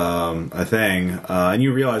thing, and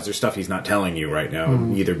you realize there's stuff he's not telling you right now,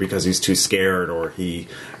 either because he's too scared or he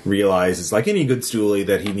realizes, like any good stoolie,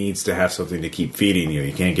 that he needs to have something to keep feeding you.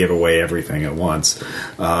 You can't give away everything at once.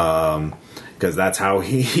 Because that's how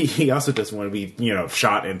he also doesn't want to be,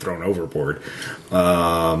 shot and thrown overboard.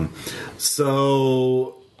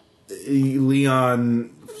 So Leon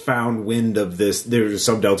found wind of this. There's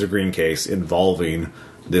some Delta Green case involving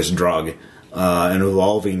this drug and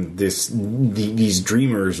involving these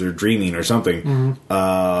dreamers or dreaming or something.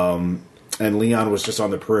 And Leon was just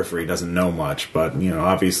on the periphery, doesn't know much, but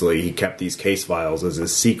obviously he kept these case files as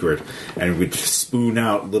his secret and would spoon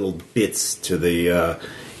out little bits to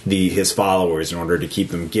his followers in order to keep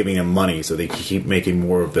them giving him money so they could keep making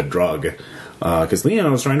more of the drug. Because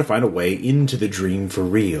Leon was trying to find a way into the dream for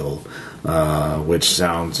real, which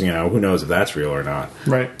sounds, who knows if that's real or not.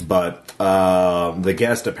 Right. But the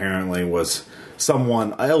guest apparently was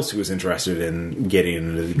someone else who was interested in getting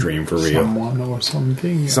into the dream for real. Someone or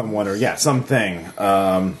something. Someone or, something.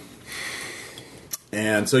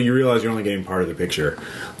 And so you realize you're only getting part of the picture.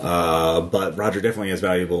 But Roger definitely has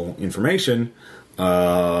valuable information.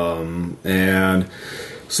 And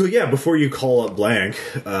so, before you call up Blank,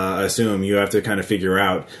 I assume you have to kind of figure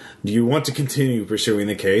out, do you want to continue pursuing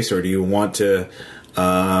the case, or do you want to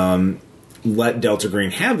let Delta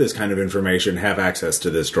Green have this kind of information, have access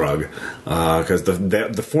to this drug? Because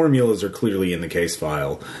the formulas are clearly in the case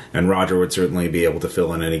file, and Roger would certainly be able to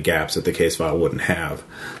fill in any gaps that the case file wouldn't have.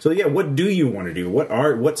 So, what do you want to do?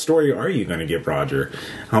 What story are you going to give Roger?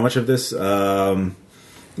 How much of this...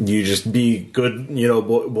 you just be good,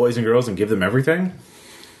 boys and girls and give them everything?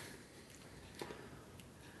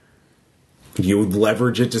 You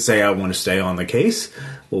leverage it to say, I want to stay on the case?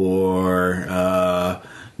 Or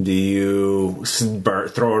do you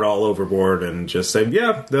throw it all overboard and just say,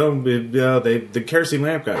 the kerosene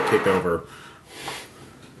lamp got kicked over?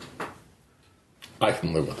 I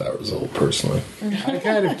can live with that result, personally. I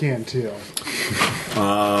kind of can, too.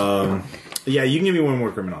 You can give me one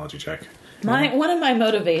more criminology check. One of my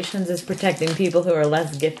motivations is protecting people who are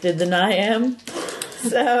less gifted than I am.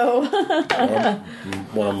 So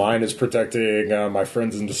one of mine is protecting my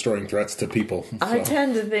friends and destroying threats to people. So. I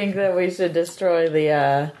tend to think that we should destroy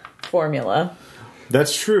the formula.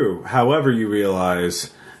 That's true. However, you realize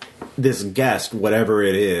this guest, whatever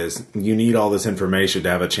it is, you need all this information to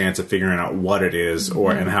have a chance of figuring out what it is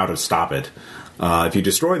and how to stop it. If you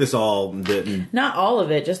destroy this all, not all of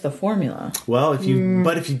it, just the formula. Well, if you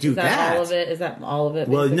do that, all of it? Is that all of it?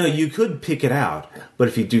 Well, basically? no, you could pick it out, but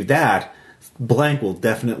if you do that, Blank will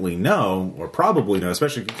definitely know, or probably know,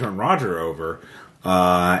 especially if you turn Roger over,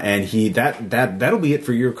 and that'll be it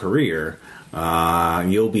for your career.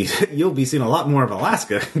 You'll be seeing a lot more of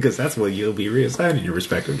Alaska because that's where you'll be reassigned in your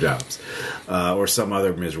respective jobs, or some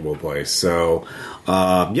other miserable place. So,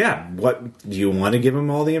 what do you want to give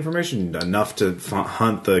them all the information enough to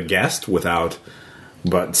hunt the guest without,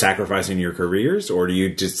 but sacrificing your careers, or do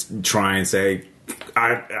you just try and say, you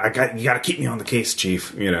got to keep me on the case,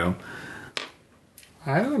 Chief?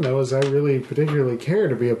 I don't know. As I really particularly care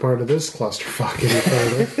to be a part of this clusterfuck any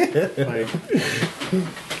further.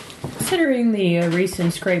 Considering the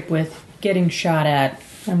recent scrape with getting shot at,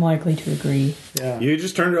 I'm likely to agree. Yeah. You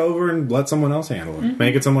just turn it over and let someone else handle it.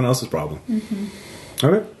 Make it someone else's problem.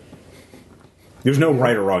 Okay. There's no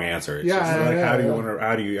right or wrong answer. It's just like, how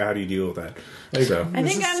do you deal with that? I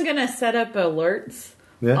think I'm gonna set up alerts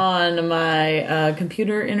on my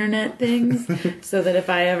computer internet things, so that if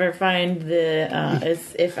I ever find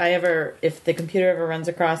if the computer ever runs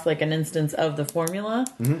across like an instance of the formula,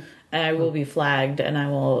 I will be flagged, and I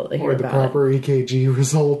will hear Or the about proper EKG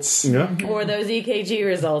results. Yeah. it. Or those EKG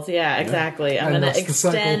results. Yeah, exactly. I'm going to Unless the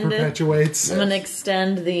cycle extend. perpetuates. I'm going to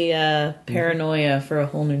extend the paranoia for a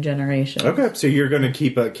whole new generation. Okay, so you're going to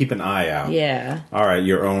keep an eye out. Yeah. All right,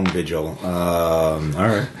 your own vigil. All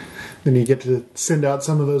right. Then you get to send out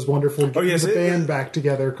some of those wonderful get yes, the band back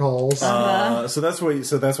together calls. So that's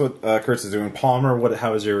what Kurtz is doing. Palmer,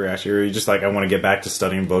 how was your reaction? Are you just like, I want to get back to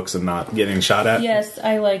studying books and not getting shot at? Yes,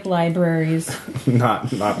 I like libraries.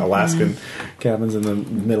 not Alaskan cabins in the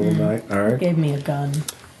middle of the night. All right. Gave me a gun.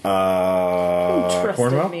 Trusted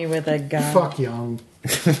Cornwell? me with a gun. Fuck Young.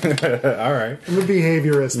 All right. I'm a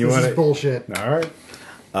behaviorist. You This want is it? bullshit. All right.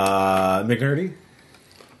 McNerdy?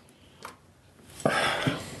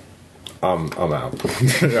 I'm out. All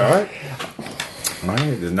right. All right.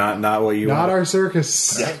 It's not what you Not want. our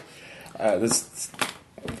circus.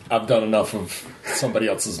 I've done enough of somebody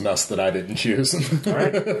else's mess that I didn't choose. All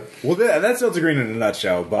right. Well, that's Delta Green in a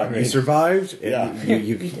nutshell. But you survived. Yeah.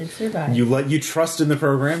 You did survive. you trust in the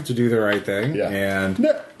program to do the right thing. Yeah. And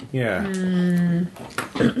No. yeah.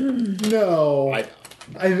 No. I-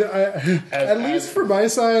 At least for my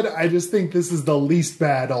side, I just think this is the least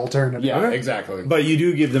bad alternative. yeah, Okay. exactly. But you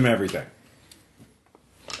do give them everything.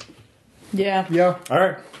 Yeah. Yeah. All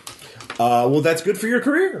right. Well, that's good for your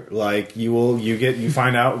career. Like you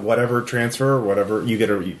find out whatever transfer, whatever you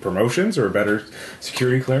get promotions or a better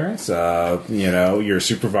security clearance. Your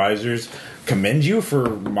supervisors commend you for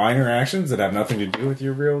minor actions that have nothing to do with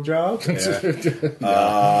your real job.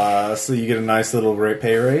 Yeah. So you get a nice little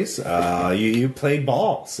pay raise. You played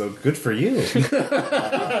ball, so good for you. In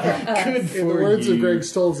the words of Greg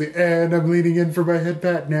Stolze, and I'm leaning in for my head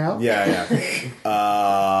pat now. Yeah.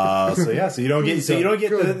 So you don't get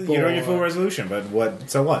full resolution, but what?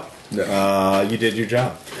 So what? You did your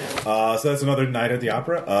job. So that's another night at the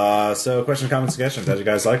opera. So questions, comments, suggestions. How do you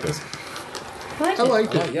guys like this? I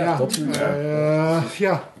liked it. yeah,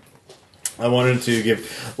 Yeah. I wanted to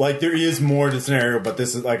give, there is more to the scenario, but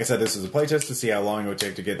this is, like I said, this is a playtest to see how long it would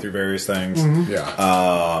take to get through various things.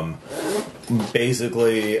 Yeah.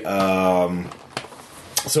 Basically, so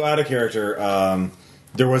out of character,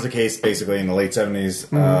 there was a case basically in the late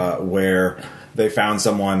 70s where they found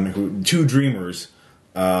two dreamers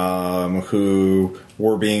who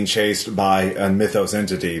were being chased by a Mythos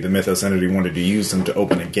entity. The Mythos entity wanted to use them to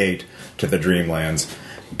open a gate to the Dreamlands.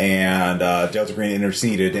 And Delta Green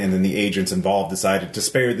interceded, and then the agents involved decided to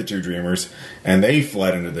spare the two dreamers, and they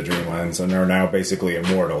fled into the Dreamlands and are now basically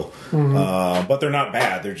immortal. But they're not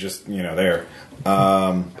bad; they're just there.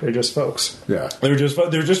 They're just folks. Yeah. They're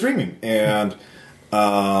just dreaming, and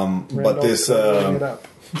but this Randolph it up.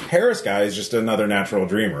 Harris guy is just another natural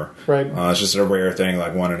dreamer. Right. It's just a rare thing,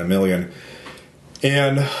 like 1 in a million.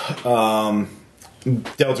 And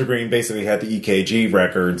Delta Green basically had the EKG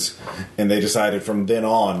records, and they decided from then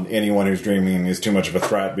on, anyone who's dreaming is too much of a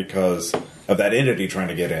threat because of that entity trying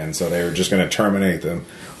to get in, so they were just going to terminate them.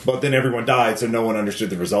 But then everyone died, so no one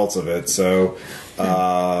understood the results of it. So,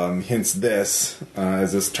 hence this,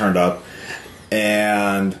 as this turned up.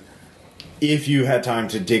 And if you had time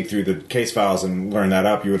to dig through the case files and learn that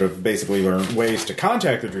up, you would have basically learned ways to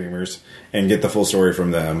contact the dreamers and get the full story from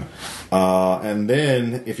them. And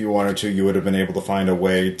then, if you wanted to, you would have been able to find a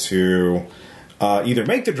way to either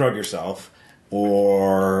make the drug yourself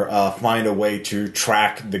or find a way to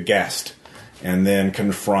track the guest and then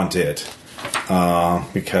confront it.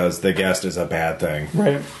 Because the guest is a bad thing.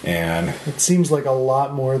 Right. And It seems like a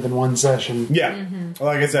lot more than one session. yeah,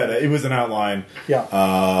 like I said, it was an outline. Yeah.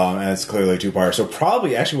 And it's clearly 2-part. So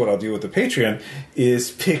probably, actually, what I'll do with the Patreon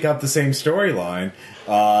is pick up the same storyline.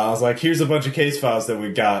 I was like, here's a bunch of case files that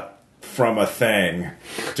we got from a thing.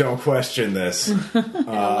 Don't question this.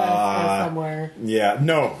 Somewhere. Yeah,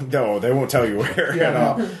 no, they won't tell you where.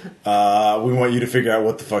 Yeah, We want you to figure out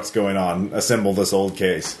what the fuck's going on. Assemble this old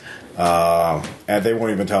case. And they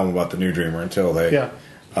won't even tell them about the new dreamer until they...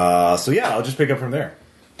 Yeah. So yeah, I'll just pick up from there.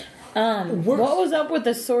 What was up with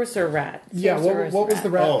the sorcerer rat? Yeah, what was the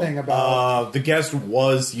rat thing about? The guest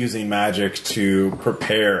was using magic to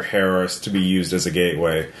prepare Harris to be used as a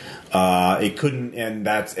gateway. It couldn't, and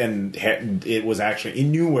it was actually, he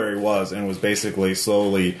knew where he was and was basically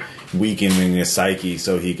slowly weakening his psyche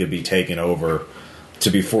so he could be taken over to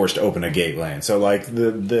be forced to open a gate lane. So like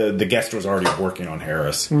the guest was already working on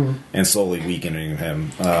Harris and slowly weakening him.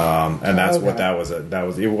 And that's what that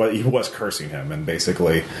was. He was cursing him and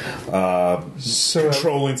basically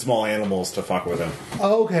controlling small animals to fuck with him.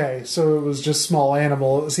 Okay, so it was just small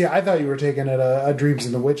animal. See, I thought you were taking it a Dreams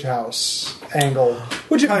in the Witch House angle,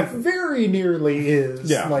 which it very nearly is.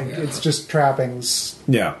 Yeah. Like, it's just trappings.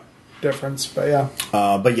 Yeah. difference, but yeah.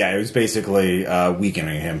 But yeah, it was basically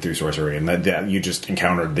weakening him through sorcery, and that you just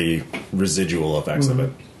encountered the residual effects of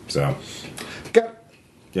it. So,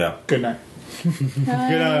 yeah. Good night. Good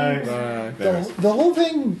night. The whole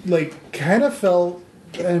thing, like, kind of felt,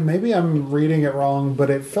 and maybe I'm reading it wrong, but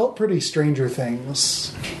it felt pretty Stranger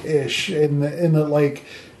Things-ish in that, like,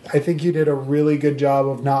 I think you did a really good job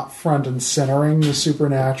of not front and centering the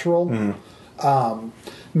supernatural.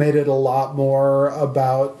 Made it a lot more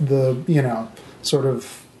about the, sort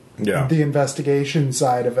of the investigation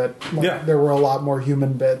side of it. Like, there were a lot more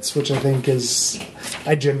human bits, which I think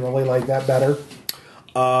I generally like that better.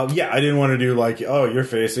 I didn't want to do like, oh, you're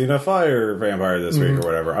facing a fire vampire this week or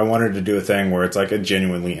whatever. I wanted to do a thing where it's like a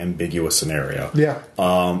genuinely ambiguous scenario. Yeah.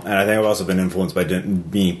 And I think I've also been influenced by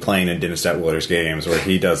being playing in Dennis Detwiller's games where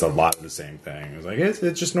he does a lot of the same thing. It's like,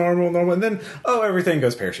 it's just normal, and then, everything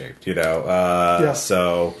goes pear-shaped,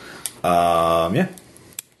 So,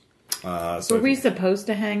 Were we supposed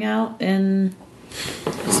to hang out and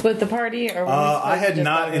split the party? Or were we supposed I had to just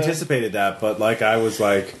not go to- anticipated that, but like I was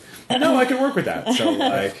like, no, I can work with that. So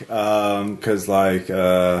like, because like,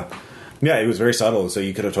 it was very subtle. So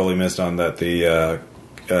you could have totally missed on that the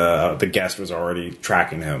guest was already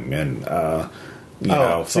tracking him and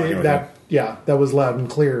fucking with him. That was loud and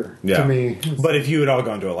clear to me. But if you had all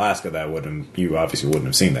gone to Alaska, you obviously wouldn't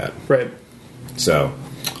have seen that. Right. So,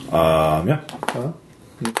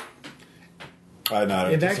 In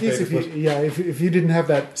that case, if you didn't have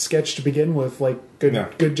that sketch to begin with, like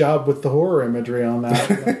good job with the horror imagery on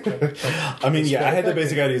that. I mean, I had the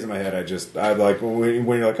basic ideas in my head. I like when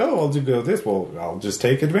you're like, oh, I'll do this. Well, I'll just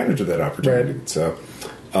take advantage of that opportunity. Right. So,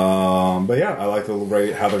 but yeah, I like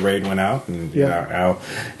how the raid went out, and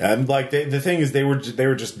and like the thing is, they were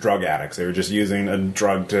just drug addicts. They were just using a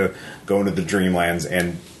drug to go into the dreamlands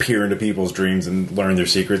and peer into people's dreams and learn their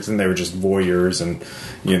secrets, and they were just voyeurs and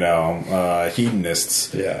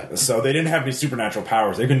hedonists. Yeah. So they didn't have any supernatural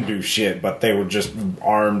powers. They couldn't do shit, but they were just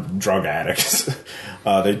armed drug addicts.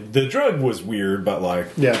 The drug was weird, but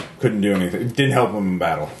couldn't do anything. It didn't help them in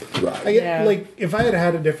battle. Right. Like if I had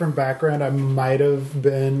had a different background, I might have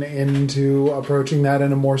been into approaching that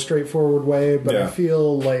in a more straightforward way. But I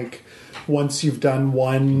feel like once you've done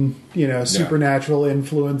one, supernatural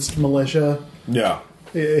influenced militia,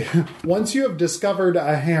 once you have discovered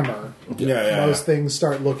a hammer, most things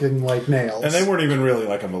start looking like nails. And they weren't even really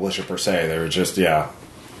like a militia per se. They were just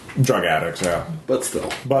drug addicts. But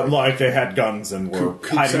still, like they had guns and were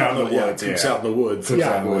hiding out in the woods. Coops out in the woods.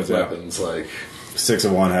 With weapons like 6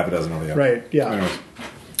 of one, half a dozen of the other. Right. Yeah. Anyways.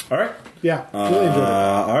 All right. Yeah. Really enjoyed it.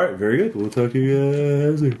 All right. Very good. We'll talk to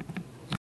you guys later.